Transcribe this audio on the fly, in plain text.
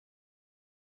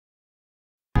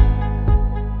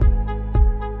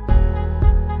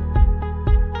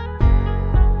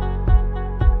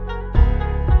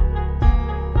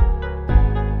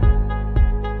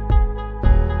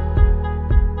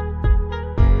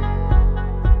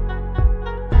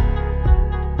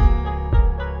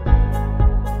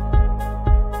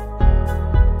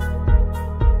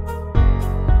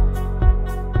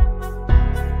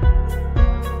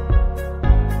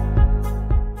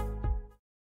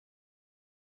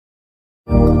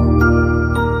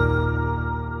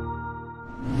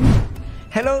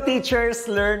Hello teachers,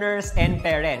 learners, and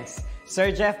parents. Sir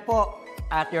Jeff po,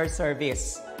 at your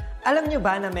service. Alam nyo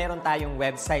ba na meron tayong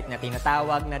website na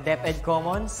tinatawag na DepEd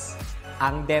Commons?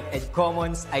 Ang DepEd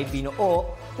Commons ay binuo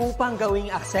upang gawing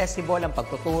accessible ang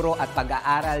pagtuturo at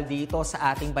pag-aaral dito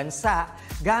sa ating bansa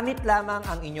gamit lamang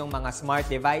ang inyong mga smart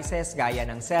devices gaya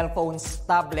ng cellphones,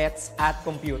 tablets, at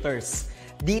computers.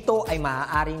 Dito ay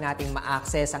maaari nating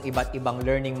ma-access ang iba't ibang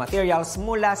learning materials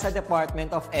mula sa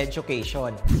Department of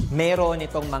Education. Meron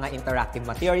itong mga interactive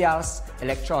materials,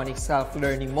 electronic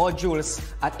self-learning modules,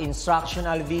 at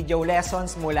instructional video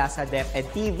lessons mula sa DepEd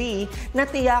TV na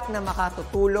tiyak na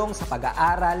makatutulong sa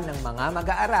pag-aaral ng mga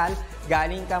mag-aaral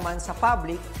galing ka man sa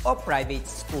public o private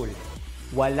school.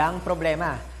 Walang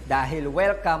problema dahil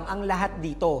welcome ang lahat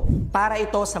dito. Para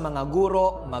ito sa mga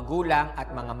guro, magulang at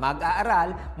mga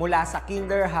mag-aaral mula sa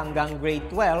kinder hanggang grade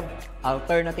 12,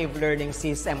 alternative learning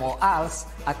system o ALS,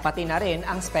 at pati na rin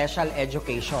ang special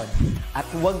education. At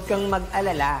huwag kang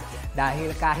mag-alala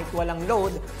dahil kahit walang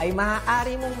load ay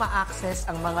maaari mong ma-access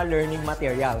ang mga learning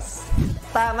materials.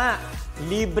 Tama!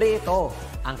 Libre ito.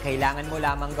 Ang kailangan mo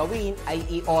lamang gawin ay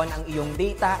i-on ang iyong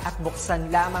data at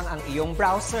buksan lamang ang iyong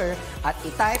browser at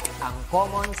i-type ang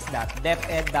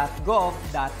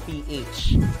commons.deped.gov.ph.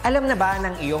 Alam na ba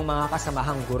ng iyong mga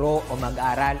kasamahang guro o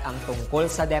mag-aral ang tungkol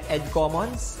sa DepEd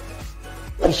Commons?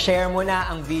 I-share mo na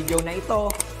ang video na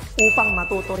ito upang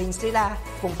matuto rin sila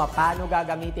kung paano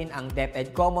gagamitin ang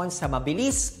DepEd Commons sa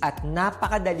mabilis at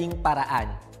napakadaling paraan.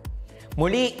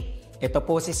 Muli, ito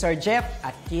po si Sir Jeff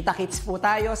at kita-kits po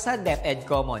tayo sa DepEd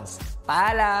Commons.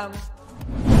 Paalam!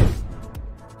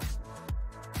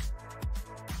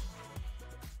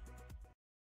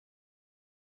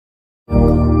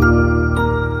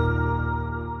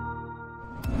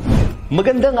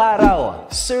 Magandang araw!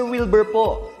 Sir Wilbur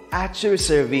po, at your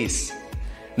service.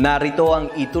 Narito ang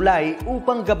ETULay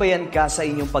upang gabayan ka sa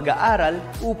inyong pag-aaral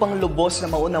upang lubos na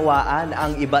maunawaan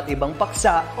ang iba't ibang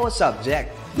paksa o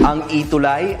subject. Ang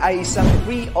ETULay ay isang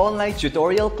free online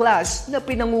tutorial class na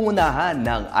pinangungunahan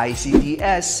ng DepEd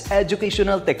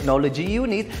Educational Technology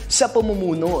Unit sa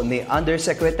pamumuno ni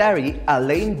Undersecretary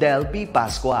Elaine Del B.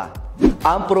 Pascua.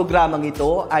 Ang programang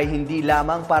ito ay hindi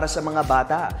lamang para sa mga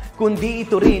bata, kundi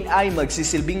ito rin ay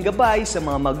magsisilbing gabay sa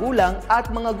mga magulang at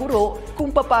mga guro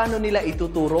kung paano nila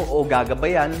ituturo o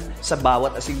gagabayan sa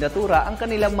bawat asignatura ang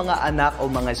kanilang mga anak o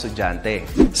mga estudyante.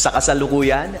 Sa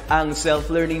kasalukuyan, ang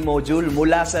self-learning module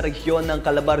mula sa rehiyon ng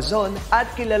Calabarzon at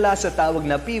kilala sa tawag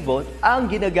na Pivot ang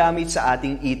ginagamit sa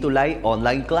ating ETULay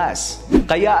online class.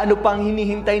 Kaya ano pang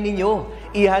hinihintay ninyo?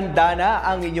 Ihanda na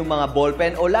ang inyong mga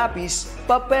ballpen o lapis,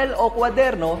 papel o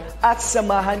kwaderno at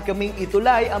samahan kaming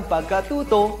itulay ang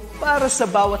pagkatuto para sa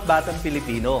bawat batang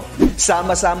Pilipino.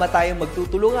 Sama-sama tayong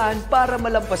magtutulungan para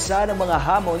malampasan ang mga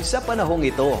hamon sa panahong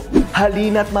ito.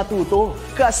 Halina't matuto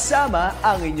kasama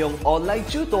ang inyong online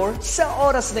tutor sa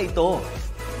oras na ito.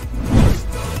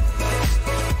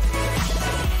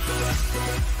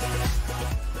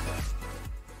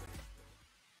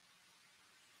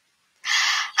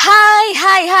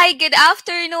 Hi, good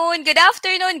afternoon. Good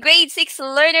afternoon, grade 6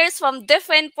 learners from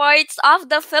different parts of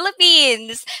the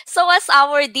Philippines. So as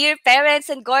our dear parents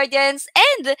and guardians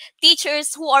and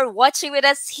teachers who are watching with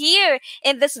us here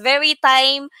in this very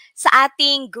time sa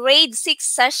ating grade 6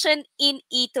 session in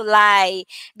ETULay.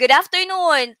 Good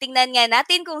afternoon. Tingnan nga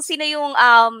natin kung sino yung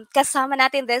kasama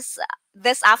natin this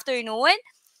afternoon.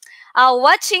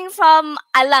 Watching from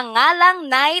Alangalang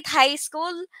Night High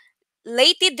School,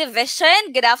 Leyte Division.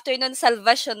 Good afternoon,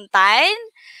 Salvacion Tan.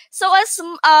 So as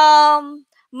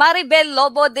Maribel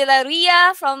Lobo de la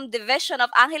Ria from Division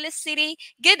of Angeles City.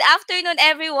 Good afternoon,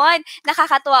 everyone.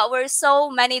 Nakakatuwa, we're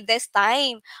so many this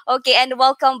time. Okay, and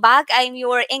welcome back. I'm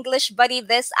your English buddy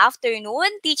this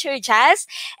afternoon, Teacher Jazz.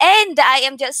 And I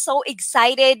am just so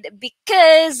excited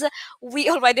because we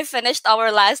already finished our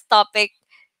last topic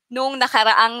nung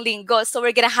nakaraang linggo. So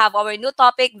we're gonna have our new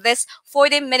topic, this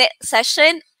 40-minute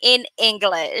session in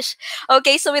English.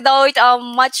 Okay, so without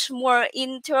much more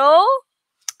intro,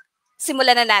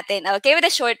 simulan na natin. Okay, with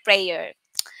a short prayer.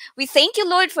 We thank you,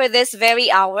 Lord, for this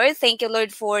very hour. Thank you,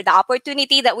 Lord, for the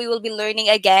opportunity that we will be learning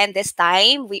again this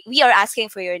time. We are asking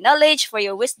for your knowledge, for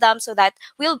your wisdom, so that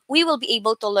we will be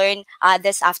able to learn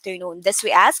this afternoon. This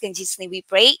we ask, in Jesus' name we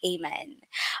pray. Amen.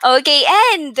 Okay,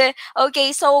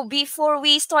 so before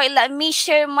we start, let me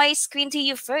share my screen to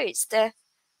you first. A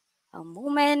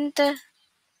moment.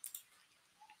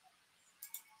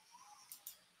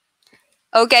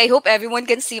 Okay, I hope everyone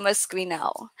can see my screen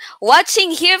now.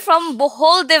 Watching here from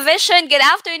Bohol Division, good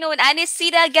afternoon,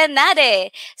 Anisida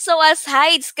Ganade. So as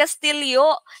Hides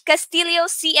Castillo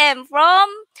CM from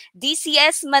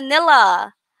DCS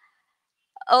Manila.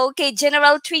 Okay,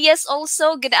 General Trias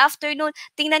also. Good afternoon.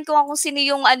 Tingnan ko nga kung sino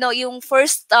yung yung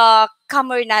first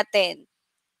comer natin.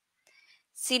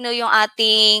 Sino yung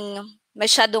ating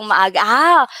masyadong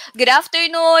maaga? Good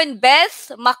afternoon,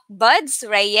 Beth Macbuds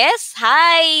Reyes.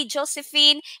 Hi,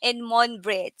 Josephine and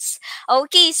Monbrits.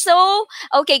 Okay, so,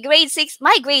 grade 6,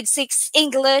 my grade 6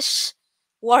 English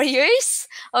warriors.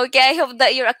 Okay, I hope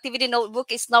that your activity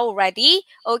notebook is now ready.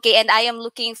 Okay, and I'm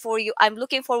looking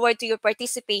forward to your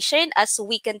participation as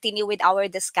we continue with our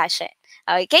discussion.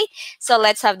 Okay, so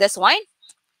let's have this one.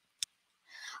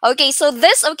 Okay, so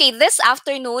this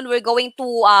afternoon we're going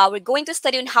to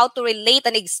study on how to relate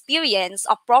an experience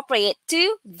appropriate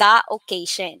to the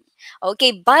occasion.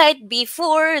 Okay, but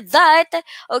before that,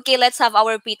 okay, let's have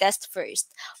our pre-test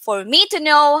first. For me to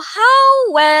know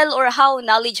how well or how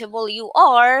knowledgeable you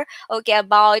are, okay,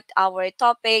 about our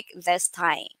topic this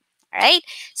time. Alright?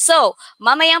 So,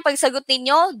 mamayang pagsagot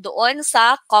ninyo doon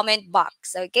sa comment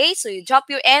box. Okay? So, you drop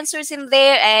your answers in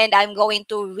there and I'm going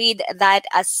to read that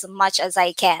as much as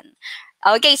I can.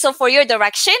 Okay, so for your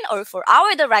direction or for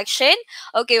our direction,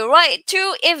 okay, write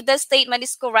true if the statement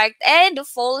is correct and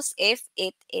false if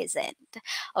it isn't.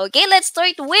 Okay, let's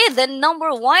start with the number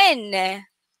 1.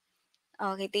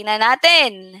 Okay, tingnan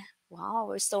natin. Wow,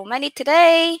 we're so many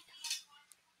today.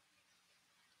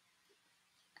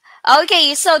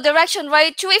 Okay, so direction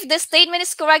right true if the statement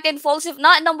is correct and false if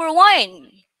not. Number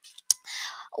 1.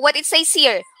 What it says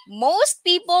here, most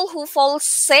people who fall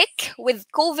sick with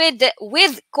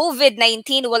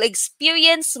COVID-19 will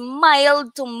experience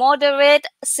mild to moderate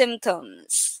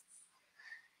symptoms.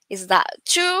 Is that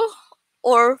true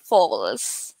or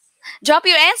false? Drop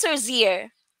your answers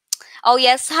here. Oh,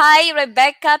 yes. Hi,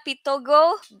 Rebecca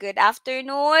Pitogo. Good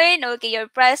afternoon. Okay, you're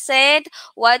present.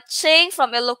 Watching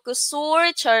from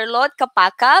Ilocosur, Charlotte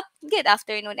Kapakap. Good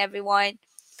afternoon, everyone.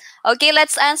 Okay,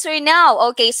 let's answer now.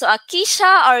 Okay, so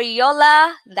Akisha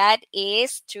Ariola, that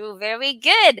is true. Very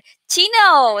good.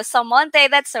 Chino Samonte,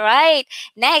 that's right.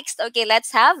 Next, okay,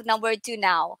 let's have number 2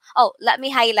 now. Oh, let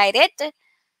me highlight it.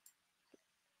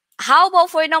 How about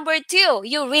for number 2?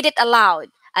 You read it aloud.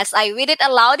 As I read it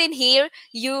aloud in here,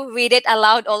 you read it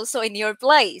aloud also in your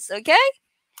place, okay?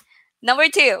 Number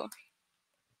 2.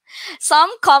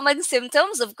 Some common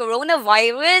symptoms of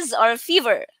coronavirus are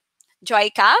fever, dry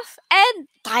cough, and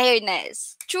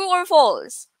tiredness. True or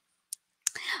false?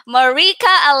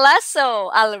 Marika Alaso,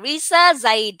 Alrisa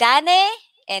Zaidane,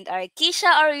 and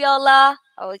Arkisha Ariola.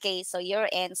 Okay, so your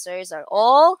answers are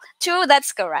all true.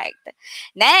 That's correct.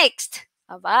 Next.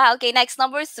 Okay, next,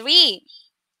 number 3.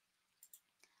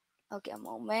 Okay, a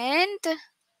moment.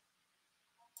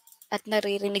 At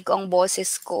naririnig ko ang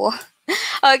boses ko.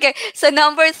 Okay, so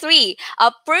number 3.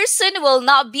 A person will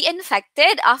not be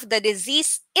infected of the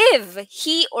disease if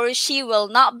he or she will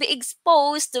not be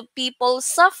exposed to people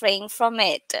suffering from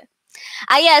it.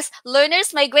 Yes,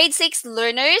 learners, my grade 6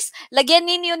 learners, lagyan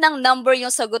ninyo ng number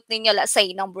yung sagot ninyo. Let's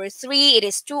say, number 3, it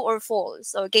is true or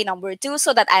false. Okay, number 2,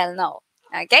 so that I'll know.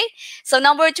 Okay, so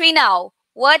number 3 now.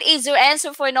 What is your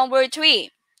answer for number 3?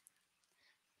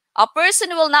 A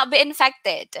person will not be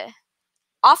infected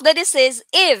of the disease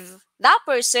if that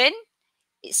person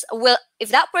will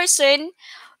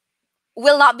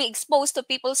not be exposed to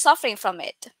people suffering from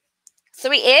it.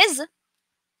 3 is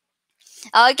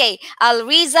okay,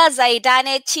 Alriza,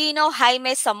 Zaidane, Chino,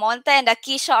 Jaime, Samonte, and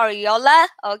Akisha Ariola.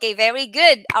 Okay, very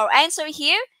good. Our answer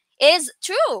here is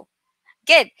true.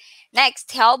 Good.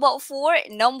 Next, how about for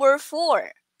number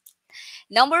 4?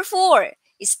 Number 4,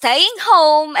 staying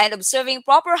home and observing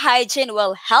proper hygiene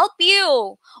will help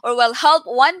you or will help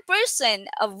one person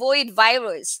avoid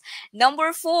virus.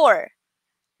 Number 4,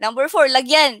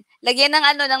 lagyan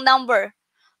ng number.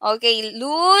 Okay,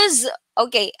 Luz,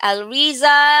 okay,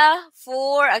 Alriza,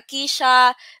 4,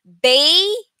 Akisha,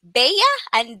 Bea,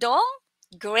 Andong,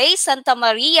 Grace Santa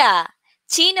Maria,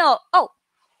 Chino. Oh,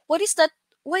 what is that?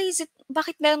 Why is it?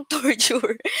 Bakit merong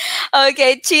torture?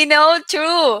 Okay, Chino,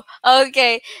 true.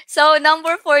 Okay, so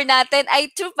number 4 natin ay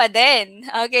true pa din.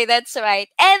 Okay, that's right.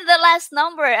 And the last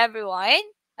number, everyone.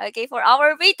 Okay, for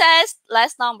our retest,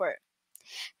 last number.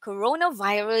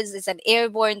 Coronavirus is an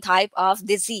airborne type of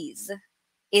disease.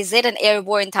 Is it an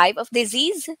airborne type of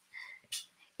disease?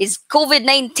 Is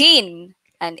COVID-19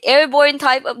 an airborne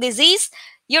type of disease?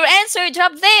 Your answer,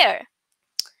 drop there.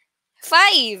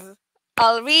 5.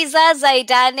 Alriza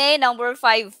Zaidane, number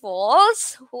 5,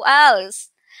 false. Who else?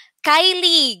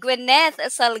 Kylie Gwyneth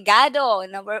Salgado,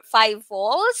 number 5,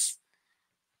 false.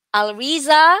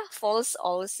 Alriza, false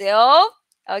also.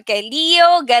 Okay,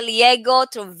 Leo Gallego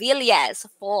Truvillas,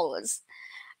 false.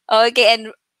 Okay,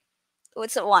 and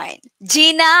What's the one?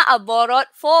 Gina Aborot,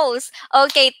 false.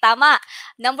 Okay, tama.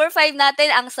 Number 5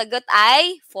 natin, ang sagot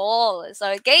ay false.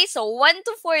 Okay, so 1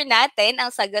 to 4 natin,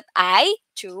 ang sagot ay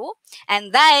true.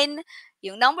 And then,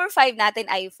 yung number 5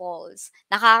 natin ay false.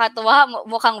 Nakakatuwa,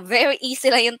 mukhang very easy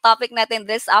lang yung topic natin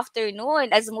this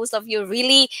afternoon as most of you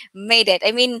really made it.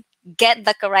 I mean, get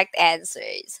the correct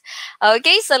answers.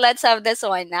 Okay, so let's have this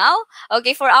one now.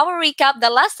 Okay, for our recap, the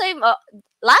last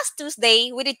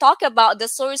Tuesday, we did talk about the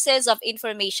sources of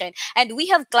information, and we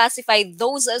have classified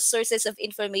those sources of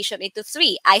information into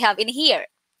 3. I have in here.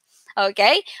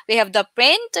 Okay, we have the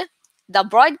print, the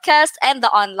broadcast, and the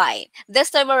online.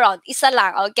 This time around, isa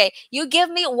lang. Okay, you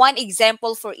give me one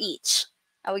example for each.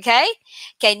 Okay,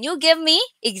 can you give me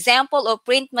example of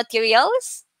print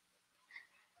materials?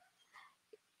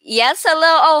 Yes,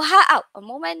 hello. Oh, a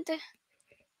moment.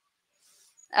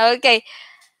 Okay.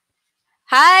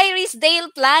 Hi,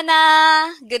 Risdale Plana.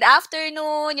 Good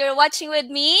afternoon. You're watching with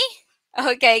me?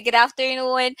 Okay, good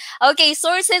afternoon. Okay,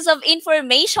 sources of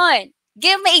information.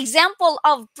 Give me example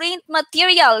of print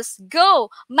materials. Go.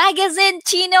 Magazine,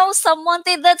 Chino,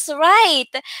 Samonte, that's right.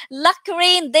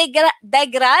 Lacrain,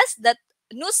 Degras, that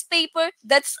newspaper,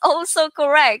 that's also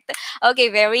correct. Okay,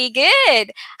 very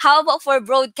good. How about for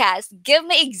broadcast? Give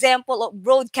me example of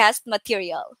broadcast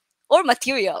material or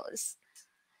materials.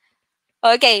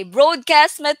 Okay,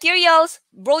 broadcast materials.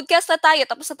 Broadcast na tayo,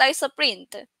 tapos na tayo sa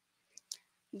print.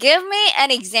 Give me an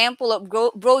example of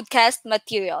broadcast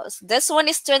materials. This one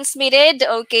is transmitted,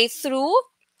 okay, through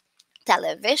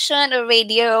television or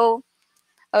radio.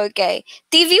 Okay,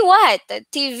 TV what?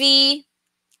 TV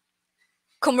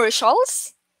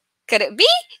commercials? Could it be?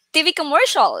 TV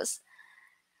commercials.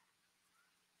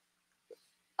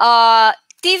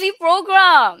 TV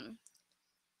program.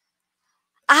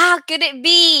 Could it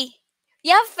be?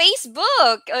 Yeah,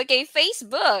 Facebook. Okay,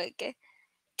 Facebook.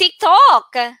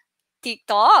 TikTok.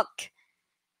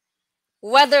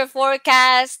 Weather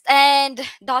forecast and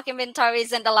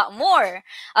documentaries and a lot more.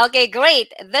 Okay,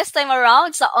 great. This time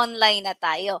around, sa online na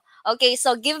tayo. Okay,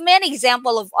 so give me an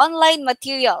example of online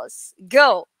materials.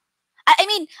 Go.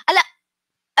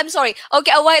 I'm sorry.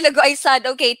 Okay, a while ago I said,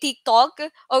 okay, TikTok,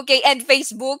 okay, and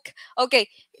Facebook. Okay,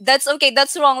 that's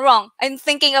wrong. I'm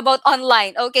thinking about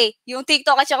online. Okay, yung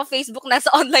TikTok at saka Facebook, nasa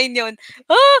online yun.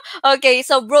 Okay,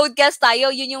 so broadcast tayo,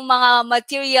 yun yung mga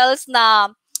materials na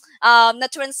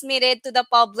transmitted to the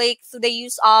public through the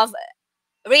use of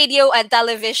radio and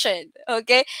television.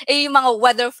 Okay? Yung mga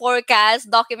weather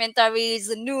forecast, documentaries,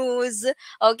 news.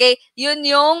 Okay? Yun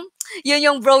yung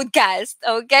broadcast.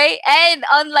 Okay? And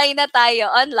online na tayo.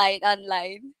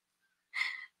 Online.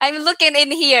 I'm looking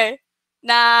in here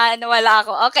na nawala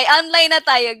ako. Okay, online na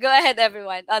tayo. Go ahead,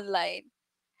 everyone. Online.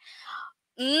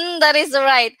 That is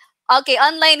right. Okay,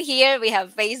 online here, we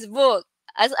have Facebook.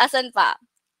 Asan pa?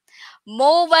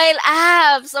 Mobile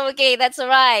apps. Okay, that's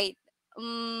right.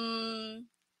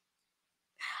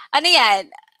 Ano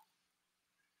yan?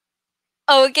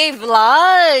 Okay,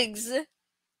 vlogs.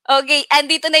 Okay,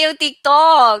 andito na yung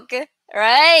TikTok.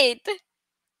 Right?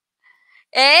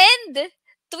 And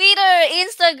Twitter,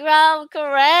 Instagram,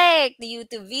 correct.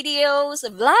 YouTube videos,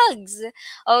 vlogs.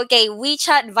 Okay,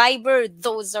 WeChat, Viber,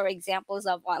 those are examples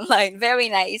of online. Very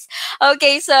nice.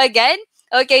 Okay, so again,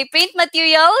 okay, print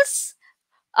materials,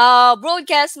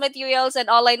 broadcast materials, and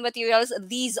online materials,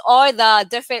 these are the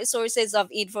different sources of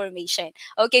information.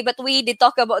 Okay, but we did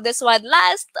talk about this one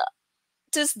last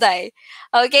Tuesday.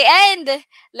 Okay, and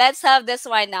let's have this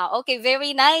one now. Okay,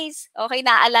 very nice. Okay,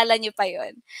 naalala nyo pa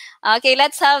yun. Okay,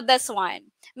 let's have this one.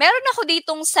 Meron ako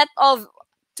ditong set of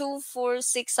 2, 4,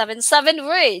 6, 7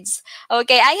 words.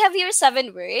 Okay, I have here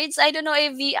 7 words. I don't know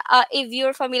if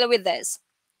you're familiar with this.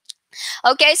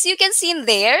 Okay, so you can see in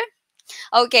there.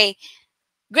 Okay,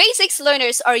 Grade 6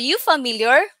 learners, are you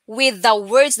familiar with the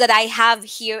words that I have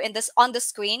here on the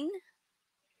screen?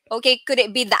 Okay, could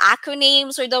it be the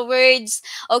acronyms or the words?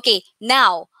 Okay,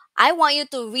 now, I want you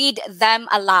to read them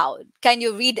aloud. Can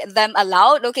you read them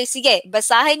aloud? Okay, sige,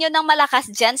 basahin nyo ng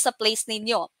malakas dyan sa place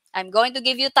ninyo. I'm going to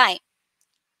give you time.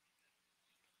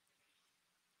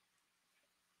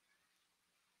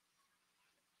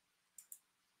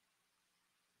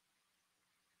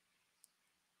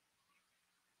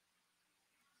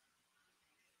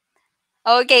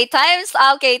 Okay, time's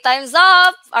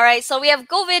up. All right, so we have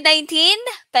COVID-19,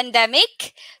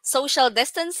 pandemic, social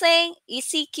distancing,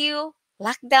 ECQ,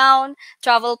 lockdown,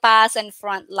 travel pass, and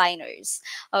frontliners.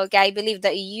 Okay, I believe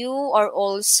that you are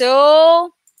also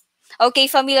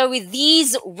familiar with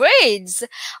these words.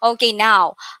 Okay,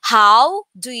 now, how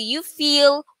do you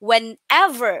feel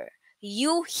whenever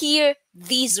you hear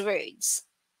these words?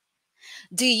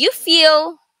 Do you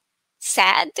feel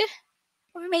sad?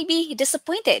 or maybe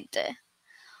disappointed,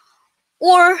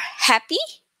 or happy?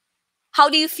 How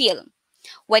do you feel?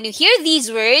 When you hear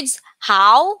these words,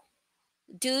 how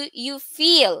do you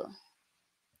feel?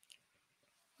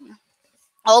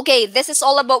 Okay, this is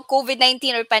all about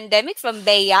COVID-19 or pandemic from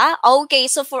Bea. Okay,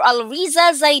 so for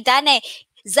Alriza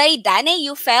Zaidane,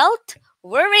 you felt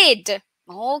worried.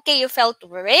 Okay, you felt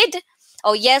worried?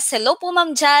 Oh yes, hello po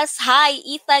Ma'am Jazz. Hi,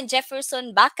 Ethan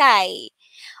Jefferson Bakay.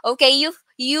 Okay, you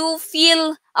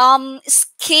feel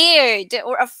scared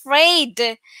or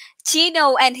afraid.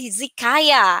 Chino and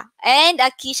Hezekiah and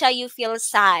Akisha, you feel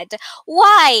sad.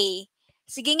 Why?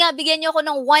 Sige nga, bigyan niyo ako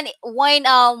ng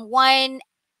one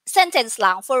sentence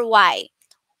lang for why.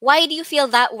 Why do you feel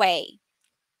that way?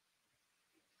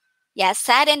 Yeah,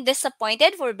 sad and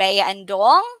disappointed for Bea and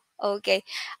Dong. Okay.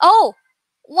 Oh,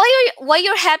 why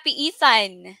you're happy,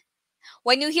 Ethan?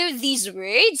 When you hear these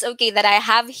words, okay, that I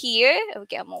have here.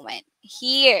 Okay, a moment.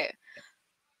 Here.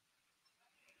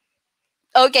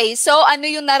 Okay, so ano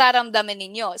yung nararamdaman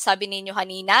ninyo? Sabi ninyo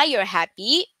kanina, you're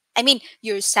happy. I mean,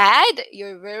 you're sad,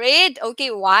 you're worried.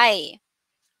 Okay, why?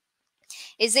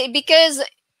 Is it because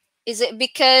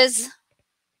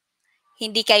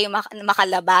hindi kayo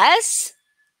makalabas?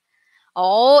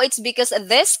 Oh, it's because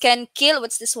this can kill,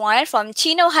 what's this one? From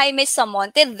Chino Jaime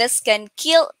Samonte, this can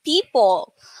kill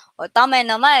people. O, tama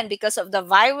naman, because of the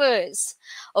virus.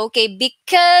 Okay,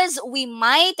 because we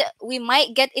might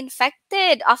get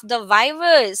infected of the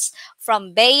virus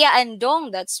from Bea and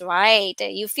Dong. That's right.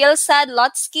 You feel sad,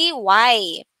 Lotsky?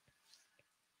 Why?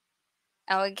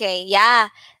 Okay, yeah.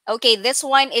 Okay, this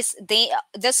one is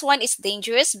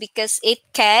dangerous because it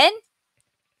can,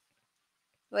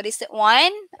 what is it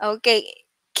one? Okay,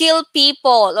 kill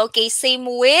people. Okay, same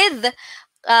with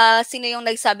sino yung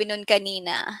nagsabi nun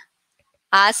kanina?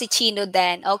 Si Chino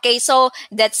then. Okay, so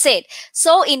that's it.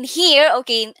 So in here,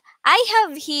 okay, I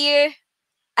have here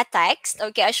a text,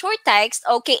 okay, a short text,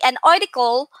 okay, an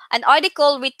article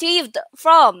retrieved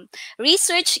from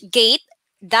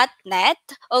researchgate.net,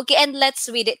 okay, and let's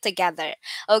read it together.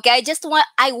 Okay,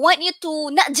 I want you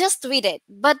to not just read it,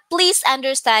 but please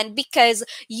understand because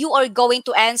you are going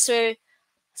to answer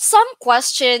some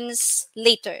questions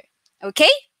later.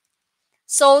 Okay?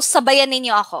 So sabayan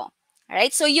ninyo ako. All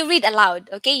right? So you read aloud,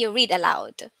 okay? You read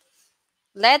aloud.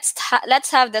 Let's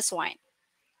have this one.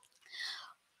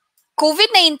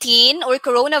 COVID-19 or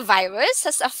coronavirus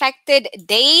has affected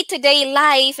day-to-day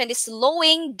life and is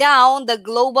slowing down the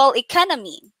global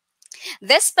economy.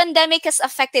 This pandemic has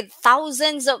affected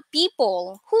thousands of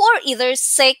people who are either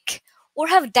sick or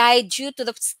have died due to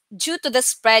the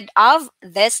spread of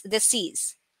this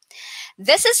disease.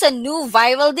 This is a new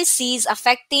viral disease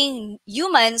affecting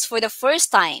humans for the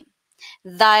first time.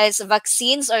 Thus,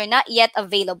 vaccines are not yet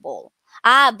available.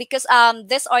 Because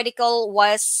this article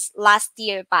was last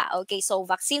year pa. Okay, so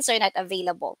vaccines are not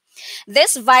available.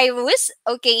 This virus,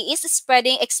 okay, is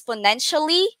spreading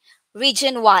exponentially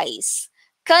region-wise.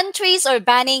 Countries are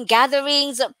banning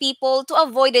gatherings of people to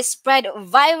avoid the spread of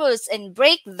virus and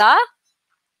break the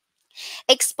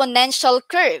exponential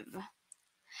curve.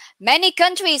 Many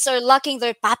countries are locking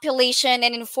their population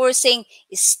and enforcing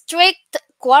strict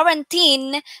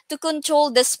quarantine to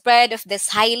control the spread of this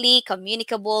highly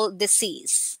communicable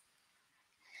disease.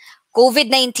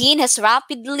 COVID-19 has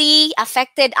rapidly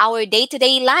affected our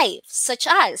day-to-day life, such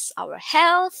as our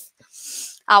health,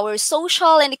 our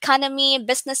social and economy,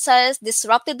 businesses,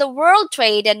 disrupted the world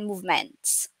trade and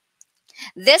movements.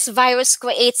 This virus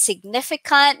creates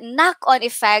significant knock-on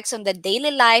effects on the daily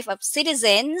life of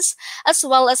citizens as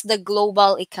well as the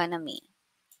global economy.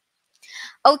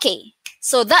 Okay,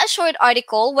 so that short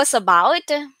article was about...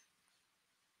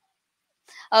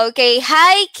 Okay,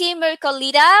 hi Kim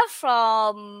Mercolita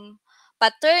from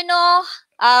Paterno,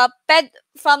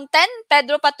 from 10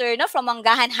 Pedro Paterno from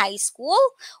Mangahan High School,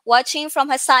 watching from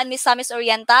Hasan Misamis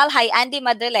Oriental, hi Andy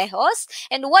Madrelejos,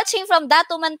 and watching from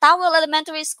Dato Mantawal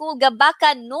Elementary School,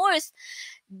 Gabaca North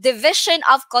Division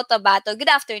of Cotabato. Good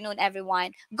afternoon,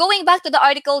 everyone. Going back to the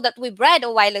article that we read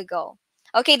a while ago.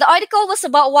 Okay, the article was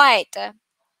about what?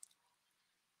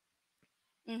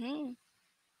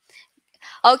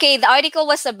 Okay, the article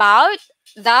was about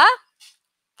the...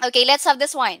 Okay, let's have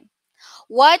this one.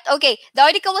 Okay, the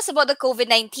article was about the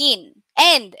COVID-19.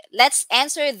 And let's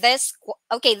answer this,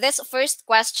 okay, this first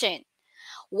question.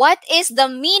 What is the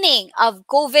meaning of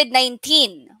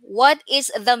COVID-19? What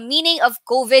is the meaning of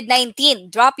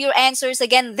COVID-19? Drop your answers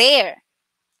again there.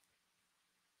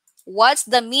 What's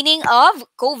the meaning of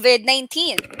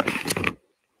COVID-19?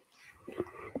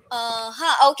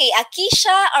 Okay,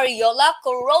 Akisha Ariola,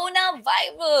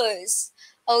 coronavirus.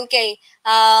 Okay,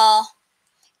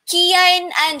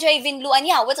 Kian Andre Vinluan.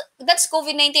 Yeah, that's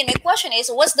COVID-19. My question is,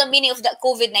 what's the meaning of the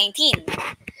COVID-19?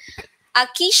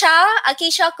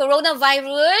 Akisha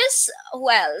coronavirus.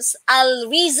 Who else?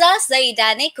 Alriza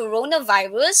Zaidane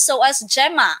coronavirus. So as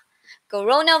Gemma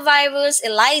coronavirus.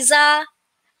 Eliza.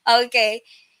 Okay.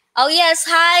 Oh yes.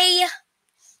 Hi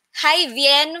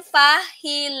Vien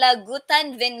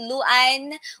Fahilagutan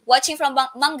Vinluan. Watching from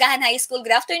Manggahan High School.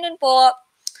 Good afternoon po.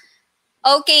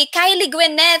 Okay, Kylie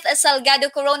Gwyneth Salgado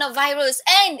coronavirus.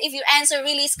 And if your answer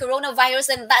really is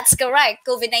coronavirus, then that's correct.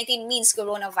 COVID-19 means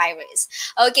coronavirus.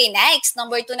 Okay, next.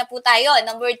 Number 2 na po tayo.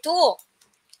 Number 2.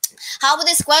 How about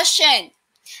this question?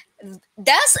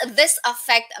 Does this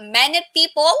affect many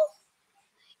people?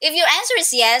 If your answer is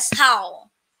yes,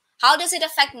 how? How does it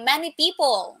affect many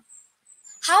people?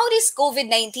 How does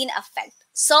COVID-19 affect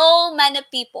so many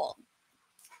people?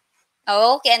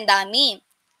 Okay, ang dami.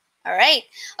 All right.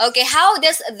 Okay, how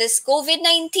does this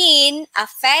COVID-19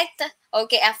 affect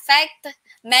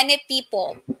many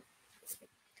people?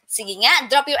 Sige nga,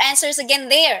 drop your answers again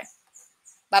there.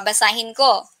 Babasahin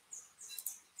ko.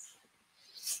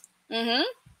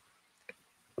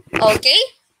 Okay.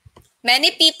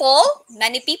 Many people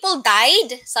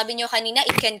died. Sabi nyo kanina,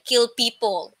 it can kill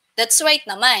people. That's right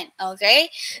naman.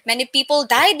 Okay? Many people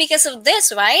died because of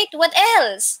this, right? What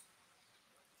else?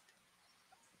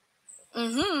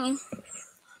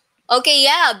 Okay,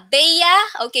 yeah.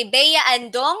 Bea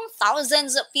Andong,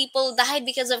 thousands of people died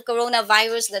because of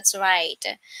coronavirus. That's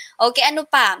right. Okay, ano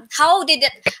pa? How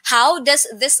does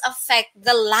this affect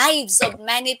the lives of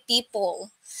many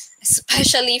people,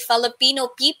 especially Filipino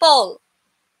people?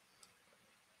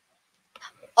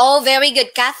 Oh, very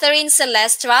good. Catherine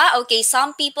Celestra. Okay,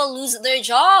 some people lose their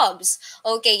jobs.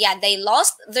 Okay, yeah, they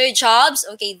lost their jobs.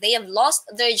 Okay, they have lost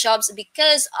their jobs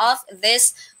because of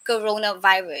this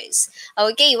coronavirus.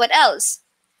 Okay, what else?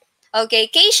 Okay,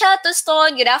 Keisha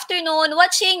Toston, good afternoon.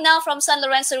 Watching now from San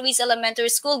Lorenzo Ruiz Elementary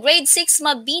School, grade 6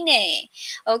 Mabine.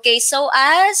 Okay, so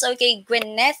as,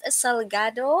 Gwyneth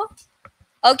Salgado.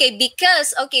 Okay,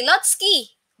 because,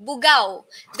 Lotsky, Bugao,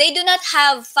 they do not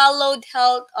have followed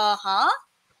health,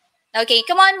 Okay,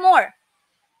 come on, more.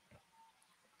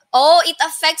 Oh, it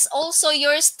affects also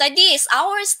your studies,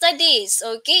 our studies.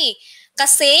 Okay,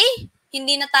 kasi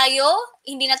hindi na tayo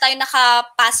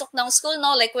nakapasok ng school,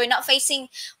 no? Like we're not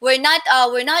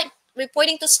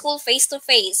reporting to school face to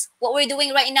face. What we're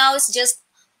doing right now is just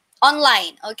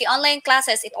online. Okay, online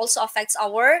classes. It also affects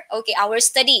our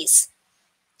studies.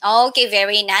 Okay,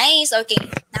 very nice. Okay,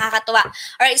 nakakatuwa.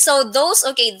 All right, so those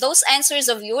answers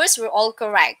of yours were all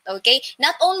correct. Okay,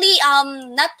 not only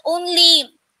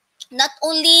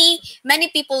many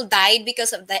people died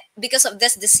because of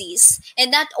this disease, and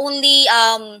not only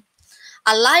a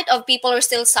lot of people are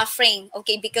still suffering.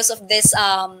 Okay, because of this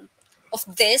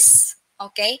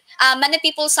many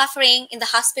people suffering in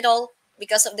the hospital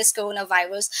because of this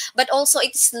coronavirus, but also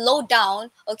it slowed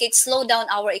down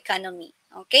our economy.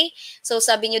 Okay? So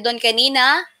sabi nyo doon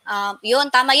kanina,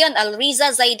 tama yun,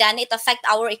 Alriza Zaidan, it affect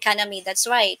our economy. That's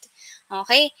right.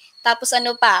 Okay? Tapos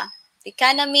ano pa?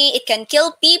 Economy, it can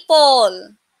kill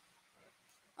people.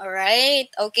 Alright?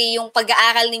 Okay, yung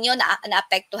pag-aaral ninyo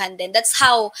naapektuhan din. That's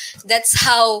how that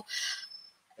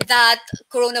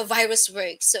coronavirus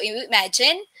works. So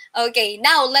imagine. Okay,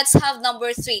 now let's have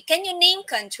number 3. Can you name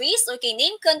countries? Okay,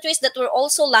 name countries that were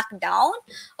also locked down.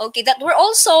 Okay, that were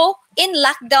also in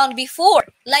lockdown before,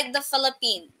 like the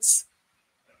Philippines.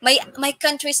 May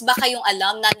countries ba kayong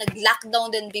alam na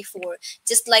nag-lockdown din before,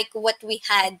 just like what we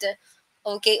had,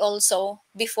 also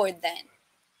before then?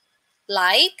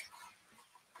 Like,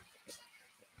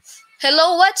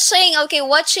 hello,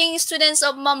 watching students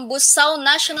of Mambusao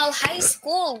National High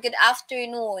School. Good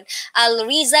afternoon.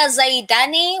 Alriza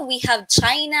Zaidani, we have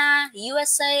China,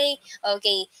 USA.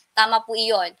 Okay, tama po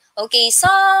iyon. Okay,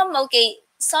 some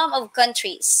of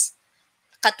countries.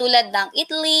 Katulad ng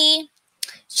Italy,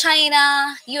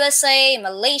 China, USA,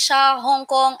 Malaysia, Hong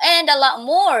Kong, and a lot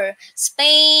more.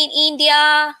 Spain,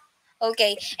 India,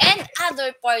 okay, and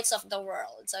other parts of the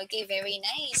world. Okay, very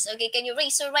nice. Okay, can you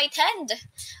raise your right hand?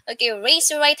 Okay, raise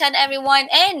your right hand, everyone,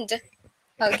 and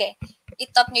okay,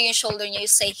 itap nyo yung shoulder nyo, you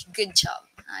say, good job.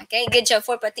 Okay, good job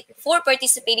for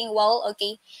participating well,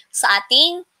 sa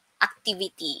ating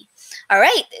activity. All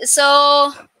right,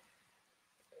 so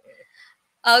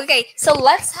so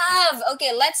let's have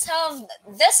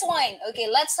this one. Okay,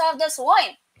 let's have this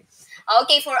one.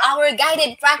 Okay, for our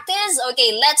guided practice,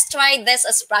 let's try this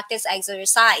as practice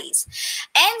exercise.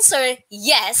 Answer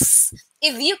yes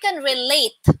if you can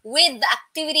relate with the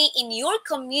activity in your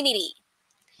community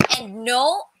and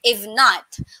no if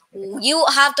not. You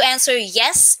have to answer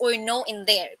yes or no in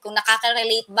there. Kung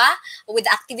nakaka-relate ba with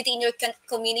the activity in your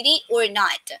community or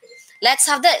not. Let's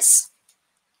have this.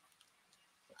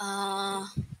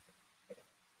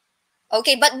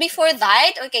 Okay, but before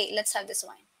that, okay, let's have this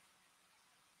one.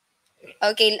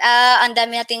 Okay, ang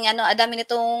dami nating ang dami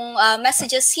nitong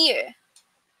messages here.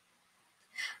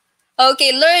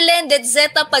 Okay, Lurlen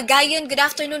Dedzeta Pagayon, good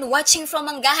afternoon. Watching from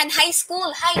Manggahan High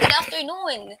School. Hi, good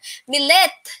afternoon.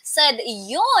 Milet said,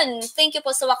 yun. Thank you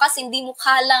po sa wakas. Hindi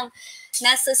mukha lang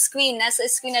nasa screen. Nasa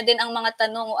screen na din ang mga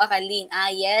tanong o aralin. Ah,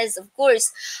 yes, of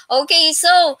course. Okay,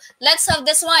 so let's have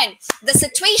this one. The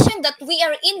situation that we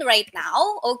are in right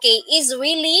now, okay, is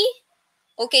really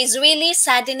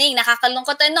saddening.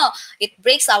 Nakakalungkot It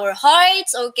breaks our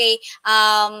hearts. Okay,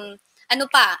 ano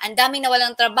pa, ang daming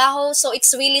nawalang trabaho. So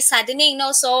it's really saddening,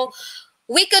 no? So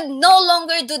we could no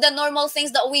longer do the normal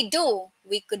things that we do.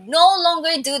 We could no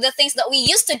longer do the things that we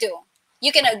used to do.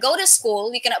 You cannot go to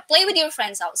school. You cannot play with your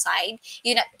friends outside.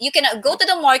 You cannot go to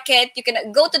the market. You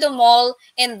cannot go to the mall.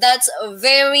 And that's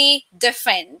very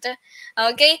different.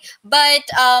 Okay? But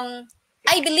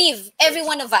I believe every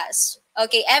one of us,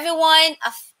 okay, every one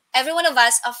of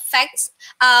us affects,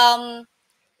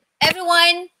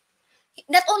 everyone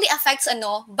not only affects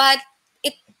but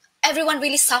everyone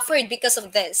really suffered because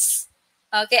of this.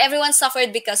 Okay, everyone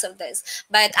suffered because of this.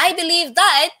 But I believe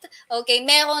that, okay,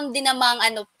 meron din namang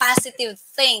positive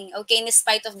thing, okay, in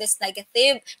spite of this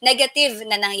negative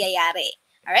na nangyayari.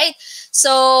 Alright?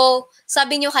 So,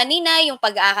 sabi nyo kanina, yung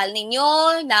pag-aaral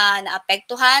ninyo na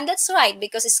naapektuhan, that's right,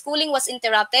 because schooling was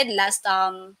interrupted last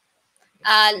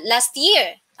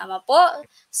year. Tama po?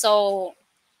 So,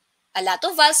 a lot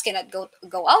of us cannot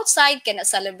go outside, cannot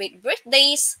celebrate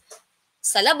birthdays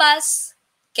sa labas,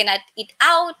 cannot eat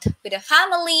out with a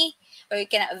family, or you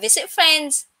cannot visit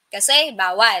friends kasi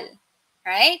bawal.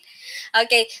 Right?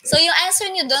 Okay, so yung answer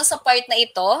nyo doon sa part na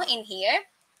ito, in here,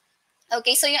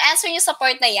 okay, so yung answer nyo sa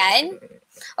part na yan,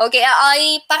 okay,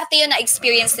 ay parte yun na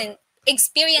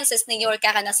experiences ninyo or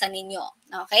karanasan ninyo.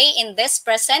 Okay, in this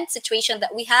present situation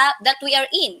that we are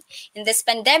in this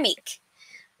pandemic.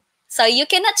 So you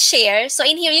cannot share. So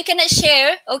in here, you cannot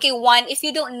share, okay, one, if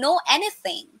you don't know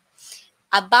anything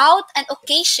about an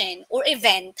occasion or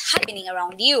event happening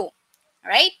around you. All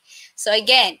right? So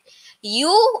again,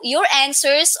 your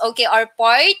answers, okay, are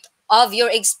part of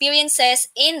your experiences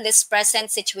in this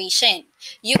present situation.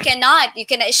 You cannot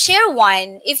share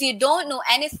one if you don't know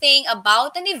anything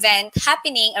about an event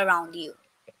happening around you.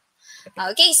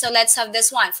 Okay, so let's have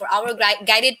this one for our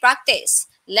guided practice.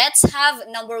 Let's have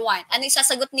number 1. Ano yung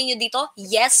sasagot ninyo dito?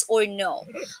 Yes or no?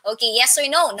 Okay, yes or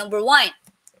no? Number 1.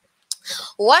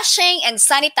 Washing and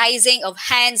sanitizing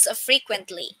of hands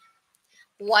frequently.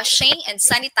 Washing and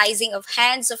sanitizing of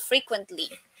hands frequently.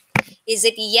 Is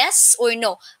it yes or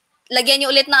no? Lagyan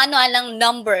nyo ulit na lang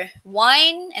number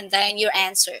 1 and then your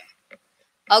answer.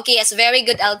 Okay, yes, very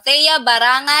good. Althea,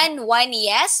 Barangan, 1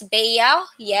 yes. Bea,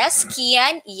 yes.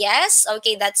 Kian, yes.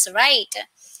 Okay, that's right.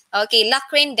 Okay,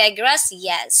 Lakrin, Degras,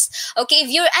 yes. Okay, if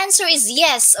your answer is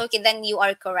yes, okay, then you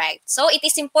are correct. So it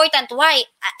is important. Why?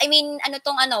 I mean,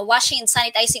 washing and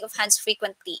sanitizing of hands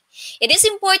frequently. It is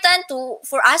important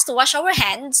for us to wash our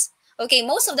hands, okay,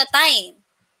 most of the time.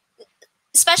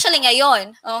 Especially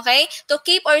ngayon, okay, to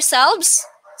keep ourselves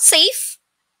safe.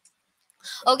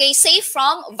 Okay, safe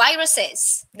from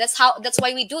viruses. That's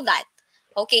why we do that.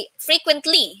 Okay,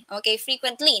 frequently. Okay,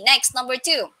 frequently. Next, number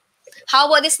 2. How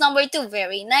about this number 2?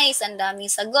 Very nice. Ang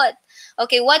daming sagot.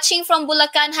 Okay, watching from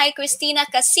Bulacan. Hi, Christina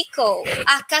Casquio.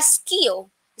 Casquio.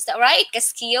 Is that right?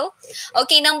 Casquio.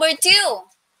 Okay, number 2.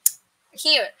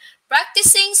 Here,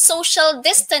 practicing social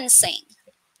distancing.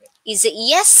 Is it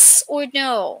yes or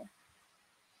no?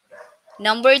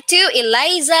 Number 2,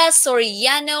 Eliza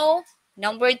Soriano.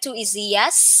 Number 2 is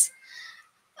yes.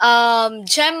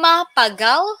 Gemma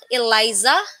Pagal,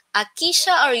 Eliza, Akisha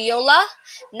Ariola,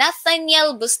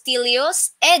 Nathaniel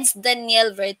Bustillos, Eds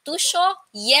Daniel Vertusio.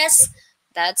 Yes,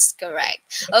 that's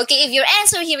correct. Okay, if your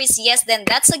answer here is yes, then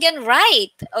that's again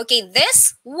right. Okay,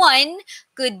 this one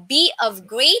could be of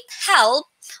great help,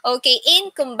 okay,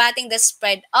 in combating the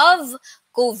spread of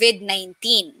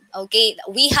COVID-19. Okay,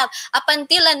 we have up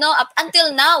until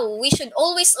now, we should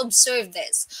always observe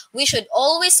this. We should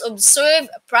always observe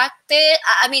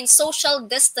social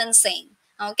distancing.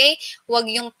 Okay, huwag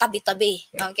yung tabi-tabi.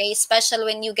 Okay, especially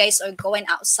when you guys are going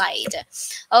outside.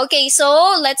 Okay,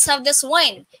 so let's have this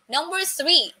one. Number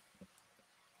 3.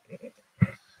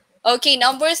 Okay,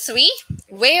 number 3,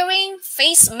 wearing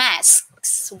face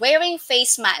masks. Wearing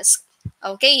face mask.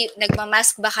 Okay,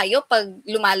 nagmamask ba kayo pag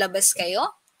lumalabas kayo?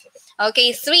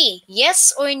 Okay, 3,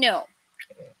 yes or no?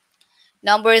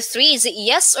 Number 3 is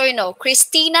yes or no?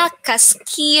 Christina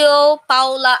Casquillo,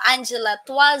 Paula Angela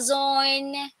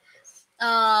Tuazon,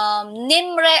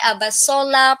 Nimre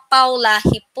Abasola, Paula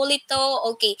Hipolito.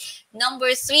 Okay.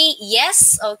 Number 3,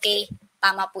 yes. Okay.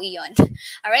 Tama po iyon.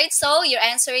 All right. So your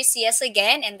answer is yes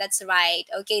again, and that's right.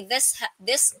 Okay. This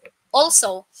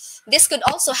could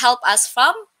also help us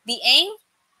from being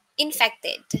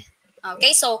infected.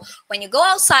 Okay. So when you go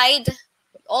outside,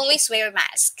 always wear a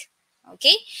mask.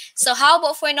 Okay. So how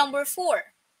about for number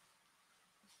 4?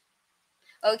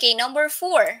 Okay. Number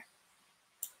 4.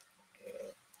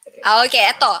 Okay,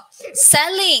 ito.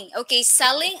 Selling. Okay,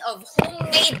 selling of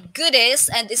homemade goodies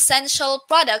and essential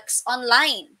products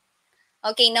online.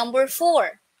 Okay, number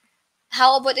 4.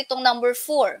 How about itong number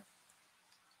 4?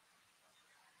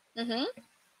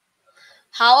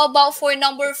 How about for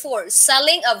number 4?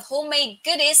 Selling of homemade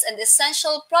goodies and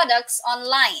essential products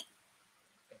online.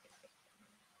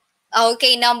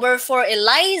 Okay, number 4,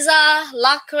 Eliza,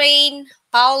 Lacraine,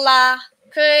 Paula,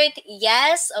 Kurt,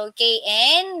 yes, okay,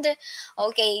 and,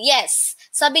 okay, yes.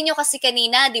 Sabi nyo kasi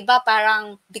kanina, di ba,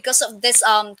 parang because of this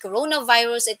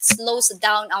coronavirus, it slows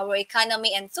down our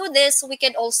economy, and through this, we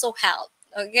can also help.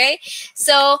 Okay,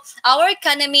 so our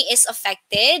economy is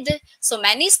affected, so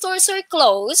many stores are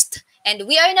closed, and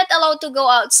we are not allowed to go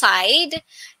outside,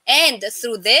 and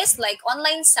through this, like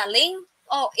online selling,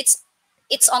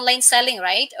 it's online selling,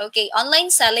 right? Okay,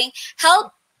 online selling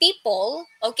help people,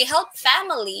 okay, help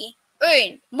family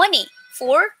earn money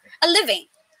for a living.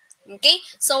 Okay?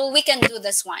 So we can do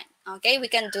this one. Okay? We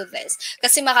can do this.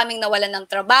 Kasi maraming nawalan ng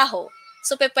trabaho.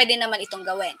 So pwede naman itong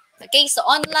gawin. Okay? So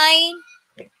online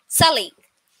selling.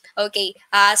 Okay,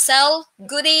 sell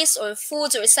goodies or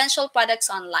foods or essential products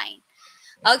online.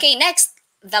 Okay, next,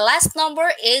 the last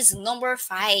number is number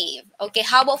 5. Okay,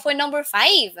 how about for number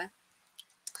 5?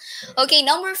 Okay,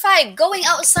 number 5, going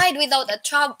outside without a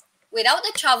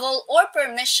travel or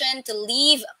permission to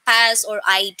leave, pass, or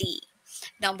ID.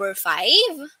 Number 5.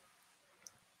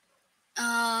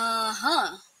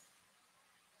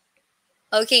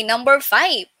 Okay, number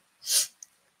 5.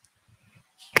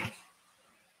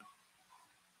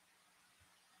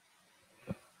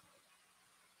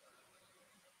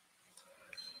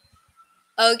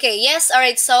 Okay, yes, all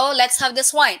right, so let's have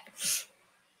this one.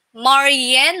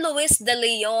 Marianne Luis De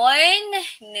Leon,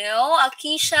 no.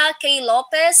 Akisha K.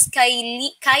 Lopez,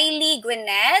 Kylie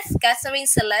Gwyneth, Catherine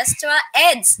Celestra,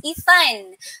 Eds,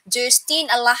 Ethan, Justine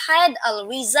Alahad,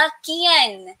 Alriza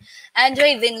Kian,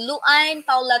 Andre Vinluan,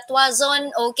 Paula Tuazon.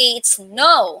 Okay, it's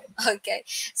no. Okay,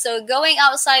 so going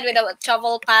outside without a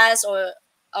travel pass or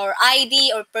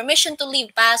ID or permission to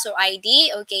leave pass or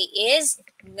ID, okay, is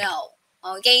no.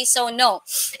 Okay, so no.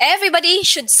 Everybody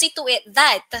should see to it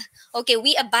that, okay,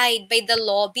 we abide by the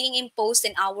law being imposed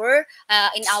in our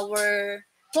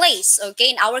place,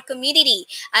 okay, in our community,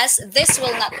 as this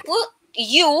will not put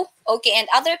you, okay, and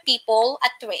other people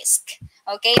at risk.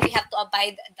 Okay, we have to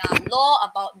abide the law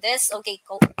about this, okay,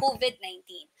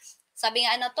 COVID-19. Sabi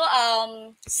nga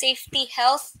safety,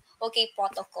 health, okay,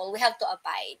 protocol. We have to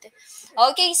abide.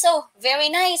 Okay, so, very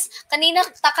nice. Kanina,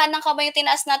 takan ng kamay yung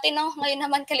tinaas natin, no? Ngayon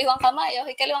naman, kaliwang kamay.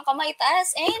 Okay, kaliwang kamay,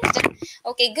 taas. And,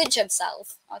 okay, good job,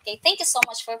 self. Okay, thank you so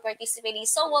much for participating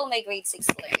so well, my grade 6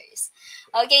 learners.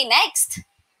 Okay, next.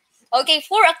 Okay,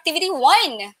 for activity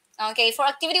 1. Okay, for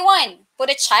activity 1,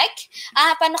 put a check.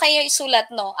 Paano kayo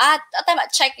isulat, no? Tama,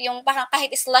 check yung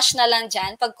kahit slash na lang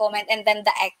dyan, pag-comment, and then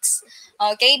the X.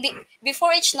 Okay,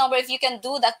 before each number, if you can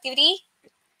do the activity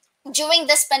during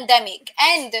this pandemic.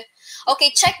 And, okay,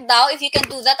 check daw if you can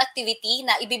do that activity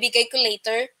na ibibigay ko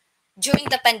later during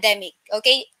the pandemic.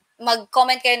 Okay,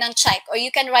 mag-comment kayo ng check, or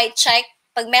you can write check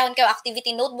pag meron kayo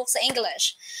activity notebook sa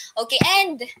English. Okay,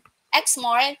 and X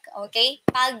mark, okay,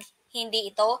 pag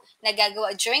hindi ito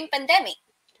nagagawa during pandemic.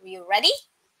 Are you ready?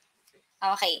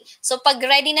 Okay. So, pag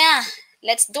ready na,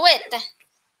 let's do it.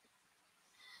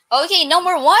 Okay,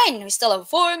 number 1. We still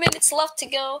have 4 minutes left to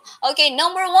go. Okay,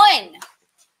 number 1.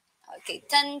 Okay,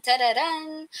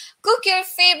 tan-ta-da-dan. Cook your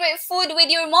favorite food with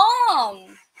your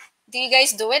mom. Do you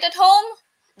guys do it at home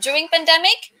during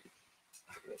pandemic?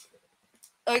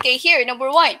 Okay, here,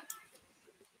 number 1.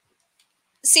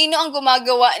 Sino ang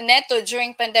gumagawa neto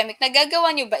during pandemic? Nagagawa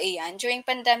niyo ba iyan during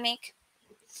pandemic?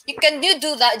 Can you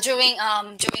do that during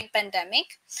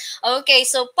pandemic? Okay,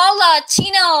 so Paula,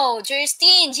 Chino,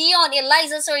 Justine, Gion,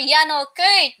 Eliza Soriano,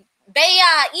 Kurt,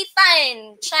 Bea,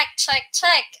 Ethan, check.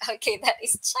 Okay, that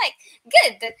is check.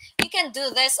 Good. You can do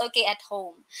this, okay, at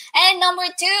home. And number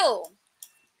 2,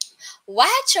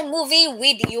 watch a movie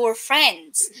with your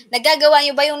friends. Nagagawa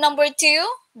niyo ba yung number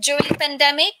 2 during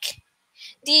pandemic?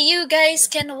 Do you guys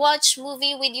can watch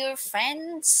movie with your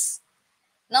friends?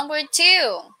 Number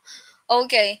 2.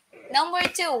 Okay. Number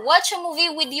 2, watch a movie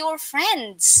with your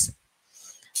friends.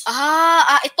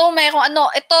 Ito mayroong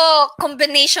ito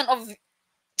combination of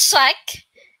check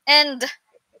and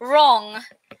wrong.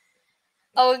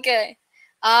 Okay.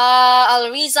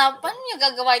 Alriza, paano nyo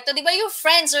gagawa ito? Di ba your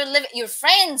friends are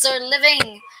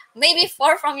living maybe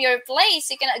far from your place.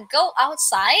 You cannot go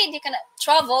outside. You cannot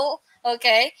travel.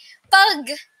 Okay.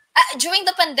 During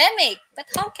the pandemic. But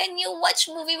how can you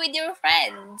watch movie with your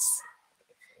friends?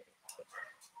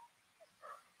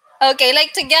 Okay, like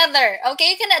together.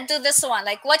 Okay, you cannot do this one.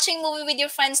 Like watching movie with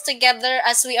your friends together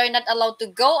as we are not allowed to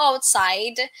go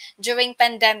outside during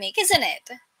pandemic, isn't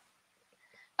it?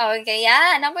 Okay,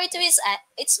 yeah. Number 2 is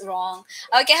it's wrong.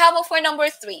 Okay, how about for number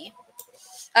 3?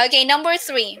 Okay, number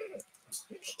 3.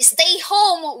 Stay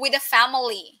home with the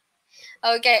family.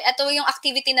 Okay, ito yung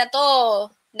activity na to.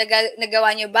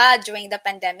 Nagawa nyo ba during the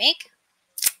pandemic?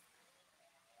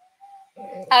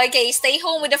 Okay, stay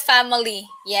home with the family.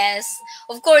 Yes.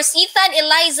 Of course, Ethan,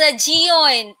 Eliza,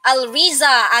 Gion,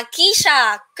 Alriza,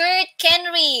 Akisha, Kurt,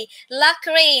 Kenry,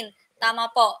 Lacrain. Tama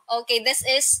po. Okay, this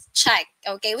is check.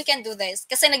 Okay, we can do this.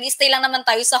 Kasi nag-stay lang naman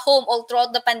tayo sa home all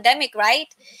throughout the pandemic, right?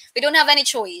 We don't have any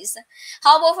choice.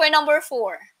 How about for number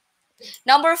 4?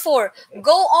 Number 4,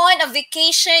 go on a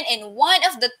vacation in one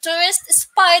of the tourist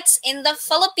spots in the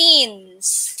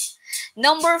Philippines.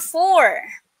 Number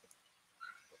 4.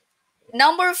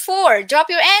 Number 4, drop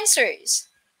your answers.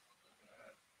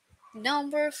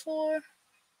 Number 4.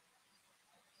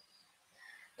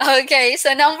 Okay,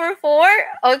 so number 4.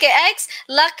 Okay, X,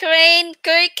 Lacrain,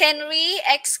 Kirk, Henry,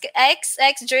 X,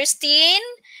 Justine,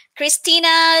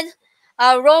 Christina,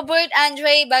 Robert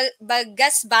Andre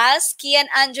Bagasbas,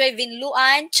 Kian Andre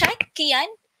Vinluan. Check,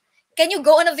 Kian. Can you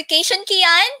go on a vacation,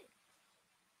 Kian?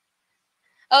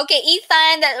 Okay,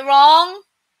 Ethan, that wrong.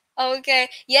 Okay.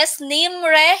 Yes,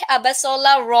 Nimre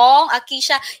Abasola, wrong.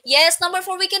 Akisha, yes. Number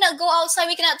 4, we cannot go outside.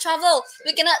 We cannot travel.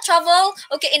 We cannot travel.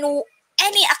 Okay, in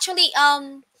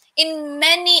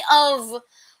many of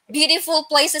beautiful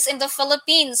places in the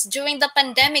Philippines during the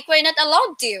pandemic, we're not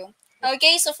allowed to.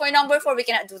 Okay, so for number 4, we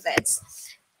cannot do this.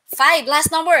 5,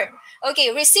 last number.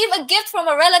 Okay, receive a gift from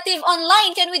a relative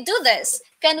online. Can we do this?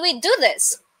 Can we do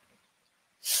this?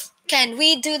 Can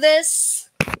we do this?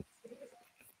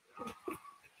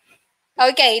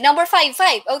 Okay, number 5.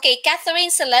 Okay, Catherine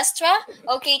Celestra.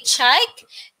 Okay, check.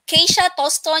 Keisha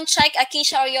Toston, check.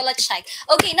 Akisha Oriola, check.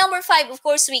 Okay, number 5, of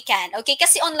course we can. Okay,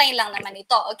 kasi online lang naman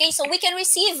ito. Okay, so we can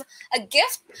receive a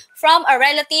gift from a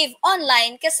relative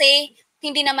online kasi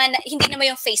hindi naman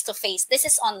yung face-to-face. This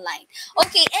is online.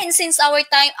 Okay, and since our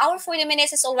 40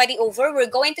 minutes is already over, we're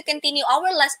going to continue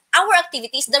our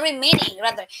activities, the remaining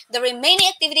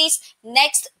activities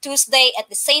next Tuesday at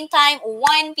the same time,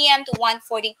 1 p.m. to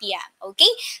 1:40 p.m.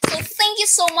 Okay? So thank you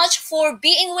so much for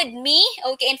being with me,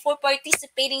 okay, and for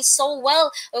participating so well,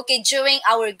 okay, during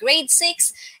our grade 6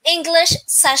 English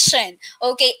session.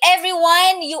 Okay,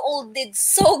 everyone, you all did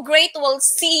so great. We'll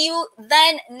see you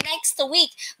then next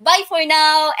week. Bye for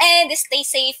now and stay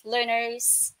safe,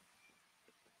 learners.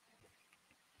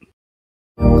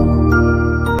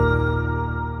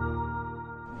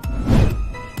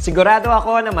 Sigurado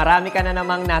ako na marami ka na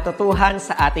namang natutuhan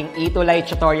sa ating ETULay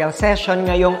tutorial session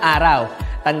ngayong araw.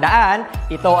 Tandaan,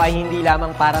 ito ay hindi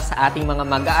lamang para sa ating mga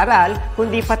mag-aaral,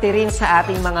 kundi pati rin sa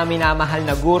ating mga minamahal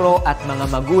na guro at mga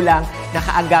magulang na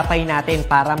kaagapay natin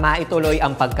para maituloy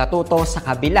ang pagkatuto sa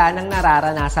kabila ng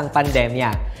nararanasang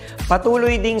pandemya.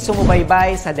 Patuloy ding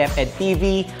sumubaybay sa DepEd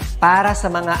TV para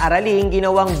sa mga araling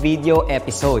ginawang video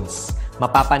episodes.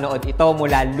 Mapapanood ito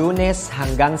mula Lunes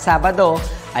hanggang Sabado,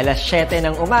 alas 7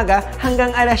 ng umaga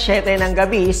hanggang alas 7 ng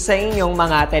gabi sa inyong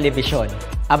mga telebisyon.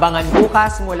 Abangan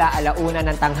bukas mula 1:00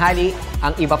 ng tanghali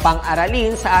ang iba pang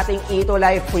aralin sa ating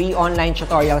ETULay free online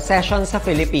tutorial session sa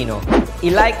Filipino.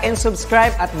 I-like and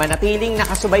subscribe at manatiling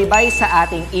nakasubaybay sa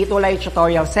ating ETULay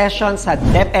tutorial session sa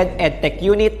DepEd Edtech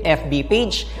Unit FB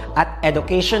page at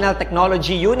Educational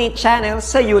Technology Unit channel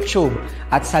sa YouTube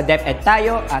at sa DepEd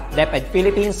Tayo at DepEd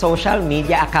Philippines social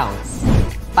media accounts.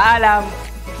 Paalam!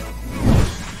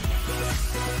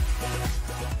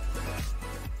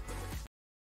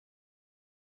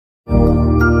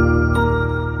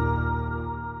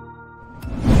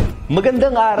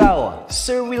 Magandang araw!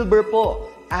 Sir Wilbur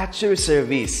po, at your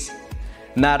service.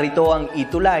 Narito ang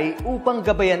ETULay upang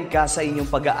gabayan ka sa inyong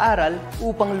pag-aaral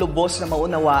upang lubos na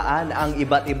maunawaan ang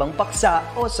iba't ibang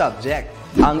paksa o subject.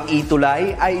 Ang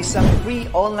ETULay ay isang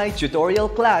free online tutorial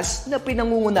class na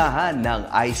pinangungunahan ng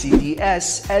DepEd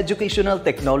Educational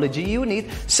Technology Unit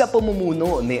sa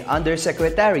pamumuno ni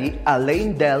Undersecretary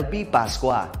Elaine Del B.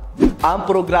 Pascua. Ang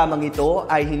programang ito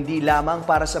ay hindi lamang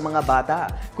para sa mga bata,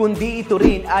 kundi ito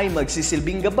rin ay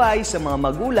magsisilbing gabay sa mga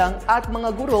magulang at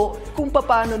mga guro kung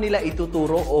paano nila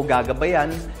ituturo o gagabayan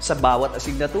sa bawat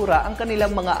asignatura ang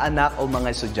kanilang mga anak o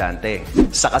mga estudyante.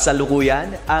 Sa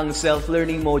kasalukuyan, ang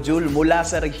self-learning module mula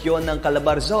sa rehiyon ng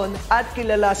Calabarzon at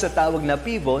kilala sa tawag na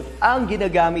Pivot ang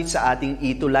ginagamit sa ating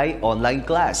ETULay online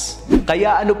class.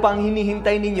 Kaya ano pang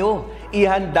hinihintay ninyo?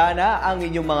 Ihanda na ang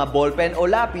inyong mga ballpen o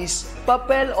lapis,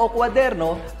 papel o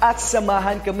kwaderno at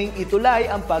samahan kaming itulay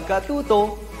ang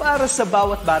pagkatuto para sa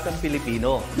bawat batang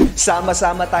Pilipino.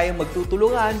 Sama-sama tayong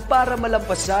magtutulungan para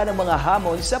malampasan ang mga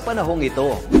hamon sa panahong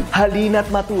ito.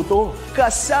 Halina't matuto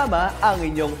kasama ang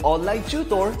inyong online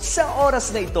tutor sa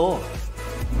oras na ito.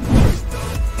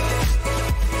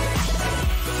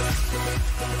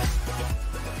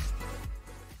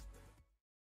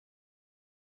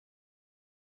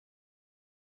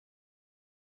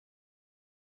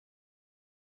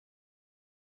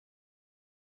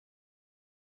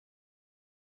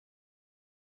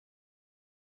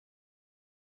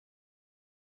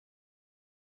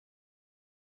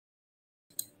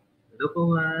 Hello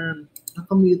po, ma'am.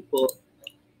 Nakamute po.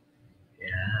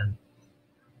 Ayan.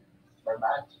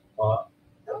 Po.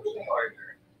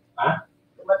 Order. Ha?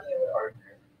 Order.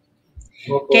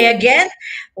 Okay, again,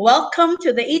 welcome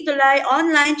to the ETULay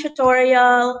online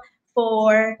tutorial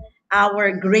for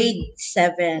our grade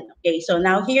 7. Okay, so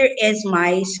now here is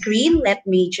my screen. Let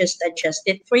me just adjust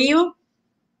it for you.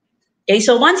 Okay,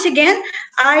 so once again,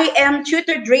 I am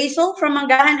Tutor Drazel from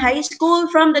Mangahan High School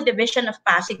from the Division of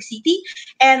Pasig City.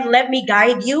 And let me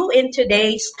guide you in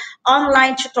today's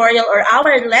online tutorial or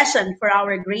our lesson for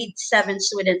our grade 7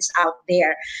 students out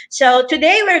there. So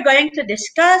today we're going to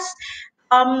discuss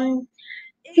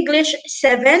English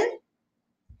 7,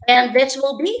 and this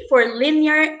will be for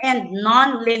linear and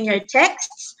non-linear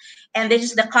texts. And this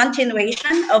is the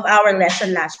continuation of our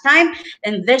lesson last time,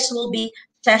 and this will be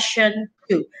session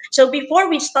 2. So before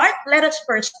we start, let us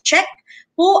first check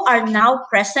who are now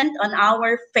present on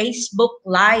our Facebook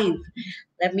Live.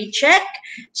 Let me check.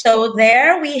 So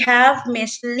there we have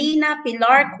Miss Lina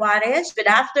Pilar Juarez. Good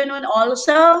afternoon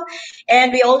also.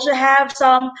 And we also have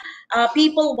some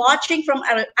people watching from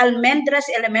Almendras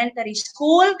Elementary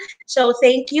School. So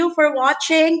thank you for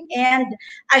watching. And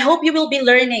I hope you will be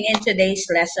learning in today's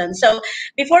lesson. So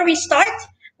before we start,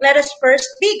 let us first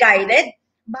be guided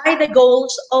by the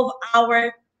goals of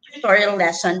our tutorial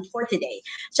lesson for today.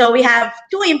 So we have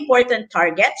two important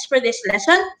targets for this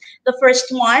lesson. The first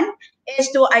one is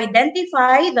to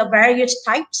identify the various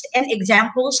types and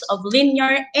examples of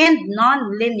linear and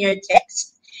non-linear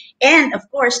text. And of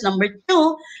course, number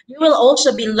 2, you will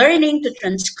also be learning to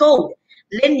transcode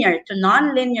linear to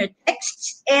non-linear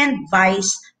texts and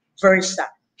vice versa.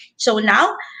 So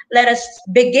now, let us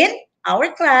begin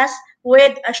our class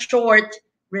with a short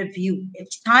review.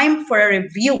 It's time for a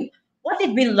review. What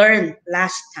did we learn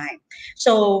last time?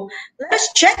 So let us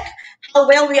check how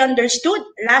well we understood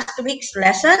last week's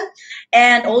lesson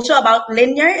and also about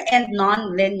linear and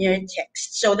non-linear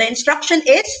text. So the instruction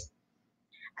is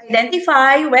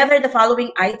identify whether the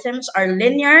following items are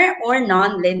linear or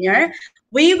non-linear.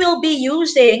 We will be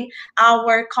using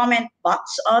our comment box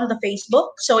on the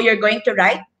Facebook. So you're going to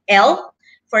write L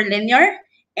for linear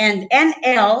and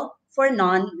NL for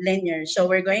non-linear. So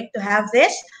we're going to have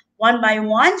this one by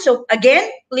one. So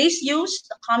again, please use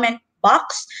the comment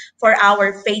box for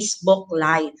our Facebook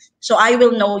Live. So I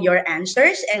will know your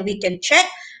answers and we can check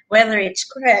whether it's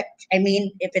correct. I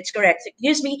mean, if it's correct,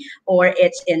 excuse me, or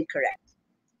it's incorrect.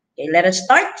 Okay, let us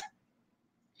start.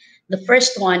 The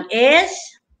first one is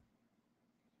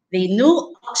the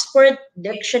New Oxford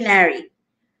Dictionary.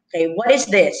 Okay, what is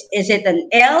this? Is it an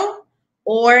L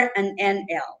or an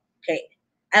NL? Okay,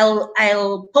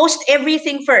 I'll post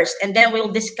everything first and then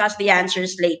we'll discuss the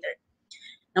answers later.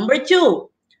 Number 2,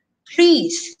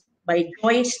 Trees by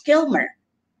Joyce Kilmer.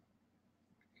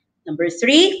 Number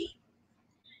 3,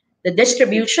 the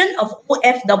distribution of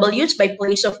OFWs by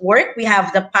place of work. We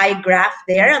have the pie graph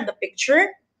there on the picture.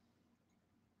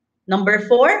 Number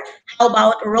 4, how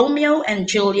about Romeo and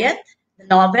Juliet, the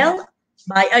novel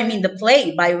the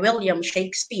play by William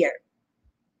Shakespeare.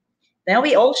 Then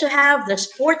we also have the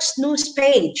sports news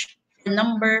page,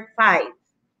 number 5.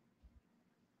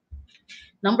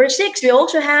 Number 6, we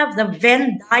also have the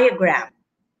Venn diagram.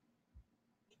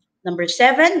 Number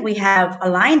 7, we have a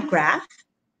line graph.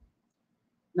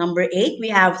 Number 8, we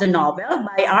have the novel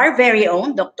by our very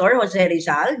own Dr. Jose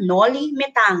Rizal, Noli Me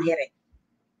Tangere.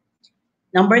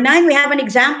 Number 9, we have an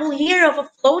example here of a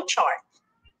flow chart.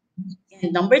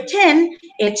 And number 10,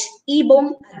 it's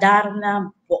Ibong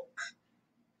Adarna book.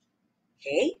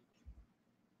 Okay.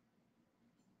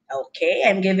 Okay,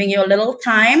 I'm giving you a little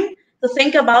time to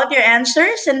think about your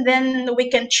answers, and then we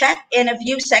can check in a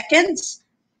few seconds.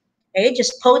 Okay,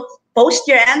 just post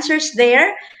your answers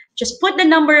there. Just put the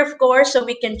number, of course, so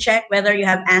we can check whether you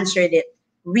have answered it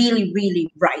really,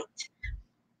 really right.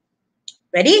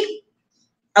 Ready?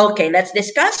 Okay, let's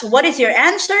discuss. What is your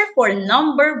answer for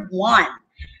number 1?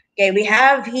 Okay, we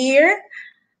have here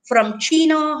from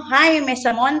Chino Jaime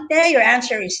Samonte, your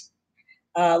answer is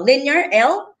linear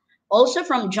L. Also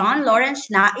from John Lawrence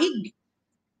Naig.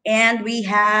 And we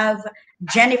have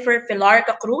Jennifer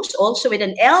Filarca Cruz, also with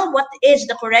an L. What is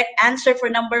the correct answer for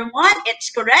number 1? It's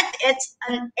correct. It's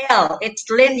an L. It's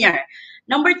linear.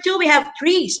 Number 2, we have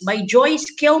Trees by Joyce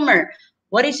Kilmer.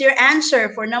 What is your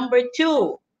answer for number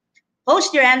 2?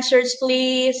 Post your answers,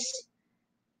 please.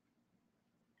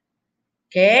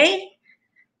 Okay.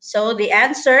 So the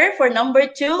answer for number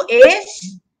 2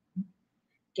 is,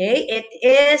 okay, it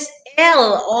is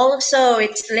L. Also,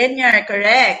 it's linear,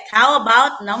 correct. How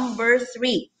about number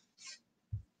 3?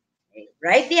 Okay,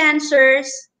 write the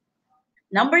answers.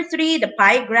 Number 3, the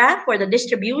pie graph for the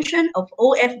distribution of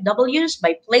OFWs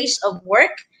by place of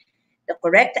work. The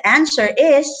correct answer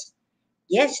is,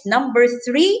 yes, number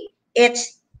 3,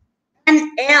 it's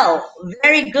an L.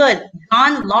 Very good.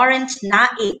 John Lawrence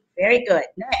Naig. Very good.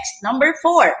 Next, number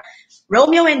 4,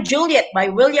 Romeo and Juliet by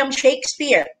William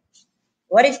Shakespeare.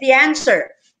 What is the answer?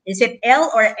 Is it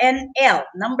L or NL?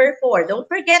 Number 4. Don't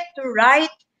forget to write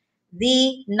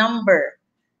the number.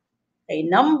 Okay,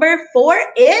 number 4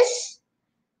 is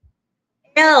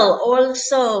L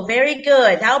also. Very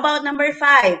good. How about number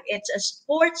 5? It's a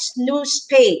sports news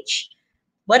page.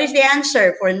 What is the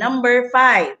answer for number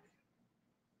 5?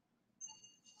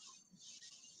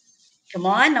 Come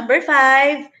on, number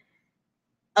 5.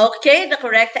 Okay, the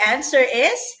correct answer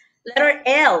is letter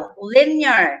L,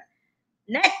 linear.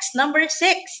 Next, number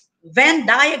 6, Venn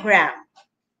diagram.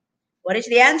 What is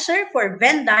the answer for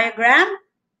Venn diagram?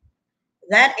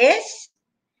 That is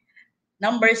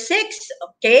number 6.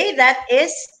 Okay, that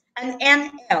is an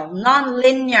NL,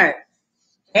 non-linear.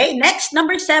 Okay, next,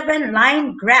 number 7,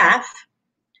 line graph.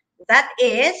 That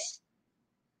is,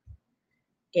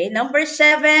 okay, number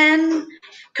 7.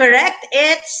 Correct,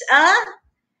 it's a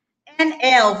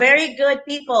NL. Very good,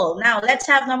 people. Now, let's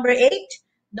have number 8.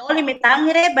 Doli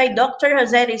Mitangere by Dr.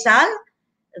 Jose Rizal.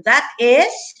 That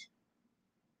is,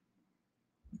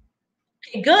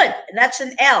 okay, good. That's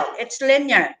an L. It's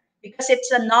linear because it's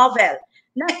a novel.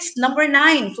 Next, number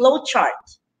 9,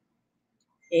 flowchart.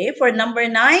 Okay, for number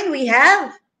 9, we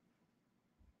have,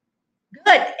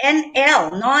 good,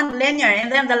 NL, non-linear. And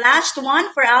then the last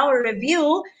one for our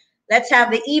review, let's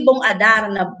have the Ibong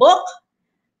Adarna book.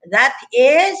 That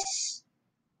is,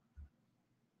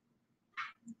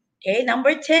 okay,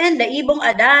 number 10, the Ibong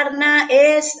Adarna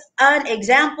is an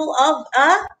example of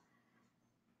a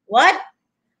what?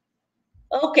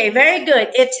 Okay, very good.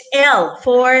 It's L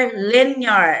for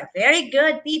linear. Very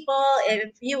good, people.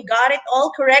 If you got it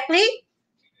all correctly.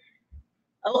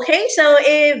 Okay, so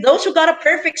if those who got a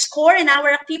perfect score in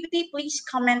our activity, please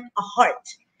comment a heart.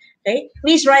 Okay,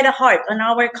 please write a heart on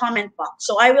our comment box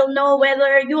so I will know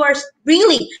whether you are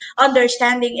really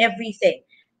understanding everything.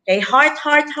 Okay, heart,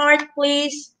 heart, heart,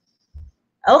 please.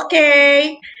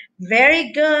 Okay,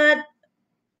 very good.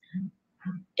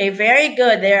 Okay, very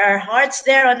good. There are hearts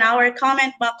there on our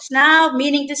comment box now,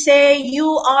 meaning to say you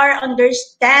are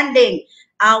understanding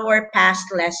our past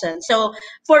lesson. So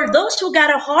for those who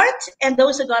got a heart and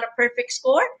those who got a perfect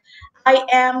score, I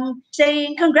am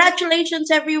saying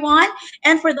congratulations, everyone.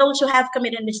 And for those who have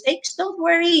committed mistakes, don't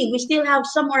worry. We still have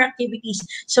some more activities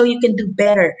so you can do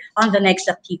better on the next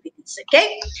activities,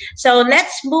 okay? So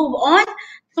let's move on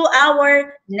to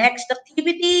our next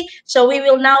activity. So we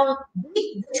will now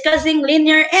be discussing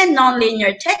linear and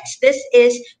nonlinear text. This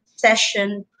is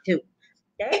session 2,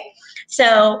 okay?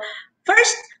 So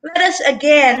first, let us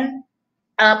again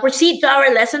proceed to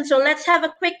our lesson. So let's have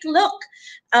a quick look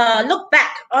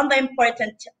back on the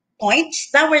important points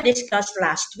that were discussed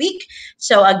last week.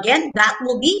 So again, that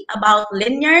will be about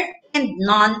linear and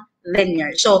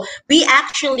non-linear. So we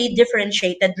actually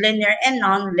differentiated linear and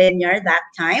non-linear that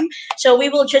time. So we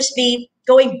will just be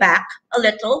going back a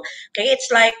little. Okay,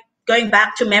 it's like going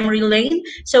back to memory lane.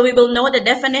 So we will know the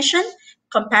definition,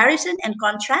 comparison, and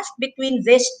contrast between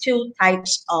these two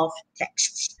types of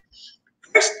texts.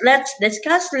 First, let's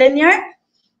discuss linear.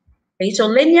 Okay, so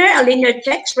a linear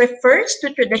text refers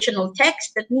to traditional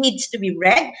text that needs to be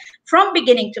read from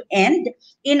beginning to end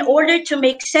in order to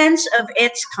make sense of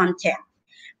its content.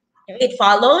 Okay, it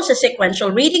follows a sequential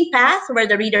reading path where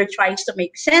the reader tries to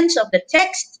make sense of the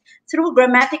text through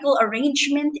grammatical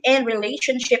arrangement and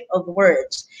relationship of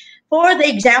words. For the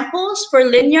examples for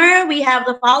linear, we have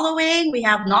the following. We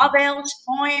have novels,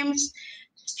 poems,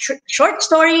 short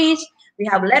stories, we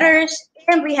have letters,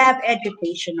 and we have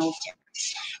educational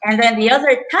texts. And then the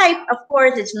other type, of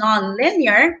course, is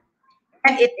non-linear,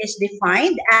 and it is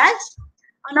defined as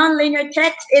a non-linear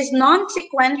text is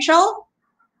non-sequential.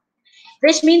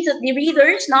 This means that the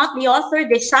readers, not the author,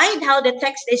 decide how the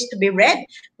text is to be read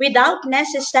without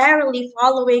necessarily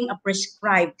following a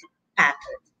prescribed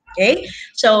pattern. Okay,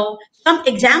 so some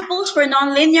examples for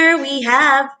nonlinear, we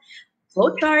have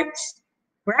flowcharts,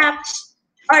 graphs,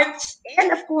 charts,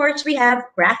 and of course we have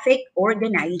graphic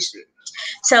organizers.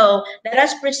 So let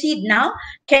us proceed now.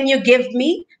 Can you give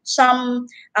me some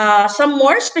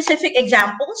more specific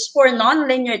examples for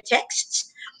nonlinear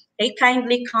texts? Okay,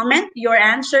 kindly comment your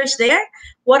answers there.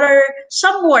 What are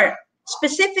some more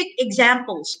specific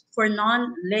examples for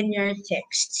nonlinear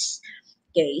texts?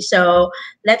 Okay, so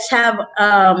let's have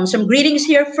some greetings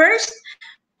here first.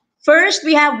 First,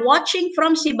 we have watching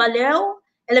from Sibaleo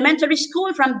Elementary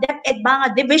School from DepEd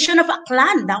Banga Division of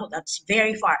Aklan. Now, that's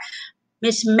very far.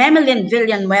 Miss Memelin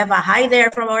Villanueva, hi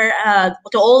there from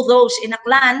to all those in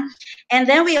Aklan. And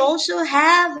then we also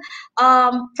have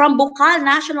from Bukal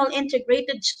National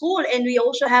Integrated School, and we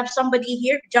also have somebody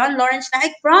here, John Lawrence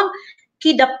Naik from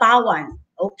Kidapawan.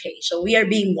 Okay, so we are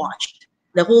being watched,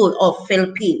 the whole of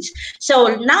Philippines.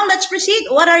 So now let's proceed.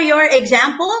 What are your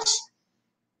examples?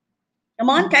 Come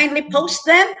on, kindly post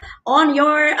them on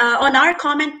your on our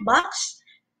comment box.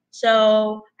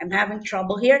 So I'm having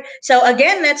trouble here. So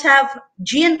again, let's have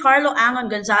Giancarlo Angon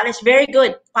Gonzalez. Very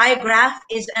good. Pie graph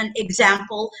is an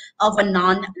example of a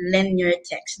non-linear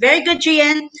text. Very good,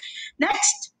 Gian.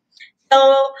 Next.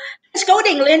 So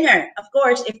transcoding linear. Of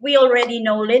course, if we already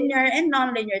know linear and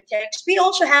non-linear text, we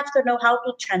also have to know how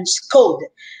to transcode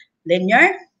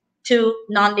linear to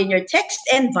nonlinear text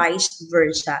and vice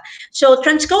versa. So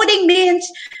transcoding means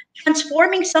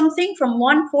transforming something from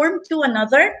one form to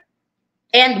another,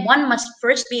 and one must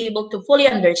first be able to fully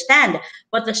understand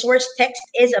what the source text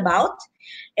is about,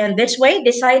 and this way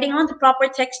deciding on the proper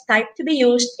text type to be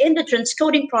used in the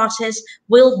transcoding process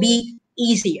will be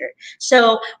easier.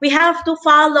 So we have to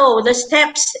follow the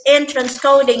steps in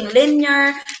transcoding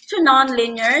linear to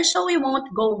nonlinear so we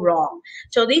won't go wrong.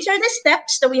 So these are the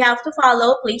steps that we have to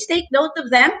follow. Please take note of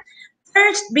them.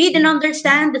 First, read and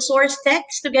understand the source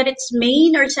text to get its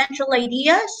main or central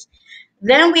ideas.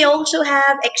 Then we also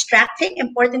have extracting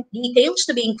important details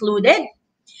to be included.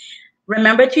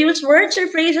 Remember to use words or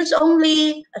phrases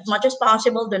only as much as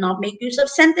possible. Do not make use of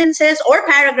sentences or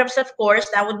paragraphs, of course.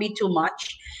 That would be too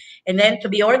much. And then to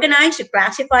be organized, to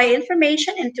classify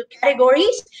information into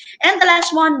categories. And the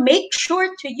last one, make sure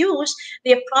to use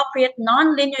the appropriate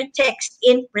nonlinear text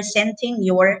in presenting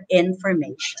your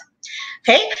information.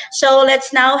 Okay, so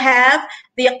let's now have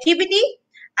the activity.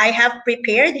 I have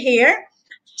prepared here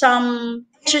some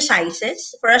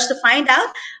exercises for us to find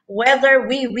out whether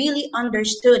we really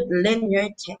understood linear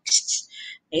texts.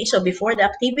 Okay, so before the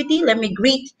activity, let me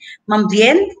greet Ma'am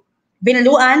Bien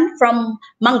Binluan from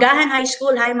Mangahan High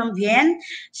School. Hi, Ma'am Bien.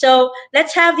 So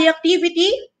let's have the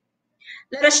activity.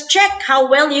 Let us check how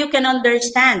well you can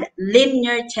understand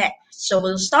linear text. So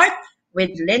we'll start with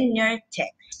linear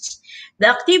text. The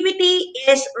activity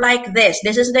is like this.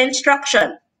 This is the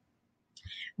instruction.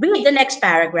 Read the next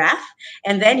paragraph,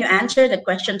 and then you answer the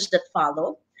questions that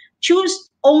follow.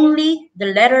 Choose only the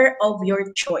letter of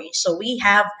your choice. So we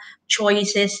have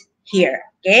choices here,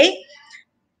 okay?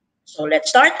 So let's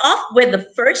start off with the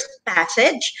first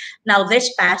passage. Now,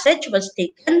 this passage was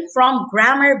taken from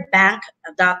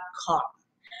grammarbank.com.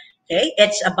 Okay,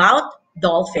 it's about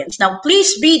dolphins. Now,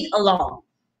 please read along.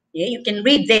 Okay, you can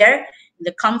read there in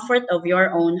the comfort of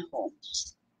your own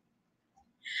homes.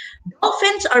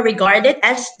 Dolphins are regarded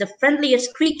as the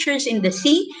friendliest creatures in the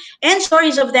sea, and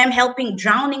stories of them helping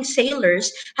drowning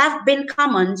sailors have been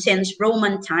common since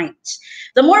Roman times.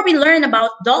 The more we learn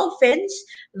about dolphins,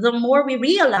 the more we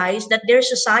realize that their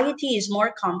society is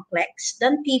more complex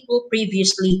than people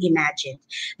previously imagined.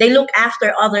 They look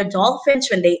after other dolphins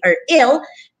when they are ill,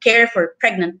 care for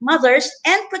pregnant mothers,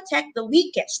 and protect the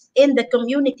weakest in the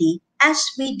community as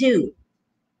we do.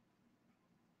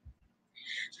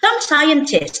 Some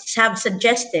scientists have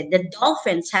suggested that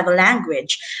dolphins have a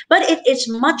language, but it is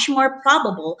much more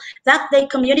probable that they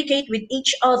communicate with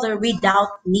each other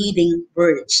without needing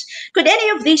words. Could any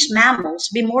of these mammals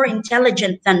be more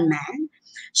intelligent than man?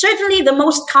 Certainly, the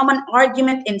most common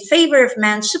argument in favor of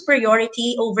man's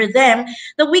superiority over them,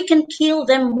 that we can kill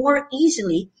them more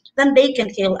easily than they can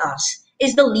kill us,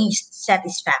 is the least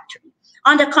satisfactory.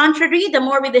 On the contrary, the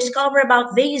more we discover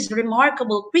about these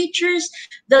remarkable creatures,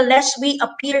 the less we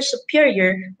appear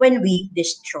superior when we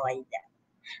destroy them.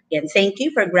 Again, thank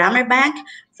you for Grammar Bank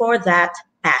for that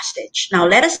passage. Now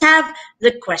let us have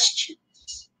the question.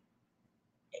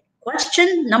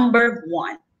 Question number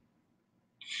 1.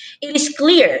 It is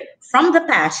clear from the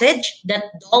passage that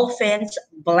dolphins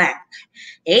blank.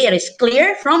 Okay, it is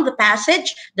clear from the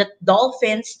passage that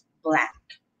dolphins blank.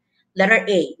 Letter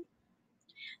A.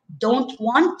 Don't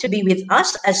want to be with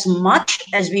us as much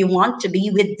as we want to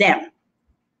be with them.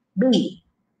 B.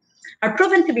 Are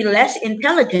proven to be less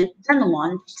intelligent than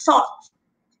one thought.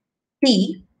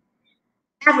 C.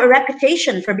 Have a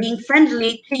reputation for being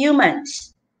friendly to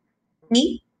humans.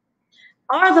 D.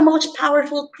 Are the most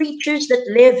powerful creatures that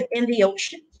live in the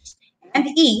oceans. And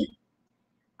E.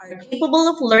 Are capable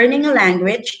of learning a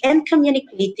language and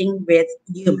communicating with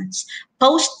humans.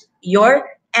 Post your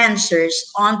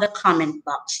answers on the comment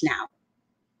box now.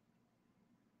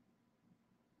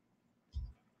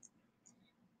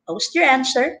 Post your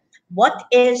answer. What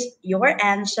is your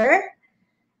answer?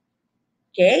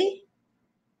 Okay.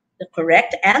 The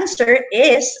correct answer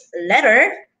is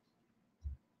letter.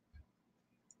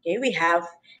 Okay, we have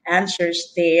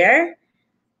answers there.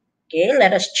 Okay,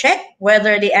 let us check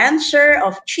whether the answer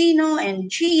of Chino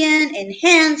and Gian and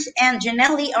Hans and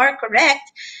Janelli are correct.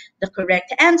 The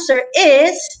correct answer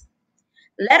is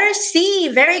letter C.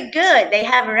 Very good. They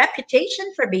have a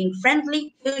reputation for being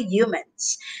friendly to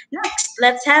humans. Next,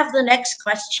 let's have the next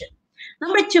question.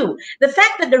 Number 2, the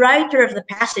fact that the writer of the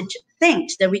passage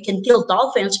thinks that we can kill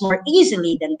dolphins more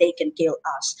easily than they can kill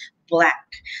us. Blank.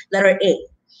 Letter A.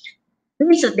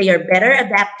 Means that they are better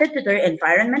adapted to their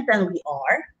environment than we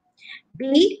are.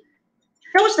 B.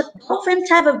 Shows that dolphins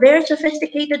have a very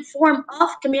sophisticated form of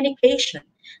communication.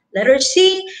 Letter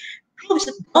C. Proves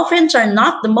that dolphins are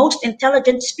not the most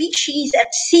intelligent species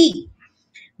at sea.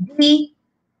 D.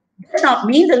 Does not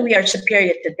mean that we are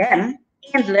superior to them.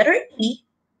 And letter E.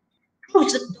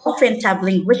 Proves that dolphins have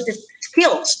linguistic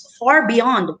skills far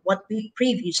beyond what we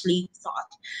previously thought.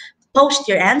 Post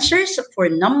your answers for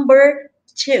number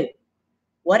 2.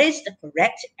 What is the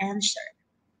correct answer?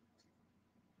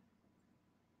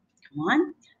 Come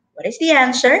on. What is the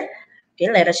answer?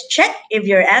 Okay, let us check if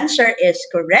your answer is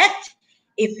correct.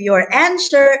 If your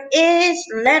answer is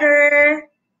letter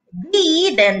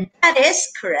B, then that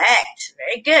is correct.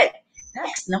 Very good.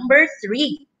 Next, number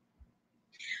 3.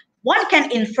 One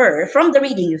can infer from the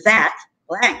reading that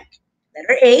blank.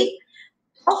 Letter A,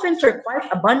 dolphins are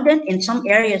quite abundant in some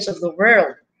areas of the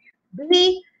world.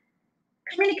 B,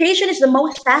 communication is the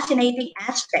most fascinating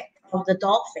aspect of the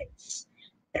dolphins.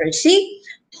 Letter C,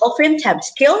 dolphins have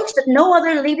skills that no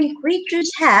other living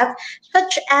creatures have,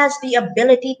 such as the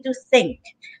ability to think.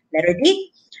 Letter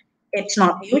D, it's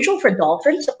not usual for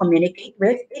dolphins to communicate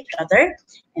with each other.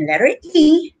 And letter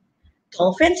E,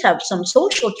 dolphins have some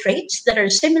social traits that are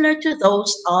similar to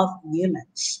those of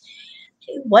humans.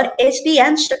 Okay, what is the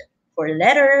answer for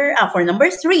number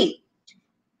 3?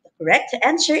 The correct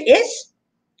answer is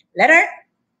letter.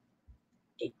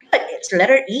 Okay, good. It's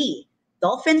letter E.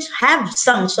 Dolphins have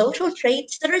some social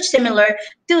traits that are similar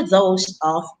to those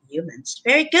of humans.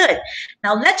 Very good.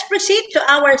 Now let's proceed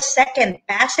to our second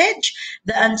passage,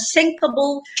 The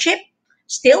Unsinkable Ship,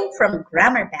 still from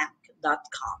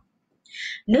grammarbank.com.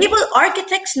 Naval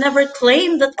architects never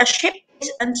claimed that a ship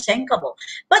is unsinkable,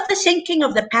 but the sinking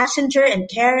of the passenger and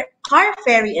car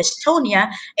ferry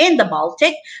Estonia in the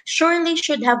Baltic surely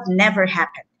should have never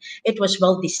happened. It was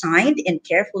well designed and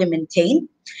carefully maintained.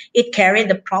 It carried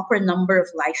the proper number of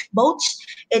lifeboats.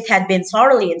 It had been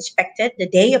thoroughly inspected the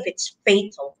day of its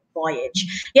fatal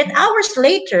voyage. Yet hours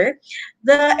later,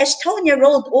 the Estonia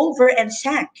rolled over and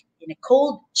sank in a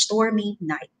cold, stormy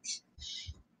night.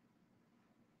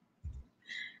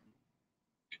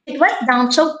 It went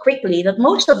down so quickly that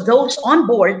most of those on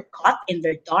board, caught in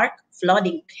their dark,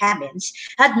 flooding cabins,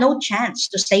 had no chance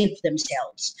to save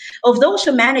themselves. Of those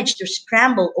who managed to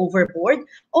scramble overboard,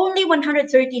 only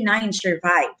 139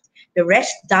 survived. The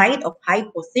rest died of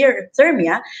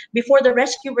hypothermia before the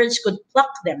rescuers could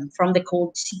pluck them from the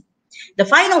cold sea. The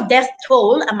final death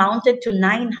toll amounted to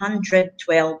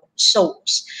 912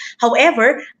 souls.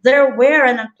 However, there were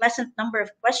an unpleasant number of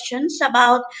questions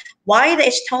about why the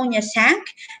Estonia sank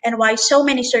and why so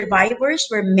many survivors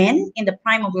were men in the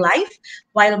prime of life,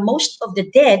 while most of the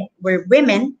dead were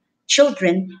women,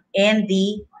 children, and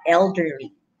the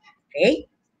elderly. Okay,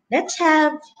 let's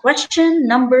have question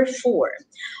number 4.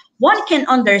 One can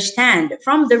understand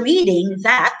from the reading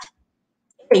that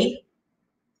A,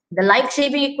 the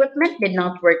life-saving equipment did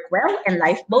not work well and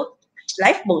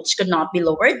lifeboats could not be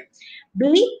lowered.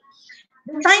 B,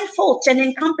 design faults and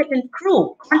incompetent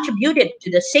crew contributed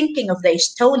to the sinking of the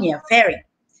Estonia ferry.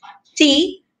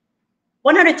 C,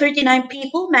 139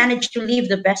 people managed to leave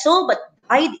the vessel but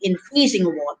died in freezing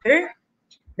water.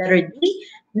 Letter D,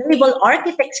 naval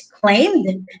architects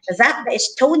claimed that the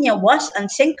Estonia was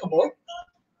unsinkable.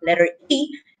 Letter E,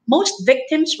 most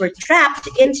victims were trapped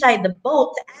inside the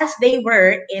boat as they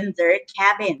were in their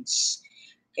cabins.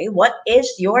 Okay, what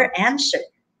is your answer?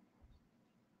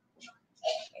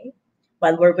 Okay.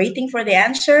 While we're waiting for the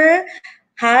answer,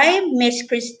 hi, Miss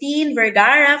Christine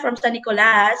Vergara from San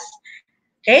Nicolas.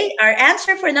 Okay, our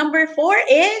answer for number 4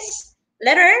 is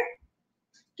letter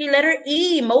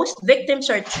E. Most victims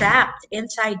are trapped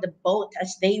inside the boat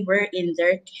as they were in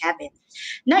their cabin.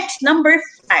 Next, number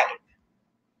 5.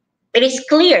 It is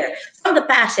clear from the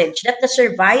passage that the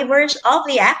survivors of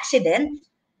the accident,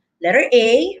 letter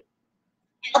A,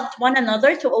 helped one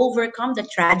another to overcome the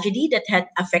tragedy that had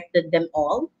affected them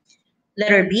all.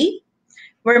 Letter B,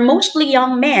 were mostly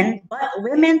young men, but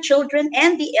women, children,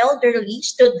 and the elderly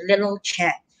stood little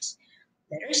chance.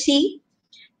 Letter C,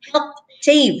 helped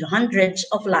save hundreds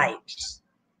of lives.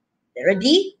 Letter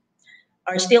D,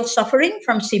 are still suffering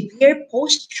from severe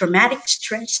post-traumatic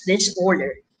stress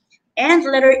disorder. And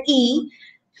letter E,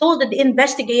 told the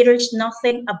investigators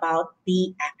nothing about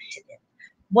the accident.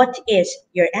 What is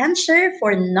your answer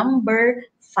for number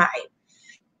 5?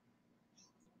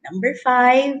 Number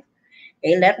 5.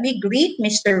 Okay, let me greet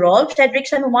Mr. Rolf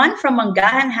Fredrickson 1 from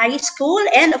Mangahan High School.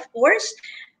 And of course,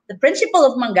 the principal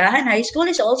of Mangahan High School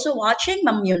is also watching,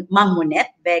 Ma'am Munet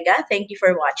Vega. Thank you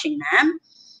for watching, ma'am.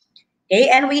 Okay,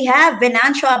 and we have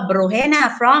Venancio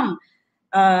Abrojena from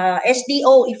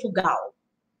SDO Ifugao.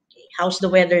 Okay, how's the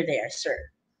weather there, sir?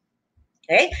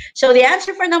 Okay, so the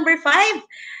answer for number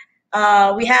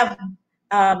 5, we have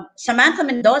Samantha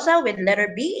Mendoza with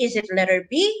letter B. Is it letter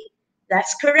B?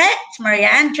 That's correct. Maria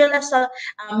Angela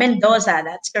Mendoza,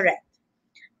 that's correct.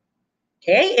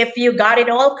 Okay, if you got it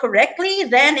all correctly,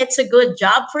 then it's a good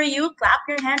job for you. Clap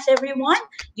your hands, everyone.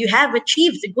 You have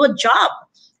achieved a good job.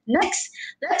 Next,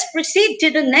 let's proceed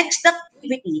to the next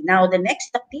activity. Now, the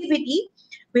next activity,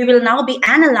 we will now be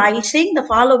analyzing the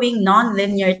following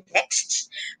non-linear texts.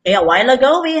 Okay, a while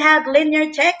ago, we had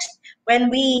linear text when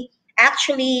we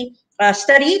actually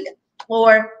studied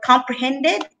or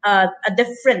comprehended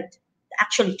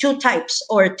actually 2 types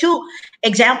or 2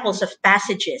 examples of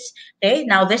passages. Okay,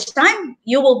 now this time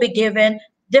you will be given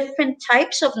different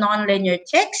types of nonlinear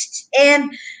texts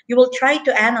and you will try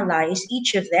to analyze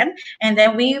each of them, and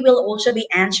then we will also be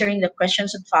answering the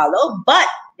questions that follow, but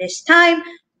this time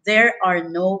there are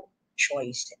no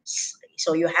choices. Okay,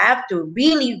 so you have to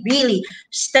really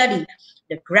study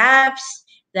the graphs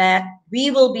that we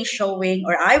will be showing,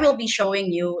 or I will be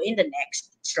showing you in the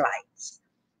next slides.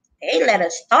 Okay, let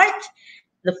us start.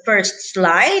 The first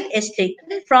slide is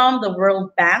taken from the World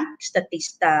Bank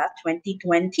Statista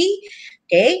 2020.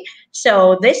 Okay,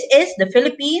 so this is the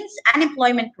Philippines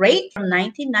unemployment rate from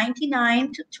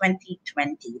 1999 to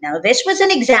 2020. Now, this was an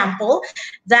example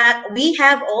that we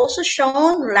have also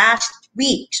shown last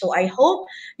week. So I hope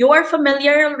you are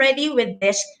familiar already with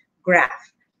this graph.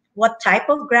 What type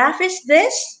of graph is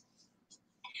this?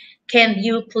 Can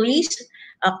you please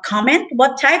comment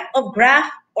what type of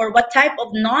graph or what type of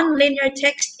non-linear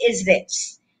text is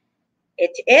this?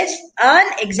 It is an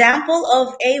example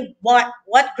of a what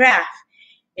graph?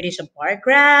 It is a bar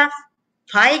graph,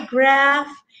 pie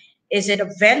graph. Is it a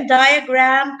Venn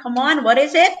diagram? Come on, what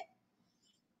is it?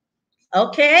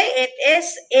 Okay, it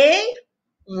is a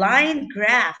line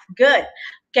graph. Good.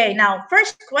 Okay, now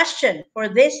first question for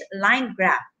this line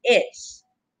graph is,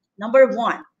 number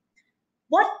 1,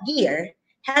 what year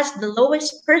has the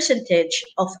lowest percentage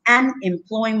of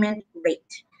unemployment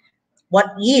rate? What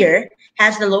year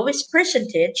has the lowest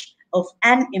percentage of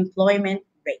unemployment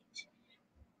rate?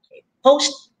 Okay,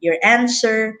 post your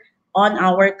answer on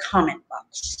our comment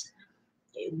box.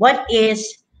 Okay, what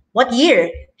year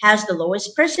has the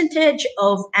lowest percentage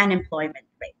of unemployment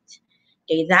rate?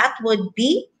 Okay, that would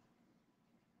be,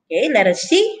 okay, let us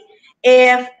see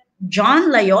if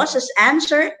John Layos's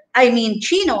answer,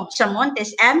 Chino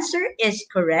Samonte's answer is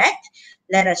correct.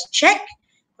 Let us check.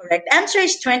 Correct answer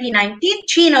is 2019.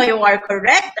 Chino, you are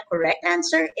correct. The correct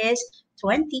answer is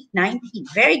 2019.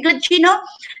 Very good, Chino.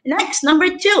 Next,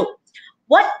 number 2.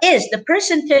 What is the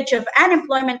percentage of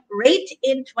unemployment rate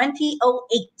in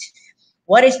 2008?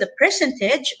 What is the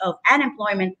percentage of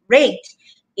unemployment rate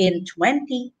in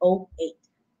 2008?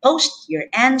 Post your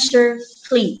answer,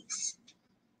 please.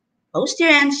 Post your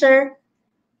answer.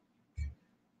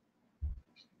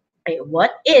 Okay,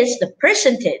 what is the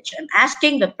percentage? I'm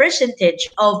asking the percentage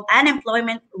of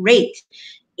unemployment rate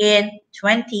in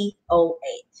 2008.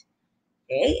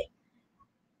 Okay.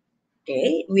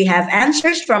 Okay, we have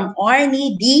answers from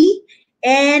Arnie D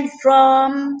and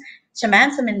from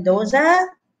Samantha Mendoza.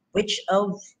 Which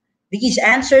of these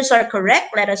answers are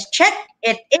correct. Let us check.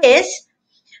 It is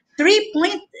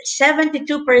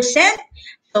 3.72%.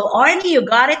 So Arnie, you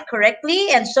got it correctly.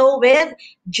 And so with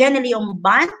Jenny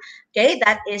Umban, okay,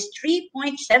 that is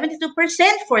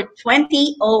 3.72% for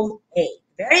 2008.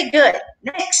 Very good.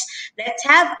 Next, let's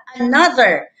have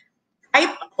another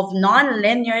type of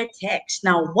non-linear text.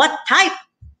 Now, what type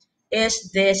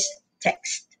is this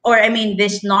text? Or I mean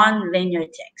this non-linear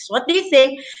text. What do you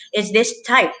think is this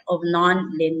type of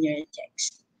non-linear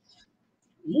text?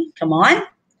 Come on.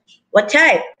 What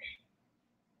type?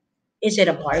 Is it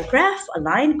a bar graph, a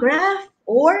line graph,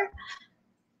 or?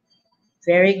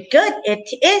 Very good. It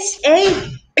is a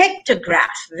pictograph.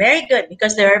 Very good,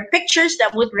 because there are pictures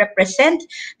that would represent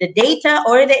the data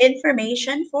or the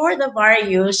information for the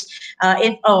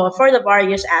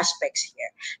various aspects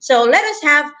here. So let us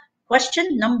have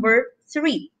question number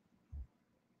 3.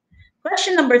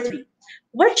 Question number 3.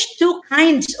 Which two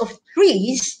kinds of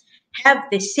trees have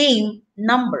the same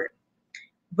number?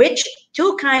 Which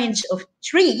two kinds of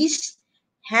trees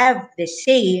have the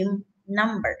same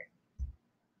number?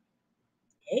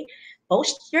 Okay.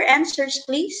 Post your answers,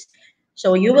 please.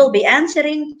 So you will be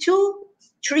answering 2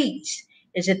 trees.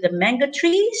 Is it the mango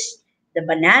trees, the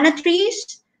banana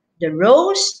trees, the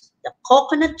rose, the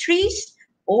coconut trees,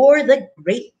 or the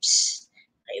grapes?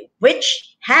 Okay.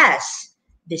 Which has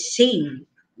the same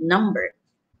number?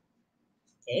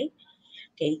 Okay.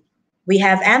 Okay. We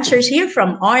have answers here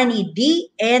from Arnie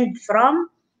D and from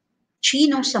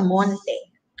Chino Samonte.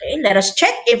 Okay. Let us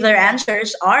check if their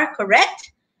answers are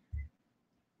correct.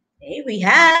 Okay, we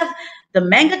have the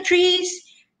mango trees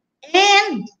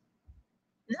and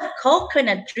the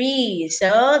coconut trees.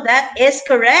 So that is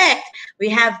correct. We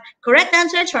have correct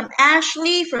answers from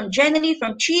Ashley, from Jenny,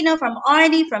 from Chino, from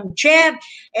Arnie, from Jeb,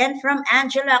 and from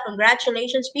Angela.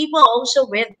 Congratulations, people. Also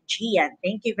with Gian.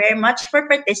 Thank you very much for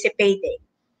participating.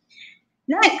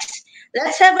 Next,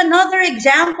 let's have another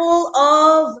example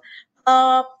of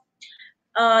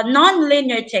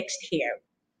non-linear text here.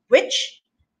 Which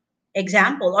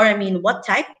example, or I mean, what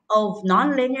type of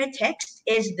non-linear text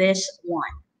is this one?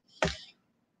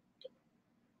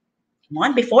 Come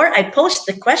on, before I post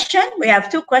the question, we have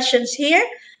 2 questions here.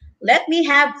 Let me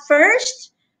have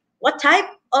first, what type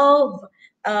of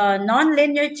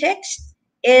non-linear text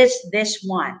is this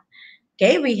one?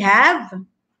 Okay, we have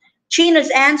Chino's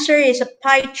answer is a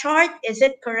pie chart. Is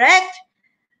it correct?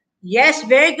 Yes,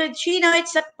 very good, Chino.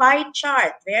 It's a pie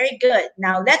chart. Very good.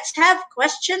 Now let's have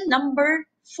question number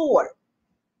 4.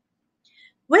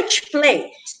 Which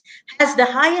place has the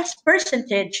highest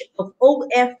percentage of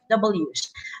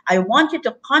OFWs? I want you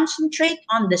to concentrate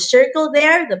on the circle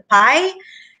there, the pie.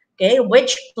 Okay,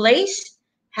 which place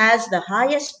has the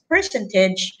highest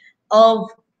percentage of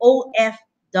OFWs?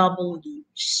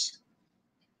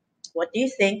 What do you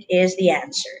think is the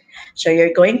answer? So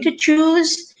you're going to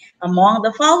choose among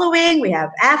the following. We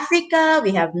have Africa,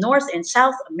 we have North and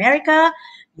South America,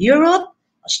 Europe,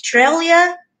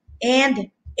 Australia, and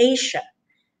Asia.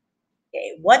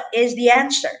 Okay, what is the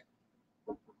answer?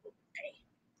 Okay.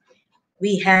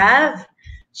 We have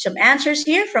some answers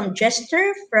here from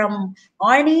Jester, from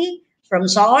Arnie, from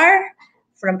Czar,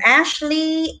 from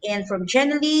Ashley, and from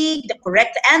Jenny. The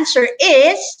correct answer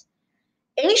is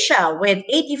Asia with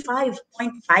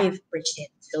 85.5%.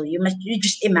 So you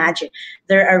just imagine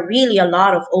there are really a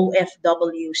lot of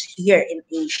OFWs here in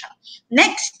Asia.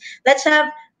 Next, let's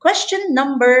have question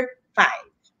number 5.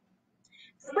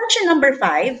 Question number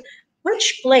 5,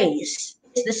 which place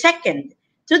is the second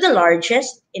to the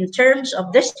largest in terms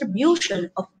of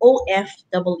distribution of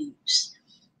OFWs?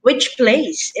 Which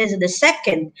place is the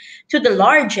second to the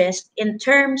largest in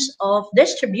terms of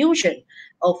distribution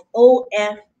of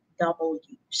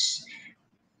OFWs?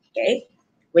 Okay,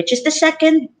 which is the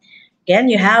second? Again,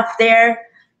 you have there,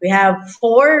 we have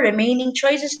 4 remaining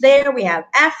choices there. We have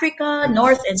Africa,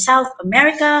 North and South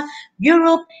America,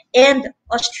 Europe, and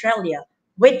Australia.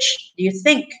 Which do you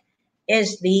think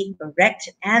is the correct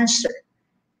answer?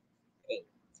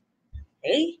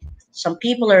 Okay. Some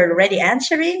people are already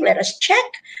answering. Let us check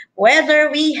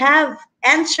whether we have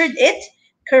answered it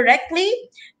correctly.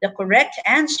 The correct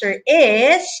answer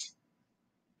is,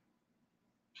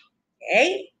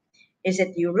 okay, is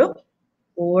it Europe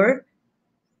or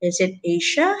is it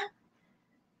Asia?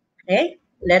 Okay,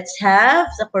 let's have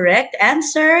the correct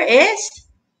answer is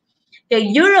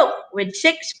Europe with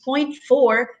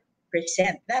 6.4%.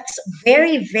 That's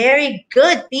very, very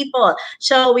good, people.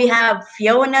 So we have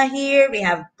Fiona here, we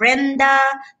have Brenda,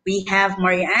 we have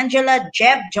Maria Angela,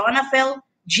 Jeb, Jonathan,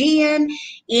 Gian,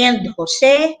 and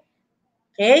Jose.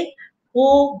 Okay,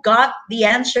 who got the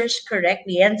answers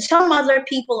correctly, and some other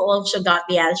people also got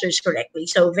the answers correctly.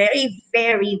 So very,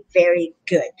 very, very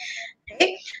good.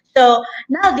 Okay. So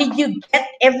now, did you get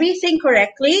everything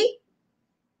correctly?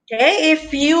 Okay.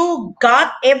 If you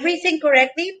got everything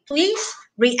correctly, please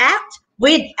react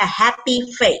with a happy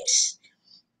face.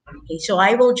 Okay, so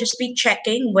I will just be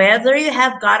checking whether you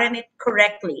have gotten it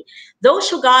correctly. Those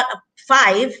who got a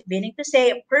 5, meaning to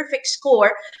say a perfect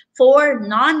score for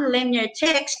non-linear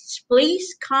texts,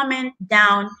 please comment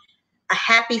down a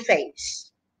happy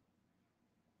face.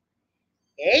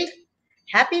 Okay,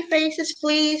 happy faces,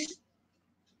 please.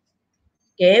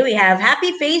 Okay, we have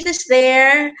happy faces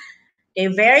there. Okay,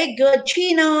 very good,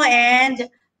 Chino and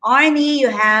Arnie. You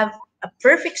have a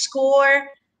perfect score.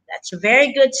 That's a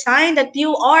very good sign that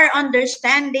you are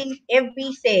understanding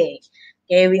everything.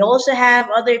 Okay, we also have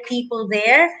other people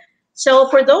there. So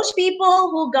for those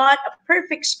people who got a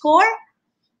perfect score,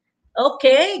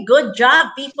 okay, good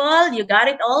job, people. You got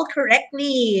it all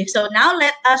correctly. So now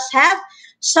let us have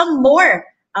some more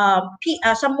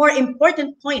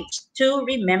important points to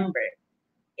remember.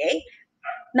 Okay.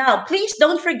 Now, please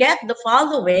don't forget the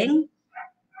following.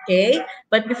 Okay,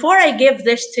 but before I give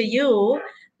this to you,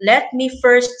 let me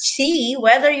first see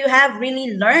whether you have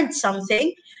really learned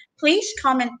something. Please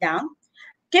comment down.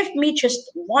 Give me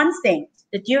just one thing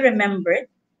that you remembered,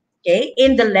 okay,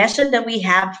 in the lesson that we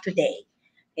have today.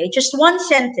 Okay, just one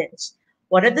sentence.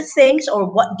 What are the things, or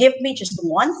what? Give me just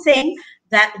one thing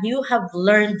that you have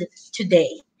learned today.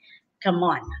 Come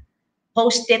on,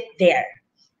 post it there.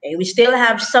 Okay, we still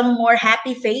have some more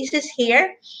happy faces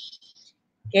here.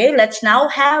 Okay, let's now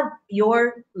have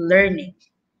your learning.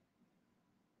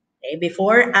 Okay,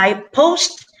 before I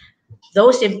post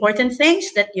those important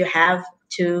things that you have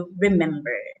to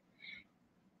remember.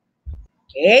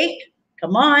 Okay,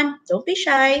 come on, don't be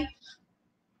shy.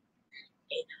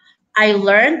 Okay. I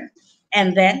learned,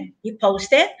 and then you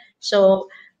post it. So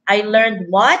I learned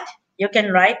what? You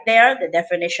can write there the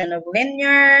definition of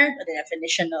linear, the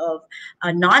definition of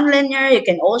non-linear. You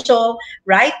can also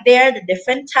write there the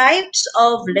different types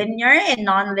of linear and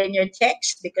non-linear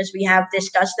text, because we have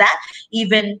discussed that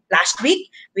even last week.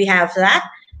 We have that.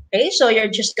 Okay, so you're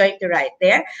just going to write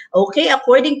there. Okay,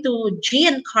 according to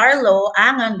Giancarlo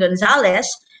Angan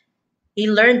Gonzalez, he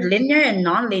learned linear and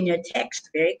non-linear text.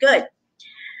 Very good.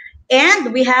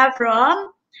 And we have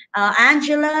from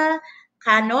Angela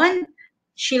Canon.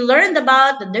 She learned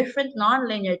about the different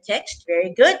non-linear text.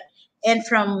 Very good. And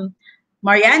from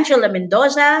Mariangela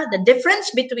Mendoza, the difference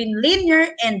between linear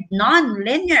and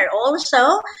non-linear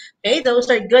also. Okay, those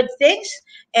are good things.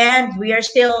 And we are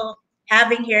still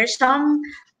having here some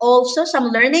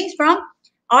learnings from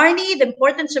Arnie, the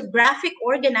importance of graphic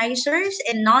organizers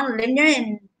and non-linear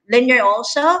and linear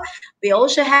also. We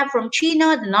also have from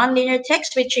Chino the nonlinear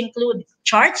text, which include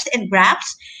charts and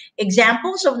graphs.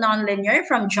 Examples of nonlinear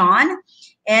from John,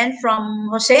 and from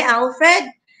Jose Alfred,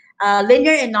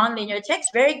 linear and nonlinear text.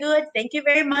 Very good. Thank you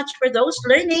very much for those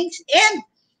learnings. And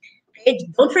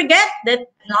don't forget that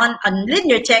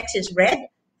linear text is read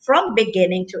from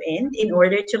beginning to end in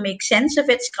order to make sense of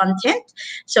its content.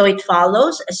 So it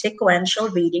follows a sequential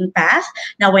reading path.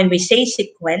 Now, when we say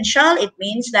sequential, it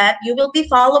means that you will be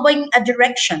following a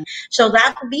direction. So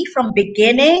that will be from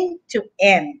beginning to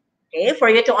end, okay, for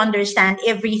you to understand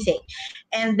everything.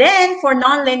 And then for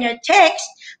nonlinear text,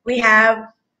 we have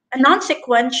a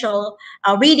non-sequential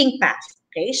reading path.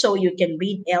 Okay, so you can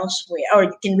read elsewhere, or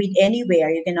you can read anywhere.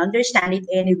 You can understand it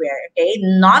anywhere. Okay,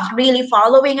 not really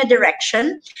following a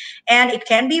direction, and it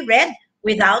can be read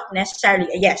without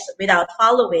without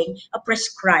following a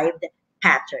prescribed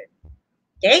pattern.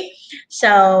 Okay,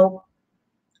 so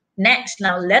next,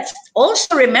 now let's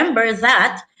also remember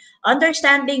that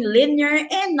understanding linear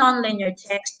and nonlinear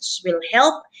texts will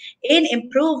help in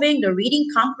improving the reading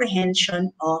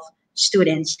comprehension of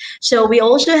students. So we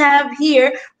also have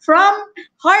here from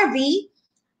Harvey,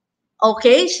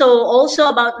 okay, so also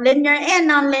about linear and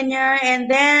nonlinear.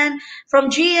 And then from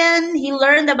Gian, he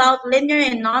learned about linear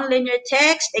and nonlinear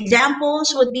text.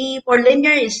 Examples would be for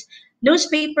linear is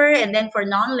newspaper, and then for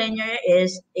nonlinear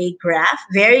is a graph.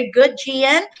 Very good,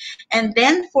 Gian. And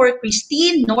then for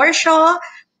Christine Norshaw,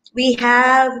 we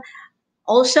have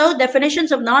also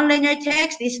definitions of nonlinear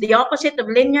text is the opposite of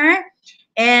linear.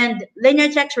 And linear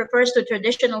text refers to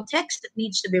traditional text that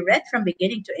needs to be read from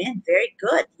beginning to end. Very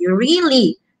good. You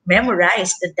really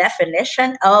memorized the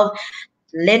definition of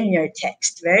linear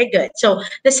text. Very good. So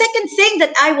the second thing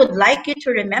that I would like you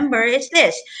to remember is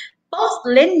this. Both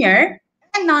linear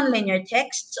and nonlinear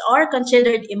texts are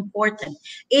considered important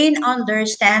in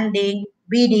understanding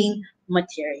reading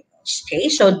materials. Okay,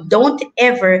 so don't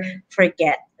ever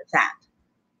forget that.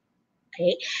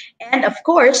 Okay, and of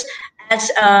course, as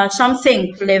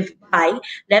something to live by,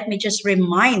 let me just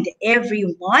remind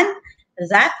everyone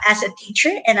that as a teacher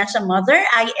and as a mother,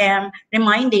 I am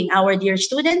reminding our dear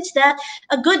students that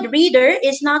a good reader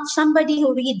is not somebody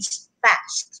who reads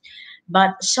fast,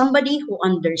 but somebody who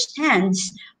understands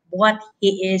what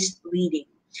he is reading.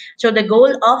 So the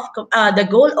goal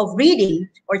of reading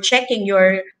or checking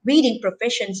your reading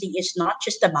proficiency is not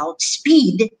just about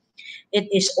speed; it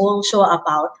is also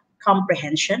about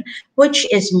comprehension, which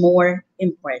is more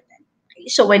important. Okay,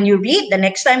 so when you read, the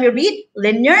next time you read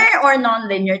linear or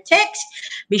non-linear text,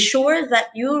 be sure that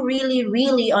you really,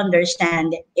 really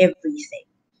understand everything.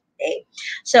 Okay,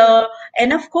 so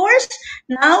and of course,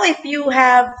 now if you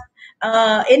have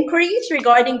inquiries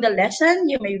regarding the lesson,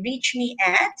 you may reach me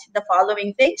at the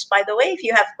following things. By the way, if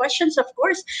you have questions, of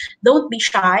course, don't be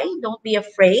shy, don't be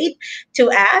afraid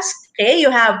to ask. Okay, you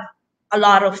have a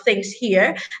lot of things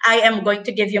here. I am going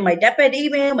to give you my DepEd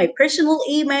email, my personal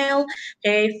email,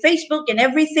 okay, Facebook and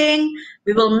everything.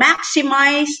 We will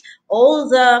maximize all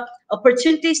the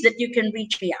opportunities that you can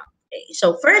reach me out. Okay,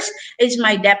 so first is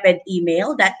my DepEd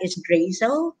email. That is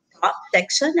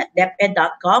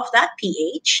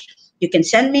grazel.texon@deped.gov.ph. You can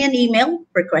send me an email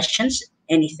for questions,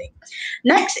 anything.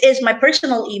 Next is my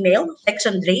personal email,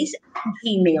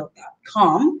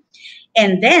 texondres@gmail.com.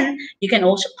 And then you can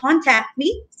also contact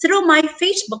me through my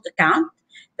Facebook account.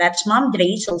 That's Mom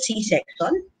Drazel C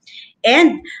section.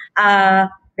 And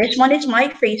this one is my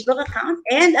Facebook account.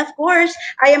 And of course,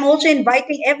 I am also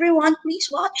inviting everyone, please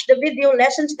watch the video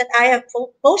lessons that I have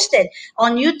posted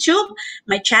on YouTube.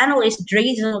 My channel is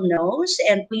Drazel Knows,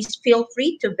 and please feel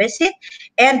free to visit.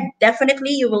 And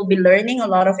definitely you will be learning a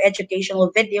lot of educational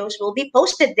videos will be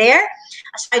posted there,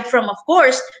 aside from, of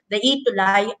course, the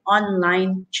ETULay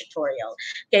online tutorial.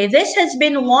 Okay, this has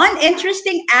been one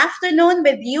interesting afternoon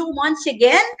with you once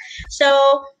again. So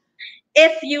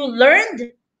if you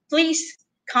learned, please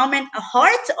comment a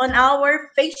heart on our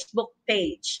Facebook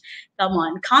page. Come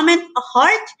on, comment a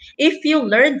heart if you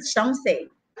learned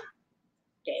something.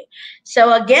 Okay,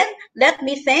 so again, let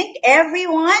me thank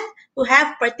everyone who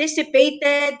have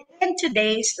participated in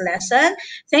today's lesson.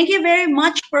 Thank you very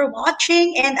much for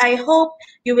watching, and I hope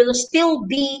you will still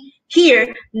be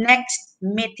here next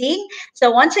meeting. So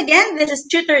once again, this is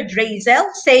Tutor Drazel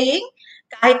saying,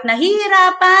 kahit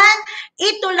nahihirapan,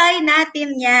 itulay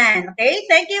natin yan. Okay?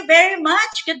 Thank you very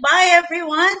much. Goodbye,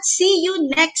 everyone. See you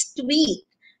next week.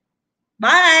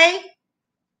 Bye!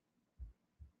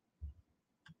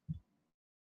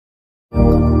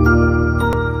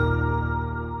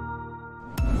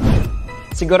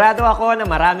 Sigurado ako na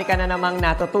marami ka na namang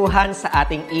natutuhan sa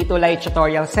ating ETULay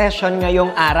tutorial session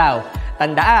ngayong araw.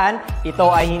 Tandaan,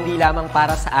 ito ay hindi lamang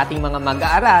para sa ating mga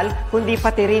mag-aaral, kundi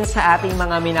pati rin sa ating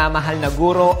mga minamahal na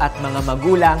guro at mga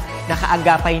magulang na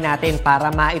kaagapay natin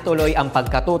para maituloy ang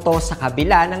pagkatuto sa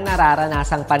kabila ng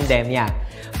nararanasang pandemya.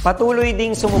 Patuloy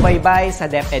ding sumubaybay sa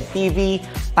DepEd TV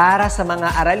para sa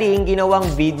mga araling ginawang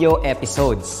video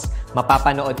episodes.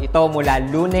 Mapapanood ito mula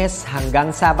Lunes hanggang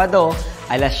Sabado,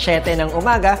 alas 7 ng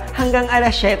umaga hanggang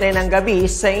alas 7 ng gabi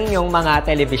sa inyong mga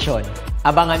telebisyon.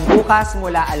 Abangan bukas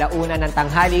mula 1:00 ng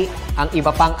tanghali ang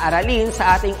iba pang aralin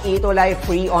sa ating ETULay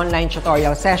free online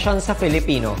tutorial session sa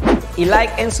Filipino. I-like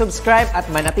and subscribe at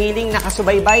manatiling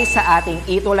nakasubaybay sa ating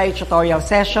ETULay tutorial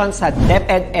session sa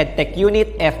DepEd Edtech Unit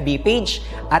FB page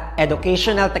at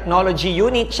Educational Technology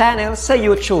Unit channel sa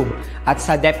YouTube at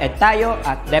sa DepEd Tayo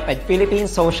at DepEd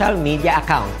Philippines social media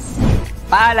accounts.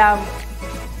 Paalam!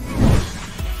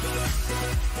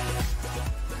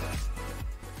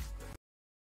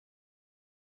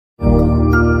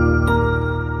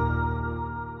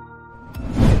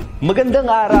 Magandang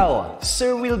araw,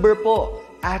 Sir Wilbur po,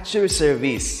 at your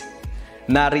service.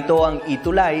 Narito ang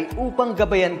ETULay upang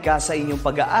gabayan ka sa inyong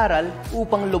pag-aaral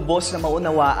upang lubos na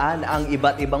maunawaan ang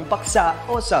iba't ibang paksa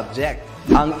o subject.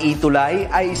 Ang ETULay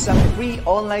ay isang free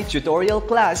online tutorial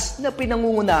class na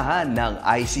pinangungunahan ng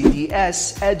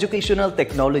DepEd Educational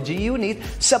Technology Unit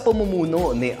sa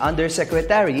pamumuno ni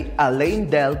Undersecretary Elaine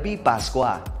Del P.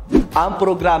 Pascua. Ang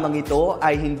programang ito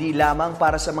ay hindi lamang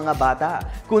para sa mga bata,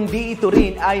 kundi ito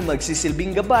rin ay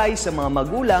magsisilbing gabay sa mga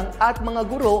magulang at mga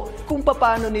guro kung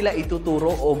paano nila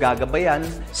ituturo o gagabayan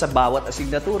sa bawat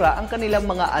asignatura ang kanilang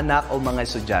mga anak o mga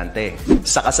estudyante.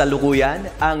 Sa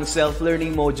kasalukuyan, ang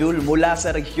self-learning module mula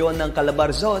sa rehiyon ng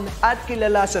Calabarzon at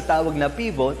kilala sa tawag na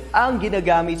Pivot ang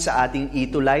ginagamit sa ating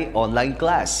ETULay online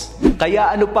class.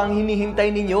 Kaya ano pang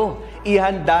hinihintay ninyo?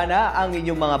 Ihanda na ang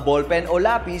inyong mga ballpen o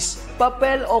lapis,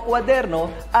 papel o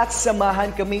kwaderno at samahan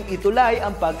kaming itulay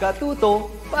ang pagkatuto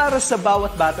para sa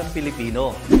bawat batang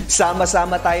Pilipino.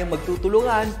 Sama-sama tayong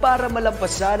magtutulungan para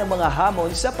malampasan ang mga hamon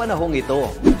sa panahong ito.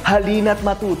 Halina't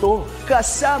matuto,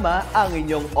 kasama ang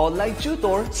inyong online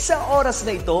tutor sa oras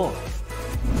na ito.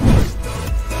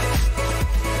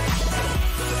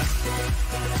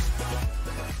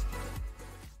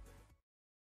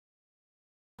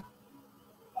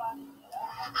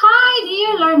 Hi,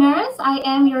 dear learners. I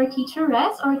am your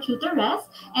teacheress or tutoress,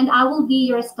 and I will be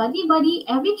your study buddy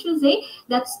every Tuesday.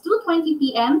 That's 2:20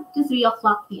 p.m. to 3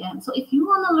 o'clock p.m. So if you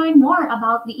want to learn more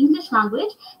about the English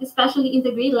language, especially in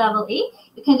the grade level A,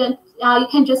 you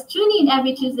can just tune in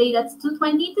every Tuesday. That's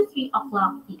 2:20 to 3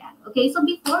 o'clock p.m. Okay, so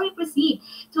before we proceed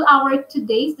to our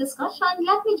today's discussion,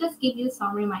 let me just give you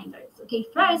some reminders. Okay,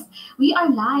 first, we are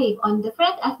live on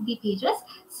different FB pages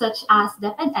such as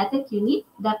DepEd Educational Technology Unit,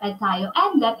 DepEd Tayo,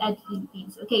 and DepEd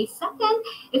Philippines. Okay, second,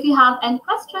 if you have any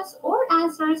questions or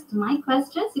answers to my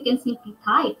questions, you can simply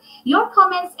type your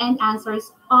comments and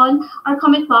answers on our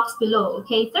comment box below.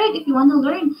 Okay, third, if you want to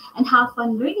learn and have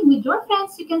fun learning with your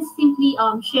friends, you can simply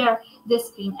share this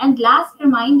screen. And last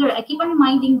reminder, I keep on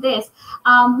reminding this,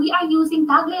 we are using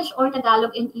Taglish or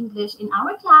Tagalog and English in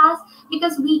our class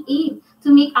because we aim to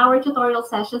make our tutorial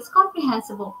sessions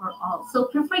comprehensible for all. So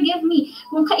forgive me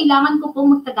kung kailangan ko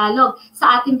pong mag-Tagalog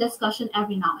sa ating discussion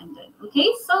every now and then. Okay,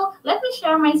 so let me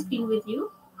share my screen with you.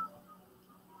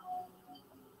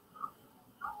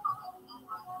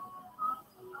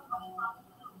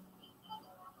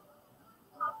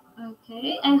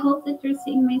 Okay, I hope that you're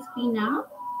seeing my screen now.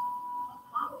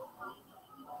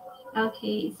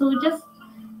 Okay, so just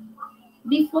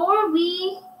before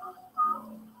we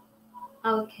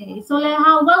okay, so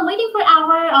while waiting for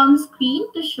our screen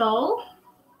to show,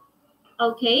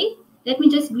 okay, let me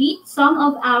just greet some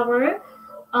of our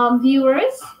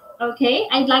viewers. Okay,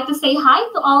 I'd like to say hi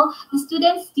to all the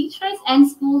students, teachers, and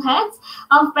school heads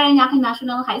of Parañaque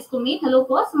National High School Mate. Hello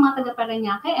po sa mga taga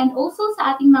Parañaque, and also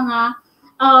sa ating mga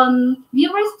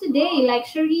viewers today like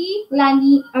Cherie,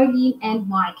 Lani, Arlene, and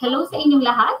Mark. Hello sa inyong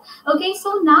lahat. Okay,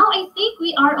 so now I think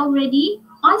we are already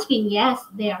on screen. Yes,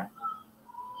 there.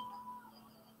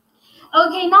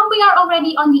 Okay, now we are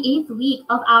already on the 8th week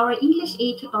of our English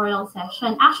 8 tutorial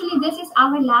session. Actually, this is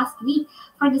our last week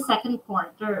for the second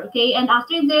quarter, okay? And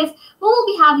after this, we will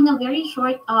be having a very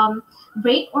short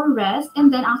break or rest.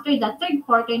 And then after that, third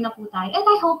quarter na po tayo. And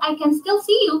I hope I can still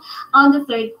see you on the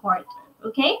third quarter,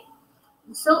 okay?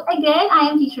 So again,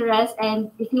 I am Teacheress,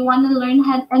 and if you want to learn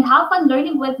and have fun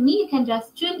learning with me, you can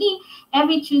just tune in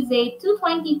every Tuesday,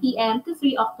 2:20 p.m. to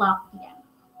 3 o'clock p.m.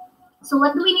 So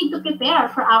what do we need to prepare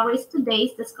for our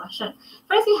today's discussion?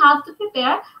 First, we have to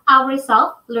prepare our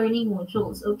self-learning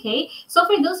modules, okay? So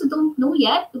for those who don't know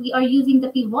yet, we are using the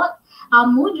Pivot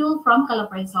module from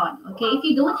Calabarzon, okay? If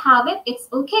you don't have it, it's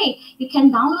okay. You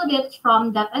can download it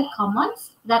from DepEd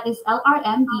Commons, that is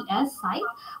LRMDS site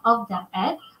of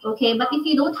DepEd, okay? But if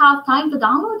you don't have time to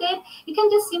download it, you can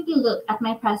just simply look at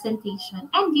my presentation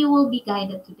and you will be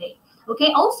guided today.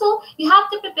 Okay, also, you have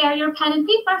to prepare your pen and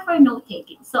paper for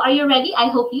note-taking. So are you ready? I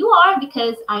hope you are,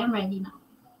 because I am ready now.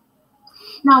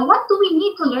 Now, what do we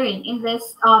need to learn in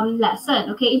this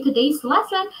lesson? Okay, in today's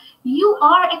lesson, you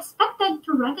are expected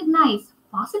to recognize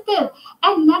positive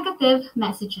and negative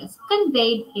messages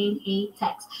conveyed in a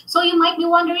text. So you might be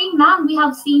wondering, ma'am, we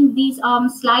have seen these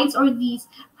slides or these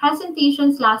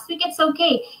presentations last week. It's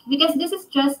okay, because this is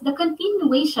just the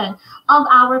continuation of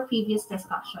our previous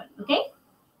discussion, okay?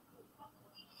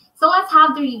 So let's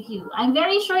have the review. I'm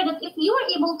very sure that if you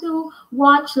were able to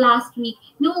watch last week,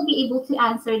 you will be able to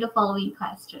answer the following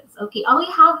questions. Okay, all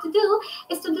you have to do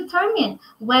is to determine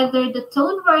whether the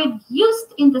tone word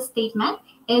used in the statement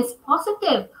is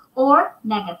positive or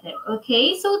negative.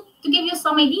 Okay, so to give you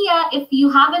some idea, if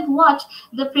you haven't watched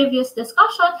the previous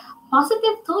discussion,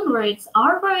 positive tone words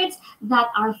are words that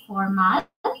are formal,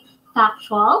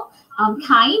 factual,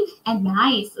 kind, and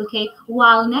nice. Okay,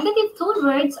 while negative tone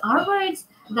words are words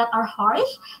that are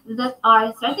harsh, that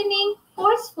are threatening,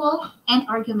 forceful, and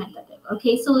argumentative.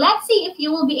 Okay, so let's see if you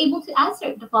will be able to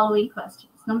answer the following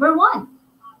questions. Number 1.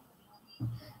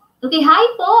 Okay, hi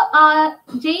po,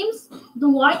 James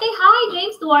Duarte. Hi,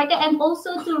 James Duarte, and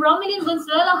also to Romelyn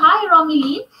Gonzuelo. Hi,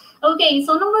 Romelyn. Okay,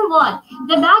 so number 1,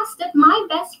 the bags that my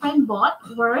best friend bought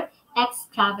were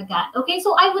extravagant. Okay,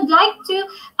 so I would like to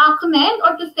commend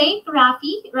or to thank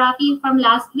Rafi from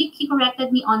last week. He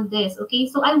corrected me on this. Okay,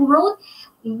 so I wrote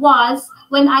was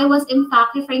when I was in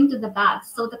fact referring to the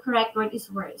bags. So the correct word is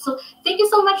were. So thank you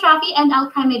so much, Rafi, and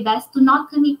I'll try my best to not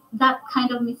commit that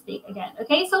kind of mistake again.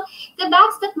 Okay, so the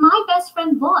bags that my best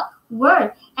friend bought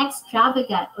were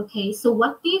extravagant. Okay, so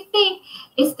what do you think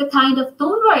is the kind of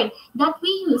tone word that we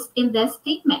use in this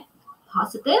statement?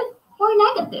 Positive or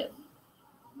negative?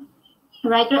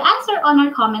 Write your answer on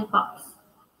our comment box.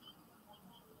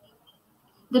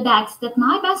 The bags that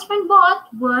my best friend bought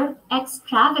were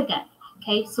extravagant.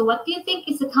 Okay, so what do you think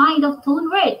is the kind of tone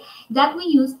word that we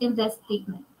use in this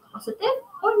statement? Positive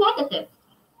or negative?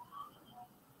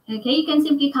 Okay, you can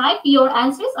simply type your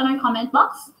answers on our comment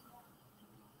box.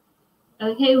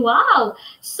 Okay, wow.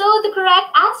 So the correct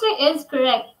answer is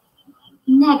correct.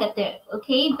 Negative.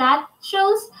 Okay, that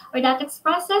shows or that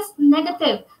expresses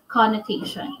negative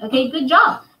connotation. Okay, good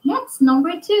job. Next,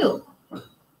 number 2.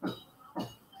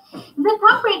 The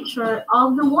temperature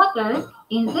of the water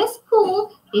in this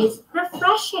pool is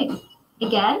refreshing.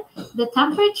 Again, the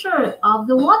temperature of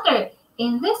the water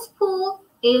in this pool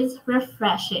is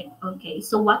refreshing. Okay,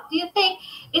 so what do you think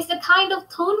is the kind of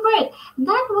tone word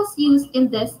that was used in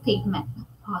this statement?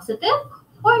 Positive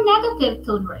or negative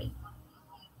tone word?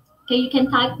 Okay, you can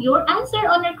type your answer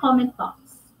on our comment box.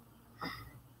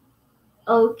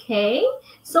 Okay,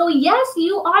 so yes,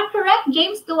 you are correct,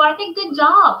 James Duarte. Good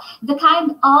job. The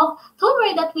kind of tone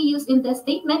word that we use in this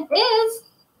statement is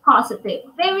positive.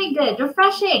 Very good.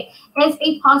 Refreshing is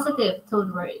a positive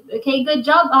tone word. Okay, good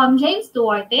job, James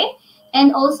Duarte.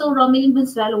 And also Romelin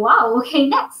Bunsuelo. Wow. Okay,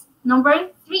 next. Number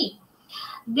 3.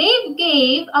 Dave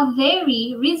gave a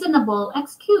very reasonable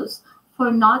excuse for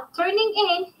not turning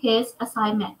in his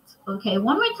assignment. Okay,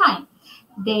 one more time.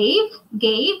 Dave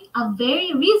gave a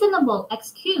very reasonable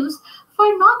excuse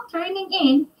for not turning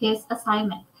in his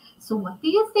assignment. So what do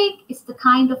you think is the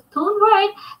kind of tone word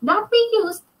that we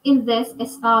used in this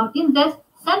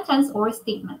sentence or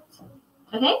statement?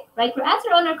 Okay, write your answer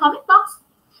on our comment box.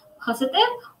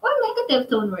 Positive or negative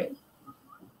tone word?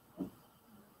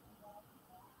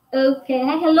 Okay,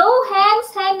 hello,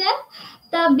 Hans, Hannah,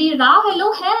 Tabira.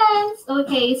 Hello, Hans.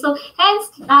 Okay, so Hans,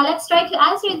 let's try to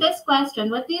answer this question.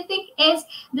 What do you think is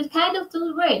the kind of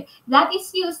tool word that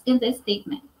is used in this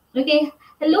statement? Okay,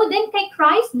 hello then kay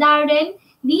Christ, Darren,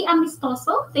 D.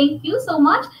 Amistoso. Thank you so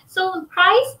much. So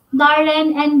Christ,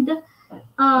 Darren,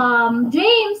 and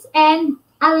James and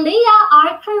Alea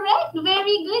are correct.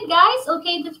 Very good, guys.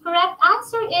 Okay, the correct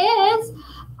answer is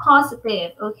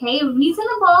positive. Okay,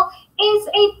 reasonable is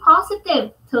a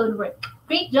positive tone word.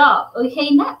 Great job. Okay,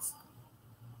 next.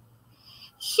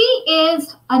 She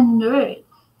is a nerd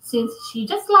since she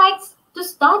just likes to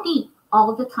study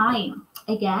all the time.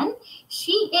 Again,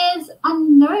 she is a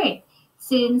nerd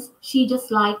since she just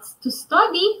likes to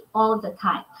study all the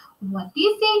time. What do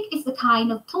you think is the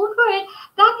kind of tone word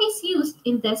that is used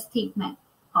in this statement?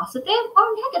 Positive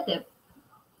or negative?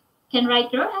 Can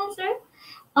write your answer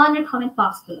on your comment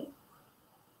box below.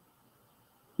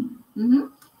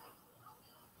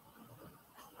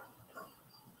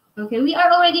 Okay, we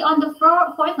are already on the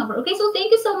fourth number. Okay, so thank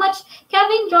you so much,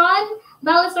 Kevin, John,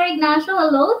 Balasar, Ignacio.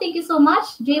 Hello, thank you so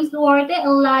much, James Duarte,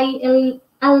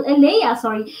 Elea,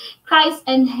 sorry, Christ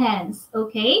and Hans.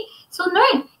 Okay, so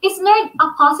nerd, is nerd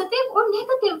a positive or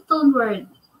negative tone word?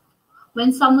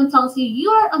 When someone tells you you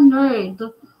are a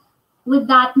nerd, would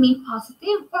that mean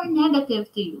positive or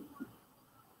negative to you?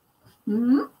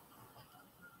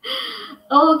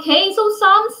 Okay, so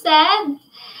some said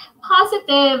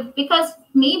positive because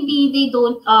maybe they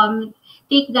don't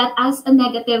take that as a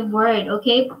negative word,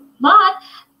 okay? But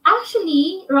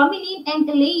actually, Romelin and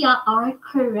Elea are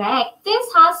correct.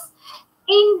 This has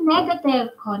a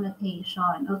negative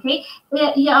connotation, okay?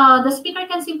 The speaker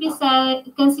can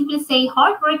simply say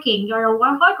hardworking. You're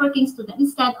a hardworking student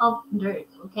instead of nerd,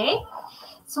 okay?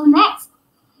 So next,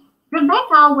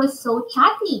 Rebecca was so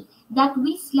chatty that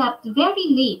we slept very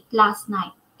late last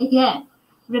night. Again,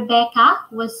 Rebecca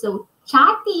was so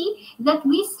chatty that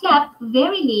we slept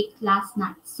very late last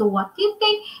night. So what do you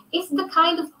think is the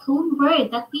kind of tone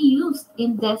word that we used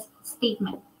in this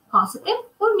statement? Positive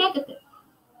or negative?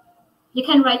 You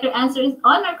can write your answers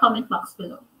on our comment box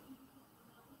below.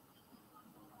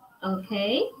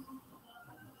 Okay.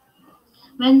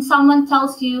 When someone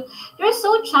tells you, you're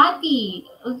so chatty,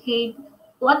 okay,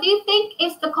 what do you think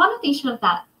is the connotation of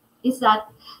that? Is that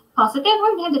positive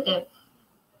or negative?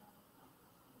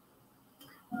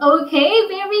 Okay,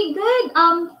 very good.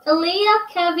 Alea,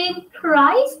 Kevin,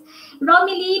 Christ,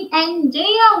 Romelin, and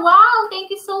Jaya. Wow,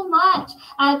 thank you so much.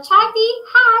 Chatty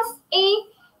has a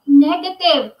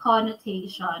negative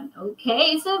connotation.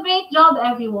 Okay, so great job,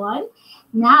 everyone.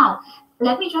 Now,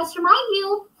 let me just remind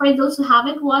you, for those who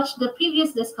haven't watched the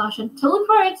previous discussion, tone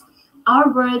words,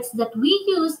 are words that we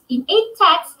use in a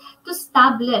text to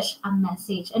establish a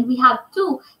message. And we have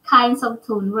two kinds of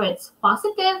tone words,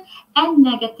 positive and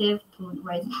negative tone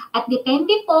words. At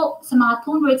depende po sa mga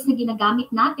tone words na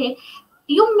ginagamit natin,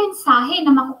 yung mensahe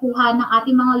na makukuha ng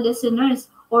ating mga listeners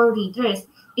or readers.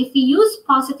 If we use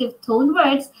positive tone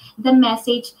words, the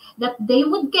message that they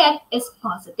would get is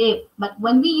positive. But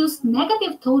when we use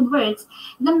negative tone words,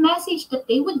 the message that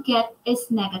they would get is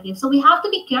negative. So we have to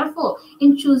be careful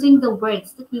in choosing the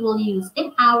words that we will use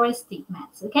in our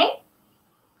statements, okay?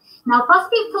 Now,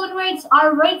 positive tone words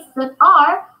are words that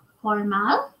are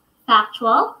formal,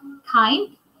 factual,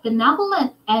 kind,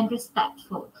 benevolent, and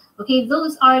respectful. Okay,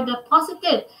 those are the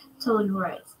positive tone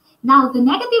words. Now, the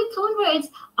negative tone words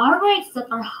are words that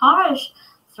are harsh,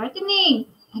 threatening,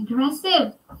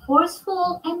 aggressive,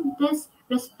 forceful, and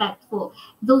disrespectful.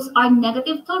 Those are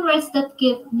negative tone words that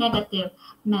give negative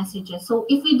messages. So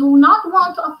if we do not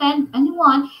want to offend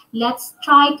anyone, let's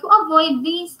try to avoid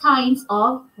these kinds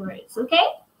of words,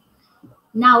 okay?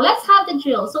 Now, let's have the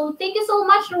drill. So thank you so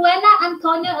much, Rowena,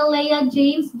 Antonio, Elea,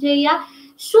 James, Jaya,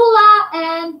 Shula,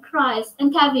 and Christ,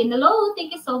 and Kevin. Hello,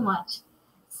 thank you so much.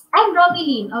 And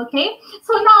Romeline, okay?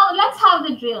 So now, let's have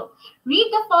the drill.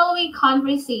 Read the following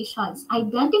conversations.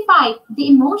 Identify the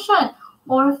emotion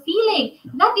or feeling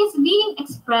that is being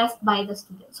expressed by the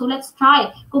student. So let's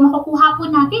try. Kung makukuha po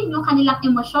natin yung kanilang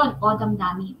emosyon o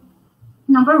damdamin.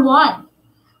 Number 1.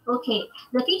 Okay,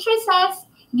 the teacher says,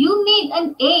 you made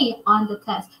an A on the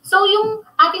test. So yung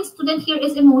ating student here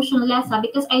is emotionless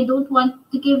because I don't want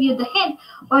to give you the hint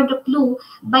or the clue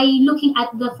by looking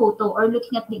at the photo or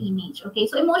looking at the image. Okay,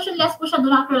 so emotionless po siya, do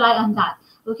not rely on that.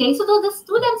 Okay, so the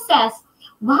student says,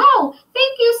 wow,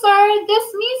 thank you, sir. This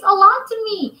means a lot to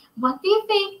me. What do you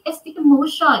think is the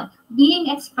emotion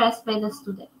being expressed by the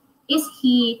student? Is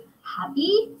he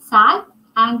happy, sad,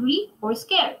 angry, or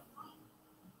scared?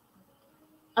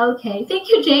 Okay,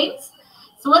 thank you, James.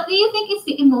 So what do you think is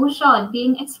the emotion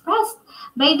being expressed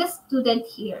by the student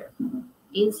here?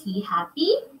 Is he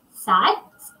happy, sad,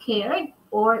 scared,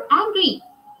 or angry?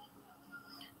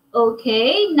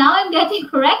 Okay, now I'm getting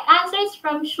correct answers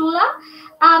from Shula,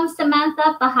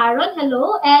 Samantha Paharon,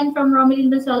 hello, and from Romeline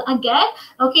Basol again.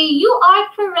 Okay, you are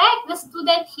correct. The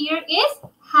student here is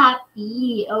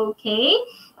happy. Okay,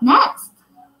 next.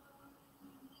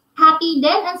 Happy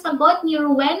din ang sagot ni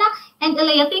Rowena and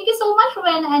Elea. Thank you so much,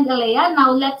 Rowena and Elea. Now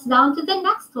let's down to the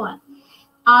next one.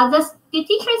 The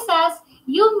teacher says,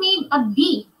 you made a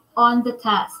B on the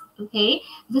test. Okay.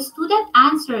 The student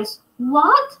answers,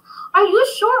 what? Are you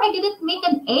sure I didn't make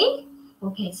an A?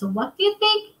 Okay, so what do you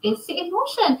think is the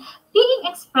emotion being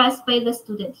expressed by the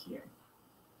student here?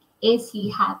 Is he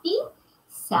happy,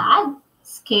 sad,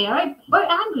 scared, or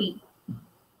angry?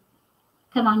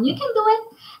 Come on, you can do it.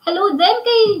 Hello then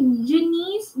kay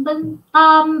Junice,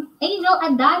 Angel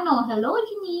Adano. Hello,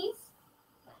 Junice.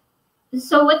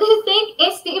 So what do you think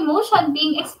is the emotion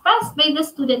being expressed by the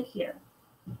student here?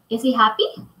 Is he happy,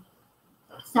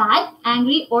 sad,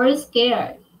 angry, or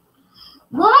scared?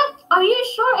 What? Are you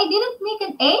sure I didn't make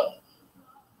an A?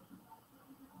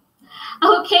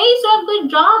 Okay, so good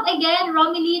job again,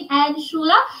 Romeline and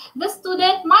Shula. The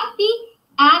student might be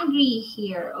angry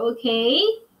here, okay?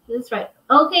 That's right.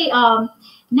 Okay,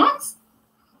 next.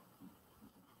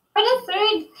 For the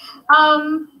third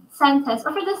sentence,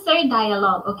 or for the third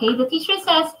dialogue, okay, the teacher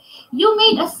says, you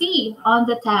made a C on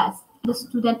the test. The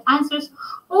student answers,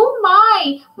 oh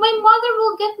my mother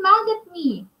will get mad at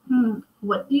me.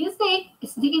 What do you think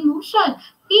is the emotion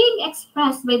being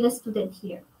expressed by the student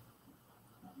here?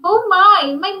 Oh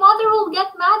my mother will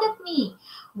get mad at me.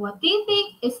 What do you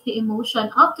think is the emotion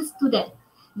of the student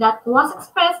that was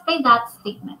expressed by that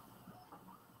statement?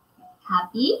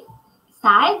 Happy,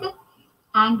 sad,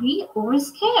 angry, or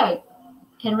scared?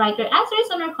 You can write your answers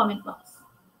on our comment box.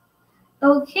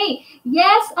 Okay,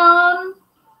 yes, some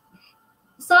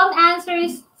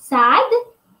answers sad,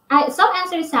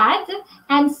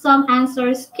 and some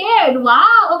answers scared.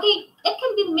 Wow, okay, it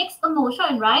can be mixed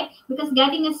emotion, right? Because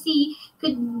getting a C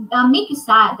could make you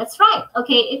sad. That's right.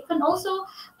 Okay, it can also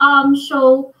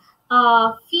show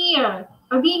fear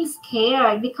or being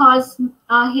scared because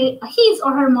his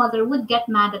or her mother would get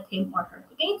mad at him or her.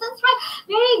 Okay, that's right.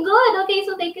 Very good. Okay,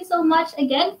 so thank you so much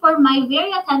again for my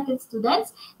very attentive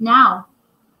students. Now,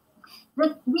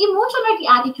 the emotion or the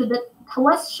attitude that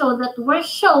were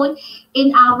shown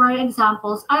in our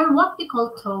examples are what we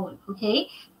call tone. Okay,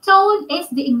 tone is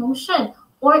the emotion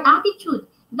or attitude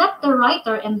that the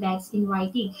writer embeds in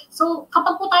writing. So,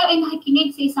 kapag po tayo ay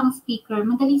nakikinig sa isang speaker,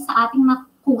 madali sa ating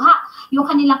makuha yung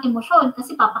kanilang emosyon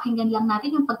kasi papakinggan lang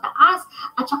natin yung pagtaas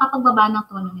at saka pagbaba ng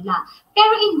tono nila.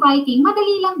 Pero in writing,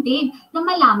 madali lang din na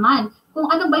malaman kung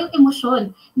ano ba yung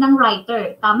emosyon ng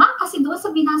writer. Tama? Kasi doon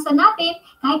sa binasa natin,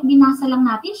 kahit binasa lang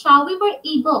natin siya, we were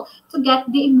able to get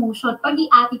the emotion or the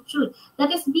attitude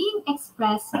that is being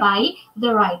expressed by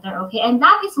the writer. Okay? And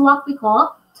that is what we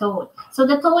call tone. So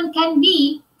the tone can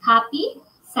be happy,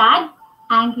 sad,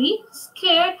 angry,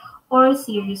 scared, or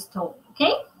serious tone.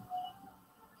 Okay?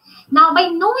 Now,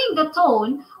 by knowing the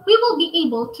tone, we will be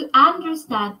able to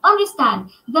understand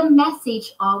the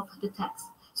message of the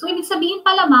text. So, ibig sabihin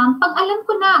pala, ma'am, pag alam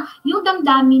ko na yung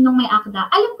damdamin ng may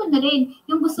akda, alam ko na rin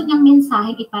yung gusto niyang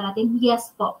mensaheng iparating.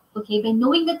 Yes po. Okay, by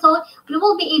knowing the tone, we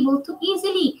will be able to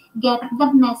easily get the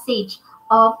message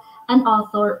of an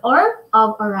author or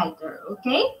of a writer.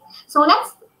 Okay? So,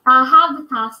 let's have the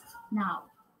task now.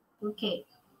 Okay.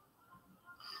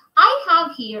 I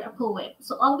have here a poem.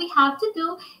 So all we have to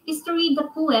do is to read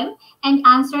the poem and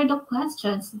answer the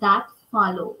questions that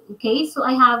follow. Okay, so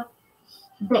I have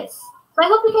this. So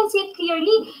I hope you can see it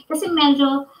clearly kasi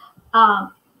medyo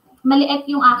maliit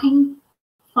yung aking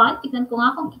font. Tignan ko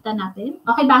nga kung kita natin.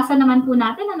 Okay, basa naman po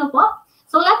natin. Ano po?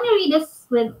 So let me read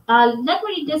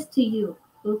this to you.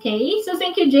 Okay, so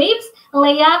thank you, James,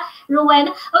 Leah, Rowan.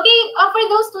 Okay, for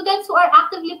those students who are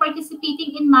actively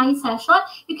participating in my session,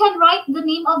 you can write the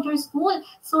name of your school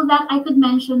so that I could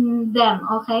mention them,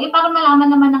 okay? Para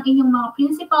malaman naman ng inyong mga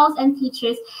principals and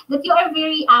teachers that you are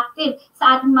very active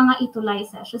sa ating mga ETULay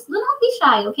sessions. Do not be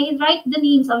shy, okay? Write the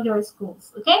names of your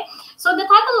schools, okay? So the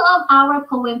title of our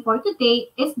poem for today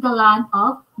is The Land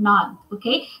of Nod,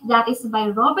 okay? That is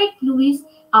by Robert Louis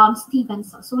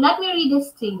Stevenson. So let me read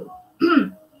this to you.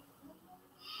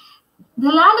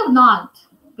 The Land of Nod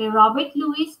by Robert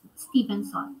Louis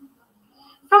Stevenson.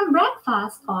 From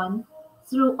breakfast on,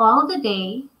 through all the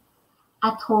day,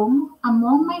 at home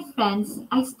among my friends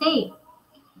I stay.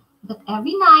 But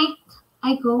every night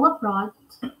I go abroad,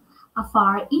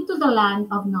 afar into the land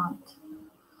of Nod.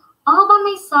 All by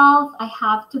myself I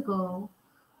have to go,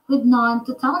 with none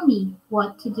to tell me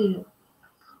what to do.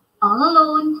 All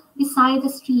alone beside the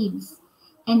streams,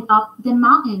 and up the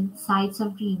mountain sides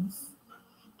of dreams.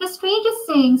 The strangest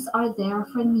things are there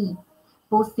for me,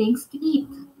 both things to eat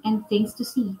and things to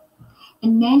see,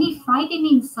 and many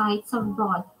frightening sights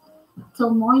abroad,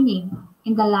 till morning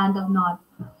in the land of Nod.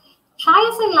 Try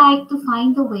as I like to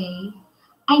find the way,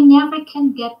 I never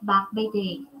can get back by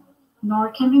day,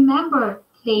 nor can remember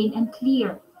plain and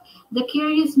clear the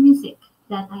curious music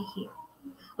that I hear.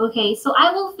 Okay, so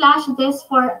I will flash this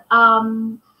for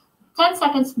 10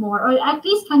 seconds more, or at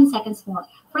least 20 seconds more,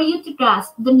 for you to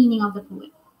grasp the meaning of the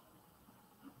poem.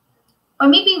 Or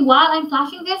maybe while I'm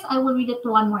flashing this, I will read it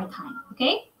one more time,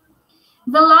 okay?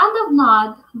 The Land of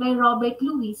Nod by Robert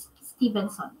Louis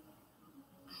Stevenson.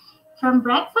 From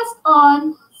breakfast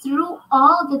on, through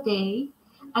all the day,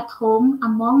 at home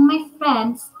among my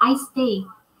friends I stay.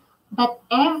 But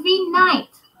every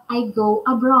night I go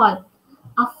abroad,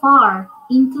 afar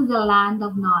into the land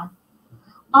of Nod.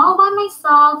 All by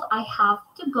myself I have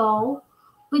to go,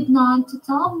 with none to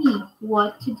tell me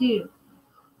what to do.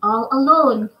 All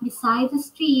alone beside the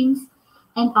streams,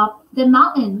 and up the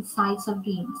mountain sides of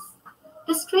dreams.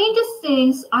 The strangest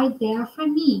things are there for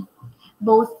me,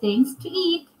 both things to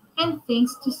eat and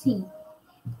things to see,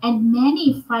 and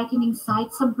many frightening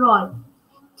sights abroad,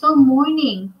 till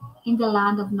morning in the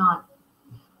land of Nod.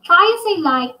 Try as I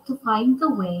like to find the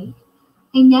way,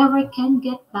 I never can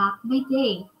get back by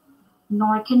day,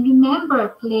 nor can remember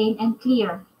plain and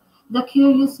clear the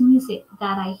curious music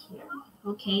that I hear.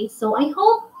 Okay, so I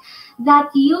hope that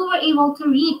you were able to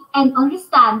read and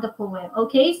understand the poem.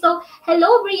 Okay, so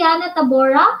hello Brianna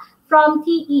Tabora from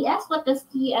TES. What does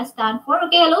TES stand for?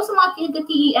 Okay, hello sa mga taga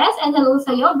TES and hello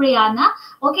sa'yo, Brianna.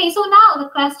 Okay, so now the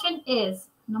question is,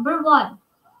 number 1,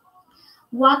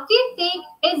 what do you think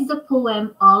is the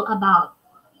poem all about?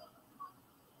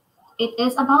 It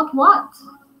is about what?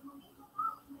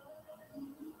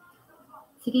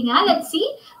 Sige nga, let's see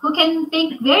who can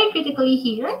think very critically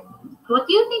here. What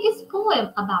do you think is the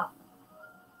poem about?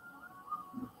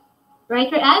 Write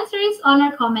your answers on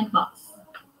our comment box.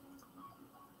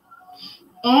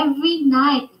 Every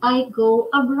night I go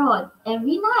abroad.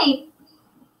 Every night.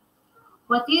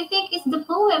 What do you think is the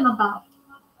poem about?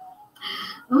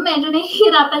 Medyo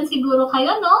nahihirapan siguro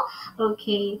kayo, no?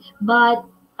 Okay. But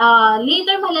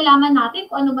later malalaman natin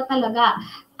kung ano ba talaga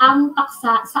ang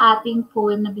paksa sa ating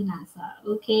poem na binasa.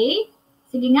 Okay?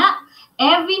 Sige nga.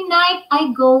 Every night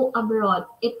I go abroad.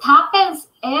 It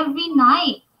happens every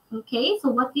night. Okay?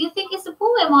 So what do you think is the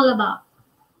poem all about?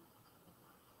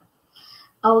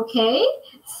 Okay?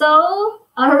 So,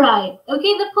 all right.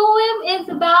 Okay, the poem is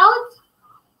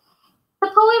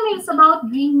about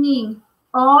dreaming.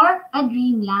 or a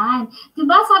dreamland.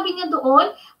 Diba sabi niya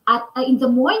doon, in the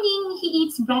morning, he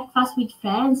eats breakfast with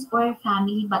friends or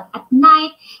family, but at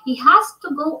night, he has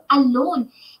to go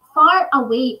alone, far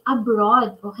away,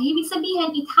 abroad. Okay, ibig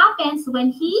sabihin, it happens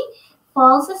when he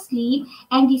falls asleep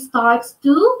and he starts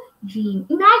to dream.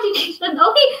 Imagination.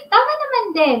 Okay, tama naman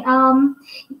din.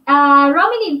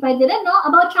 Romelyn, pwede rin, no?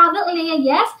 About travel, Leia,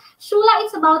 yes. Shula,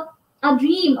 it's about a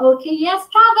dream. Okay, yes,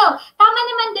 travel. Tama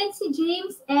naman din si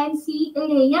James and si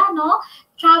Leia, no?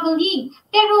 Traveling.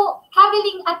 Pero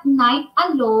traveling at night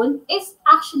alone is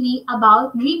actually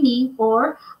about dreaming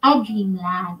or a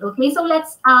dreamland. Okay, so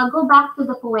let's go back to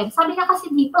the poem. Sabi na kasi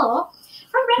dito,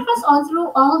 from breakfast on through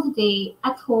all the day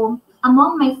at home,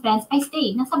 among my friends, I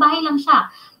stay. Nasa bahay lang siya.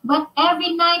 But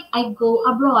every night, I go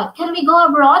abroad. Can we go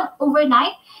abroad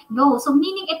overnight? No. So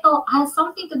meaning ito has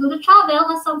something to do, the travel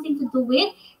has something to do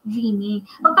with dreaming.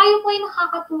 Pag tayo po ay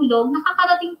nakakatulog,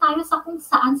 nakakarating tayo sa kung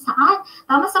saan-saan.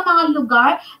 Tama, sa mga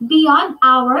lugar beyond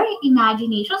our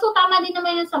imagination. So tama din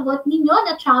naman yung sagot ninyo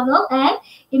na travel and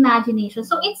imagination.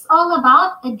 So it's all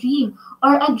about a dream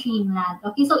or a dreamland.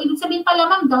 Okay, so ibig sabihin pala,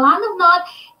 ma'am, the land of Nod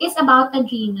is about a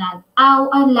dreamland.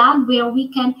 A land where we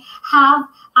can have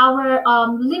our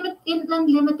unlimited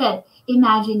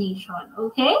imagination.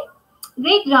 Okay?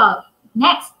 Great job.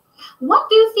 Next. What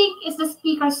do you think is the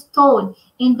speaker's tone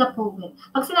in the poem?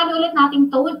 Pag sinabi ulit natin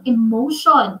tone,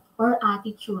 emotion or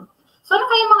attitude. So ano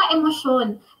kaya mga emosyon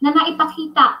na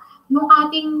naipakita ng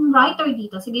ating writer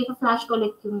dito? Sige, pa-flash ko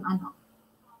ulit yung ano.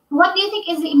 What do you think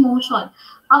is the emotion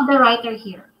of the writer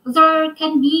here? There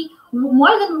can be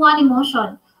more than one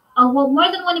emotion, more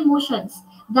than one emotions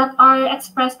that are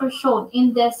expressed or shown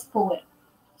in this poem.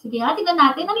 Sige nga, tignan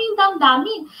natin ano yung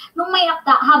damdamin nung may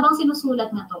akda habang sinusulat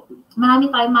na to. Marami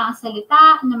tayong mga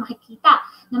salita na makikita,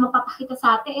 na mapapakita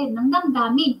sa atin ng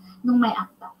damdamin nung may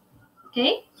akda.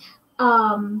 Okay?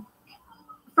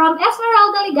 From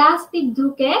Esmeralda Legazpi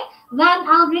Duque, Van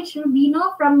Aldrich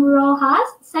Rubino from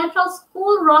Rojas, Central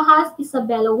School, Rojas,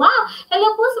 Isabela. Wow!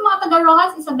 Hello po sa mga taga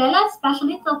Rojas, Isabela,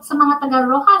 especially sa mga taga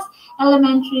Rojas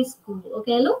Elementary School.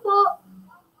 Okay, hello po.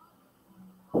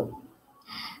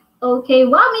 Okay,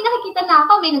 wow, may nakikita na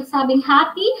ako. May nagsabing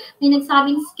happy, may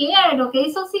nagsabing scared. Okay,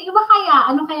 so si iba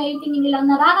kaya, ano kaya yung tingin nilang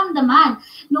nararamdaman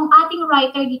nung ating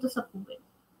writer dito sa poem?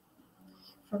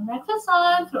 From breakfast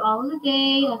on, through all the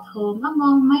day, at home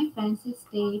among my friends I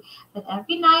stay, but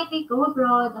every night I go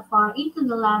abroad, afar into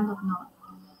the land of Nod.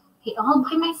 Okay, all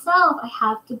by myself I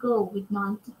have to go, with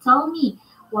none to tell me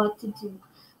what to do.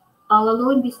 All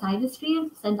alone beside the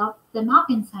streams and up the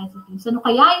mountainsides of him. So, ano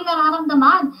kaya yung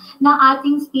nararamdaman ng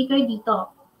ating speaker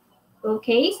dito?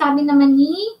 Okay, sabi naman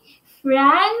ni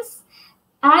Franz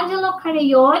Angelo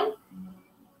Carreon,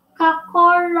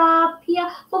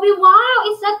 Kakorapia. Wow,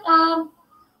 is that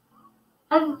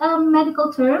a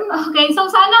medical term? Okay, so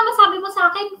sana masabi mo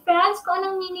sa akin, Franz, kung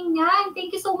anong meaning niyan.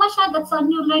 Thank you so much, that's a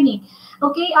new learning.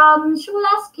 Okay,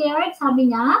 Shula scared,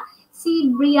 sabi niya. Si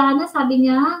Brianna, sabi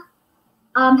niya,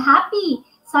 happy.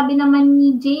 Sabi naman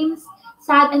ni James,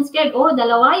 sad and scared. Oh,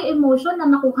 dalawa yung emotion na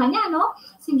nakuha niya, no?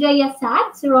 Si Jaya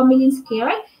sad, si Romelyn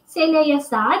scared, si Leia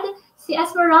sad, si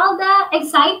Esmeralda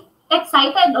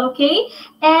excited, okay?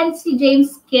 And si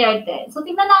James scared din. So,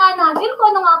 tingnan na nga natin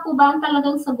kung ano nga po ba ang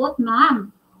talagang sagot,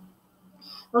 ma'am.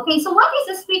 Okay, so what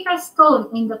is the speaker's tone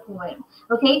in the poem?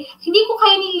 Okay, hindi ko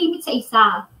kayo nilimit sa isa.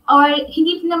 Or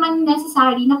hindi naman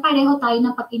necessary na pareho tayo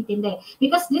ng pag-intindi.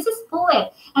 Because this is poem.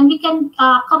 And we can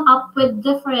come up with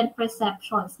different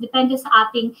perceptions. Depende sa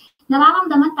ating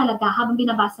nararamdaman talaga habang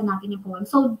binabasa natin yung poem.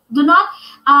 So, do not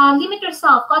limit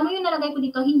yourself. Kung ano yung nalagay ko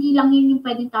dito, hindi lang yun yung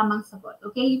pwedeng tamang sagot.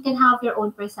 Okay? You can have your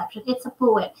own perception. It's a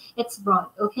poem. It's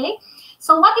broad. Okay?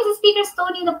 So, what is the speaker's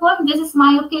tone in the poem? This is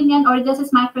my opinion or this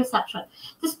is my perception.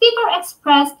 The speaker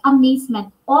expressed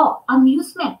amazement, awe,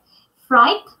 amusement,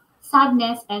 fright,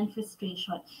 sadness, and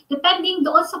frustration. Depending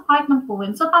doon sa part ng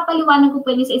poem. So, papaliwanag ko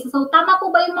po yun sa isa. So, tama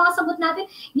po ba yung mga sagot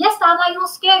natin? Yes, tama yung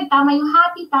scared, tama yung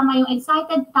happy, tama yung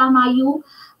excited, tama yung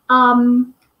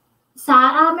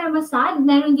meron sad,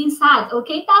 meron din sad.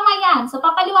 Okay, tama yan. So,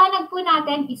 papaliwanag po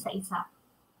natin isa-isa.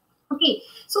 Okay,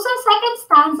 so sa second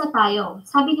stanza tayo.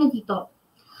 Sabi na dito,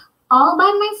 all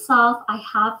by myself, I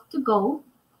have to go,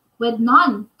 with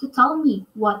none to tell me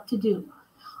what to do.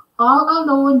 All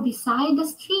alone beside the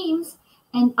streams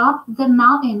and up the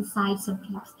mountainsides of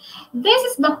peace. This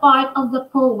is the part of the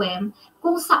poem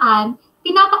kung saan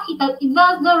pinapakita,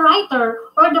 the writer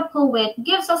or the poet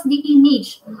gives us the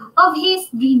image of his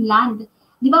dreamland.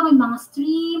 Di ba, may mga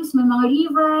streams, may mga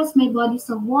rivers, may bodies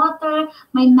of water,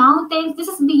 may mountains.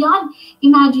 This is beyond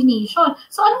imagination.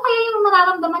 So ano kaya yung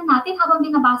nararamdaman natin habang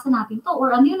binabasa natin to? Or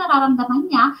ano yung nararamdaman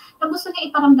niya na gusto niya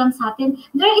iparamdam sa atin?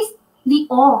 There is the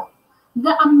awe,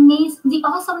 the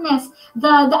awesomeness,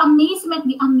 the amazement,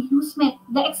 the amusement,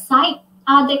 the excitement.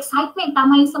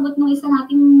 Tama yung sagot ng isa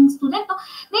nating student. No?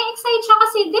 Na-excite siya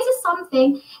kasi this is something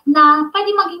na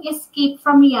pwede maging escape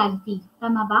from reality.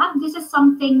 Tama ba? This is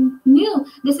something new.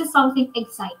 This is something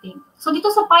exciting. So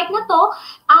dito sa part na to,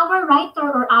 our writer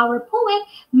or our poet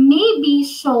maybe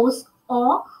shows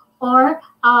awe or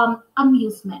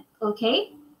amusement.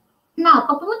 Okay? Now,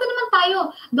 pag pumunta naman tayo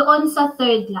doon sa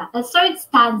third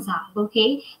stanza,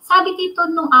 okay? Sabi dito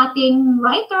nung ating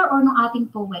writer or nung ating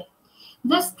poet,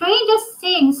 the strangest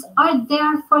things are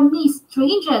there for me,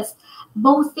 strangest,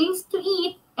 both things to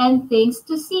eat and things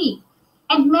to see,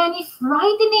 and many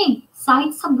frightening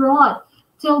sights abroad,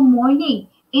 till morning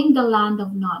in the land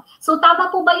of Nod. So, tama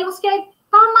po ba yung scared?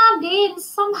 Tama din,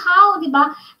 somehow, di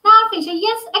ba? Na-appreciate siya.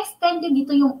 Yes, extended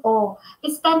dito yung awe.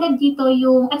 Extended dito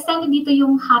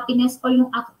yung happiness or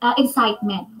yung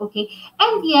excitement, okay?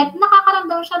 And yet,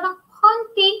 nakakaramdam siya ng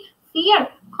konting fear,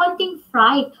 konting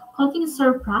fright, konting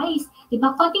surprise, di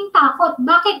ba? Konting takot.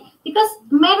 Bakit? Because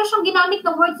meron siyang ginamit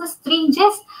na words na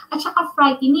strangest at saka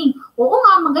frightening. Oo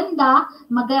nga, maganda,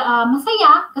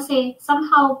 masaya, kasi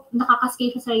somehow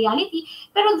nakaka-escape siya sa reality,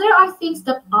 pero there are things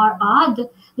that are odd.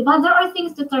 Diba? There are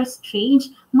things that are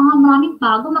strange, maraming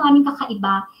bago, maraming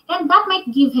kakaiba, and that might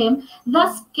give him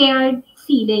the scared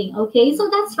feeling. Okay?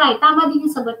 So that's right. Tama din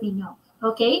yung sagot ninyo.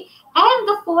 Okay? And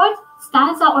the fourth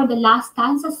stanza or the last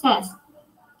stanza says,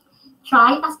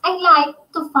 try as I like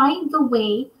to find the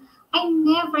way, I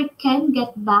never can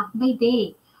get back by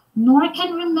day, nor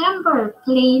can remember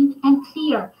plain and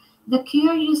clear the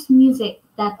curious music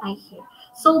that I hear.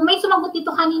 So may sumagot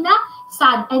dito kanina,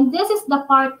 sad. And this is the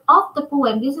part of the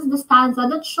poem. This is the stanza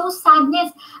that shows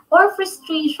sadness or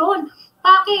frustration.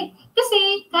 Bakit? Kasi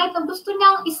kahit na gusto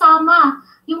niyang isama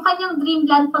yung kanyang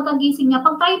dreamland pagkagising niya,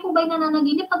 pag tayo po ba'y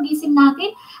nananaginip, paggising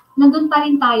natin, nandun pa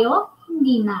rin tayo?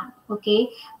 Hindi na.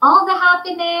 Okay? All the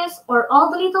happiness or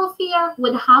all the little fear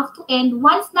would have to end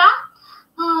once na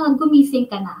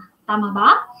gumising ka na. Tama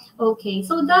ba? Okay,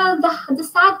 so the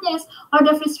sadness or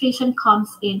the frustration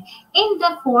comes in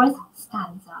the fourth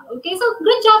stanza. Okay, so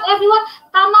good job everyone.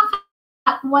 Tama ka.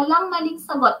 Walang maling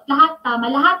sagot. Lahat tama.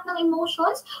 Lahat ng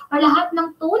emotions or lahat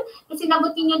ng tone na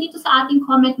sinagot niyo dito sa ating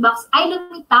comment box ay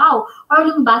lumitaw or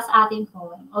lumbas sa ating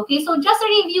poem. Okay, so just a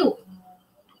review.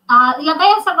 Ilagay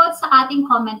ang sagot sa ating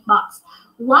comment box.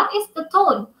 What is the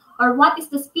tone or what is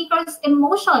the speaker's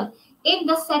emotion in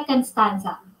the second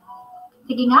stanza?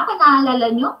 Sige nga, kung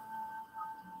naalala nyo,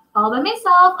 all by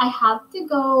myself, I have to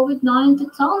go with no one to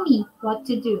tell me what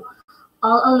to do.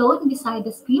 All alone beside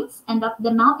the streams and up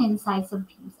the mountainsides of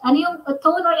dreams. Ano yung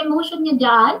tone or emotion niya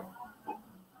dyan?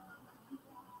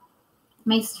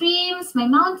 My streams, my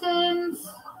mountains,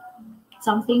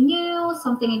 something new,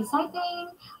 something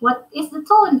exciting. What is the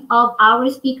tone of our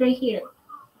speaker here?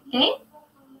 Okay?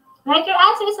 Write your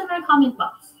answers in our comment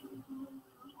box.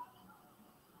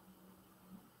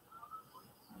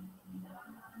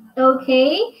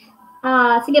 Okay.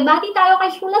 Sige, bati tayo kay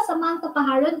Shula sa mga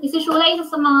kapaharon. Si Shula, isa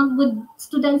sa mga good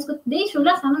students ko today.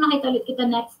 Shula, sana makita ulit kita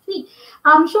next week.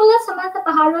 Shula sa mga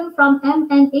kapaharon from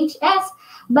MNHS.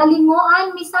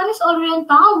 Balingoan, Misamis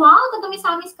Oriental. Wow,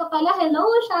 taga-Misamis ka pala. Hello,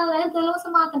 Shula. Hello sa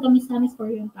mga taga-Misamis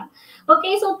Oriental.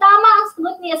 Okay, so tama ang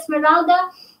sagot ni Esmeralda,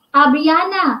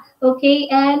 Brianna. Okay,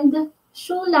 and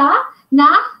Shula, na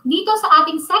dito sa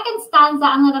ating second stanza,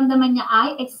 ang naramdaman niya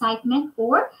ay excitement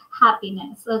or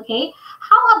happiness. Okay?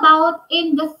 How about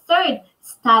in the third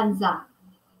stanza?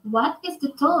 What is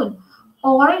the tone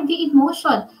or the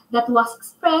emotion that was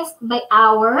expressed by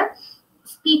our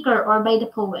speaker or by the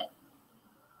poet?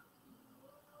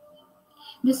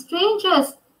 The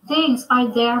strangest things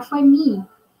are there for me,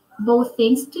 both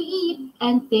things to eat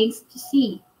and things to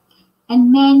see,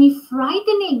 and many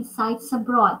frightening sights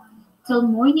abroad, till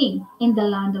morning in the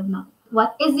land of Nod.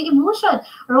 What is the emotion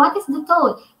or what is the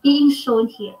tone being shown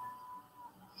here?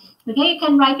 Okay, you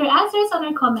can write your answers on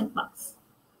our comment box.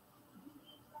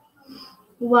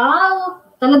 Wow!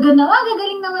 Talaga na,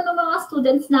 gagaling naman ng mga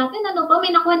students natin. Ano po, may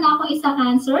nakuha na akong isang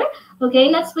answer. Okay,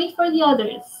 let's wait for the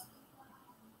others.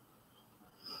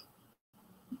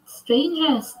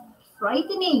 Strangest,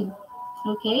 frightening.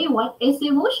 Okay, what is the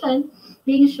emotion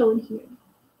being shown here?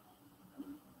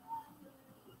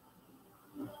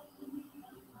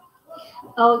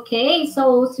 Okay,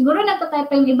 so siguro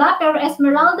nagtatype pa yung iba, pero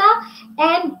Esmeralda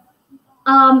and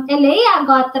Elea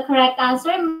got the correct answer.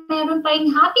 Meron pa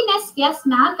rin happiness. Yes,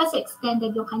 ma'am, kasi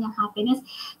extended yung kanyang happiness.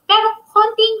 Pero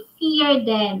konting fear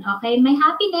din, okay? May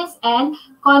happiness and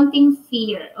konting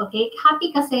fear, okay?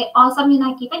 Happy kasi awesome yung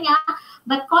nakikita niya,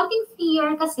 but konting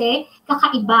fear kasi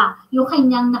kakaiba yung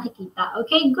kanyang nakikita,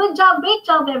 okay? Good job, great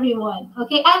job, everyone.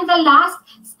 Okay, and the last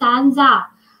stanza.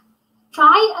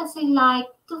 Try as I like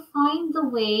to find the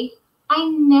way, I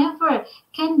never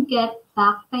can get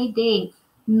back by day,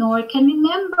 nor can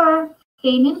remember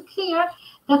plain and clear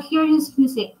the curious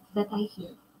music that I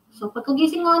hear. So,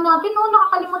 pagkagising nga natin, no,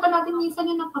 nakakalimutan natin minsan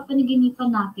yung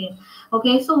napapanaginipan natin.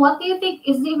 Okay, so what do you think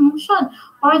is the emotion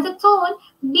or the tone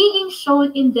being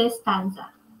shown in this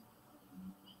stanza?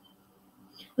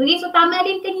 Okay, so tama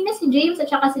rin kanina si James at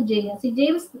saka si Jaya. Si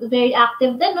James, very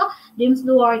active din, no? James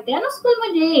Duarte. Ano school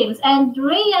mo, James? And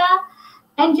Rhea,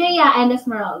 and Jaya, and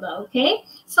Esmeralda, okay?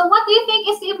 So what do you think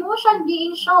is the emotion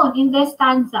being shown in this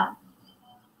stanza?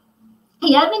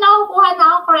 Ayan, may nakukuha na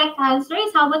ako correct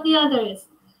answers. How about the others?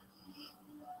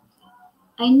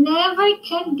 I never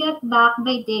can get back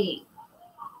by day.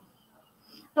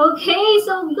 Okay,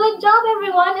 so good job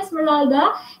everyone,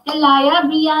 Esmeralda, Elia,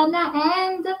 Brianna,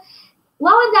 and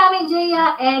wow, ang dami,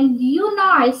 Jaya, and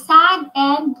Yunar, sad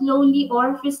and lonely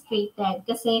or frustrated.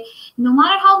 Kasi no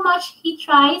matter how much he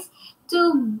tries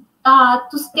to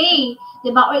stay,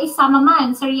 diba, or isama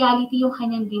man sa reality yung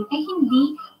kanyang dream, ay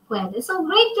hindi pwede. So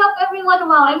great job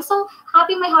everyone. Wow, I'm so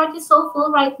happy. My heart is so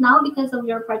full right now because of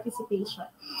your participation.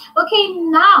 Okay,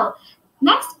 now,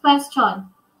 next question.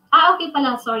 Okay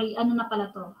pala, sorry. Ano na pala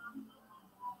to?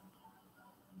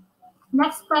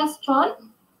 Next question.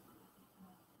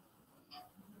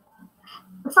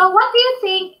 So what do you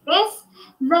think is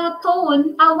the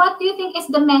tone, what do you think is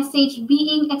the message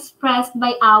being expressed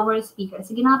by our speaker?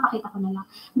 Sige na, pakita ko na lang.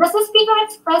 Does the speaker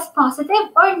express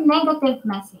positive or negative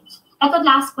message? Ito,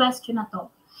 last question na to.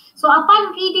 So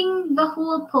upon reading the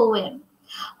whole poem,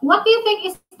 what do you think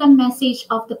is the message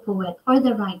of the poet or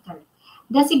the writer?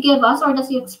 Does he give us or does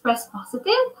he express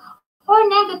positive or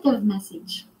negative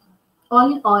message? All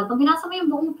in all, pag binasa mo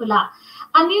yung buong tula,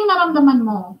 ano yung naramdaman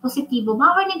mo? Positibo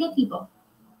ba or negatibo?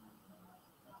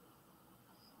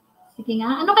 Sige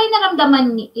nga, ano kayo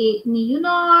naramdaman ni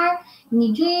Yunar,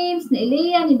 ni James, ni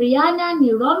Elea, ni Brianna, ni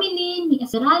Romilyn, ni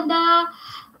Esmeralda,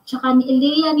 tsaka ni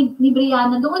Elea, ni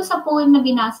Brianna, doon sa poem na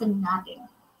binasa natin?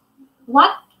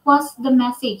 What was the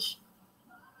message?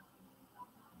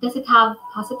 Does it have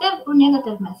positive or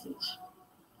negative message?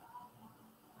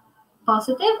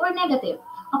 Positive or negative?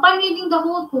 Upon reading the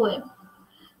whole poem,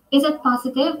 is it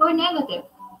positive or negative?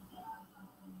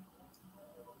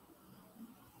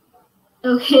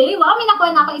 Okay, well, may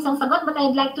nakuha na ako isang sagot, but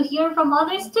I'd like to hear from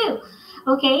others too.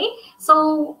 Okay,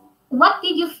 so what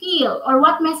did you feel or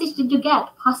what message did you get?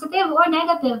 Positive or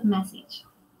negative message?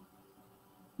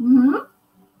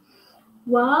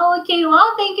 Wow, okay,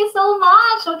 wow, thank you so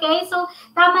much. Okay, so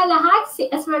tama lahat, si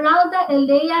Esmeralda,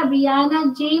 Elea,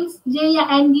 Brianna, James, Jaya,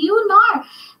 and Yunar.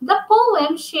 The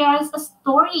poem shares a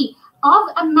story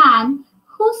of a man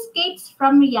who escapes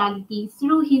from reality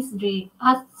through his dreams,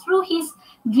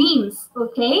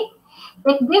 okay?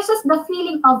 It gives us the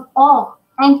feeling of awe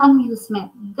and amusement.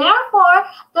 Therefore,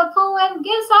 the poem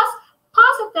gives us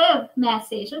positive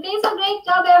message. Okay, so great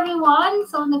job everyone.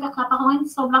 So nagka-clap ako ngayon.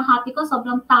 Sobrang happy ko.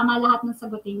 Sobrang tama lahat ng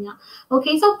sagutin niya.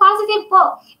 Okay, so positive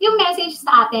po yung message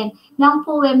sa atin ng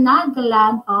poem na The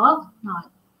Land of Nod.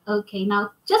 Okay,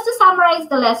 now just to summarize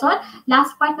the lesson,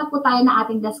 last part na po tayo na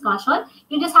ating discussion.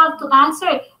 You just have to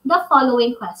answer the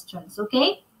following questions.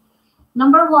 Okay?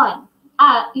 Number 1.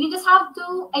 You just have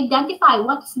to identify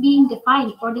what's being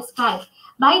defined or described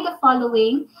by the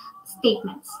following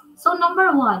statements. So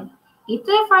number 1, it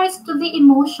refers to the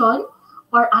emotion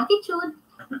or attitude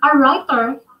a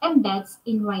writer embeds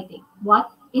in writing. What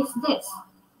is this?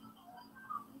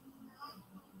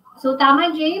 So tama,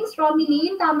 James,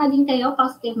 Romilyn, tama din kayo,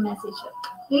 positive message.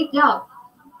 Great job.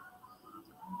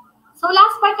 So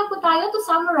last part na po tayo to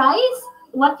summarize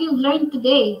what you've learned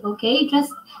today. Okay, just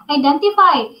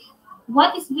identify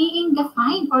what is being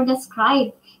defined or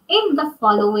described in the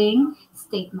following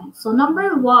statements. So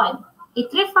number 1, it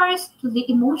refers to the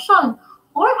emotion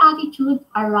or attitude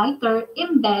a writer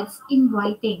embeds in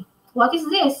writing. What is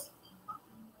this?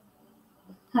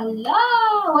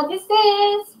 Hello, what is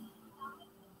this?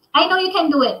 I know you can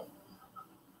do it.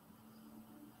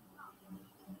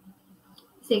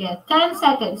 Sige, 10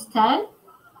 seconds. 10,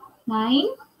 9,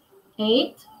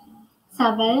 8,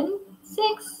 7,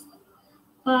 6,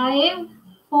 5,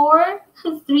 4,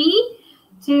 3,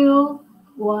 2,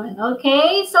 1.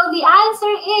 Okay, so the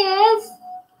answer is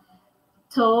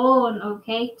Tone,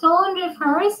 okay? Tone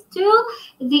refers to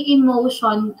the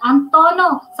emotion. Ang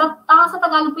tono, sa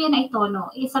Tagalog po yan ay tono.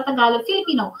 Sa Tagalog,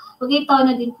 Filipino, okay,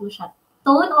 tono din po siya.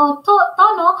 Tone o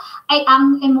tono ay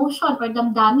ang emotion or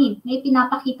damdamin na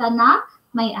ipinapakita na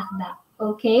may akda.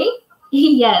 Okay?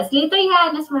 Yes, later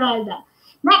yan, Esmeralda.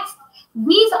 Next,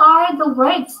 these are the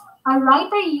words a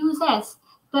writer uses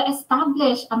to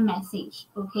establish a message.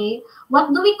 Okay?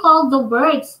 What do we call the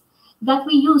words that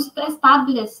we use to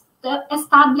establish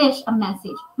a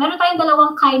message? Meron tayong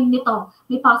dalawang kind nito.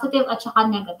 May positive at saka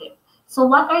negative. So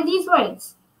what are these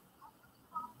words?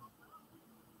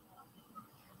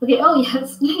 Okay, oh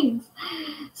yes, James.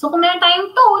 So kung meron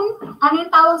tayong tone, ano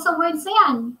yung tawag sa words na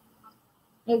yan?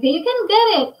 Okay, you can get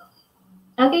it.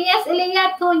 Okay, yes,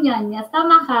 Elia, tone yan. Yes,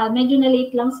 tama ka. Medyo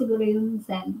na-late lang siguro yung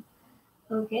send.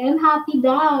 Okay, I'm happy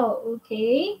daw.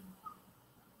 Okay.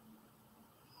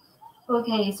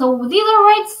 Okay, so these are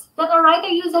words that a writer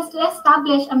uses to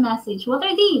establish a message. What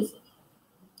are these?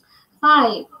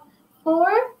 5,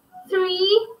 4,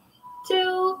 3,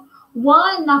 2,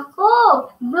 1.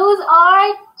 Nako, those are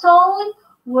tone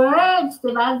words,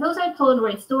 diba? Those are tone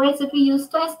words, the words that we use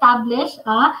to establish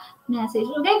a message.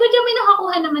 Okay, good job, may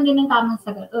nakakuha naman din ng tamang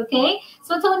sagot. Okay,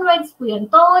 so tone words po yun.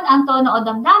 Tone, ang tono o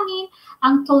damdamin.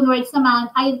 Ang tone words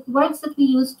naman ay words that we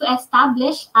use to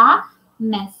establish a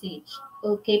message.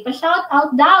 Okay, pa-shout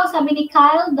out daw, sabi ni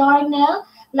Kyle Darnell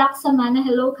Laksamana.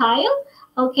 Hello, Kyle.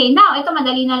 Okay, now, ito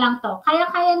madali na lang to.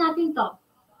 Kaya-kaya natin to.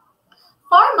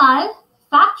 Formal,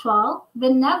 factual,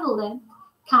 benevolent,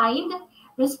 kind,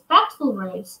 respectful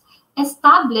words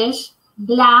establish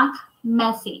blank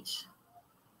message.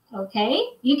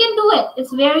 Okay, you can do it. It's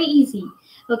very easy.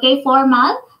 Okay,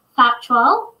 formal,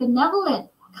 factual, benevolent,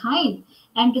 kind,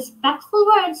 and respectful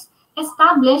words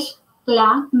establish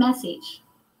blank message.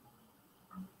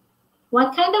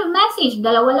 What kind of message?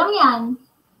 Dalawa lang yan.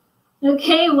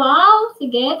 Okay, wow.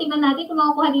 Sige, tingnan natin kung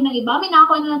makukuha din ng iba. May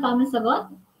nakakuha na ng tamang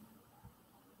sagot.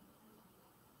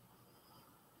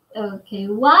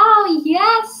 Okay, wow,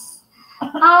 yes.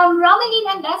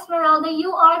 Romeline and Esmeralda,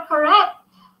 you are correct.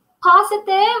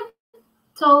 Positive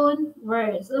tone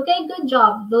words. Okay, good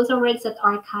job. Those are words that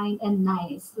are kind and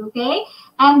nice. Okay,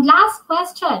 and last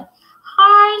question.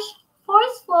 Harsh,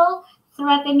 forceful,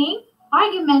 threatening,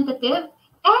 argumentative,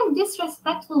 and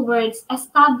disrespectful words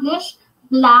establish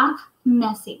blank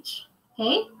message.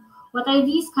 Okay, what are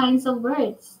these kinds of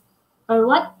words? Or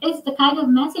what is the kind of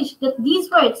message that these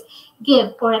words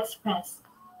give or express?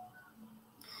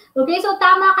 Okay, so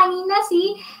tama kanina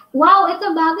wow,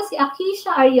 ito bago si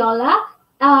Akisha Ariola.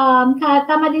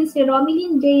 Tama din si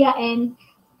Romeline, Jaya, and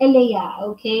Elea.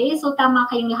 Okay, so tama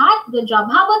kayong lahat. Good job.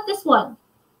 How about this one?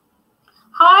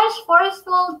 Harsh,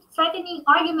 forceful, threatening,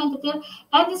 argumentative,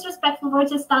 and disrespectful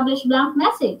words establish blank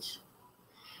message.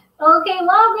 Okay,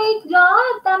 wow, great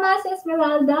job. Tama si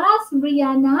Esmeralda, si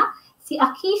Brianna, si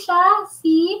Akisha,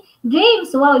 si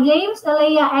James. Wow, James,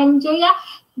 Elea, and Jaya.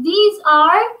 These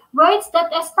are words that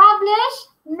establish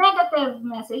negative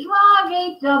message. Wow,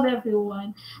 great job,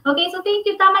 everyone. Okay, so thank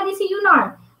you. Tama din si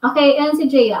Yunar. Okay, and si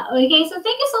Jaya. Okay, so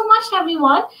thank you so much,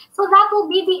 everyone. So that will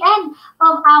be the end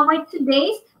of our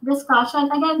today's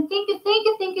discussion. Again, thank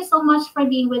you so much for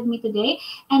being with me today.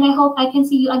 And I hope I can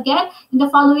see you again in the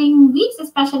following weeks,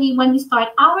 especially when we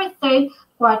start our third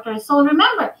quarter. So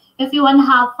remember, if you want to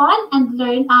have fun and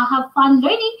have fun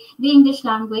learning the English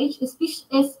language,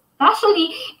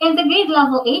 especially in the grade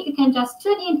level 8, you can just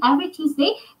tune in every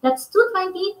Tuesday. That's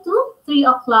 2:20 to 3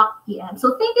 o'clock p.m.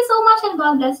 So thank you so much and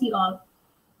God bless you all.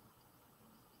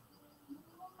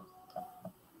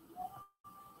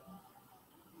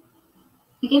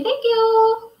 Okay, thank you.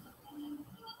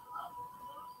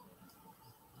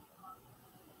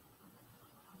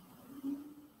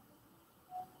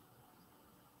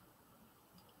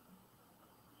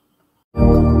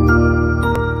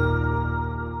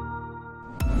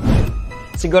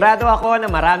 Sigurado ako na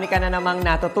marami ka na namang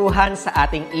natutuhan sa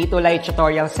ating ETULay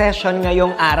tutorial session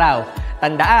ngayong araw.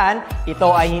 Tandaan,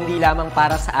 ito ay hindi lamang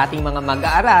para sa ating mga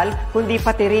mag-aaral, kundi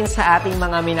pati rin sa ating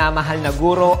mga minamahal na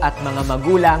guro at mga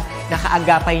magulang na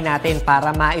kaagapay natin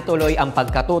para maituloy ang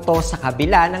pagkatuto sa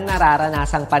kabila ng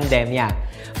nararanasang pandemya.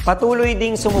 Patuloy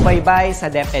ding sumubaybay sa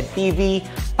DepEd TV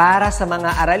para sa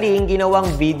mga araling ginawang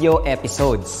video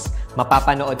episodes.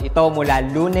 Mapapanood ito mula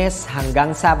Lunes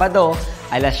hanggang Sabado,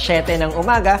 alas 7 ng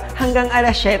umaga hanggang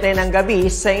alas 7 ng gabi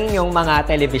sa inyong mga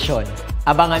telebisyon.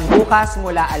 Abangan bukas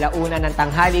mula 1:00 ng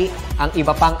tanghali ang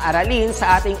iba pang aralin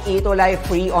sa ating ETULay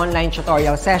free online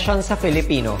tutorial session sa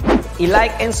Filipino.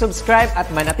 I-like and subscribe at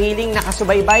manatiling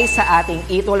nakasubaybay sa ating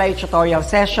ETULay tutorial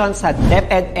session sa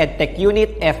DepEd Edtech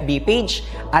Unit FB page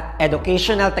at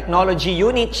Educational Technology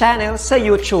Unit channel sa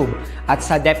YouTube at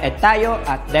sa DepEd Tayo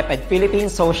at DepEd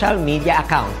Philippines social media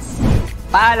accounts.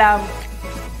 Paalam!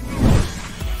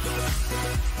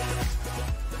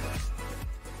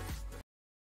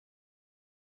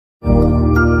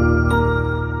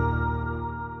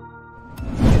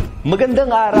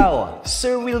 Magandang araw,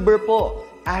 Sir Wilbur po,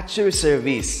 at your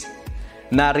service.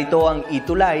 Narito ang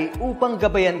ETULay upang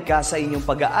gabayan ka sa inyong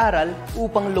pag-aaral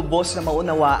upang lubos na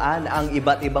maunawaan ang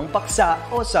iba't ibang paksa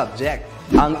o subject.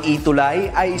 Ang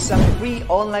ETULay ay isang free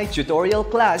online tutorial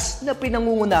class na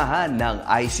pinangungunahan ng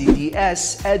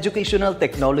ICTS Educational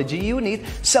Technology Unit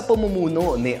sa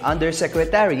pamumuno ni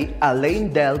Undersecretary Elaine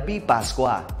Del P.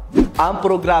 Pascua. Ang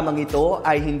programang ito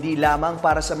ay hindi lamang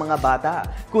para sa mga bata,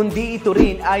 kundi ito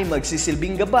rin ay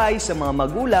magsisilbing gabay sa mga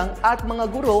magulang at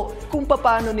mga guro kung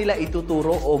paano nila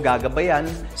ituturo o gagabayan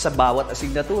sa bawat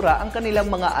asignatura ang kanilang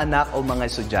mga anak o mga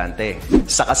estudyante.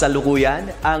 Sa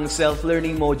kasalukuyan, ang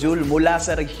self-learning module mula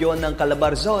sa rehiyon ng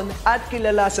Calabarzon at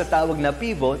kilala sa tawag na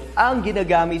pivot ang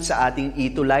ginagamit sa ating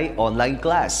ETULay online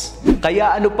class.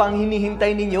 Kaya ano pang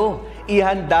hinihintay ninyo?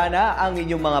 Ihanda na ang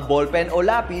inyong mga ballpen o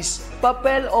lapis,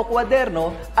 papel o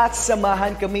kwaderno at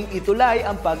samahan kaming itulay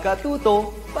ang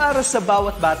pagkatuto para sa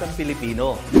bawat batang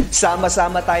Pilipino.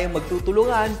 Sama-sama tayong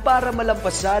magtutulungan para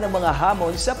malampasan ang mga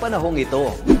hamon sa panahong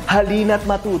ito. Halina't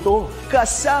matuto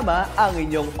kasama ang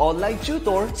inyong online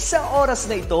tutor sa oras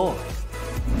na ito.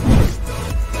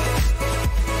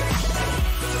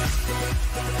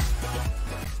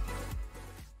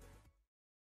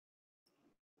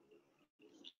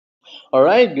 All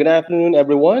right, good afternoon,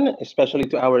 everyone, especially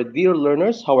to our dear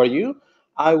learners. How are you?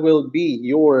 I will be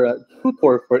your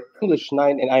tutor for English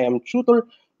 9, and I am tutor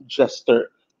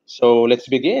Jester. So let's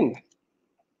begin.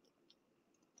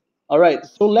 All right,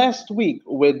 so last week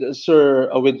with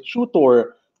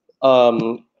tutor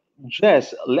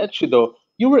Jess Lechido,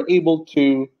 you were able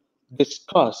to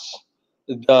discuss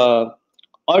the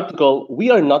article, "We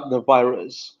Are Not the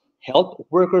Virus. Health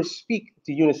Workers Speak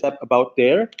to UNICEF About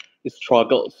Their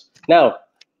Struggles." Now,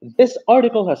 this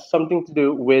article has something to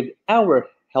do with our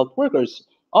health workers.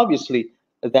 Obviously,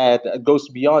 that goes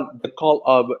beyond the call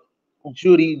of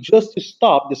duty just to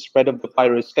stop the spread of the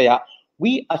virus. Kaya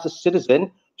we as a citizen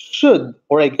should,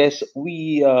 or I guess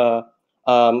we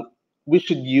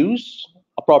should use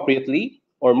appropriately,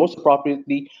 or most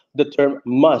appropriately, the term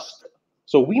must.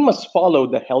 So we must follow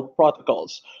the health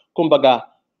protocols. Kumbaga,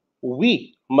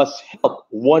 we must help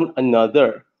one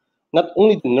another. Not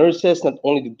only the nurses, not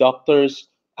only the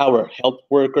doctors, our health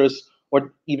workers,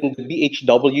 or even the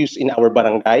BHWs in our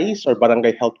barangays or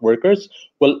barangay health workers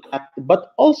will act,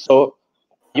 but also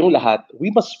yung lahat, we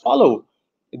must follow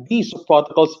these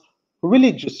protocols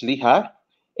religiously, ha?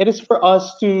 It is for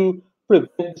us to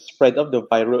prevent the spread of the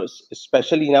virus,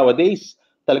 especially nowadays,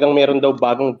 talagang meron daw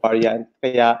bagong variant.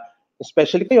 Kaya,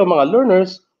 especially kayo mga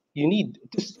learners, you need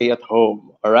to stay at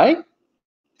home, all right?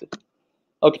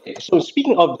 Okay, so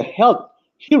speaking of the health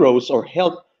heroes or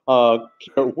health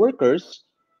care workers,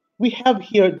 we have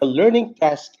here the Learning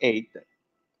Task 8.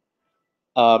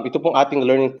 Ito pong ating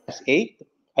Learning Task 8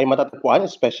 ay matatagpuan,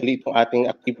 especially itong ating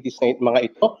activities na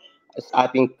mga ito, sa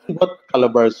ating Pivot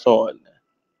Calabarzon.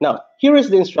 Now, here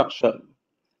is the instruction.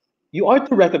 You are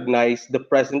to recognize the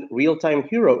present real-time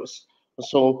heroes.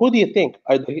 So, who do you think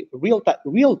are the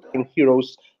real-time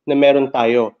heroes na meron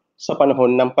tayo sa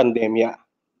panahon ng pandemya?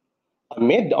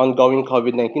 Amid the ongoing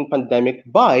COVID-19 pandemic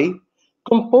by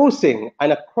composing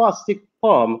an acrostic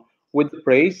poem with the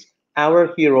phrase,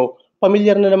 "Our Hero."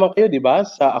 Familiar na naman kayo, di ba,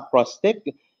 sa acrostic?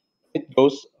 It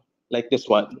goes like this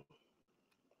one.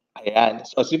 Ayan.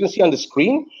 So as you can see on the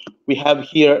screen, we have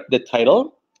here the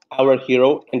title, "Our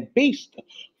Hero," and based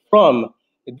from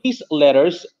these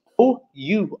letters,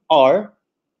 O-U-R,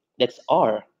 that's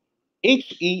R,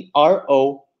 H-E-R-O,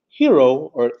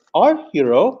 hero, or our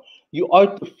hero, you are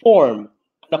to form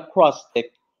an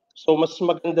acrostic. So mas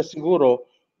maganda siguro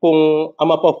kung ang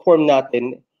mapaform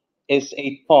natin is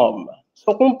a poem.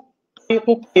 So kung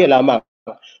kaya lamang,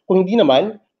 kung hindi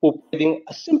naman, pwedeng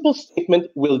a simple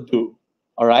statement will do.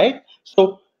 Alright?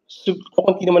 So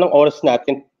konti naman ang oras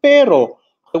natin. Pero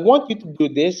I want you to do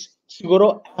this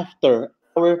siguro after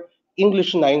our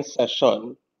English 9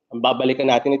 session.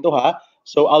 Babalikan natin ito, ha?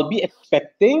 So I'll be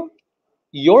expecting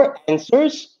your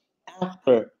answers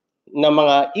after na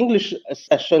mga English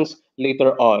sessions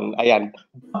later on. Ayan,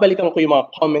 babalikan ko yung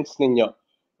mga comments ninyo.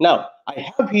 Now, I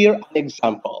have here an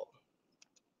example.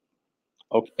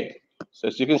 Okay, so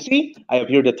as you can see, I have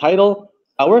here the title,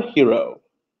 Our Hero.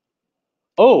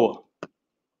 O,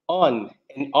 on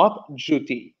and off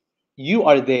duty. You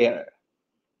are there.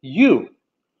 U,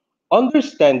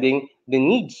 understanding the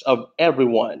needs of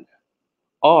everyone.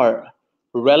 R,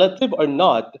 relative or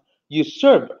not, you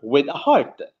serve with a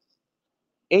heart.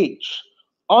 H,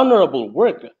 honorable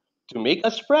work to make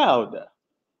us proud.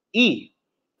 E,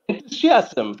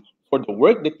 enthusiasm for the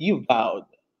work that you vowed.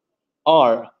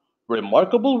 R,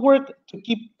 remarkable work to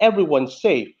keep everyone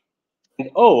safe. And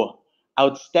O,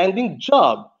 outstanding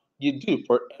job you do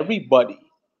for everybody.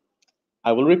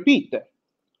 I will repeat.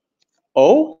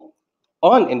 O,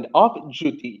 on and off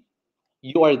duty.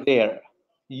 You are there.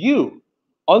 U,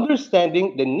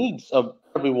 understanding the needs of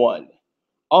everyone.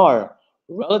 R,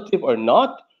 relative or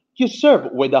not, you serve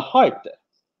with a heart.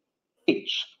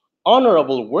 H,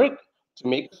 honorable work to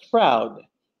make us proud.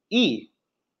 E,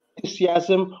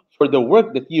 enthusiasm for the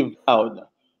work that you vowed.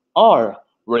 R,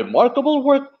 remarkable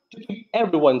work to keep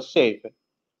everyone safe.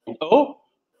 And O,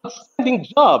 outstanding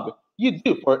job you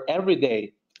do for every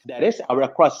day. That is our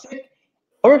acrostic,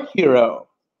 our hero.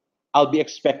 I'll be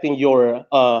expecting your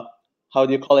how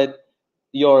do you call it,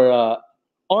 your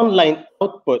online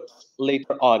outputs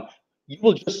later on. You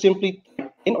will just simply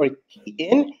type in or key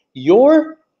in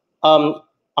your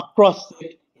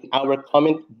acrostic in our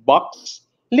comment box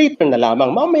later na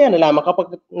lamang. Mamaya na lamang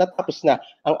kapag natapos na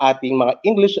ang ating mga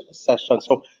English session.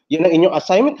 So, yan ang inyong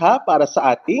assignment ha para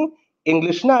sa ating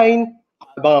English 9.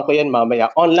 Abangan ko yan mamaya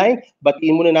online.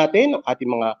 Batiin muna natin ang ating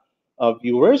mga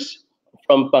viewers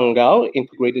from Pangal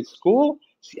Integrated School,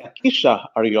 si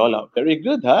Akisha Ariola. Very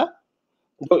good, ha?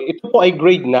 So, ito po ay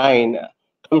grade 9.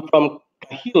 Come from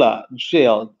Kahila,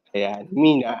 Jill, ayan,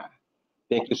 Mina.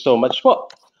 Thank you so much po.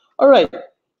 All right,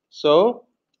 so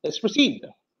let's proceed.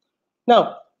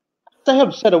 Now, as I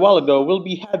have said a while ago, we'll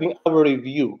be having our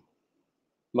review.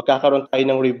 Magkakaroon tayo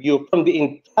ng review from the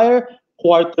entire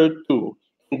quarter 2.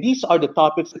 And these are the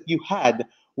topics that you had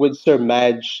with Sir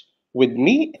Madge, with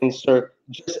me, and Sir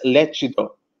Just Let You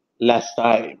Know last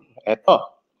time. Eto.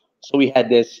 So we had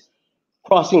this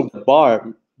crossing the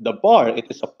bar. The bar, it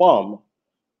is a poem.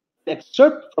 An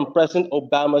excerpt from President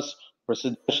Obama's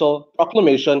presidential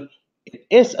proclamation, it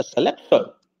is a selection.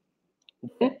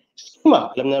 Then,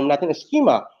 schema, alam naman natin ang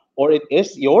schema, or it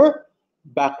is your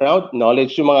background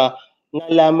knowledge, yung mga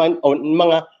nalaman o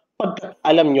mga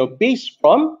pagkakaalam nyo based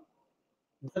from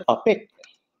the topic.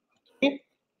 Okay?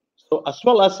 So, as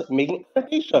well as making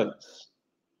annotations,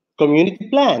 community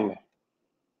plan.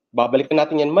 Babalikan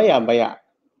natin yan maya-maya.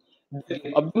 The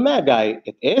Gift of the Magi,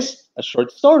 it is a short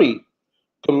story.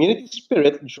 Community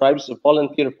spirit drives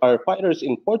volunteer firefighters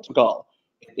in Portugal.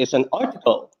 It is an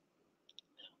article.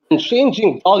 And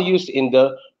changing values in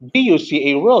the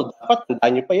VUCA world. Dapat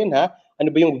tandaan nyo pa yan ha. Ano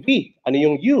ba yung V? Ano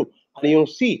yung U? Ano yung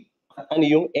C? Ano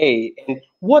yung A? And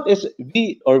what is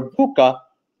V or VUCA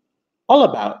all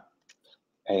about?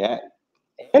 Ayan.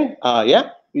 And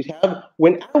yeah, we have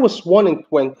When I Was 1 and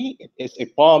 20, it is a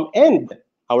poem. And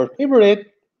our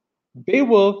favorite,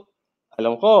 Beowulf,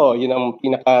 alam ko, yun ang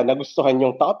pinaka nagustuhan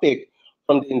yung topic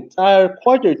from the entire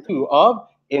quarter 2 of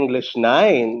English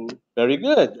 9. Very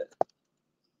good.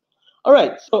 All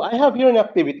right, so I have here an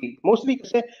activity. Mostly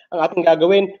kasi ang ating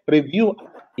gagawin, review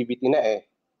activity na eh.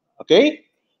 Okay?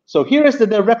 So here is the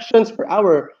directions for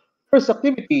our first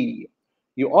activity.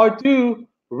 You are to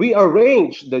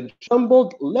rearrange the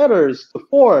jumbled letters to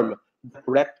form the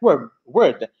correct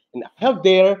word. And I have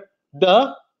there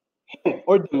the hint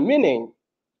or the meaning.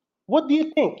 What do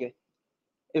you think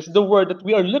is the word that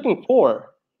we are looking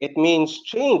for? It means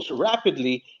change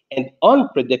rapidly and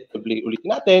unpredictably.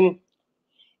 Ulitin natin.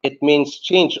 It means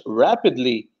change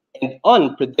rapidly and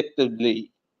unpredictably.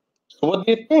 So what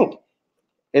do you think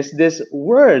is this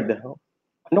word?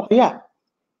 Ano kaya?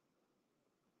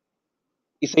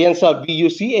 Isa yan sa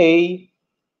VUCA.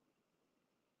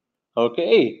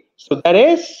 Okay, so that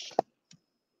is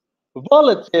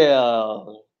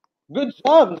volatile. Good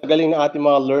job. Nagaling ng ating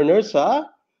mga learners, ha?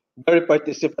 Very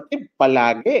participative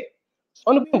palagi.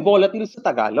 So ano ba yung volatile sa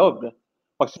Tagalog?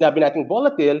 Pag sinabi natin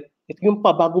volatile, ito yung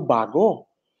pabago-bago.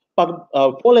 Pag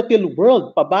volatile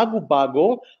world,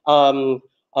 pabago-bago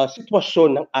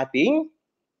sitwasyon ng ating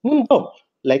mundo.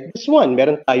 Like this one,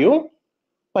 meron tayong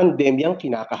pandemyang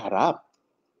kinakaharap.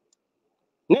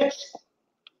 Next,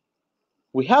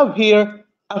 we have here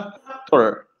a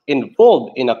factor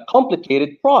involved in a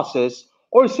complicated process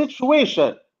or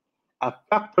situation. A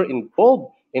factor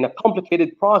involved in a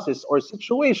complicated process or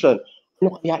situation.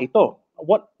 Ano kaya ito?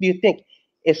 What do you think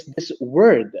is this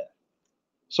word?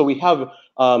 So we have,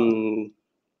 a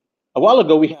while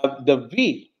ago, we have the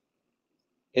V.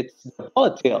 It's the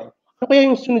volatile. Ano kaya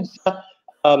yung sunod sa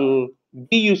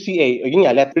B-U-C-A. Yun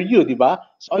nga, letter U, di ba?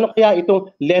 So ano kaya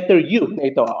itong letter U na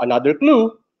ito? Another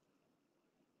clue.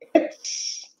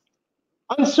 It's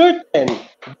uncertain.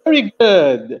 Very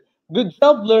good. Good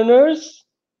job, learners.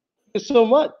 Thank you so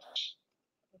much.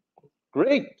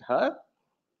 Great, huh?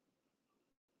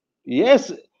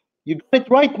 Yes, you got it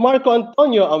right, Marco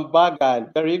Antonio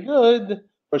Ambagan. Very good.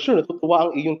 For sure,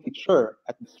 natutuwa ang iyong teacher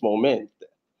at this moment.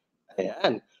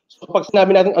 Ayan. So pag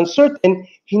sinabi natin uncertain,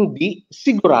 hindi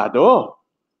sigurado.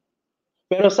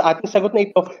 Pero sa ating sagot na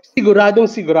ito, siguradong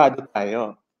sigurado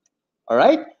tayo.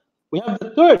 Alright? We have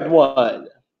the third one.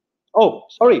 Oh,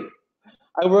 sorry.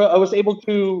 I was able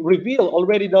to reveal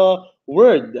already the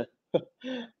word.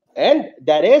 And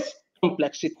that is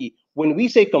complexity. When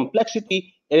we say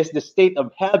complexity, it is the state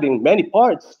of having many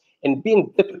parts and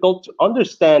being difficult to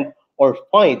understand or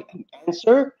find an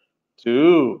answer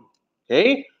to.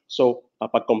 Okay? So,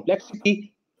 kapag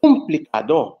complexity,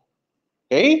 komplikado.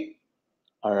 Okay?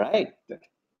 All right.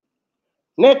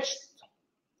 Next,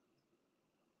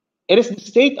 it is the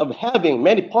state of having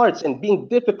many parts and being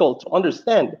difficult to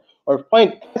understand or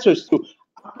find answers to.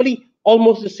 Actually,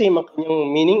 almost the same ang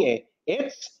kanyang meaning eh.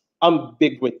 It's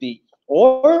ambiguity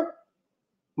or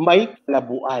may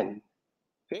kalabuan.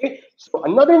 Okay? So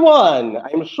another one.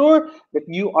 I'm sure that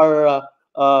you are,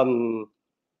 how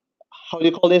do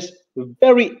you call this?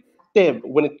 Very active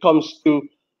when it comes to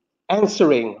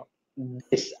answering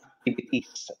these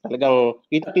activities. Talagang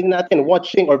kita natin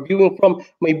watching or viewing from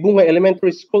May Bunga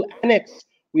Elementary School Annex.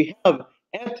 We have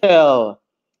Ethel,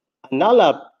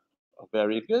 Analap.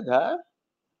 Very good, huh?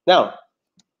 Now,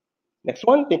 next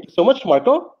one. Thank you so much,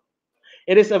 Marco.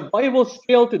 It is a viable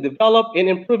skill to develop in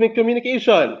improving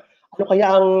communication. Ano kaya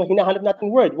ang hinahanap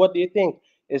nating word? What do you think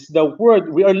is the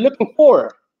word we are looking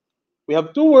for? We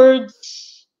have two words.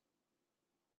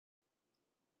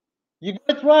 You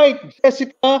got it right,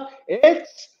 Jessica.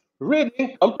 It's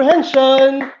reading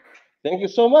comprehension. Thank you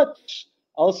so much.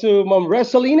 Also, Ma'am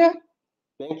Resalina.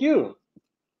 Thank you.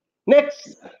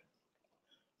 Next.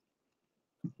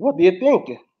 What do you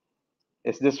think?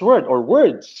 Is this word or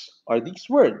words? Are these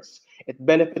words? It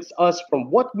benefits us from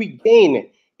what we gain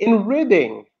in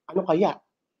reading. Ano kaya?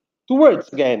 Two words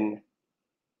again.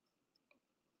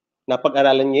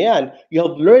 Napag-aralan niyo yan. You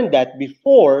have learned that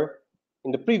before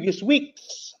in the previous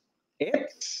weeks.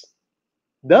 It's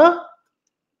the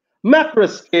macro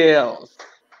scales.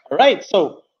 All right,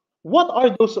 so what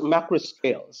are those macro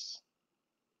scales?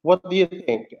 What do you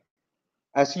think?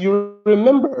 As you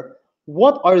remember,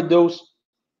 what are those,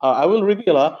 I will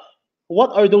reveal,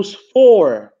 what are those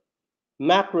 4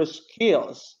 macro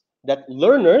skills that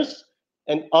learners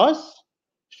and us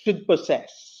should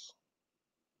possess?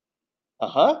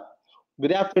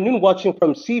 Good afternoon, watching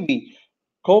from CB,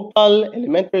 Copal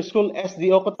Elementary School,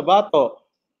 SDO Cotabato.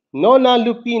 Nona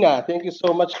Lupina, thank you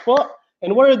so much po.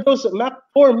 And what are those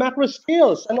 4 macro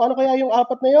skills? Ano kaya yung 4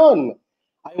 na yon?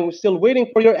 I'm still waiting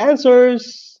for your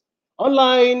answers.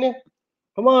 Online.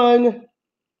 Come on.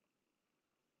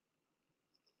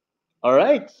 All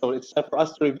right, so it's time for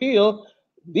us to reveal.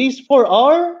 These 4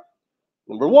 are,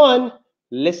 number 1,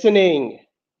 listening.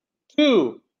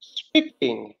 2,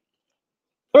 speaking.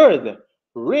 3rd,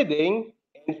 reading.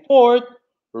 And 4th,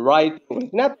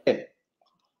 writing. Natin.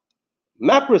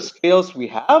 Macro skills we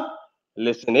have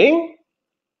listening,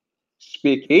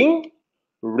 speaking,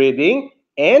 reading,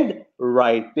 and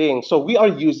writing. So we are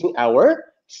using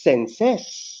our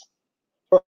senses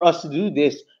for us to do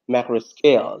this macro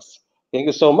skills. Thank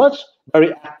you so much.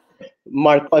 Very active.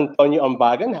 Marco Antonio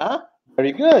Ambagan, huh?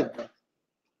 Very good.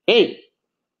 Okay,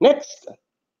 next.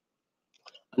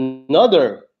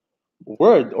 Another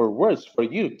word or words for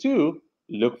you to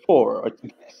look for or to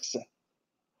guess.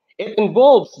 It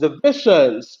involves the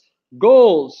visions,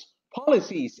 goals,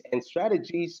 policies, and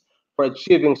strategies for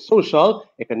achieving social,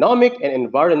 economic, and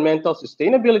environmental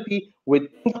sustainability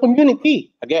within the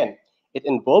community. Again, it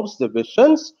involves the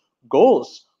visions,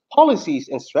 goals, policies,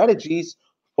 and strategies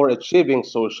for achieving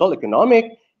social,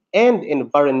 economic, and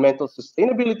environmental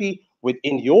sustainability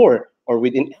within your or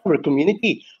within our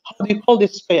community. How do you call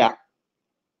this, kaya?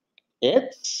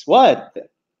 It's what?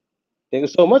 Thank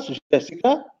you so much,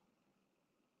 Jessica.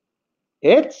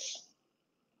 It's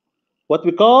what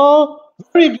we call,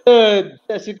 very good,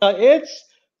 Jessica, it's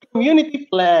community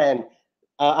plan.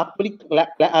 Actually,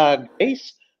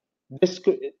 guys,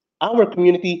 our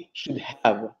community should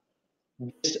have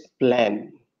this plan.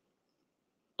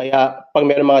 Kaya pag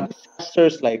mayroon mga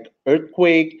disasters like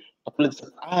earthquake, katulad sa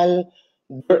Taal,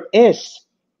 there is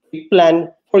a plan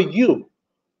for you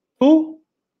to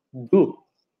do.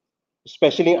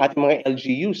 Especially ang ating mga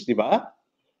LGUs, di ba?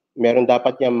 Meron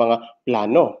dapat niyang mga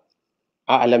plano.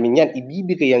 Aalamin yan,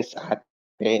 ibibigay yan sa atin.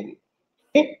 pen.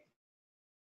 Okay?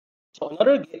 So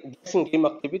another guessing game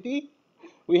activity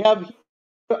we have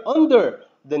here under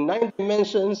the 9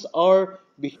 dimensions or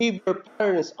behavior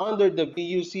patterns under the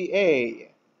BUCA.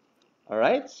 All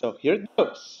right, so here it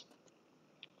goes.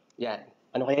 Yan.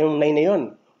 Ano kaya yung 9 na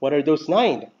yun? What are those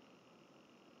 9?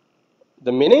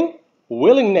 The meaning?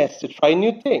 Willingness to try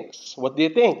new things. What do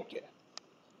you think?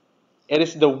 It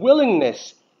is the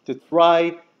willingness to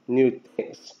try new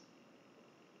things.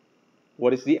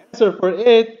 What is the answer for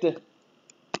it?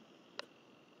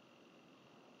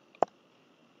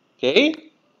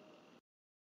 Okay.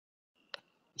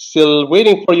 Still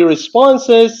waiting for your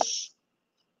responses.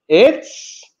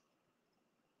 It's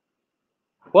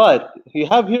what? You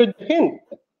have here the hint.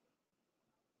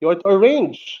 You are to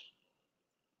arrange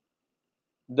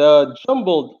the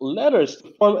jumbled letters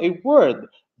to form a word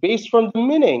based from the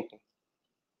meaning.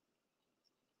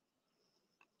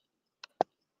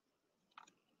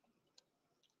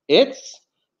 It's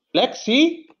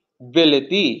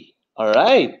flexibility. All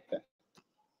right.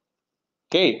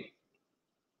 Okay.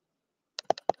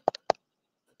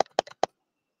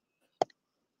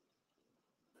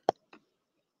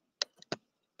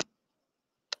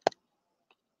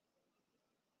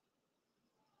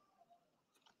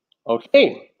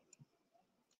 Okay.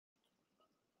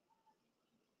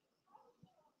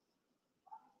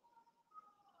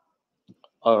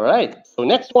 All right. So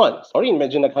next one. Sorry,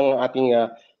 medyo naghang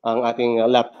ang ating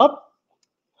laptop.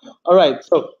 All right.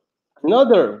 So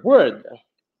another word.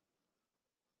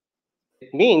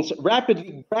 It means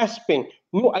rapidly grasping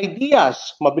new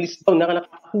ideas. Mabilis daw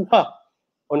nakakakuha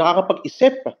o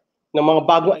nakakapag-isip ng mga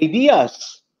bagong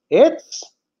ideas. It's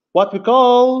what we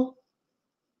call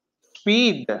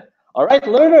speed. All right,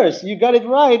 learners, you got it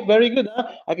right. Very good. Huh?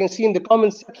 I can see in the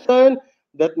comment section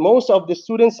that most of the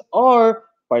students are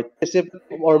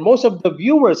participative, or most of the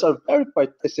viewers are very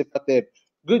participative.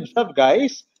 Good job,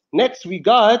 guys. Next, we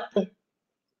got,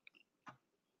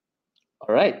 all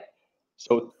right,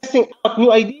 so testing out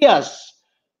new ideas.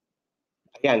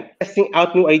 Ayan, testing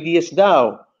out new ideas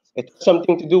daw. It's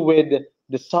something to do with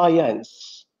the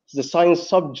science. It's the science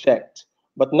subject,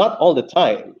 but not all the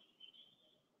time.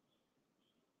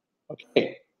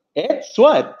 Okay, it's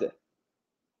what?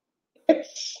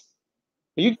 It's,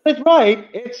 you got it right.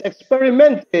 It's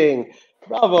experimenting.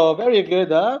 Bravo, very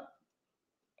good, huh?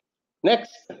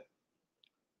 Next.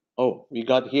 Oh, we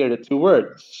got here the 2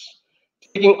 words.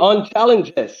 Taking on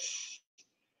challenges.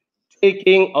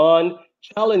 Taking on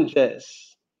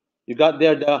challenges. You got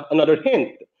there another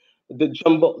hint. The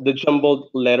jumbled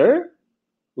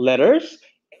letters,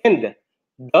 and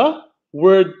the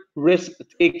word risk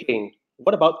taking.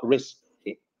 What about risk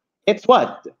taking? It's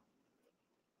what?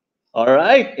 All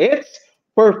right, it's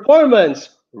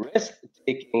performance risk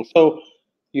taking. So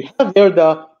you have there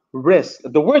the risk,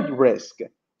 the word risk.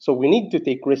 So we need to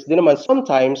take risk din naman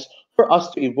sometimes for us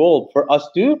to evolve, for us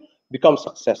to become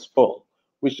successful.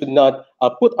 We should not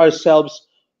put ourselves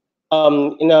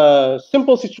in a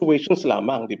simple situations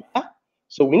lamang, di ba?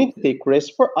 So we need to take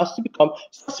risks for us to become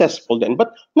successful then,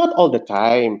 but not all the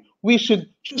time. We should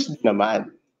choose din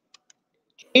naman.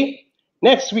 Okay?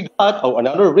 Next, we got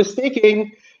another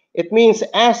risk-taking. It means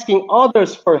asking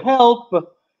others for help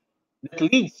that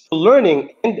leads to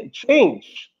learning and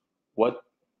change. What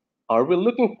are we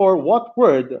looking for? What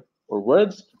word or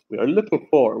words we are looking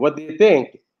for? What do you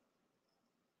think?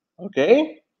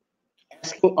 Okay?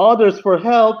 Asking others for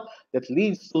help that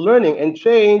leads to learning and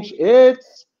change.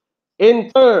 It's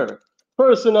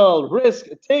interpersonal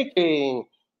risk-taking.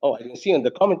 Oh, I can see in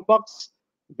the comment box.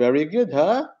 Very good,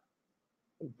 huh?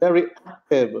 Very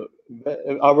active.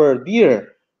 Our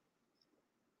dear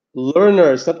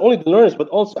learners, not only the learners, but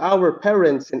also our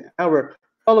parents and our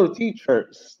fellow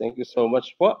teachers. Thank you so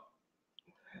much.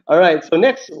 All right, so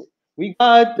next we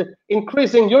got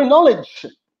increasing your knowledge.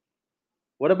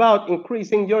 What about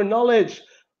increasing your knowledge?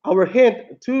 Our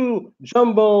hint, 2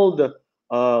 jumbled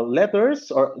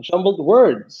letters or jumbled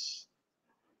words.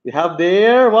 You have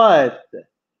there what?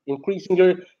 Increasing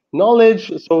your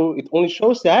knowledge. So it only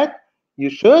shows that you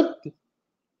should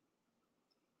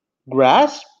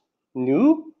grasp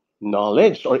new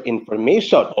knowledge or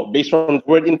information. Oh, based on the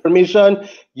word information,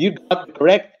 you got the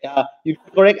correct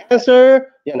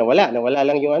answer. Yeah, nawala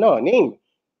lang yung name.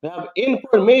 We have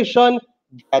information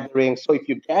gathering. So if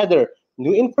you gather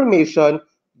new information,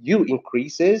 you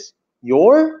increase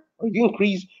your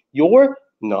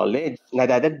knowledge.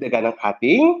 Nadadagdagan ang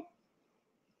ating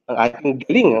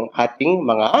galing, ang ating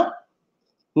mga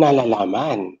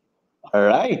nalalaman. All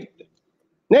right.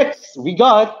 Next, we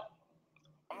got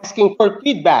asking for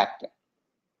feedback.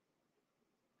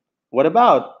 What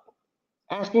about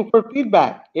asking for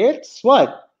feedback? It's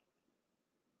what?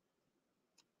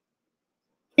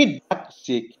 Feedback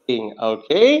seeking.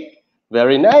 Okay,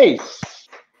 very nice.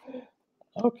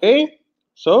 Okay,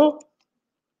 so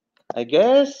I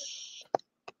guess,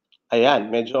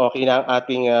 ayan, medyo okay na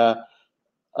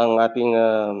ang ating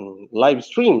live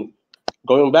stream.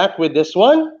 Going back with this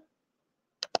one.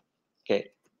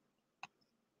 Okay.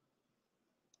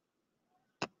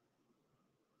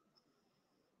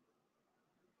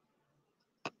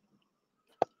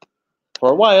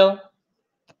 For a while.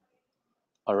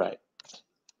 All right.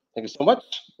 Thank you so much,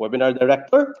 webinar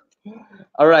director.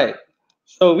 All right.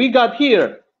 So we got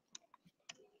here.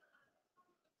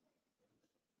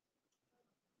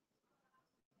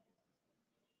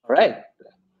 All right.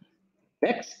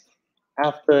 Next,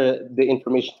 after the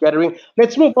information gathering,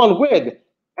 let's move on with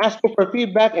asking for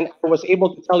feedback. And I was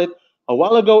able to tell it a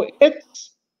while ago.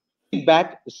 It's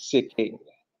feedback seeking.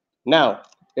 Now,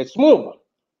 let's move.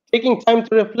 Taking time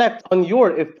to reflect on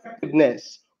your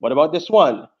effectiveness. What about this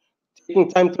one? Taking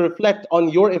time to reflect on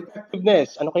your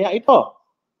effectiveness. Ano kaya ito?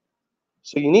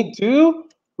 So you need to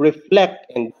reflect,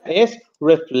 and that is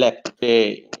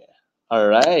reflecting. All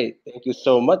right. Thank you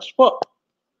so much po.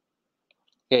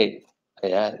 Okay.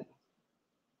 Ayan.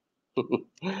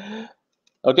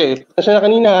 Okay. Kasi na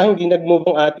kanina, hindi nag-move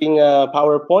ang ating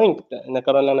PowerPoint.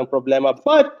 Nagkaroon lang ng problema.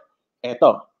 But,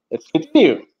 eto. Let's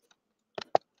continue.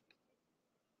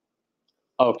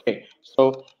 Okay.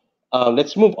 So,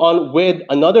 let's move on with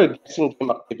another guessing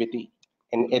game activity.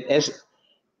 And it is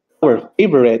our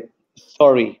favorite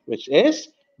story, which is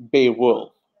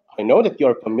Beowulf. I know that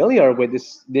you're familiar with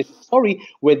this story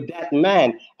with that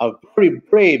man, a very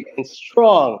brave and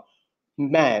strong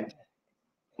man.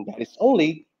 And that is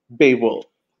only Beowulf.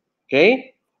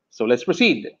 Okay? So let's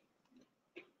proceed.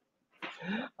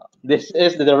 This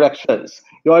is the directions.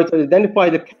 You are to identify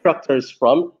the characters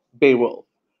from Beowulf.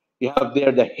 You have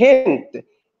there the hint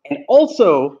and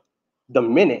also the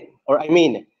meaning. Or I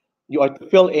mean, you are to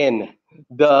fill in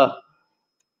the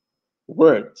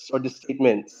words or the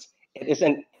statements. It is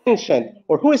an ancient,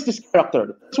 or who is this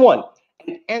character? This one,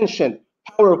 an ancient,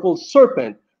 powerful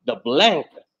serpent, the blank,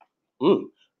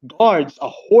 guards a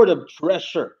hoard of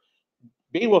treasure.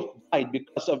 Beowulf died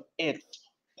because of its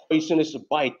poisonous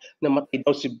bite. Namatay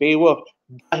daw si Beowulf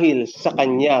dahil sa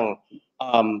kanyang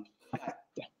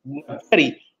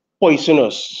very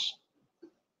poisonous.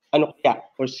 Ano kaya?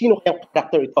 Or sino kayang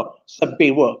character ito sa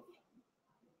Beowulf?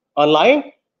 Online?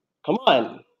 Come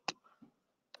on.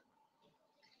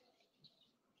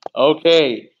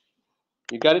 Okay.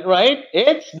 You got it right?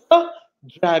 It's the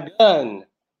dragon.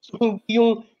 So hindi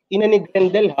yung ina ni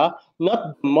Grendel ha,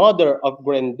 not the mother of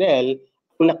Grendel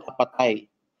ang nakapatay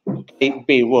kay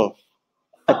Beowulf,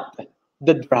 but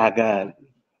the dragon.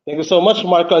 Thank you so much,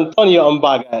 Marco Antonio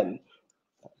Ambagan.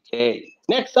 Okay.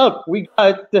 Next up, we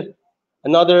got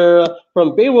another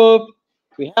from Beowulf.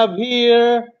 We have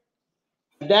here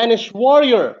a Danish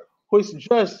warrior who is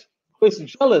jealous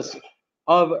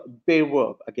of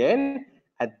Beowulf. Again,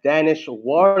 a Danish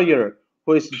warrior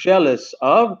who is jealous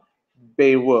of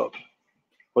Beowulf.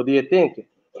 What do you think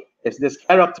is this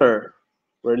character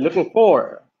we're looking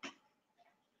for?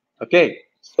 Okay,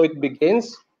 so it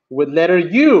begins with letter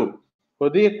U.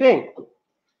 What do you think?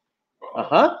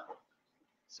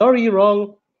 Sorry,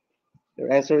 wrong. Your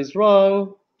answer is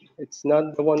wrong. It's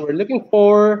not the one we're looking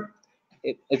for.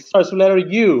 It starts with letter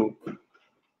U.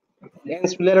 It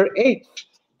ends with letter H.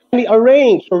 Can we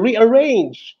arrange or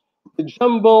rearrange the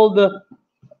jumbled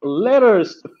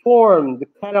letters to form the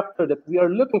character that we are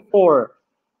looking for?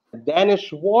 A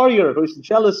Danish warrior who is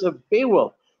jealous of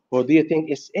Beowulf. What do you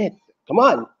think is it? Come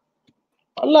on.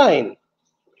 Online.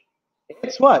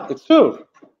 It's what? It's who?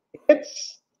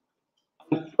 It's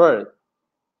unfurled.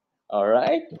 All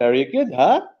right. Very good,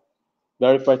 huh?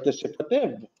 Very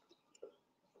participative.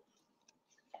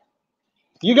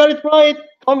 You got it right.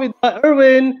 Kamida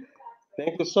Erwin.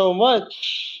 Thank you so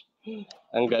much.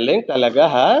 Ang galing talaga,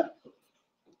 ha?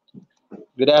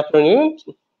 Good afternoon.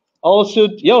 Also,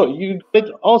 you got it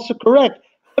also correct.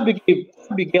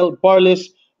 Abigail Barles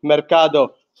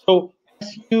Mercado. So,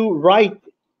 as you write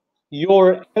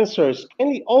your answers,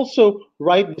 can you also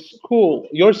write the school,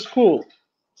 your school?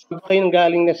 Saan ba kayo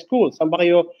nanggaling na school? Saan ba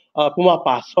kayo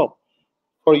pumapasok?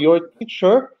 For your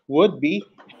teacher would be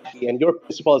happy and your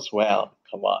principal as well.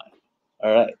 Come on.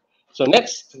 All right. So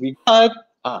next we got,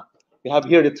 we have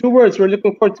here the two words. We're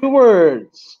looking for two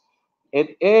words.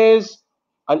 It is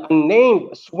an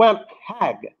unnamed swamp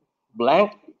hag.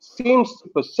 Blank seems to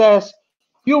possess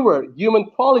fewer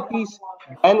human qualities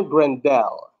than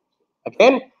Grendel.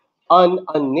 Again, an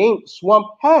unnamed swamp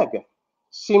hag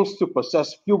seems to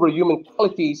possess fewer human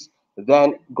qualities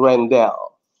than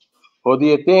Grendel. Who do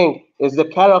you think is the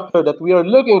character that we are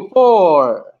looking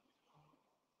for?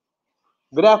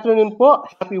 Good afternoon po.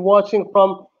 Happy watching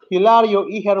from Hilario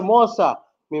E. Hermosa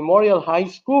Memorial High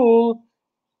School.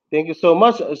 Thank you so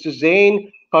much,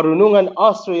 Suzanne Karunungan,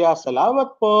 Austria.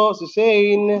 Salamat po,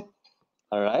 Suzanne.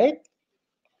 All right.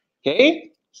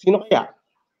 Okay. Sino kaya?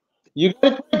 You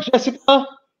got it right, Jessica.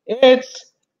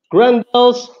 It's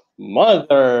Grendel's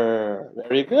mother.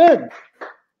 Very good.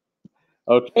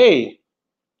 Okay.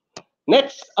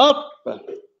 Next up.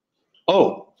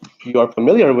 Oh, you are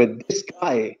familiar with this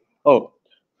guy. Oh,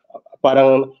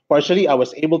 parang partially I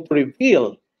was able to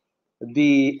reveal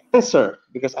the answer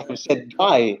because I have said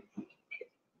guy.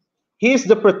 He is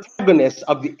the protagonist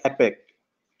of the epic.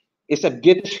 Is a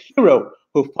Gitish hero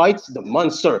who fights the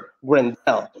monster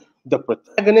Grendel. The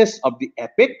protagonist of the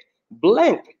epic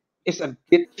blank is a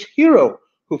Gitish hero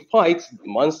who fights the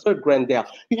monster Grendel.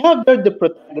 You have there the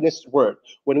protagonist word.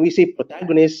 When we say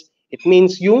protagonist, it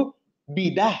means yung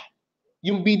bida.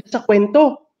 Yung bida sa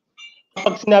kwento.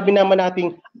 Kapag sinabi naman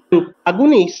nating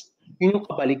antagonist, yun yung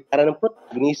kabaliktaran ng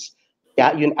protagonist.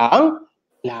 Kaya yun ang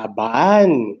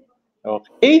laban.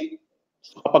 Okay?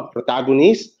 So kapag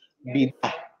protagonist,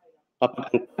 bida. Kapag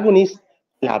antagonist,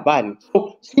 laban.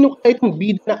 So, sino kaya itong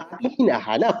bida na ating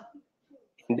hinahanap?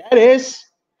 And that is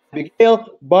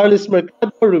Abigail, Barles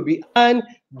Mercado, Ruby Ann,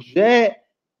 Je,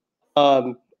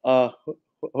 who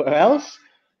else?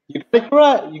 You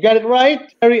got it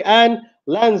right. Terry Ann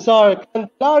Lanzar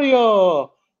Candelario.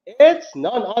 It's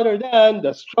none other than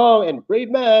the strong and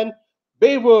brave man,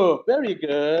 Beowulf. Very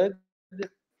good.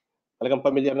 Talagang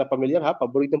pamilyar na pamilyar ha.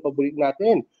 Paborito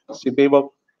natin. Si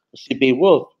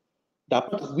Beowulf.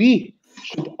 Dapat we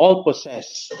should all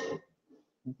possess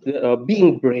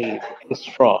being brave and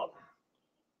strong.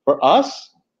 For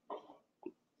us,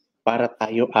 para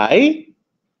tayo ay,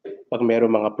 pag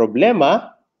mayroong mga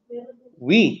problema,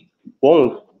 we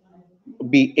won't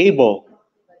be able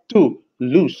to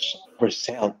lose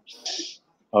ourselves.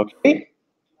 Okay?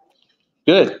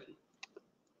 Good.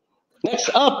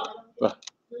 Next up.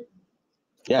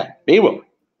 Yeah, Beowulf.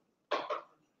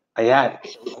 Ayan.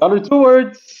 Another 2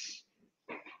 words.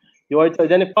 You are to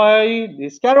identify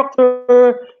this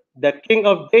character, the king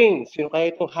of Danes. Sino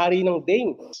kaya itong hari ng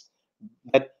Danes?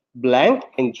 That blank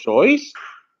enjoys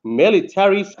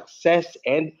military success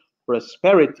and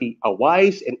prosperity, a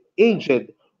wise and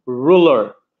aged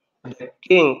ruler. The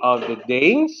king of the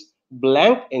Danes,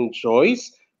 blank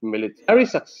enjoys military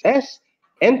success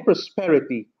and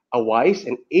prosperity, a wise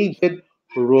and aged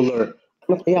ruler.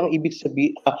 Ano kaya ang ibig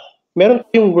sabihin? Meron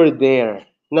tayong word there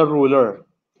na ruler.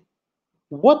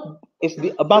 What is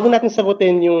the, bago natin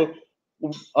sagutin yung,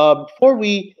 before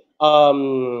we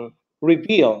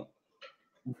reveal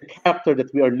the character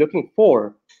that we are looking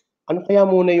for, ano kaya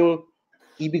muna yung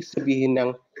ibig sabihin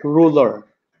ng ruler?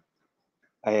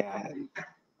 Ayan.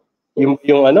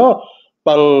 Yung ano,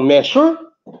 pang measure?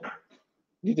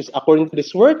 This is according to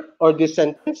this word or this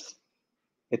sentence?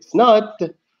 It's not.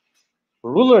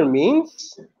 Ruler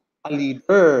means a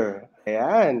leader.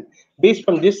 Ayan. Based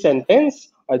from this sentence,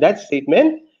 or that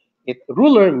statement,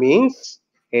 ruler means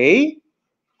a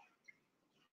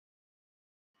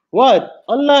what?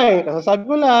 Online. Kasasabi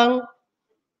ko lang.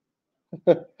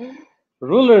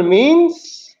 Ruler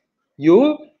means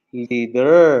yung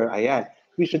leader. Ayan.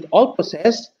 We should all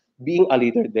possess being a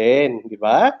leader din. Di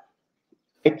ba?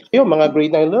 Ito kayo, mga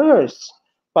grade 9 learners.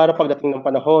 Para pagdating ng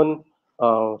panahon,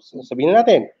 sabihin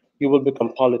natin, you will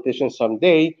become politicians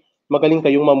someday. Magaling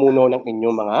kayong mamuno ng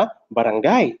inyong mga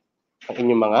barangay, ang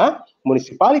inyong mga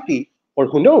municipality, or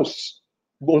who knows,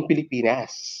 buong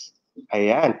Pilipinas.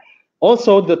 Ayan.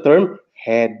 Also, the term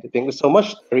head. Thank you so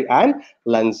much, Terry Ann,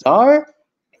 Lanzar,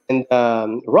 and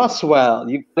Roswell.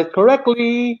 You got it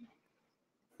correctly.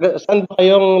 Saan ba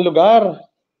kayong lugar?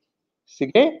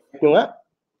 Sige, nyo nga.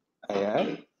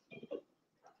 Ayan.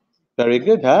 Very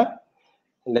good, ha?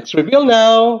 Let's reveal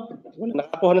now. Wala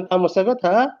nakakuha ng tamang sagot,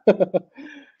 ha?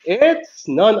 It's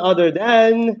none other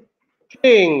than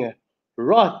King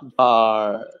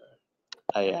Hrothgar.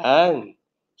 Ayan.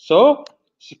 So,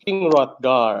 si King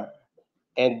Hrothgar.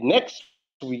 And next,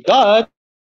 we got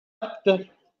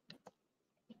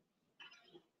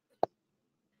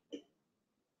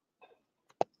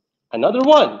another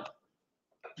one.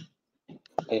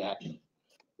 Ayan.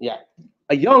 Yeah.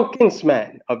 A young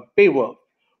kinsman of Beowulf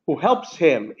who helps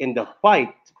him in the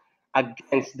fight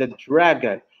against the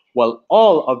dragon while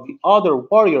all of the other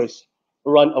warriors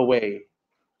run away.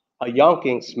 A young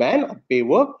kinsman of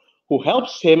Beowulf who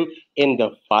helps him in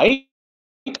the fight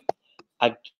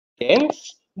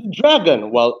against the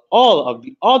dragon while all of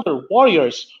the other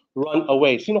warriors run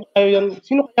away. Sino kaya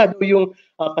daw yung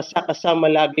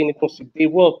kasama lagi nitong si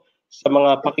Beowulf sa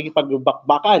mga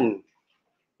pakikipagbakbakan?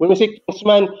 When we say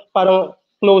kinsman, parang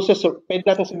closest, or pwede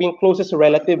natin sabihin closest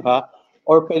relative, ha?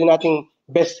 Or pwede nating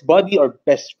best buddy or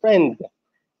best friend.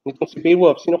 Nitong si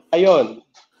Beowulf, sino kaya yun?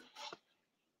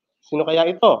 Sino kaya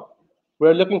ito?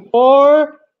 We're looking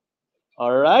for...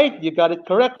 All right, you got it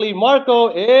correctly, Marco.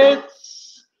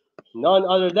 It's none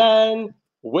other than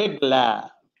Wigla.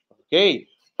 Okay,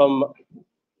 from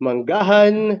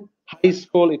Manggahan High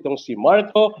School, itong si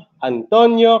Marco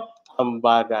Antonio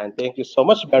Ambagan. Thank you so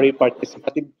much. Very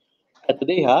participative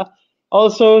today, ha?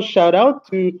 Also, shout out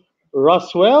to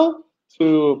Roswell,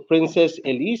 to Princess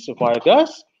Elise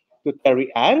Vargas, to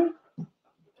Terry Ann,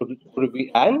 to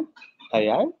Ruby Ann,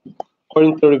 ayan.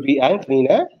 According to Ruby Ann,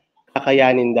 kanina,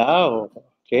 kakayanin daw.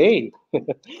 Okay.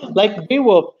 Like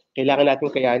Beowulf, kailangan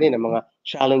natin kayanin ang mga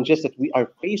challenges that we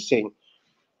are facing.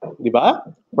 Di ba?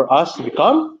 For us to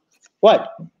become,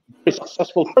 what? A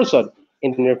successful person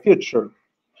in the near future.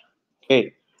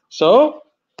 Okay. So,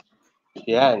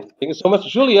 yan. Thank you so much,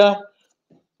 Julia.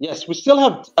 Yes, we still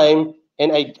have time,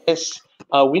 and I guess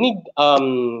we need,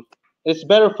 it's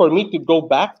better for me to go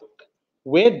back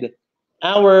with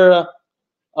our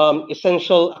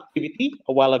essential activity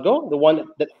a while ago, the one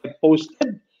that I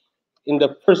posted in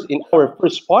our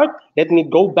first part. Let me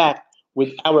go back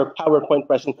with our PowerPoint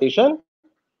presentation.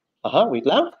 Wait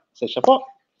lang. Sesya po.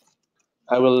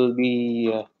 I will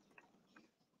be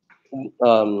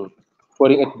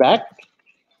putting it back.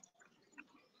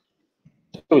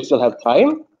 We still have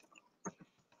time.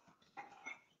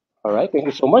 All right. Thank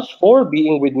you so much for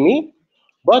being with me.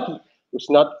 But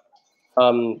it's not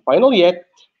final yet.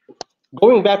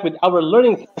 Going back with our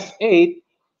learning test 8,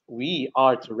 we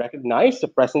are to recognize the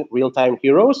present real-time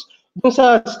heroes. Dun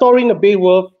sa story na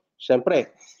Beowulf, syempre,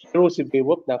 hero si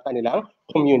Beowulf ng kanilang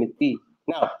community.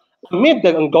 Now, amid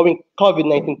the ongoing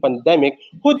COVID-19 pandemic,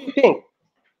 who do you think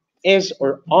is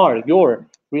or are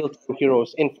your real-time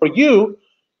heroes? And for you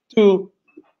to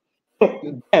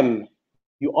thank them,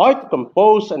 you are to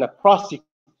compose an acrostic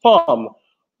poem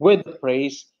with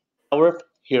praise our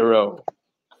hero.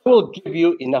 I will give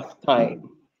you enough time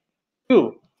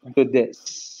to do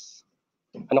this.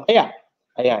 Ano kaya?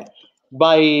 Ayan.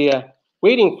 By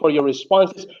waiting for your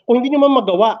responses, kung hindi nyo man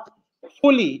magawa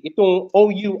fully itong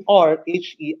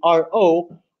O-U-R-H-E-R-O,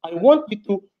 I want you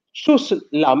to choose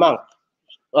lamang.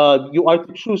 You are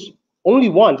to choose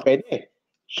only one, pwede.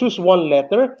 Choose one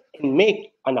letter and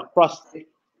make an acrostic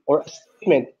or a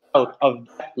statement out of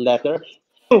that letter,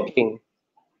 thanking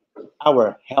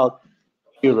our health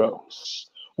heroes.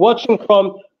 Watching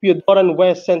from Piodoran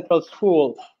West Central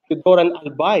School, Piodoran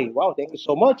Albay. Wow, thank you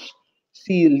so much.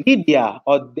 Si Lydia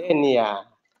Odenia.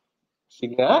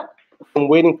 Sige nga. I'm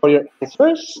waiting for your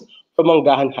answers. From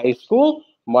Manggahan High School,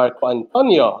 Marco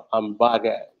Antonio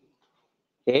Ambagan.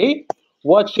 Okay.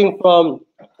 Watching from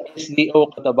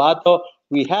SDO Cotabato,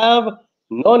 we have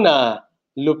Nona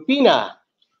Lupina.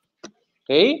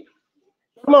 Okay.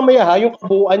 Pero mamaya ha, yung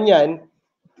kabuuan yan,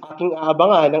 aking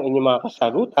aabangan ng inyong mga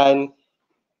kasagutan.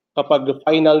 Kapag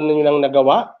final na nyo lang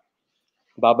nagawa,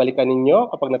 babalikan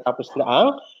ninyo kapag natapos na ang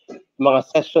mga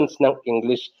sessions ng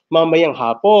English mamayang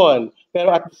hapon.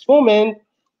 Pero at this moment,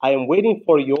 I am waiting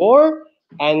for your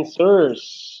answers.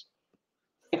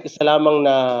 Isa lamang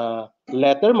na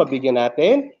letter, mabigyan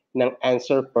natin ng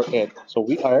answer for it. So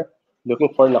we are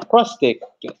looking for an acrostic.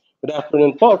 Good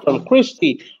afternoon po from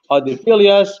Christy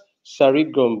Audifilias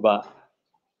Sarigumba.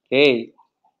 Okay.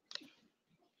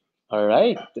 All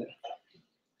right.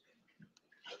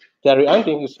 Terry Ann,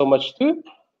 thank you so much too.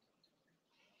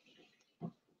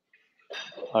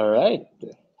 All right.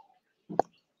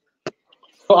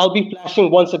 So I'll be flashing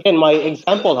once again my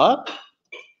example, huh?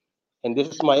 And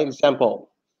this is my example.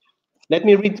 Let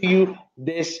me read to you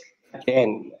this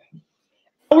again.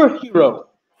 Our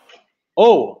hero,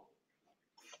 O,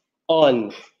 on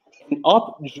and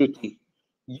off duty,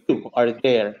 you are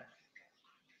there.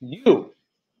 You,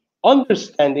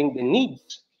 understanding the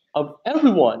needs of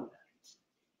everyone,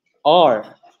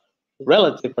 are,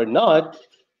 relative or not,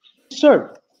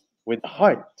 serve with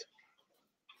heart.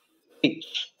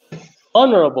 H,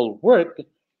 honorable work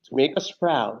to make us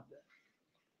proud.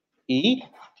 E,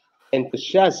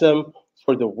 enthusiasm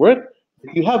for the work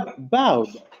that you have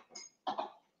vowed.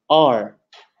 R,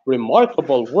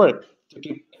 remarkable work to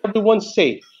keep everyone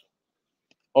safe.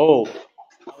 O,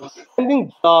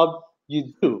 outstanding job you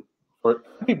do for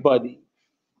everybody.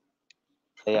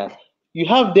 Ayan. You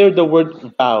have there the word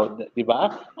vowed, di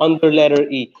ba? Under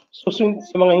letter E. So sa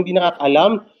mga hindi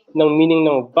nakakaalam ng meaning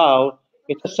ng vow,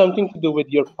 it has something to do with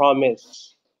your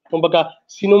promise. Kumbaga,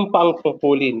 sinumpa ang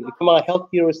tungkulin. Itong mga health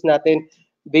heroes natin,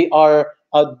 they are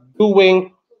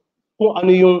doing kung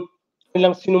ano yung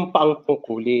kanilang sinumpa ang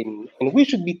tungkulin. And we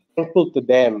should be thankful to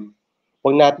them.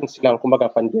 Huwag natin silang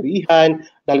kumbaga pandirihan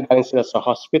dahil galing sila sa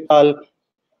hospital.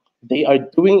 They are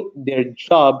doing their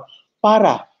job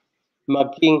para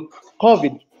maging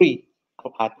COVID-free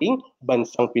ang ating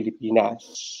bansang Pilipinas.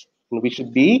 And we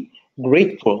should be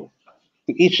grateful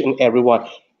to each and every one.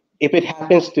 If it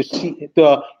happens if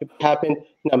it happens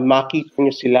na makita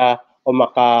nyo sila o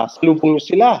makasalubong nyo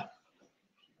sila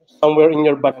somewhere in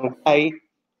your barangay,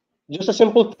 just a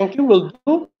simple thank you will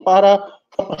do para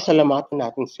pasalamatan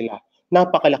natin sila.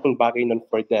 Napakalaking bagay nun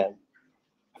for them.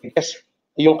 I guess,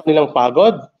 yung kanilang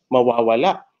pagod,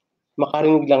 mawawala.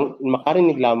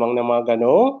 Makarinig lamang ng mga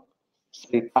ganong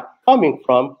salita coming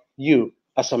from you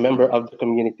as a member of the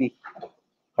community.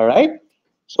 Alright?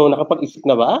 So, nakapag-isip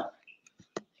na ba?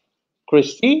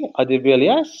 Christy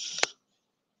Adevillas?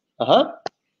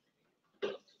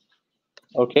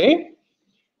 Okay.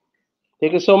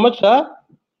 Thank you so much, ha?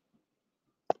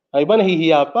 Ay ba,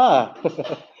 nahihiya pa?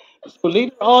 So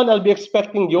later on, I'll be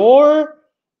expecting your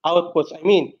outputs. I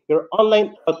mean, your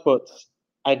online outputs.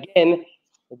 Again,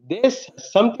 this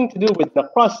has something to do with the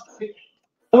acrostic,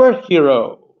 our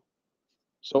hero.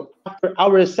 So after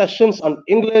our sessions on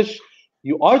English,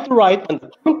 you are to write on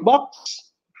the comment box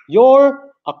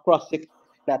your acrostic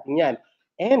natin yan.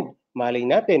 And malay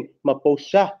natin, ma-post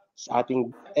siya sa ating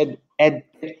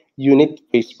Edtech Unit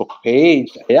Facebook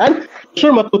page. Ayan.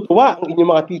 Sure, matutuwa ang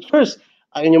inyong mga teachers,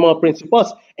 ang inyong mga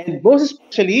principals, and most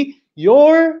especially,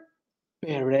 your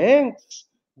parents.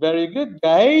 Very good,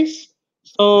 guys.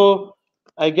 So,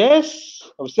 I guess,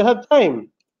 we still have time.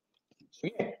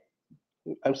 Sige.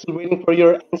 I'm still waiting for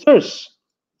your answers.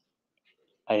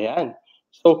 Ayan.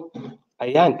 So,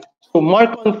 ayan. So,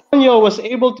 Marco Antonio was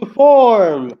able to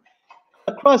form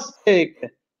acrostic.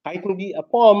 Kahit hindi a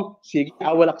poem, sige,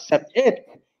 I will accept it.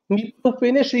 Hindi to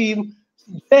finish him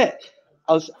yet.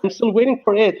 I'm still waiting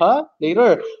for it, huh?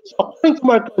 Later. So according to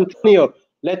Marco Antonio,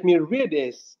 let me read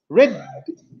this with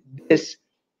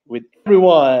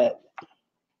everyone.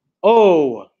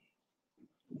 O,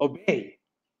 obey.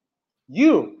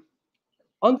 U,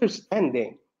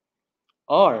 understanding.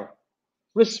 R,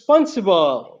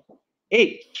 responsible.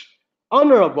 H,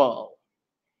 honorable.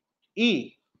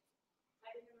 E,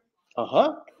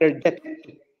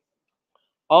 energetic.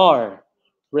 R,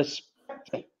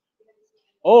 respect.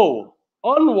 O,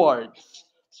 onwards.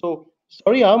 So,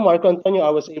 sorry, Marco Antonio,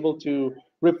 I was able to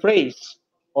rephrase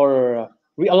or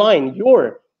realign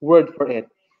your word for it.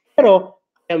 Pero,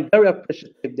 I am very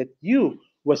appreciative that you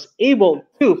was able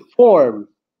to form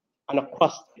an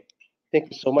acrostic.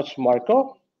 Thank you so much,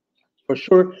 Marco. For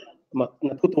sure,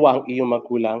 natutuwa ang iyong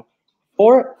magulang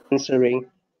for answering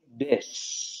this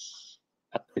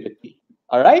activity.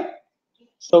 All right?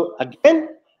 So,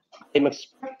 again, I'm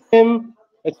expecting,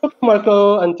 it's okay,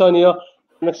 Marco Antonio,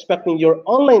 I'm expecting your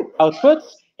online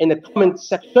outputs in the comment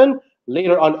section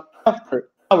later on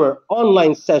after our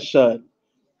online session.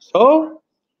 So,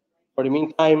 for the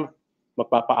meantime,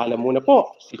 magpapaalam muna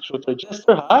po si Tutor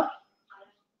Jester, ha?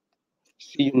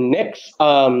 See you next,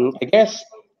 I guess,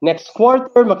 next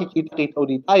quarter, makikita-kita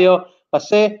ulit tayo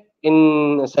kasi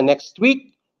sa next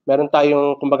week, meron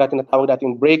tayong, kumbaga, tinatawag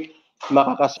nating break.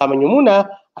 Makakasama nyo muna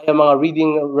ay ang mga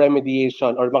reading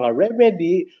remediation or mga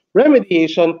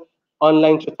remediation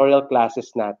online tutorial classes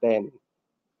natin.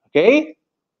 Okay?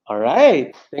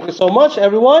 Alright. Thank you so much,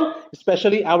 everyone,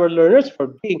 especially our learners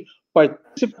for being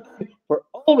participative, for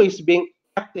always being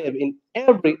active in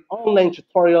every online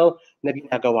tutorial na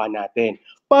ginagawa natin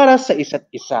para sa isa't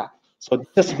isa. So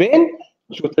this has been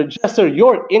Tutor Jester,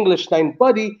 your English 9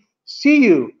 buddy. See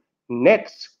you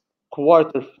next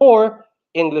quarter 4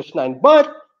 English 9. But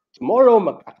tomorrow,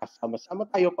 magkakasama-sama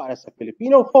tayo para sa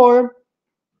Filipino form.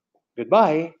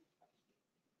 Goodbye.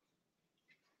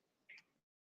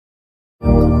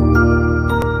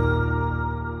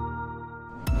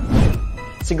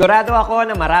 Sigurado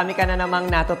ako na marami ka na namang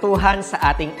natutuhan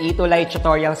sa ating ETULay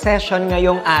tutorial session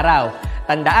ngayong araw.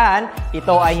 Tandaan,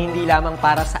 ito ay hindi lamang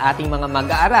para sa ating mga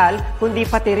mag-aaral, kundi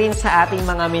pati rin sa ating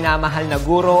mga minamahal na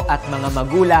guro at mga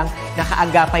magulang na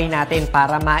kaagapay natin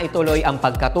para maituloy ang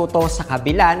pagkatuto sa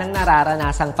kabila ng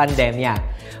nararanasang pandemya.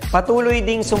 Patuloy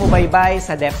ding sumubaybay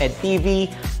sa DepEd TV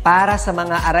para sa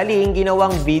mga araling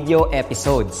ginawang video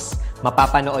episodes.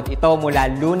 Mapapanood ito mula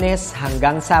Lunes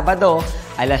hanggang Sabado,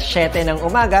 alas 7 ng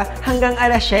umaga hanggang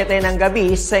alas 7 ng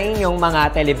gabi sa inyong mga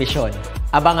telebisyon.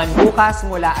 Abangan bukas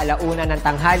mula 1:00 ng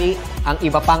tanghali ang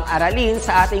iba pang aralin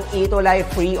sa ating ETULay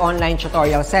free online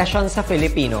tutorial session sa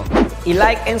Filipino.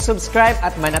 I-like and subscribe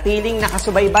at manatiling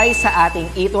nakasubaybay sa ating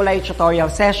ETULay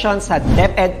tutorial session sa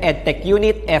DepEd Edtech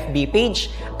Unit FB page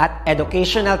at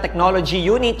Educational Technology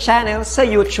Unit channel sa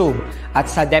YouTube at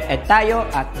sa DepEd Tayo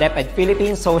at DepEd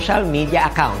Philippines social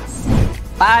media accounts.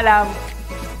 Paalam!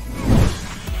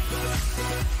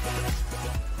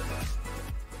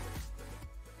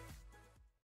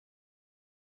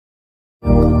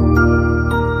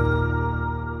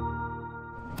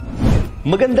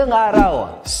 Magandang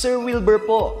araw, Sir Wilbur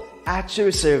po, at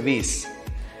your service.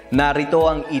 Narito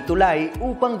ang ETULay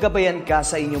upang gabayan ka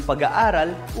sa inyong pag-aaral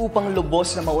upang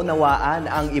lubos na maunawaan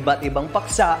ang iba't ibang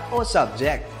paksa o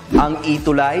subject. Ang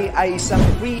ETULay ay isang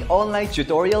free online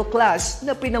tutorial class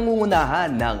na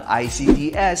pinangungunahan ng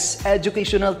ICTS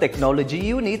Educational Technology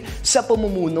Unit sa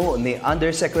pamumuno ni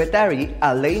Undersecretary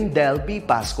Elaine Del B.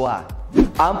 Pascua.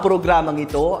 Ang programang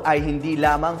ito ay hindi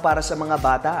lamang para sa mga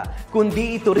bata,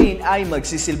 kundi ito rin ay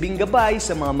magsisilbing gabay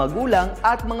sa mga magulang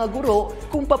at mga guro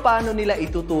kung paano nila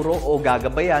ituturo o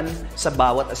gagabayan sa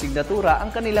bawat asignatura ang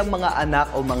kanilang mga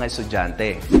anak o mga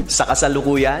estudyante. Sa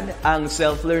kasalukuyan, ang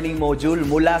self-learning module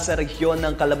mula sa rehiyon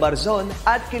ng Calabarzon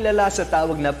at kilala sa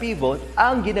tawag na Pivot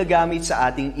ang ginagamit sa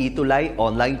ating ETULay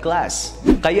online class.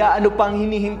 Kaya ano pang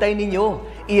hinihintay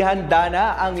ninyo? Ihanda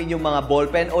na ang inyong mga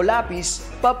ballpen o lapis,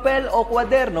 papel o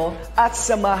kwaderno at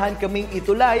samahan kaming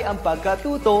itulay ang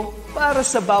pagkatuto para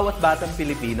sa bawat batang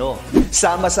Pilipino.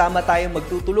 Sama-sama tayong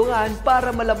magtutulungan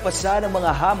para malampasan ang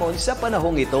mga hamon sa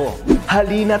panahong ito.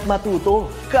 Halina't matuto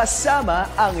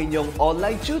kasama ang inyong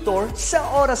online tutor sa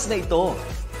oras na ito.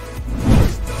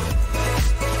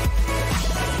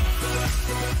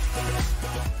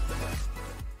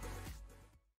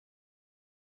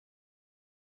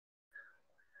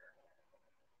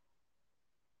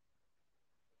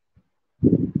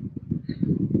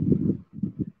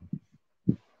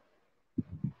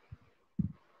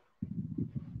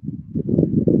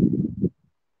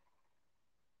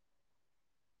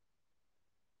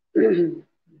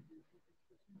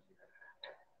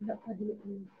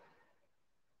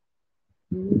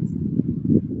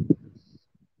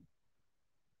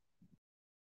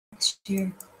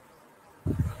 Sure.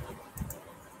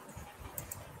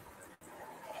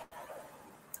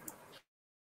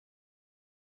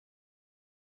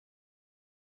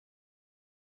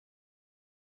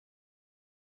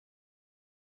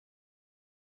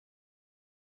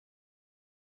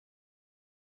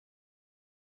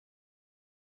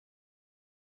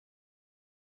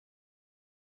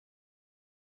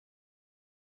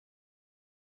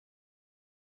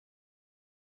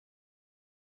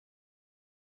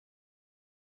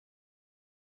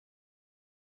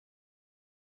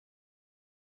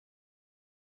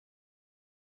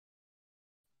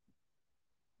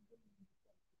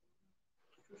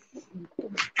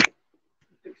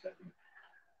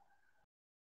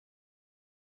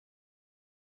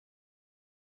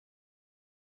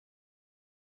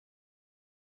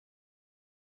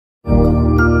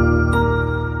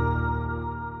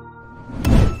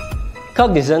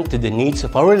 Cognizant to the needs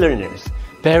of our learners,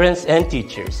 parents, and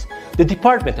teachers, the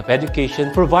Department of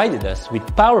Education provided us with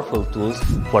powerful tools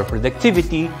for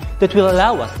productivity that will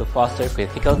allow us to foster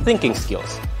critical thinking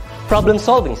skills,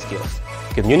 problem-solving skills,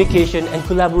 communication and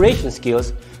collaboration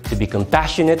skills to be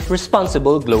compassionate,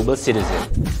 responsible global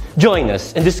citizens. Join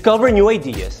us and discover new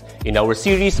ideas in our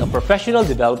series of professional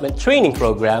development training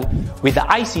program with the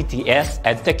ICTS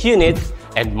Edtech Unit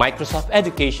and Microsoft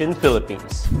Education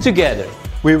Philippines. Together,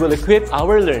 we will equip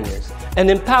our learners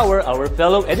and empower our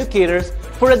fellow educators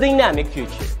for a dynamic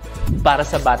future. Para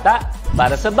sa bata,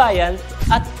 para sa bayan,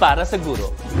 at para sa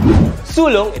guro.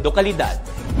 Sulong Edukalidad.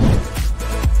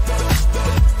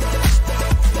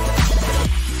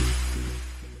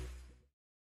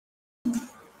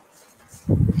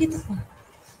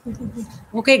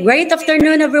 Okay, great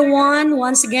afternoon, everyone.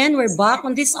 Once again, we're back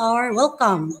on this hour.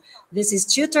 Welcome. This is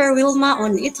Tutor Wilma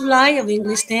on ETULay of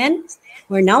English 10.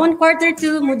 We're now on Quarter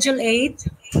 2, Module 8,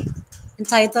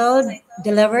 entitled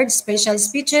Delivered Special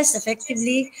Speeches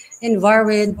Effectively in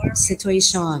Varied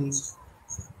Situation.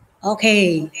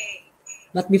 Okay,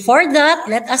 but before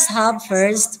that, let us have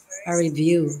first a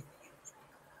review.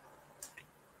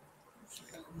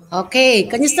 Okay,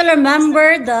 can you still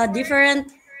remember the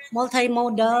different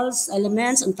multimodals,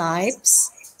 elements, and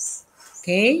types?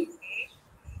 Okay.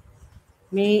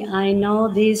 May I know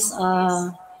this?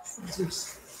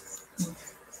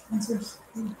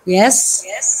 Yes.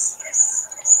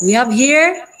 We have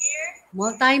here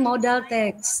multimodal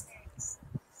text.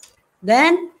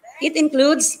 Then it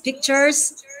includes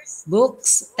pictures,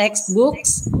 books,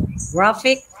 textbooks,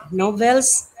 graphic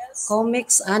novels,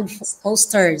 comics, and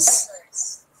posters.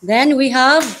 Then we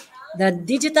have the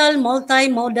digital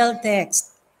multimodal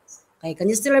text. Okay, can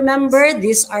you still remember?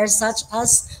 These are such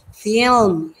as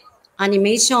film,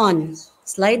 animation,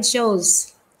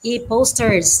 slideshows,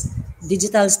 e-posters,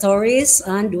 digital stories,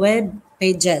 and web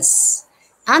pages.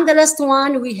 And the last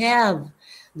one, we have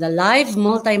the live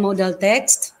multimodal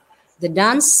text, the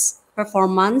dance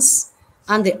performance,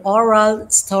 and the oral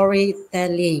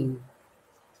storytelling.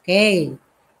 Okay,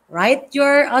 write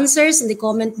your answers in the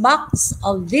comment box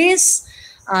of these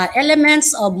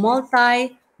Elements of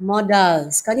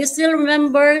multimodals. Can you still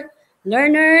remember,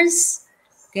 learners?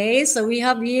 Okay, so we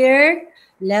have here,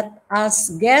 let us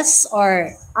guess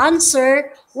or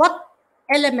answer what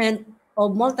element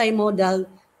of multimodal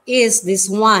is this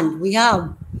one. We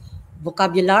have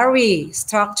vocabulary,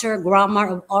 structure, grammar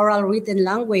of oral written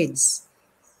language.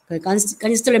 Okay,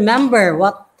 can you still remember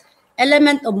what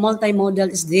element of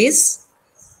multimodal is this?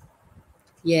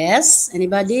 Yes,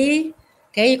 anybody?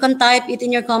 Okay, you can type it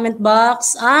in your comment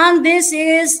box. And this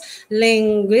is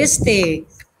linguistic.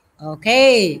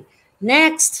 Okay,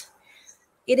 next.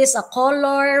 It is a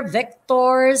color,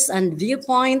 vectors, and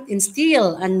viewpoint in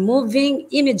still and moving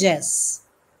images.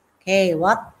 Okay,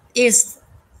 what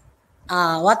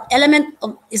element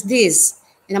is this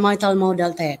in a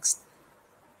multimodal text?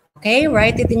 Okay,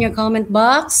 write it in your comment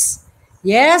box.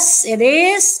 Yes, it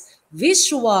is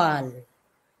visual.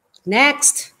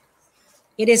 Next,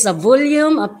 it is a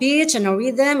volume, a pitch, and a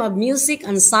rhythm of music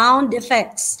and sound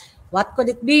effects. What could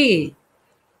it be?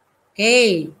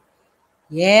 Okay,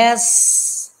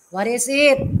 yes. What is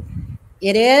it?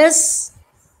 It is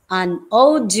an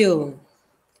audio.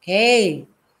 Okay,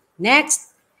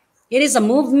 next, it is a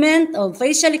movement of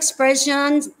facial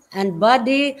expressions and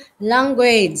body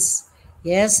language.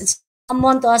 Yes, it's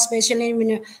common to us, especially when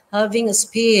you're having a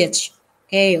speech.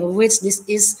 Okay, of which this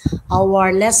is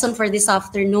our lesson for this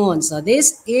afternoon. So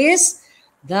this is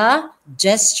the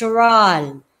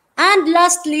gestural. And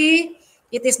lastly,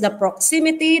 it is the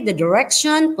proximity, the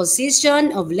direction,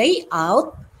 position of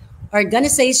layout,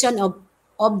 organization of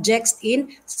objects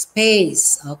in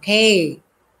space. Okay,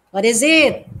 what is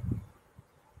it?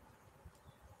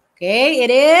 Okay,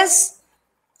 it is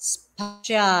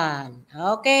spatial.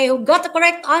 Okay, who got the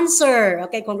correct answer?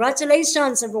 Okay,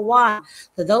 congratulations everyone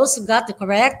to those who got the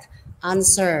correct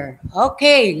answer.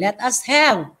 Okay, let us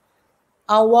have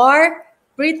our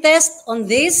pre-test on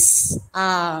this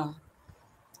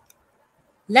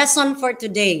lesson for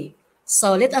today.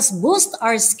 So let us boost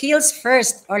our skills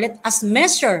first, or let us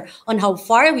measure on how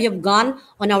far we have gone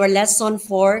on our lesson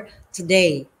for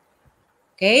today.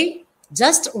 Okay,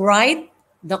 just write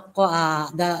the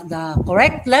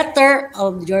correct letter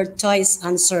of your choice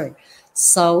answer.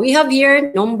 So we have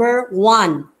here number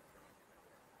 1.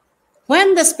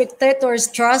 When the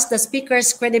spectators trust the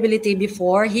speaker's credibility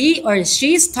before he or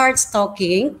she starts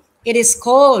talking, it is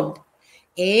called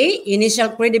A, initial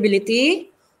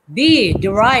credibility, B,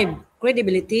 derived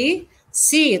credibility,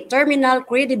 C, terminal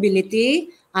credibility,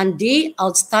 and D,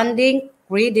 outstanding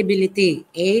credibility.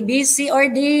 A, B, C, or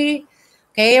D?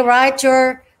 Okay, write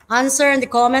your answer in the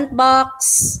comment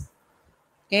box.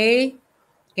 Okay,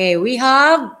 we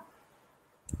have,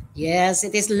 yes,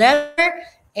 it is letter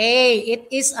A. It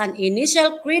is an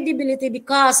initial credibility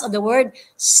because of the word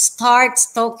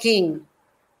starts talking,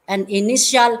 an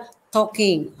initial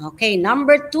talking. Okay,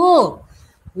 number 2,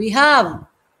 we have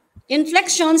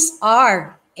inflections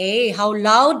are A, how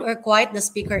loud or quiet the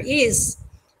speaker is,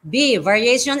 B,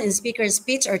 variation in speaker's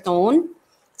pitch or tone,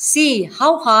 C,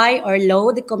 how high or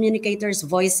low the communicator's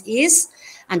voice is,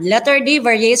 and letter D,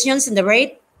 variations in the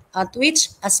rate at which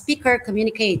a speaker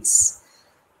communicates.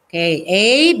 Okay,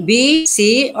 A, B,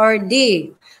 C, or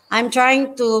D? I'm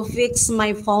trying to fix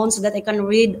my phone so that I can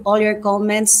read all your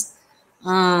comments.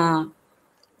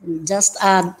 Just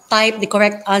type the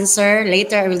correct answer.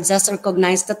 Later, I will just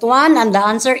recognize that one. And the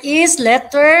answer is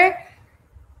letter,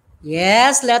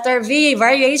 yes, letter V.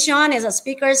 Variation is a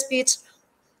speaker's pitch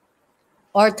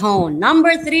or tone.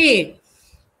 Number 3,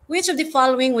 which of the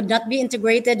following would not be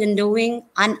integrated in doing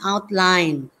an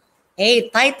outline? A,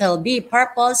 title, B,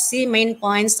 purpose, C, main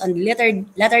points, and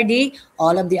letter D,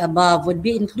 all of the above would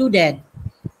be included.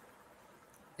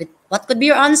 What could be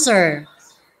your answer?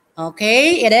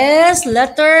 Okay, it is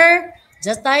letter,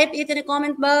 just type it in the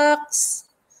comment box.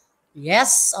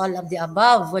 Yes, all of the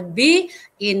above would be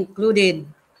included.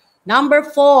 Number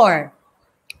 4,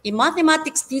 a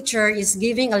mathematics teacher is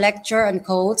giving a lecture on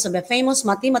quotes of a famous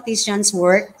mathematician's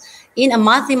work in a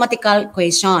mathematical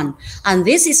equation. And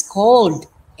this is called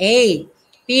A,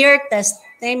 peer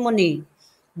testimony,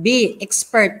 B,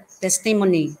 expert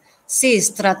testimony, C,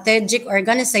 strategic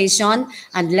organization,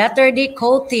 and letter D,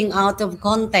 quoting out of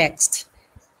context.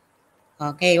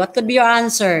 Okay, what could be your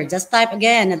answer? Just type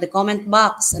again at the comment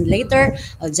box and later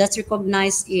I'll just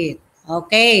recognize it.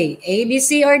 Okay, A, B,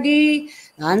 C, or D?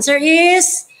 The answer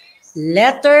is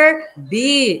letter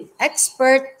B,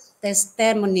 expert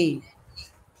testimony.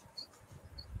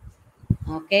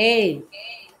 Okay.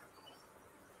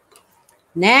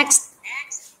 Next,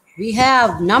 we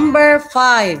have number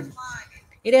 5.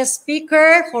 It is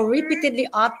speaker who repeatedly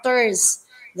utters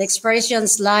The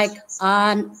expressions like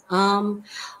will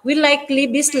likely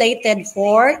be slated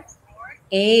for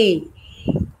A,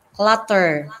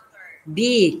 clutter,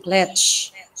 B,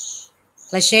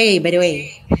 cliche, by the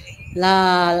way.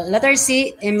 Letter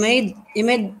C,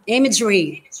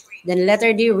 imagery. Then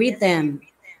letter D, rhythm.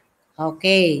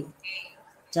 Okay.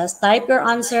 Just type your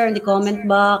answer in the comment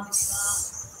box.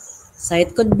 So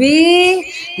it could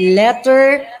be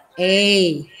letter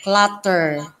A,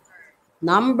 clutter.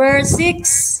 Number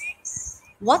 6.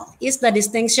 What is the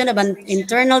distinction of an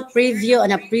internal preview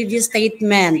and a preview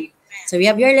statement? So we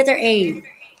have here letter A.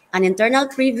 An internal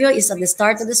preview is at the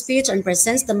start of the speech and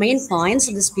presents the main points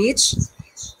of the speech.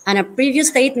 And a preview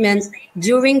statement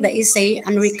during the essay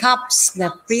and recaps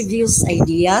the previous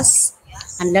ideas.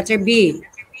 And letter B.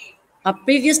 A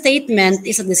preview statement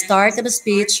is at the start of the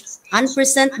speech and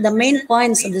present the main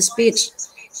points of the speech.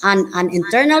 And an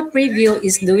internal preview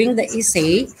is doing the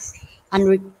essay and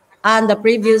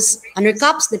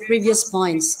recaps the previous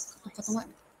points.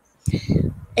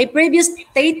 A previous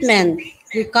statement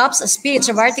recaps a speech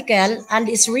or article and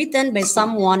is written by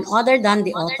someone other than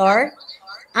the author.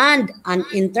 And an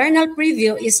internal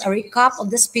preview is a recap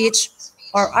of the speech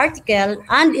or article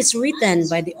and is written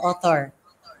by the author.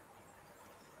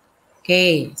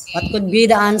 Okay, what could be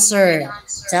the answer?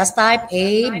 Just type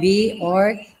A, B,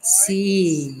 or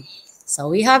C. So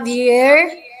we have here,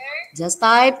 just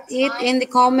type it in the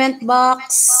comment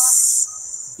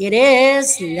box. It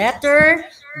is letter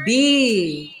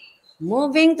B.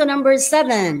 Moving to number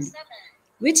 7.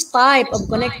 Which type of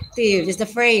connective is the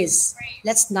phrase?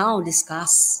 Let's now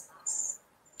discuss.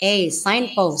 A,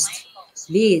 signpost.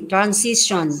 B,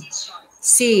 transition.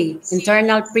 C,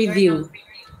 internal preview.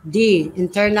 D,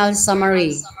 internal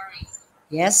summary.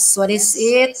 Yes, what is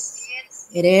it?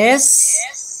 It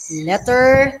is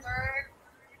letter.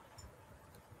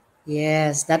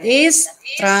 Yes, that is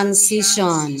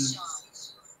transition.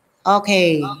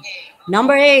 Okay,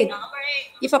 number 8.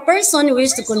 If a person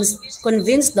wishes to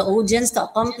convince the audience to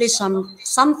accomplish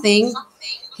something,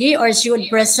 he or she would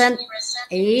present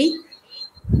A.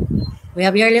 We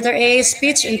have here letter A,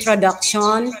 speech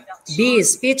introduction. B,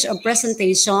 speech of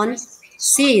presentation.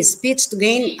 C, speech to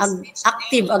gain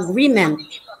active agreement.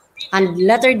 And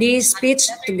letter D, speech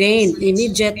to gain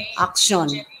immediate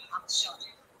action.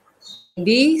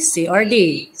 B, C, or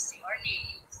D?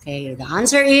 Okay, the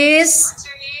answer is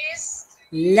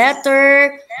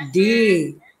letter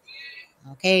D.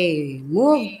 Okay,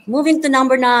 moving to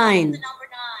number 9.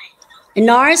 A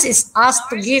nurse is asked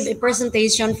to give a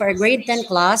presentation for a grade 10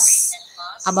 class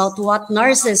about what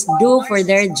nurses do for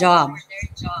their job.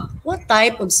 What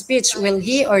type of speech will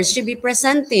he or she be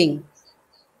presenting?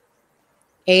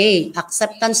 A,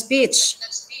 acceptance speech.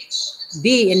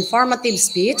 B, informative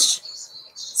speech.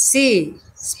 C,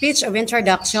 speech of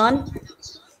introduction.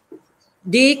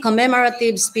 D,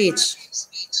 commemorative speech.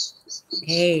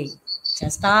 Okay,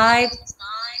 just type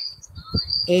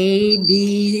A,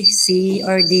 B, C,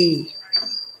 or D.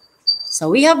 So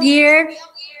we have here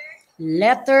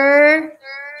letter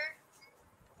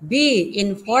B,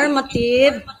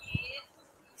 informative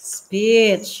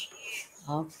speech.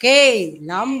 Okay,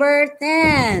 number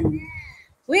 10.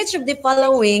 Which of the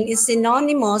following is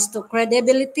synonymous to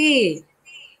credibility?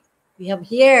 We have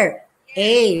here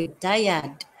A,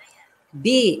 dyad.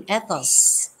 B,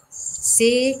 ethos.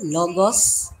 C,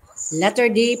 logos. Letter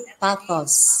D,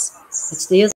 pathos. Which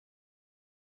do you think?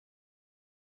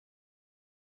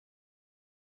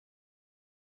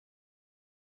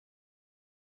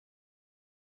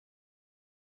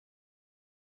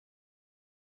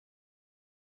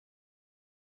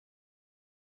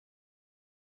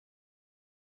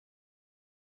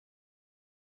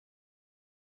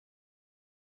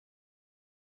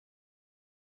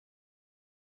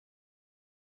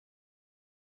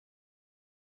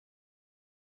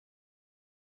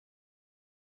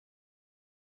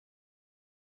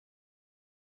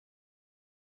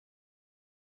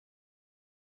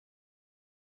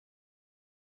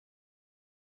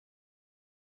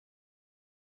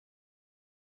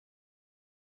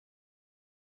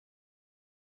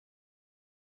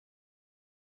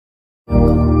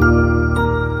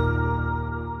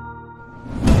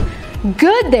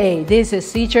 Good day, this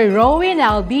is Teacher Rowan.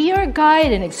 I'll be your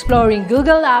guide in exploring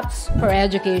Google Apps for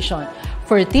education,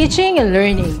 for teaching and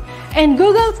learning. In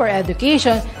Google for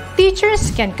Education,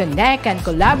 teachers can connect and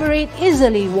collaborate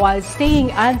easily while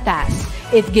staying on task.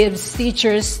 It gives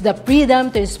teachers the freedom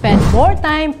to spend more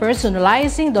time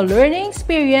personalizing the learning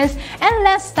experience and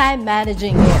less time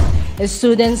managing it.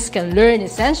 Students can learn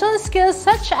essential skills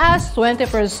such as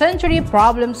 21st century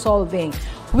problem solving,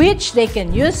 which they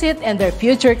can use it in their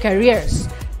future careers.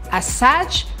 As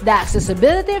such, the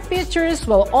accessibility features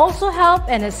will also help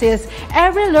and assist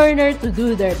every learner to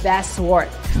do their best work.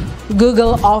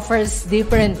 Google offers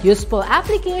different useful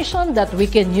applications that we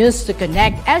can use to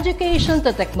connect education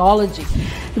to technology.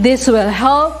 This will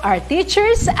help our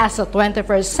teachers as a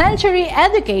 21st century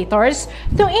educators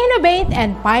to innovate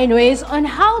and find ways on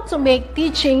how to make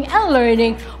teaching and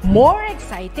learning more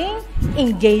exciting,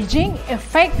 engaging,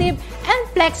 effective, and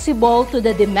flexible to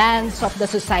the demands of the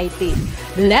society.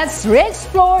 Let's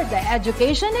re-explore the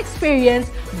education experience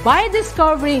by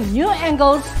discovering new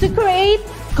angles to create,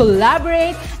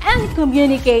 collaborate, and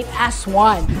communicate as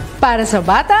one. Para sa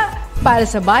bata, para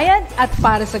sa bayan, at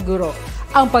para sa guro.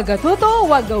 Ang pagkatuto,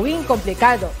 huwag gawing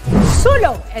komplikado.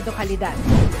 Sulong edukalidad.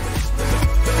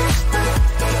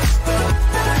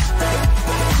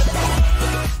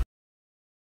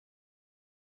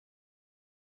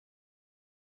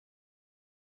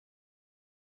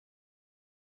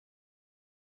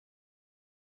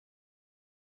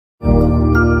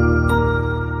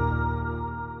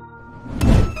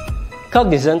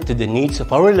 Cognizant to the needs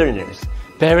of our learners,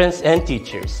 parents, and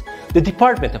teachers, the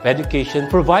Department of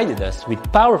Education provided us with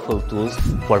powerful tools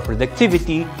for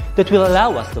productivity that will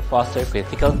allow us to foster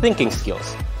critical thinking skills,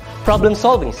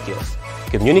 problem-solving skills,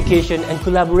 communication and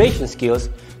collaboration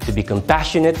skills to be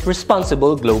compassionate,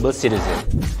 responsible global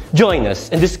citizens. Join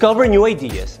us and discover new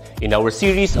ideas in our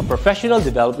series of professional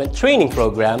development training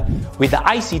program with the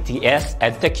ICTS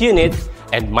Edtech Unit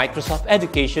and Microsoft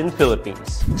Education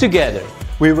Philippines. Together,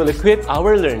 we will equip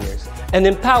our learners and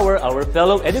empower our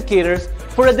fellow educators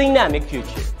for a dynamic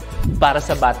future. Para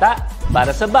sa bata, para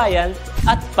sa bayan,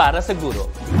 at para sa guro.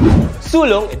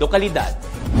 Sulong edukalidad.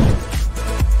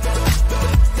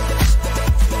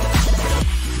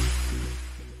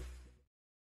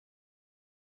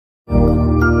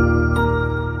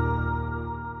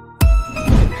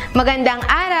 Magandang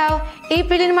araw!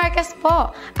 April Marcas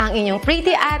po, ang inyong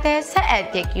pretty ate sa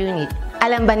Edtech Unit.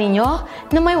 Alam ba ninyo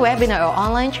na may webinar o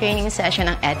online training session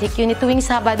ang Edtech Unit tuwing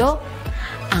Sabado?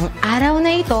 Ang araw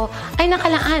na ito ay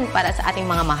nakalaan para sa ating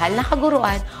mga mahal na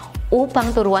kaguruan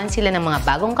upang turuan sila ng mga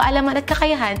bagong kaalaman at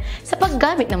kakayahan sa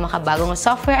paggamit ng makabagong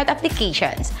software at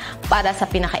applications para sa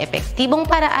pinaka-epektibong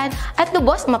paraan at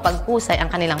lubos mapaghusay ang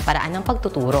kanilang paraan ng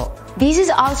pagtuturo. This is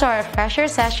also our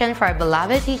refresher session for our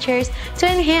beloved teachers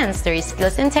to enhance their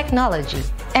skills in technology.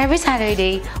 Every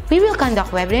Saturday, we will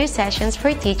conduct webinar sessions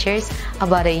for teachers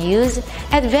about the use,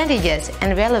 advantages,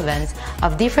 and relevance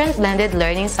of different blended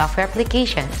learning software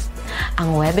applications.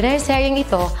 Ang webinar seryeng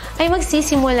ito ay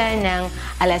magsisimula ng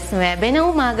alas 9 ng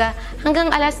umaga hanggang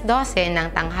alas 12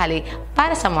 ng tanghali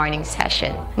para sa morning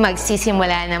session.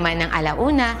 Magsisimula naman ng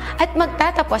 1:00 at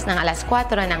magtatapos ng alas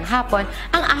 4 ng hapon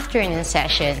ang afternoon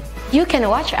session. You can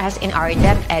watch us in our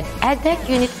DepEd Edtech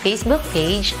Unit Facebook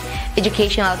page,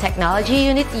 Educational Technology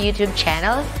Unit YouTube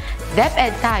channel,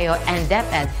 DepEd Tayo, and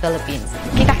DepEd Philippines.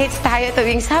 Kita-kits tayo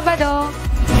tuwing Sabado!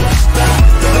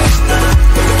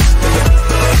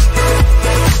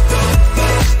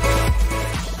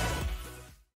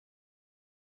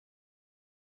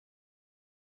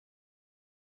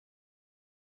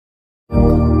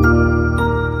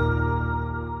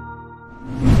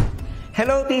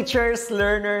 Hello teachers,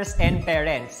 learners, and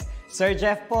parents. Sir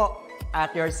Jeff po, at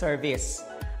your service.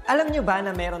 Alam nyo ba na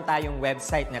meron tayong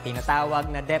website na tinatawag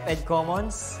na DepEd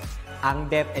Commons? Ang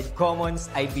DepEd Commons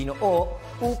ay binuo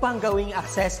upang gawing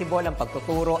accessible ang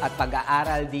pagtuturo at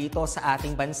pag-aaral dito sa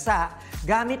ating bansa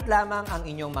gamit lamang ang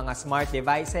inyong mga smart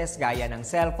devices gaya ng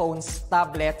cellphones,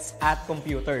 tablets, at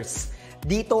computers.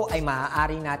 Dito ay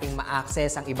maaari nating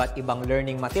ma-access ang iba't ibang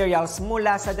learning materials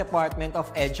mula sa Department of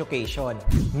Education.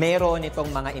 Meron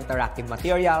itong mga interactive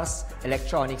materials,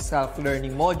 electronic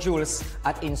self-learning modules,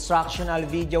 at instructional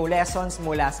video lessons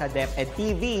mula sa DepEd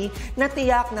TV na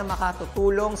tiyak na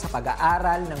makatutulong sa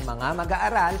pag-aaral ng mga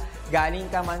mag-aaral galing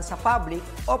ka man sa public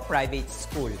o private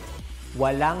school.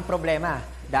 Walang problema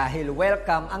dahil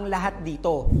welcome ang lahat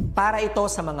dito. Para ito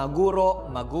sa mga guro,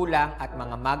 magulang at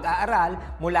mga mag-aaral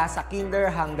mula sa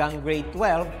kinder hanggang grade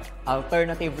 12,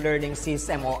 alternative learning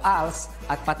system o ALS,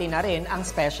 at pati na rin ang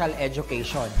special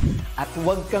education. At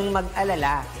huwag kang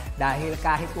mag-alala dahil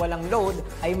kahit walang load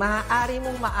ay maaari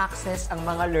mong ma-access ang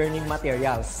mga learning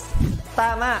materials.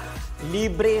 Tama!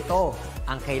 Libre ito.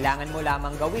 Ang kailangan mo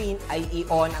lamang gawin ay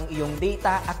i-on ang iyong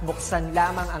data at buksan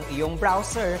lamang ang iyong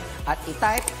browser at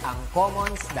i-type ang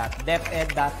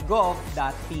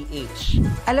commons.deped.gov.ph.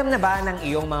 Alam na ba ng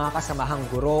iyong mga kasamahang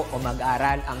guro o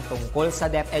mag-aral ang tungkol sa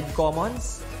DepEd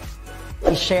Commons?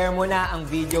 I-share mo na ang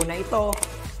video na ito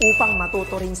upang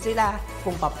matuto rin sila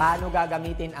kung paano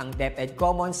gagamitin ang DepEd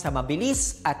Commons sa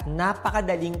mabilis at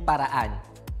napakadaling paraan.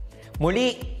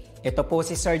 Muli, Ito po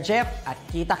si Sir Jeff at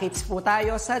kita-kits po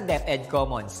tayo sa DepEd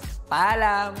Commons.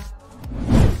 Paalam!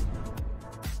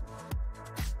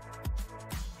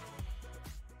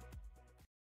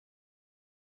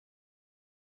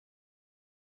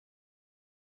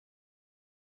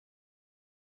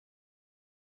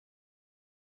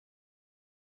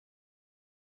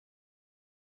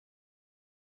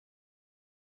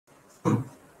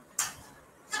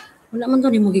 Wala man to,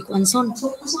 di mo gikuan son.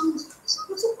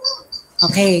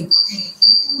 Okay.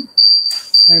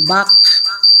 We're back.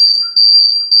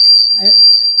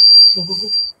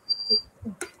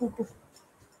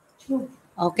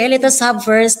 Okay, let us have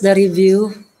first the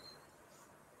review.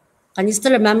 Can you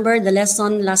still remember the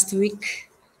lesson last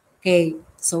week? Okay,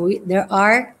 so there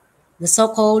are the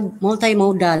so-called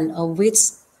multimodal, of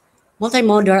which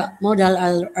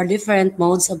multimodal are different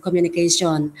modes of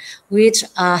communication, which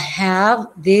have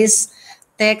this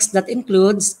text that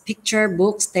includes picture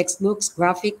books, textbooks,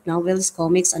 graphic novels,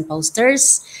 comics, and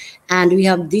posters. And we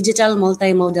have digital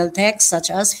multimodal text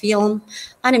such as film,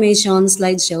 animation,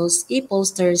 slideshows,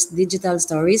 e-posters, digital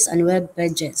stories, and web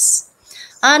pages.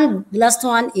 And the last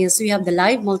one is we have the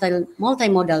live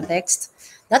multimodal text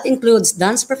that includes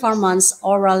dance performance,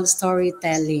 oral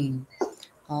storytelling.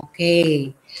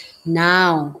 Okay.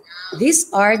 Now,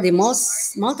 these are the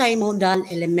most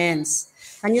multimodal elements.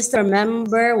 Can you still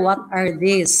remember what are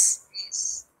these?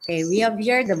 Okay, we have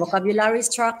here the vocabulary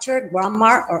structure,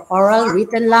 grammar, or oral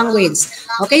written language.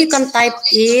 Okay, you can type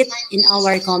it in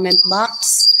our comment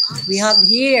box. We have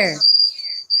here.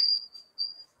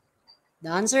 The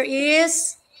answer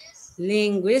is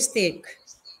linguistic.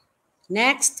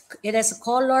 Next, it is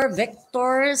color,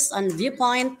 vectors, and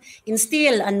viewpoint in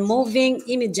still and moving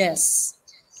images.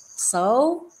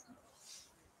 So,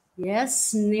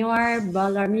 yes, Niwar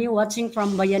Balarmi watching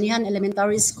from Bayanihan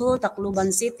Elementary School,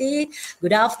 Tacloban City.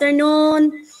 Good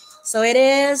afternoon. So it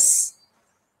is,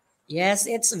 yes,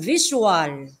 it's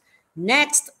visual.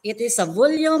 Next, it is a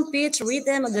volume, pitch,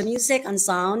 rhythm of the music, and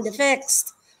sound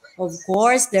effects. Of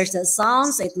course, there's the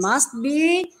sounds. It must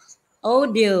be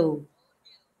audio.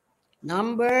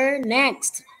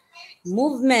 Next,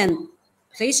 movement,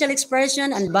 facial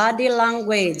expression, and body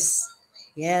language.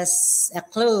 Yes, a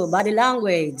clue, body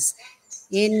language.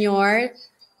 In your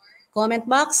comment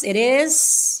box, it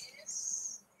is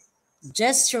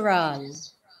gestural.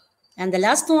 And the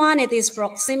last one, it is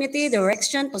proximity,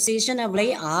 direction, position of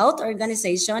layout,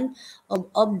 organization of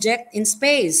object in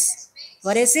space.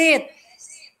 What is it?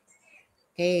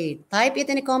 Okay, type it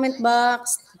in the comment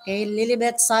box. Okay,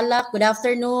 Lilibet Salak, good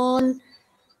afternoon.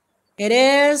 It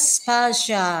is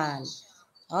spatial.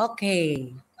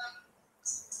 Okay.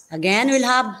 Again, we'll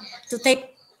have to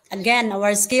take, again,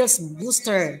 our skills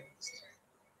booster.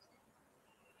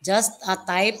 Just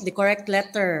type the correct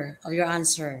letter of your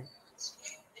answer.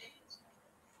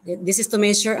 This is to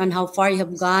measure on how far you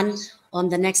have gone on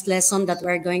the next lesson that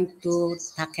we're going to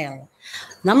tackle.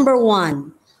 Number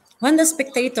 1, when the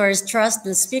spectators trust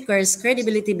the speaker's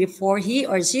credibility before he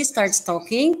or she starts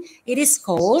talking, it is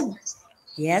called,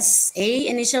 yes, A,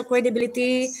 initial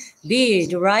credibility, B,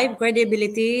 derived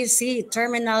credibility, C,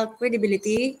 terminal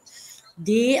credibility,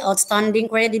 D, outstanding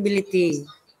credibility.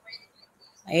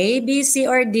 A, B, C,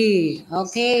 or D?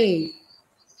 Okay.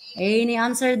 Any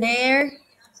answer there?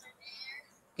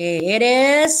 Okay, it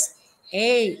is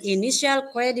A, initial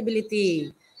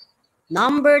credibility.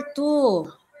 Number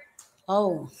 2.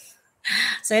 Oh,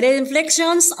 so the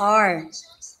inflections are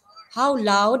how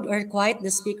loud or quiet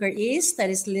the speaker is. That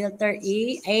is letter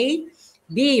E, A.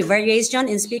 B, variation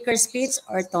in speaker speech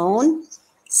or tone.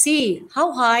 C,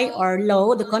 how high or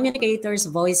low the communicator's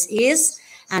voice is.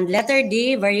 And letter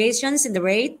D, variations in the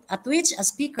rate at which a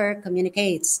speaker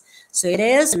communicates. So it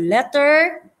is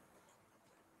letter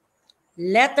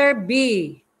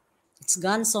B. It's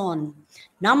Ganson.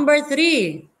 Number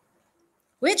 3.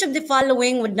 Which of the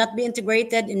following would not be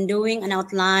integrated in doing an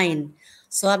outline?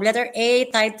 So I have letter A,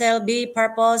 title, B,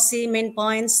 purpose, C, main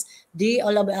points, D,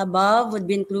 all of the above would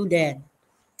be included.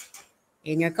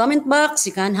 In your comment box,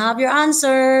 you can have your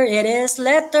answer. It is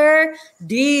letter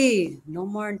D. No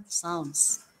more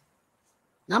sounds.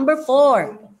 Number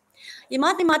 4. A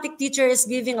mathematics teacher is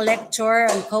giving a lecture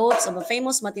on quotes of a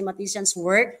famous mathematician's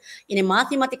work in a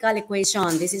mathematical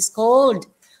equation. This is called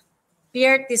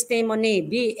peer testimony.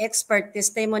 B, expert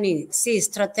testimony. C,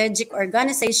 strategic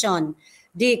organization.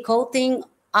 D, quoting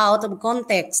out of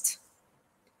context.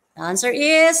 The answer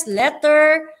is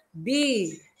letter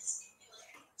B.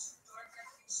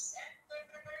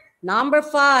 Number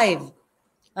 5.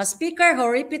 A speaker who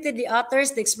repeatedly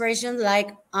utters the expression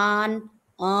like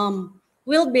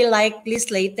will be likely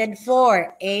slated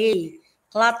for A,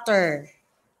 clutter,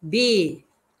 B,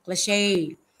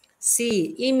 cliche,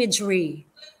 C. Imagery.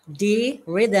 D.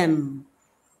 Rhythm.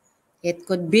 It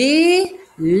could be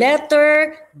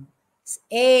letter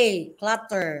A.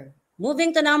 Clutter.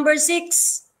 Moving to number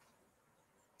 6.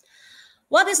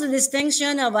 What is the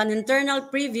distinction of an internal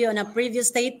preview and a preview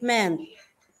statement?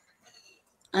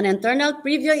 An internal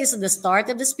preview is the start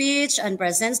of the speech and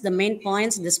presents the main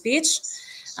points of the speech,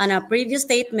 and a preview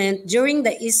statement during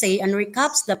the essay and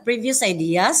recaps the previous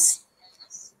ideas.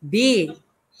 B.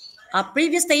 A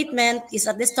preview statement is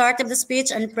at the start of the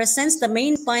speech and presents the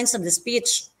main points of the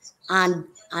speech, and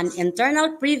an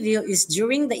internal preview is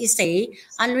during the essay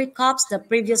and recaps the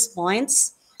previous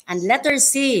points. And letter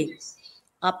C.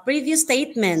 A preview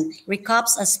statement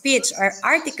recaps a speech or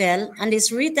article and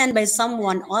is written by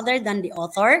someone other than the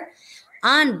author,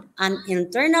 and an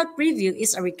internal preview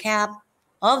is a recap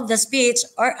of the speech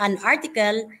or an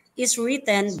article is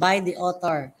written by the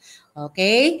author.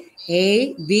 Okay,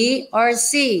 A, B, or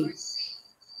C?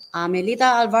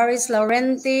 Melita Alvarez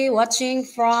Laurenti watching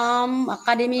from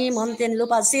Academy,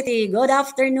 Muntinlupa City. Good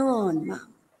afternoon.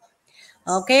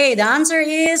 Okay, the answer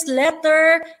is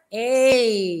letter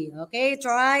A. Okay,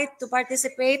 try to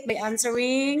participate by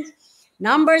answering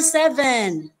number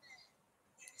 7.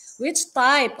 Which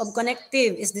type of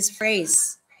connective is this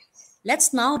phrase?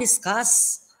 Let's now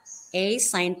discuss. A.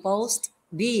 Signpost.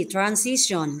 B.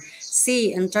 Transition.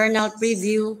 C. Internal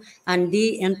preview. And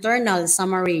D. Internal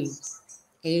summary.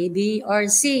 A, B, or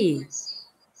C?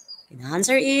 The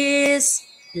answer is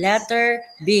letter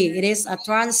B. It is a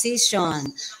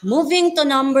transition. Moving to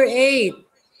number 8.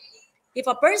 If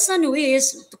a person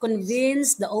wishes to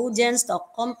convince the audience to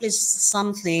accomplish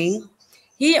something,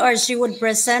 he or she would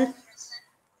present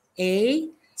A.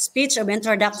 Speech of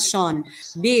introduction.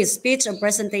 B. Speech of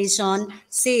presentation.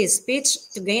 C. Speech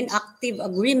to gain active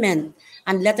agreement.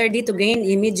 And letter D. To gain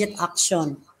immediate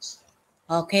action.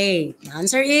 Okay, the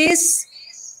answer is...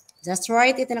 just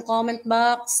write it in the comment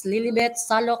box. Lilibet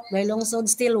Salok Bailongsod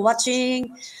still watching.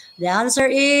 The answer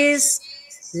is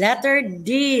letter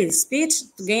D. Speech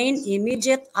to gain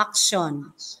immediate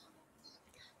action.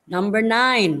 Number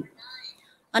 9.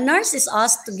 A nurse is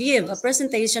asked to give a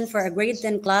presentation for a grade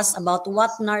 10 class about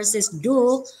what nurses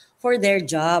do for their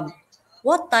job.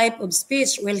 What type of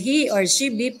speech will he or she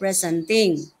be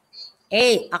presenting?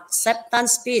 A.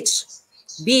 Acceptance speech.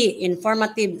 B.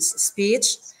 Informative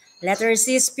speech. Letter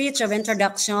C. Speech of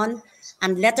introduction.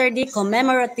 And letter D.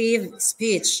 Commemorative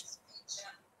speech.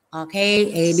 Okay,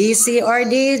 A, B, C, or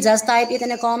D. Just type it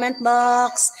in the comment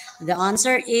box. The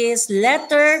answer is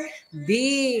letter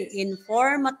B.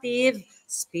 Informative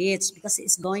speech, because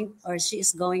it's going or she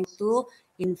is going to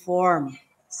inform.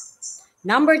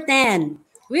 Number 10.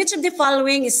 Which of the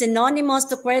following is synonymous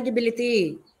to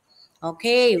credibility?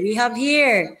 Okay, we have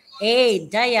here A.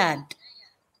 Dyad.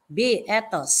 B.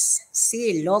 Ethos.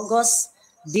 C. Logos.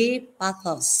 D.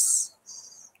 Pathos.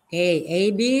 Okay,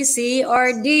 A, B, C,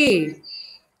 or D?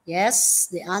 Yes,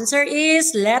 the answer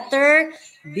is letter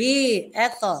B.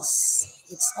 Ethos.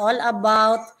 It's all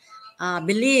about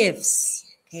beliefs.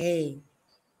 Okay.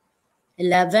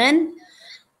 11.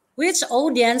 Which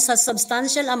audience has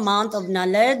substantial amount of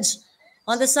knowledge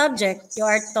on the subject you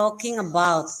are talking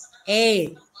about?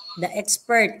 A. The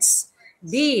experts.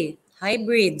 B.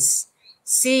 Hybrids.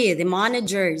 C. The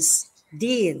managers.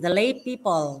 D. The lay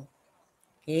people.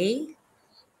 Okay.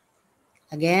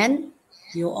 Again,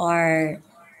 you are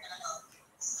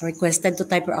requested to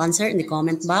type your answer in the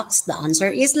comment box. The answer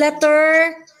is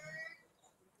letter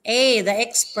A. The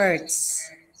experts.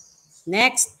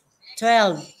 Next,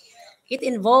 12. It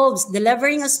involves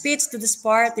delivering a speech to the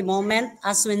spur of the moment,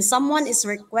 as when someone is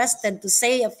requested to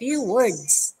say a few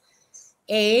words.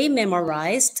 A.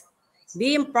 Memorized.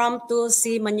 B. Impromptu.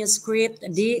 C. Manuscript.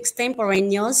 D.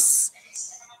 Extemporaneous.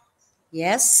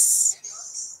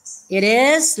 Yes. It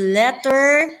is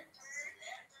letter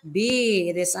B.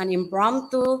 It is an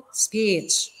impromptu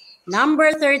speech.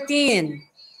 Number 13.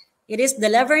 It is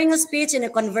delivering a speech in a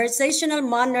conversational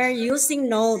manner using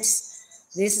notes.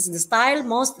 This is the style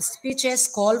most speeches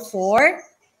call for.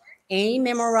 A.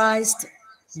 Memorized.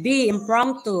 B.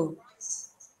 Impromptu.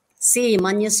 C.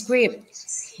 Manuscript.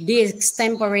 D.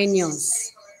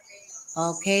 Extemporaneous.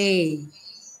 Okay.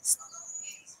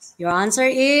 Your answer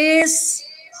is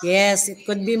yes, it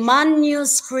could be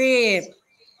manuscript.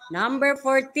 Number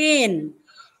 14.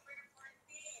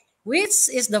 Which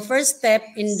is the first step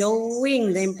in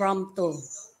doing the impromptu?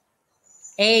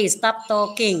 A. Stop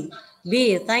talking.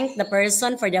 B. Thank the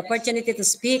person for the opportunity to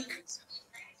speak.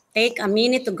 Take a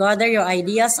minute to gather your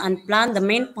ideas and plan the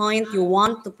main point you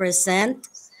want to present.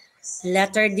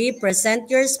 Letter D. Present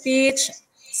your speech.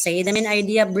 Say the main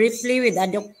idea briefly with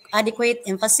adequate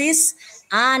emphasis.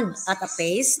 and at a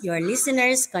pace your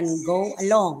listeners can go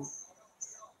along.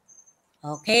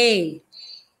 Okay.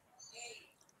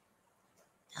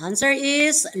 Answer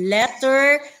is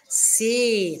letter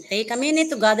C. Take a minute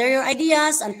to gather your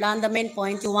ideas and plan the main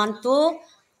point you want to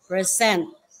present.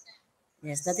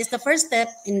 Yes, that is the first step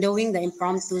in doing the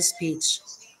impromptu speech.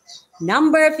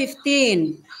 Number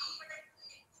 15.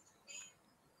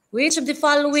 Which of the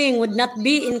following would not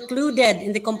be included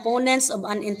in the components of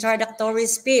an introductory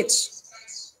speech?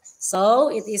 So,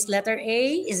 it is letter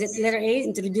A. Is it letter A,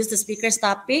 introduce the speaker's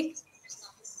topic?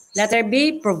 Letter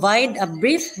B, provide a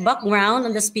brief background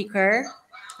on the speaker.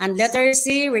 And letter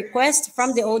C, request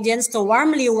from the audience to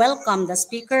warmly welcome the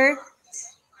speaker.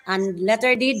 And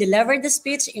letter D, deliver the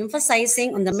speech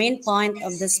emphasizing on the main point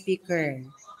of the speaker.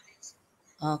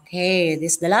 Okay,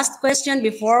 this is the last question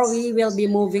before we will be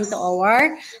moving to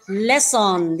our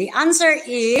lesson. The answer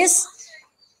is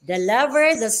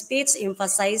deliver the speech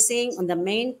emphasizing on the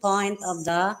main point of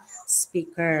the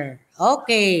speaker.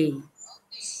 Okay.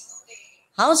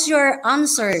 How's your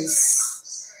answers?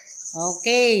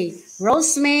 Okay.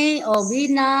 Rosemay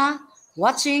Obina,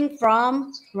 watching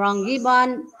from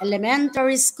Rangiban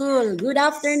Elementary School. Good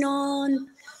afternoon.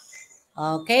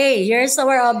 Okay, here's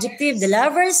our objective.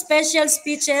 Deliver special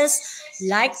speeches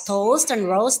like toast and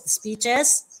roast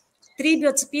speeches,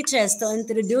 tribute speeches to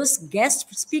introduce guest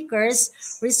speakers,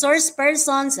 resource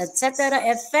persons, etc.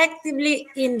 effectively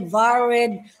in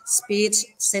varied speech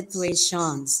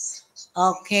situations.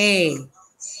 Okay.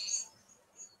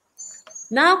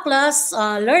 Now, class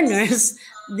learners,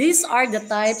 these are the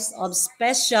types of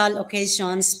special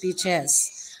occasion speeches.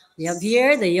 We have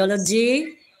here the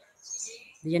eulogy.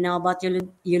 Do you know about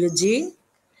eulogy?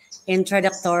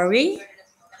 Introductory,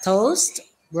 toast,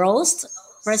 roast,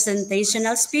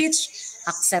 presentational speech,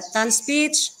 acceptance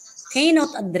speech,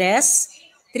 keynote address,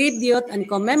 tribute and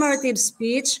commemorative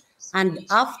speech, and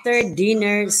after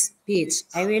dinner speech.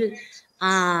 I will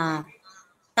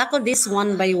tackle this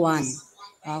one by one.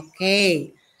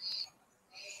 Okay.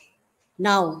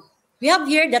 Now, we have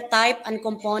here the type and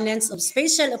components of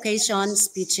special occasion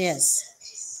speeches.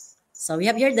 So we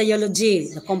have here the eulogy.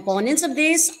 The components of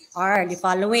this are the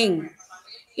following.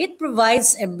 It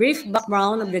provides a brief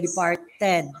background of the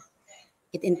departed.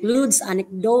 It includes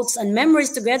anecdotes and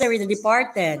memories together with the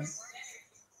departed.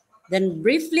 Then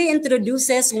briefly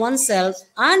introduces oneself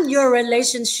and your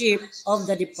relationship of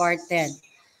the departed.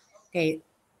 Okay.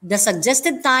 The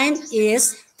suggested time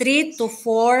is 3 to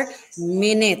 4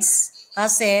 minutes.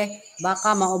 Kasi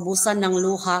baka maubusan ng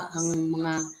luha ang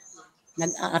mga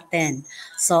nag-a-attend.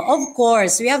 So, of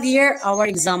course, we have here our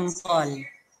example.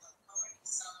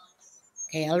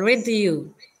 Okay, I'll read to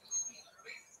you.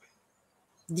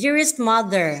 Dearest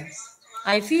mother,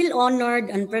 I feel honored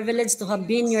and privileged to have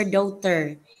been your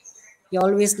daughter. You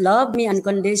always loved me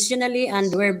unconditionally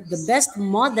and were the best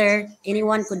mother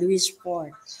anyone could wish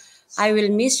for. I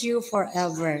will miss you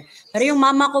forever. Pero yung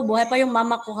mama ko, buhay pa yung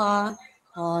mama ko ha.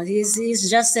 Oh, he's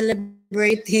just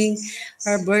celebrating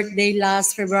her birthday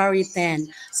last February 10.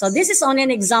 So this is only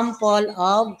an example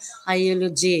of a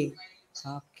eulogy.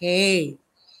 Okay.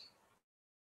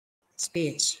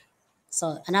 Speech.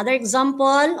 So another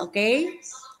example, okay.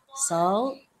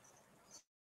 So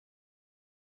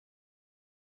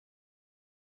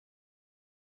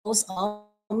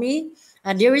me,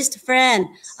 a dearest friend,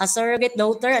 a surrogate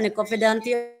daughter, and a confidant.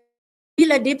 I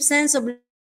feel a deep sense of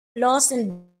loss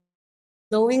in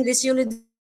doing this eulogy.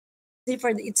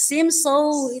 For it seems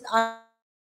so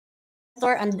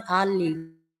and Ali,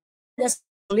 as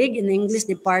a colleague in the English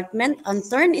department, and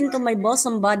turned into my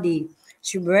bosom buddy.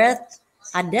 She breathed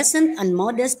a decent and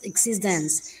modest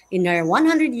existence. In her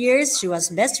 100 years, she was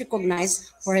best recognized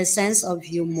for her sense of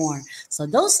humor. So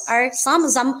those are some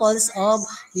examples of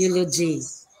eulogy.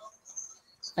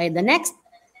 Okay, the next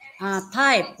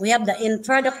type, we have the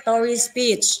introductory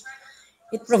speech.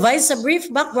 It provides a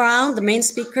brief background, the main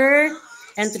speaker,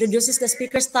 introduces the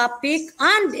speaker's topic,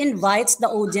 and invites the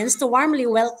audience to warmly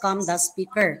welcome the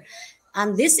speaker.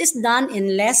 And this is done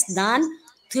in less than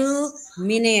 2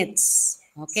 minutes.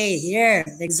 Okay, here,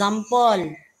 the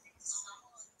example.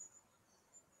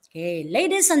 Okay,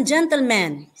 ladies and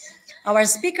gentlemen, our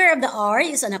speaker of the hour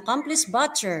is an accomplished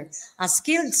butcher, a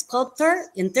skilled sculptor,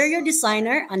 interior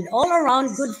designer, and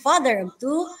all-around good father of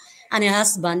 2 and a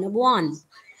husband of 1.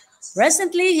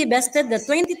 Recently, he bested the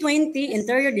 2020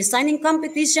 interior designing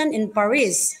competition in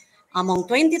Paris among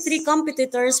 23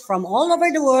 competitors from all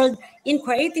over the world in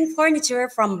creating furniture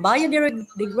from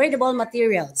biodegradable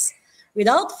materials.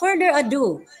 Without further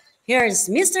ado, here's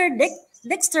Mr.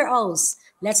 Dexter Ose.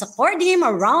 Let's accord him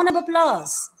a round of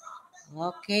applause.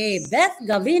 Okay, Beth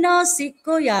Gavino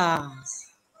Sikuya.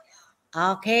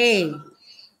 Okay,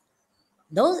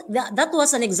 That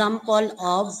was an example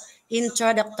of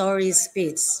introductory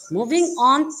speech. Moving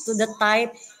on to the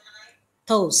type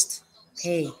toast.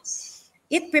 Okay.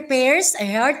 It prepares a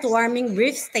heartwarming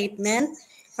brief statement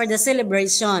for the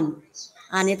celebration,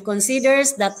 and it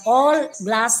considers that all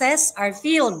glasses are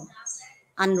filled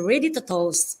and ready to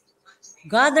toast.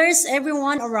 Gathers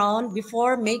everyone around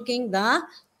before making the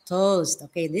toast.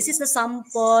 Okay, this is the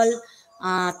sample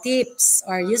tips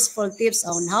or useful tips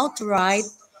on how to write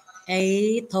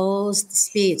a toast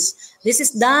speech. This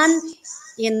is done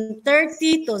in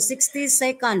 30 to 60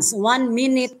 seconds, 1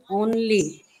 minute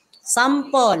only.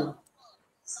 Sample.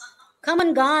 Come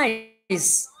on,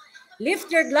 guys.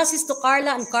 Lift your glasses to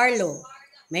Carla and Carlo.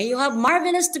 May you have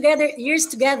marvelous years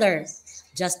together.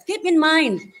 Just keep in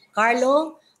mind,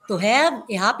 Carlo, to have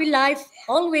a happy life,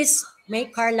 always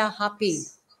make Carla happy.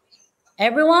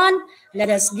 Everyone, let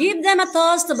us give them a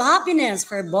toast of happiness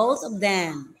for both of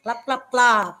them. Clap, clap,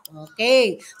 clap.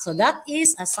 Okay, so that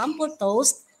is a sample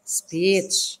toast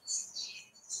speech.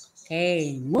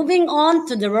 Okay, moving on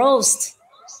to the roast.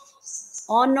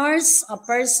 Honors a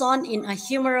person in a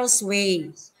humorous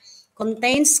way.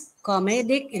 Contains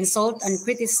comedic insult and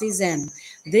criticism.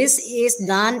 This is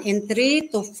done in 3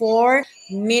 to 4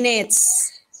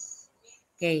 minutes.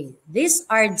 Okay, these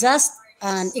are just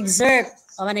an excerpt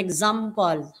of an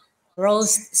example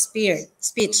roast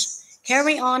speech.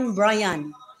 Carry on,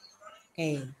 Brian.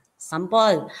 Okay,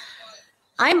 sample.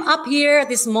 I'm up here at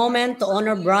this moment to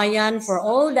honor Brian for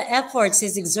all the efforts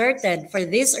he's exerted for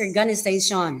this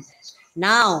organization.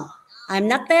 Now, I'm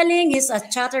not telling he's a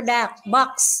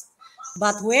chatterbox,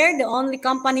 but we're the only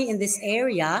company in this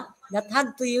area that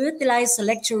had to utilize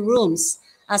lecture rooms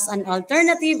as an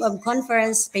alternative of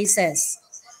conference spaces.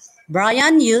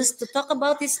 Brian used to talk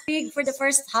about his pig for the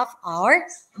first half hour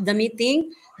of the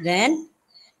meeting, then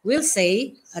we'll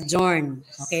say adjourn.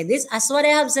 Okay, this, as what I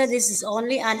have said, this is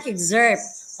only an excerpt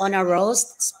on a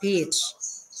roast speech.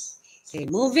 Okay,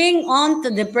 moving on to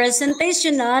the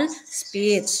presentational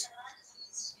speech.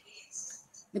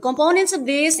 The components of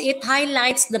this, it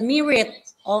highlights the merit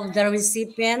of the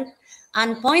recipient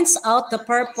and points out the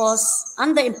purpose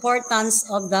and the importance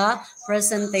of the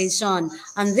presentation.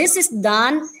 And this is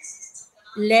done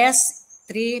less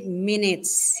 3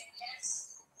 minutes.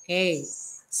 Okay,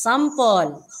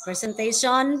 sample,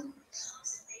 presentational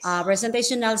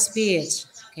speech.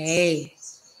 Okay.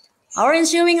 Our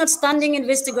ensuing outstanding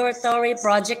investigatory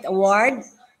project award,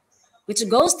 which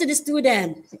goes to the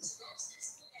student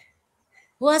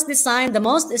who has designed the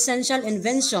most essential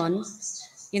invention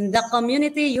in the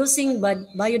community using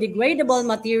biodegradable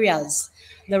materials.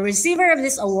 The receiver of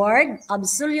this award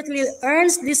absolutely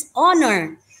earns this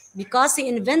honor because he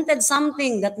invented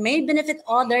something that may benefit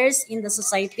others in the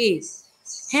society.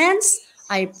 Hence,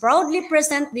 I proudly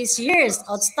present this year's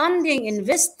Outstanding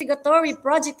Investigatory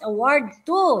Project Award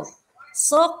to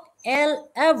Sok L.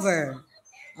 Ever.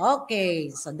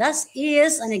 Okay, so that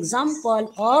is an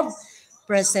example of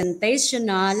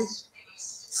presentational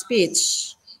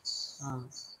speech.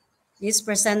 Is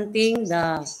presenting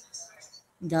the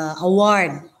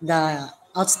award, the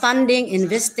Outstanding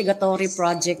Investigatory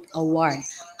Project Award.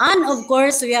 And of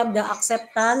course, we have the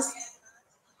acceptance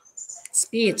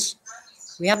speech.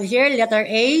 We have here letter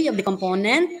A of the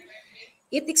component.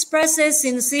 It expresses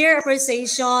sincere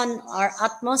appreciation or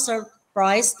utmost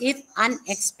surprise if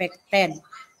unexpected.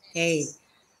 Okay.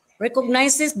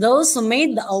 Recognizes those who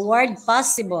made the award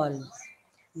possible.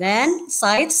 Then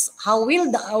cites how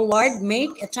will the award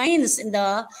make a change in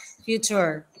the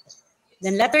future.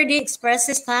 Then letter D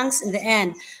expresses thanks in the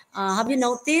end. Have you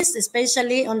noticed,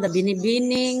 especially on the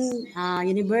binibining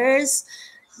universe,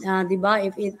 diba,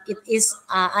 if it is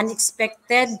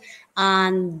unexpected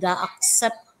and the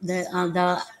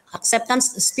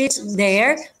acceptance speech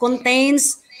there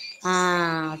contains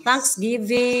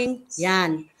thanksgiving,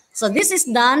 yan. So this is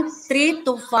done 3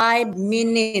 to 5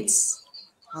 minutes.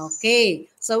 Okay,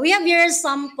 so we have here a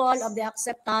sample of the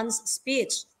acceptance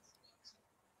speech.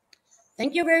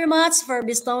 Thank you very much for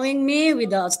bestowing me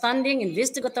with the Outstanding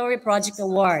Investigatory Project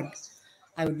Award.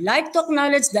 I would like to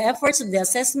acknowledge the efforts of the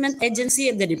assessment agency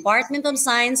of the Department of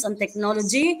Science and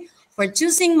Technology for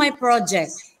choosing my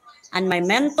project, and my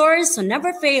mentors who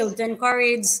never failed to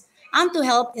encourage and to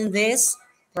help in this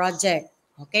project.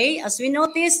 Okay, as we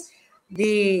notice,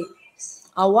 the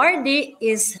awardee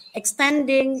is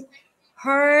extending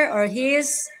her or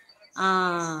his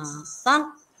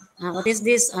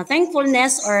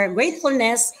thankfulness or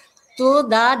gratefulness to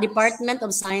the Department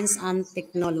of Science and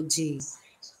Technology.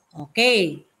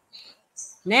 Okay,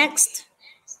 next,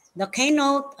 the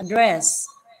keynote address.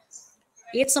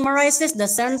 It summarizes the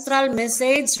central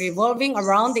message revolving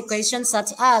around the questions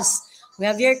such as, We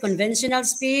have here conventional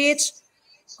speech,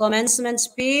 commencement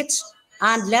speech,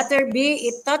 and letter B,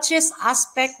 it touches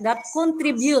aspects that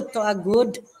contribute to a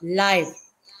good life.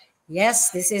 Yes,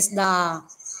 this is the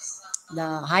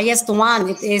highest one.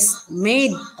 It is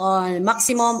made on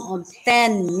maximum of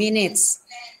 10 minutes.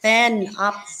 10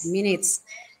 up minutes.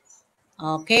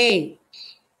 Okay.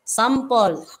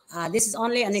 Sample. This is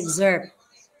only an excerpt.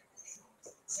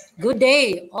 Good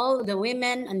day, all the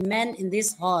women and men in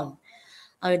this hall.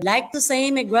 I would like to say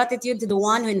my gratitude to the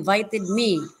one who invited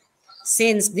me,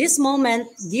 since this moment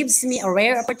gives me a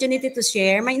rare opportunity to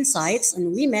share my insights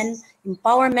on women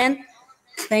empowerment.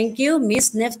 Thank you,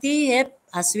 Miss Nifty Hip.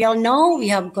 As we all know, we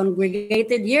have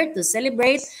congregated here to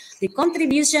celebrate the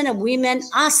contribution of women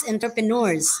as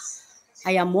entrepreneurs.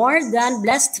 I am more than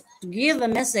blessed to give a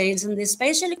message on this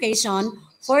special occasion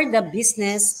for the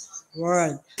business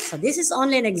world. So this is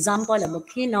only an example of a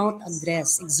keynote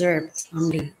address excerpt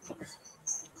only.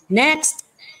 Next,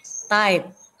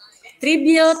 type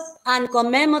tribute and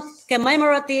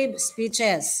commemorative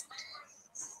speeches.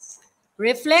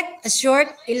 Reflect a short,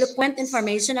 eloquent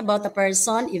information about a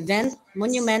person, event,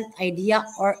 monument, idea,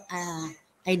 or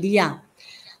idea.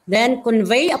 Then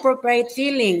convey appropriate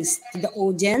feelings to the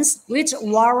audience which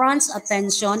warrants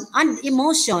attention and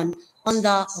emotion on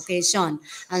the occasion.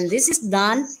 And this is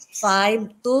done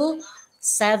 5 to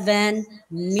 7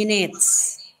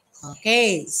 minutes.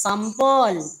 Okay,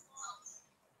 sample.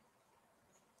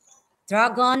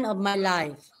 Dragon of my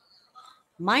life.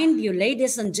 Mind you,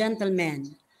 ladies and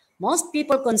gentlemen, most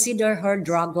people consider her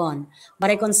dragon,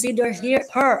 but I consider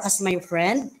her as my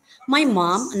friend, my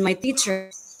mom, and my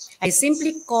teacher. I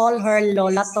simply call her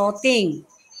Lola Toting.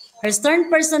 Her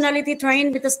stern personality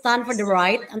trained me to stand for the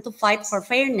right and to fight for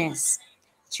fairness.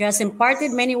 She has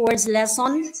imparted many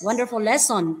wonderful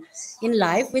lesson in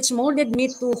life, which molded me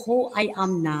to who I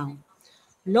am now.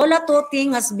 Lola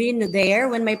Toting has been there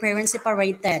when my parents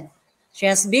separated. She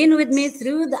has been with me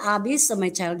through the abyss of my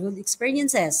childhood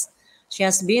experiences. She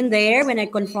has been there when I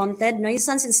confronted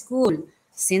nuisance in school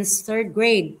since 3rd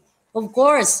grade. Of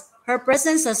course, her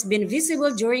presence has been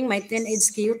visible during my teenage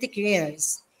chaotic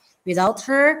years. Without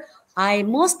her, I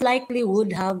most likely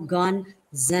would have gone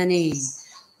zenny.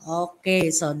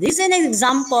 Okay, so this is an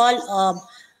example of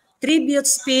tribute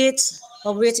speech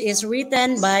of which is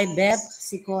written by Beth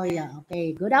Sequoia.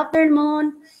 Okay, good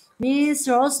afternoon, Miss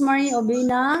Rosemary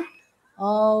Obina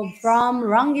from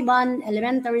Rangiban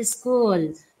Elementary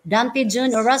School, Dante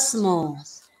June Erasmo.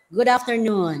 Good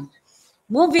afternoon.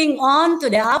 Moving on to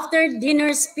the after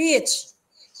dinner speech.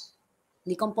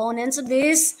 The components of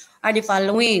this are the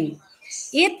following.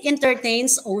 It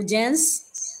entertains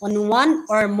audience on one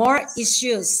or more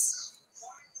issues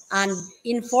and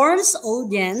informs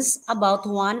audience about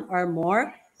one or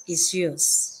more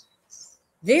issues.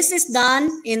 This is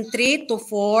done in 3 to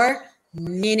 4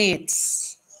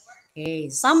 minutes. Okay,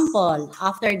 sample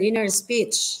after dinner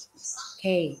speech.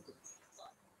 Okay.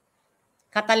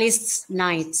 Catalyst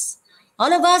nights.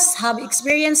 All of us have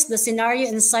experienced the scenario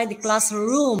inside the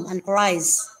classroom and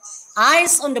cries.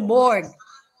 Eyes on the board.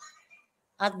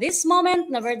 At this moment,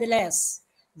 nevertheless,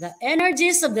 the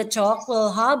energies of the talk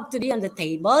will have to be on the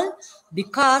table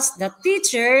because the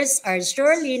teachers are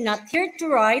surely not here to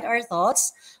write our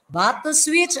thoughts, but to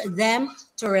switch them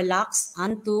to relax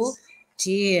and to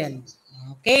chill.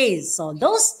 Okay, so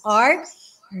those are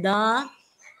the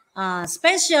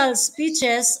special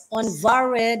speeches on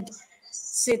varied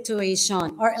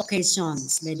situation or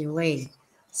occasions, by the way.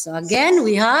 So again,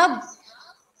 we have,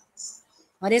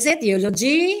 what is it?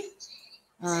 Eulogy,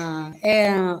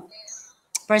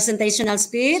 presentational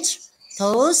speech,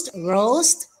 toast,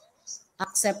 roast,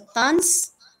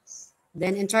 acceptance,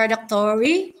 then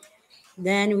introductory,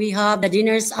 then we have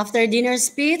the after dinner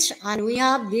speech, and we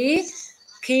have the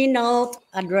keynote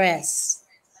address.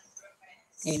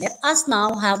 Okay, let us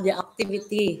now have the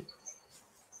activity.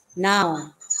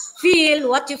 Now, feel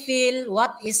what you feel,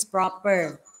 what is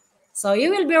proper. So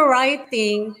you will be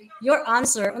writing your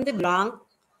answer on the blank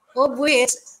of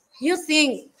which you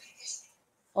think,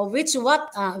 of which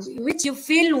you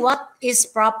feel what is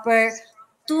proper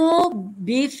to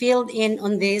be filled in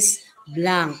on this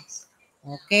blank.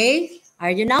 Okay,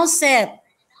 are you now set?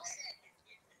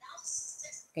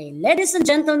 Okay, ladies and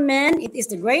gentlemen, it is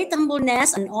the great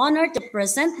humbleness and honor to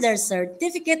present their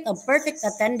certificate of perfect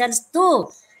attendance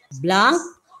to blank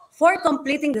for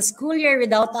completing the school year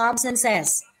without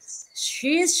absences.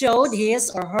 She showed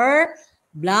his or her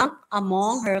blank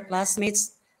among her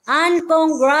classmates, and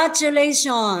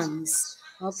congratulations.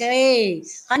 Okay,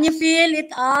 can you fill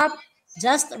it up?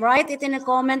 Just write it in the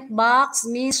comment box.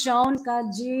 Miss Sean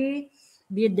Kaji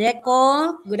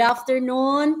Bideco, good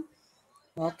afternoon.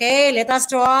 Okay, let us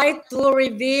try to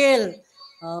reveal.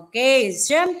 Okay,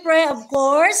 syempre, of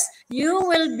course, you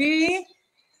will be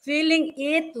filling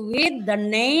it with the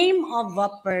name of a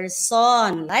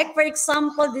person. Like, for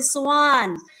example, this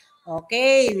one.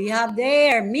 Okay, we have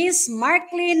there Miss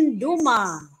Marklin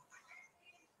Duma.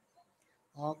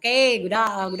 Okay, good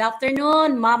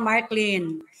afternoon, Ma'am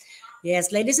Marklin.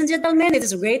 Yes, ladies and gentlemen, it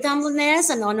is a great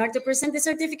humbleness and honor to present the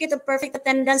certificate of perfect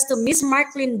attendance to Miss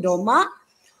Marklin Doma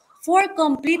for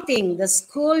completing the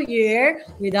school year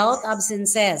without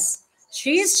absences.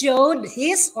 She showed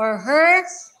his or her,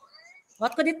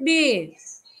 what could it be?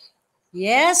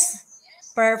 Yes,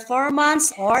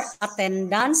 performance or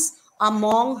attendance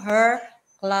among her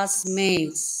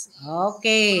classmates.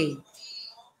 Okay.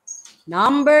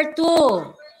 Number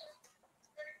 2.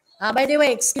 By the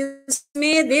way, excuse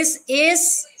me, this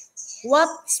is what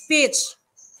speech?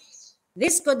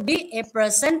 This could be a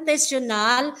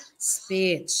presentational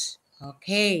speech.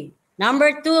 Okay.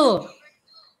 Number 2.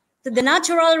 To the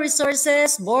Natural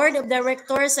Resources Board of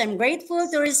Directors, I'm grateful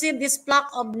to receive this plaque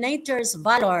of nature's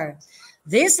valor.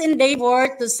 This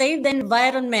endeavor to save the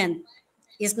environment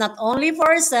is not only for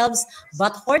ourselves,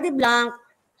 but for the blank,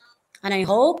 and I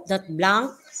hope that blank,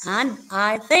 and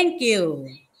I thank you.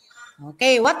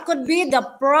 Okay, what could be the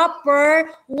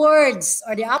proper words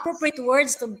or the appropriate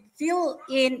words to fill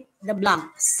in the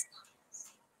blanks?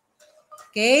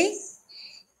 Okay,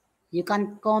 you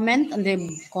can comment on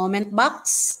the comment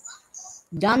box.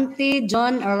 Dante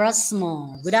John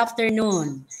Erasmo, good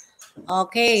afternoon.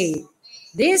 Okay,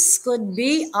 this could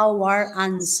be our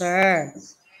answer.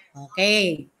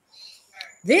 Okay.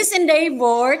 This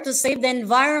endeavor to save the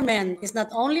environment is not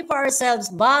only for ourselves,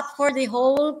 but for the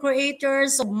whole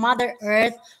creators of Mother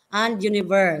Earth and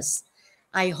universe.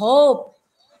 I hope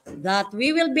that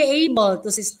we will be able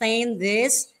to sustain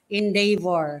this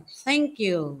endeavor. Thank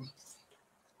you.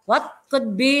 What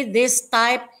could be this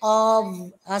type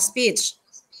of speech?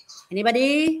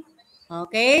 Anybody?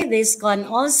 Okay, this can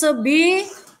also be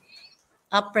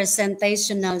a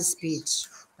presentational speech.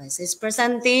 This is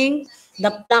presenting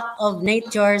the plaque of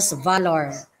nature's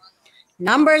valor.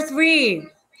 Number 3,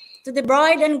 to the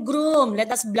bride and groom, let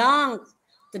us blank.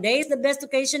 Today is the best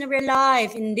occasion of your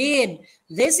life. Indeed,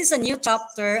 this is a new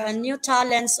chapter, a new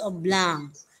challenge of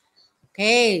blank.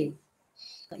 Okay,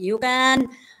 you can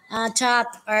chat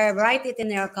or write it in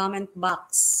your comment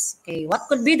box. Okay, what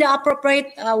could be the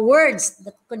appropriate words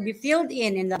that could be filled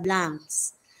in the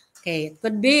blanks? Okay, it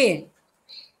could be,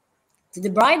 to the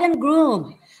bride and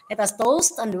groom, let us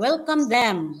toast and welcome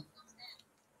them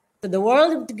to the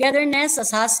world of togetherness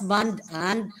as husband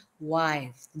and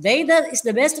wife. Today that is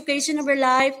the best occasion of your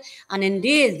life, and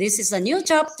indeed, this is a new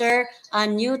chapter, a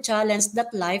new challenge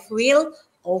that life will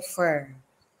offer.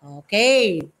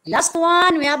 Okay, last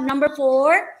one, we have number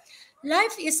 4.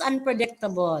 Life is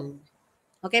unpredictable.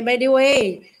 Okay, by the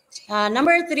way,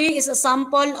 number 3 is a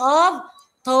sample of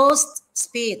toast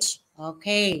speech.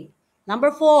 Okay,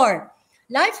 number 4,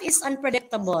 life is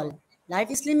unpredictable. Life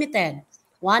is limited.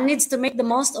 One needs to make the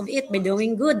most of it by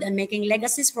doing good and making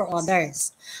legacies for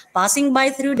others. Passing by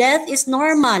through death is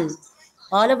normal.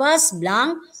 All of us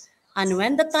blank, and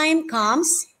when the time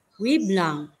comes, we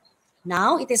blank.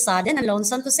 Now it is sudden and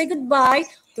lonesome to say goodbye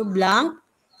to blank,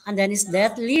 and then his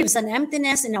death leaves an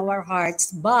emptiness in our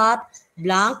hearts, but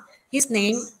blank, his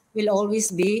name will always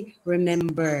be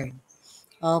remembered.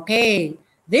 Okay,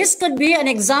 this could be an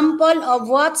example of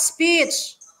what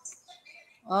speech?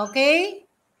 Okay,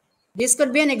 this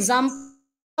could be an example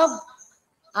of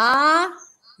a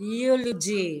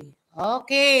eulogy.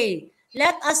 Okay,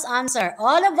 let us answer.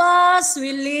 All of us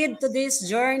will lead to this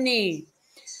journey.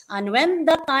 And when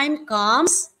the time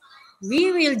comes,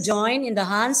 we will join in the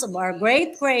hands of our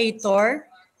great Creator.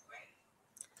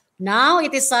 Now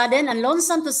it is sudden and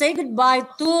lonesome to say goodbye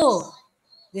to,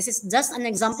 this is just an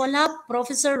example of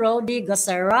Professor Rodi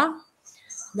Gassera.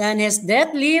 Then his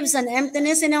death leaves an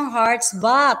emptiness in our hearts,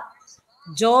 but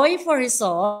joy for his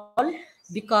soul,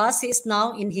 because he is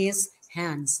now in his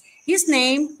hands. His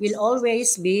name will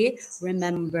always be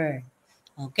remembered.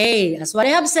 Okay, as what I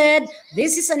have said,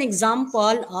 this is an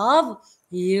example of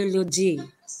eulogy.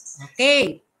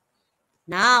 Okay,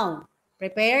 now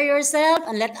prepare yourself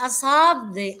and let us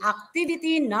have the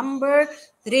activity number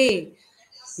 3.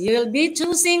 You will be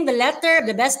choosing the letter of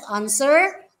the best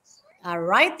answer.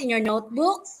 Write in your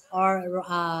notebook or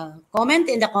comment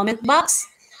in the comment box.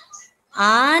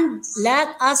 And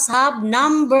let us have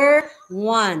number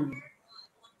 1.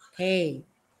 Okay.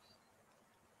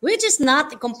 Which is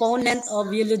not a component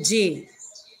of eulogy?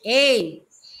 A,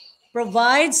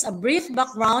 provides a brief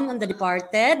background on the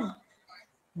departed.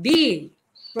 B,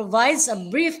 provides a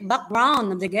brief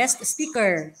background on the guest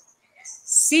speaker.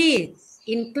 C,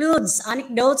 includes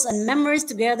anecdotes and memories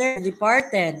together with the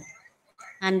departed.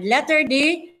 And letter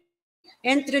D,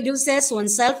 introduces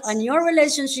oneself and your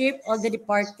relationship of the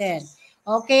departed.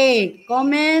 Okay,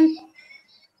 comment.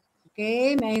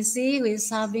 Okay, may I see who is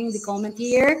having the comment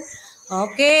here?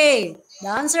 Okay, the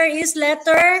answer is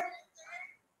letter.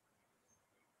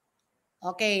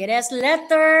 Okay, it is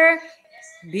letter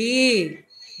B.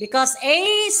 Because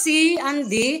A, C, and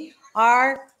D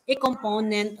are a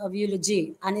component of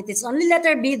eulogy. And it is only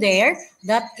letter B there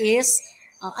that is,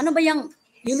 ano ba yung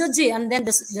eulogy? And then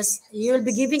you will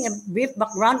be giving a brief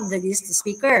background of the guest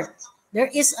speaker. There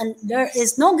is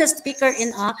no guest speaker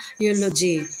in a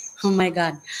eulogy. Oh my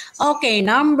God. Okay,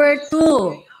 number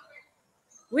 2.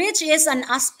 Which is an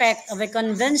aspect of a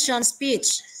convention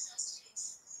speech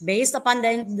based upon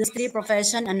the industry,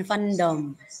 profession, and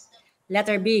fandom?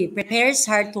 Letter B, prepares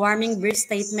heartwarming brief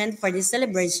statement for the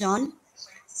celebration.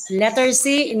 Letter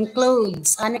C,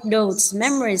 includes anecdotes,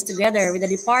 memories together with the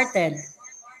departed.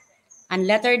 And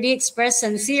letter D, express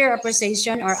sincere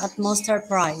appreciation or utmost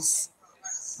surprise.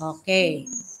 Okay.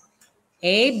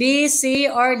 A, B, C,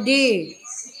 or D?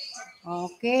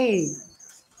 Okay.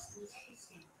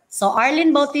 So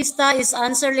Arlene Bautista is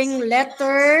answering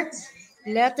letter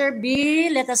B.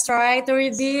 Let us try to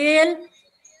reveal.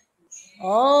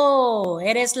 Oh,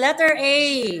 it is letter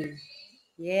A.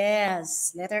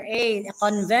 Yes, letter A, a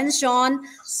convention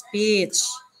speech.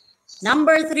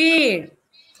 Number 3,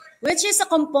 which is a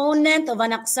component of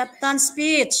an acceptance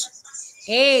speech?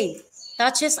 A,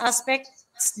 touches aspects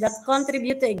that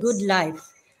contribute to a good life.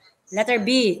 Letter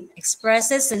B,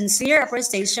 expresses sincere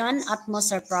appreciation, utmost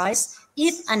surprise,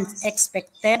 if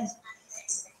unexpected.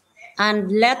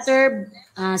 And letter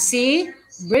C,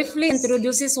 briefly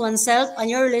introduces oneself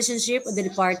and your relationship with the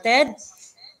departed.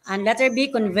 And letter B,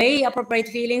 convey appropriate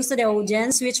feelings to the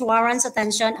audience which warrants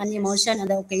attention and emotion on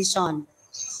the occasion.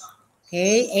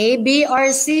 Okay, A, B,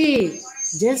 or C?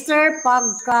 Jester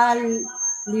Pagkaliwagan,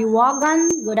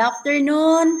 good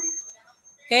afternoon.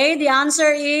 Okay, the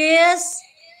answer is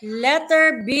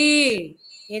letter B.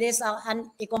 It is a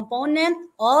component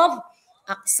of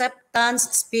acceptance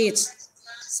speech.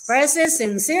 Expresses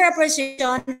sincere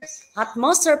appreciation,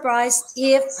 utmost surprise,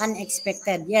 if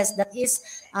unexpected. Yes, that is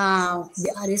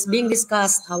being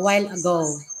discussed a while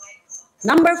ago.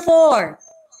 Number 4,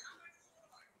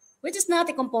 which is not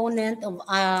a component of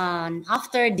an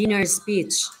after-dinner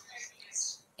speech.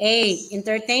 A,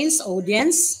 entertains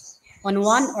audience on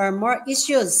one or more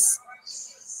issues.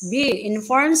 B,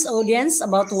 informs audience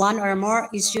about one or more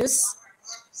issues.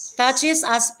 Touches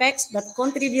aspects that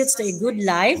contributes to a good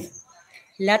life.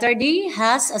 Letter D,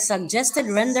 has a suggested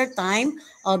render time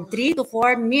of 3 to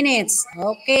 4 minutes.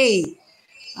 Okay.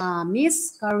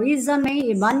 Miss Carissa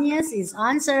May Ibanez is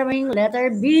answering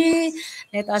letter B.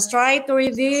 Let us try to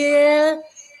reveal.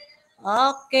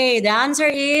 Okay, the answer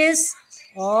is,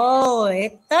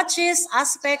 it touches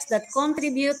aspects that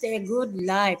contribute to a good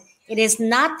life. It is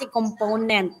not a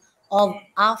component of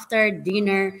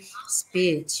after-dinner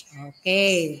speech.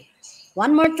 Okay.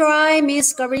 One more try,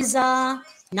 Miss Carissa.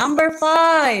 Number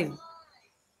 5.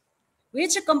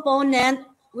 Which is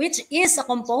a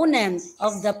component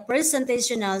of the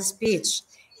presentational speech?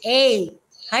 A,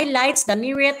 highlights the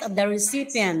merit of the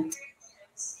recipient.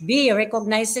 B,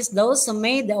 recognizes those who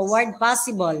made the award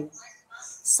possible.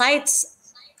 Cites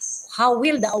how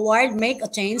will the award make a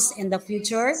change in the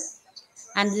future.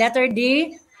 And letter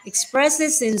D,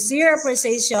 expresses sincere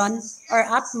appreciation or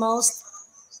utmost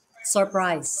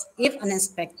surprise, if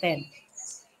unexpected.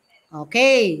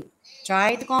 Okay,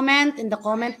 try to comment in the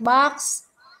comment box.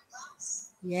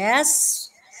 Yes.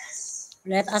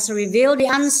 Let us reveal the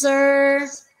answer.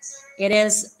 It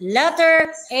is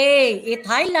letter A. It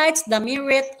highlights the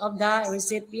merit of the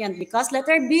recipient because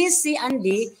letter B, C, and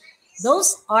D,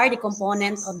 those are the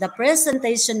components of the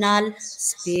presentational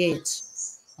speech.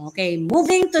 Okay,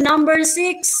 moving to number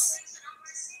 6,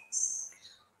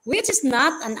 which is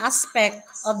not an aspect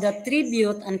of the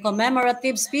tribute and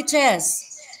commemorative speeches.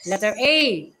 Letter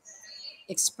A,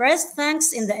 express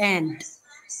thanks in the end.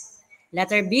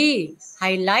 Letter B,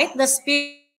 highlight the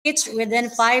speech within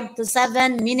 5 to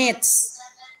 7 minutes.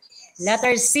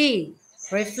 Letter C,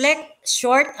 reflect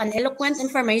short and eloquent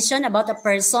information about a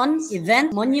person,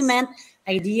 event, monument,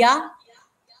 idea.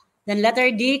 Then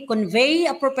letter D, convey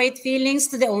appropriate feelings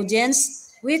to the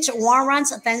audience which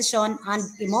warrants attention and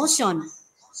emotion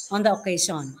on the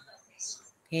occasion.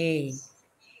 Okay.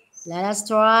 Let us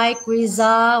try.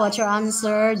 Quiza, what's your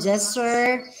answer?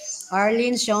 Jester,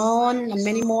 Arlene, Sean, and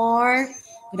many more.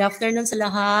 Good afternoon sa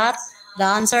lahat. The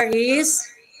answer is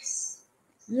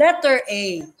letter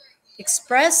A.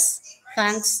 Express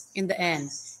thanks in the end.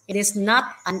 It is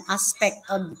not an aspect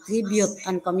of tribute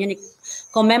and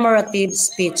commemorative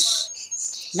speech.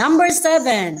 Number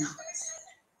 7.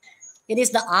 It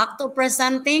is the act of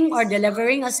presenting or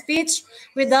delivering a speech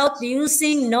without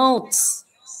using notes.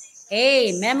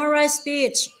 A. Memorized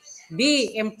speech.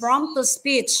 B. Impromptu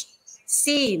speech.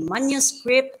 C.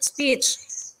 Manuscript speech.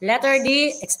 Letter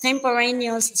D.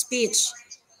 Extemporaneous speech.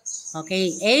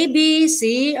 Okay, A, B,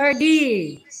 C, or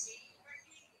D?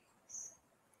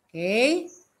 Okay,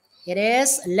 it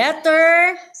is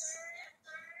letter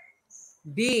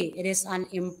B. It is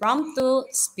an impromptu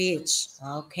speech.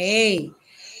 Okay,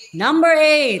 number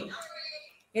 8.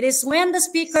 It is when the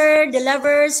speaker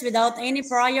delivers without any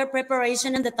prior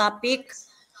preparation on the topic.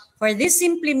 For this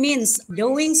simply means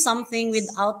doing something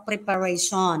without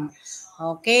preparation.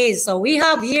 Okay, so we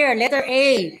have here letter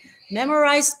A,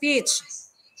 memorized speech.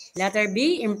 Letter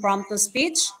B, impromptu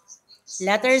speech.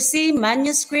 Letter C,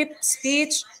 manuscript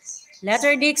speech.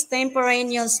 Letter D,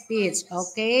 extemporaneous speech.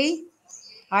 Okay.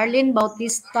 Arlene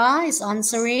Bautista is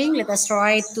answering. Let us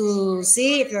try to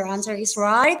see if your answer is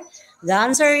right. The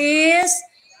answer is,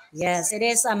 yes, it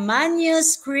is a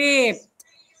manuscript.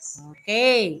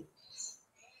 Okay.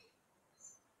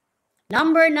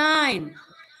 Number 9.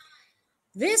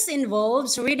 This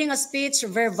involves reading a speech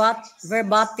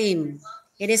verbatim.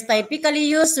 It is typically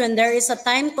used when there is a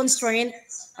time constraint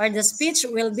or the speech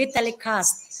will be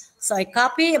telecast. So a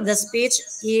copy of the speech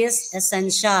is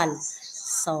essential.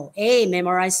 So A,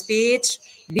 memorized speech.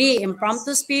 B,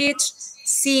 impromptu speech.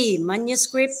 C,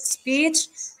 manuscript speech.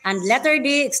 And letter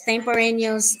D,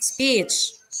 extemporaneous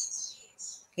speech.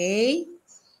 Okay.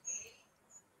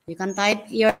 You can type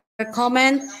your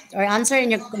comment or answer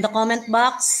in the comment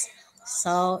box.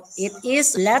 So it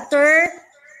is letter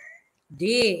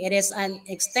D. It is an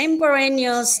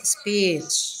extemporaneous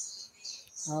speech.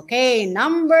 Okay,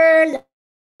 number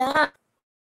 9.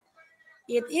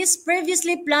 It is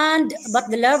previously planned but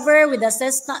delivered with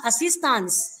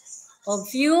assistance of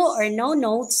few or no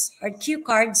notes or cue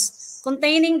cards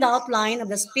containing the outline of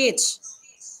the speech.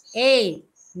 A,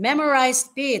 memorized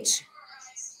speech.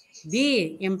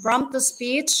 B, impromptu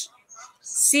speech.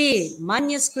 C,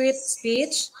 manuscript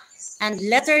speech. And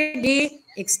letter D,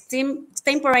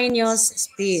 extemporaneous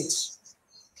speech.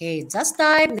 Okay, just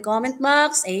type in the comment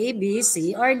box A, B,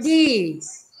 C, or D.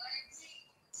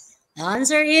 The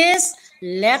answer is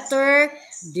letter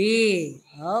D.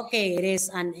 Okay, it is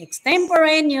an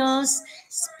extemporaneous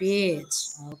speech.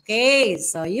 Okay,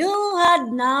 so you had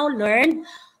now learned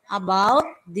about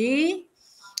the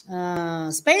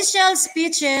special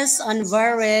speeches on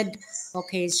varied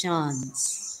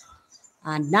occasions.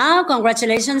 And now,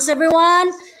 congratulations everyone.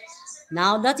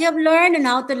 Now that you have learned on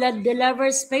how to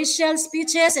deliver special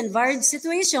speeches in varied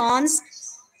situations,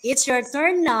 it's your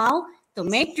turn now to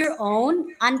make your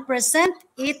own and present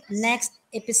it next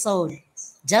episode.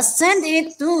 Just send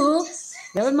it to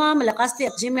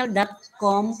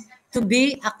wilmamalakasti@gmail.com to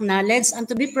be acknowledged and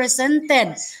to be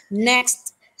presented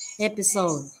next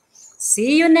episode.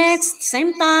 See you next,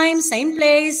 same time, same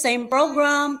place, same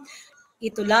program.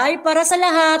 ETULay para sa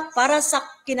lahat, para sa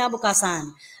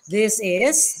kinabukasan. This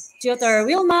is Tutor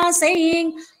Wilma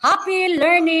saying, happy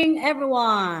learning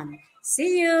everyone.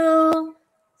 See you.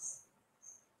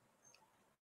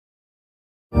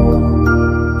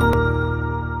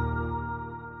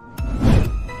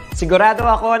 Sigurado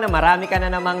ako na marami ka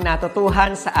na namang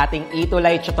natutuhan sa ating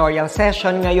ETULay tutorial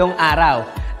session ngayong araw.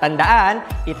 Tandaan,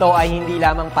 ito ay hindi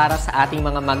lamang para sa ating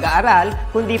mga mag-aaral,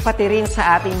 kundi pati rin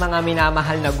sa ating mga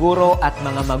minamahal na guro at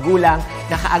mga magulang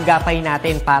na kaagapay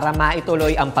natin para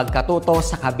maituloy ang pagkatuto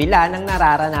sa kabila ng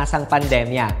nararanasang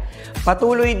pandemya.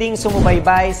 Patuloy ding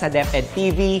sumubaybay sa DepEd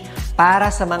TV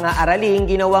para sa mga araling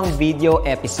ginawang video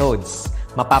episodes.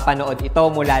 Mapapanood ito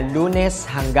mula Lunes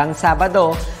hanggang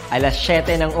Sabado, alas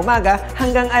 7 ng umaga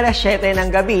hanggang alas 7 ng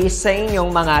gabi sa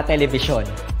inyong mga telebisyon.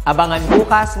 Abangan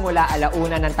bukas mula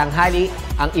 1:00 ng tanghali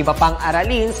ang iba pang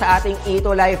aralin sa ating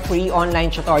ETULay free online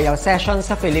tutorial session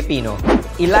sa Filipino.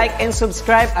 I-like and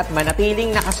subscribe at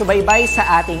manatiling nakasubaybay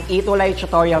sa ating ETULay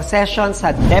tutorial session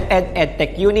sa DepEd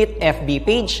Edtech Unit FB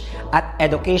page at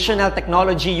Educational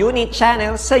Technology Unit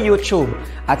channel sa YouTube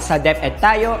at sa DepEd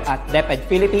Tayo at DepEd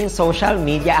Philippines social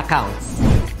media accounts.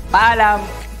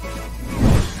 Paalam!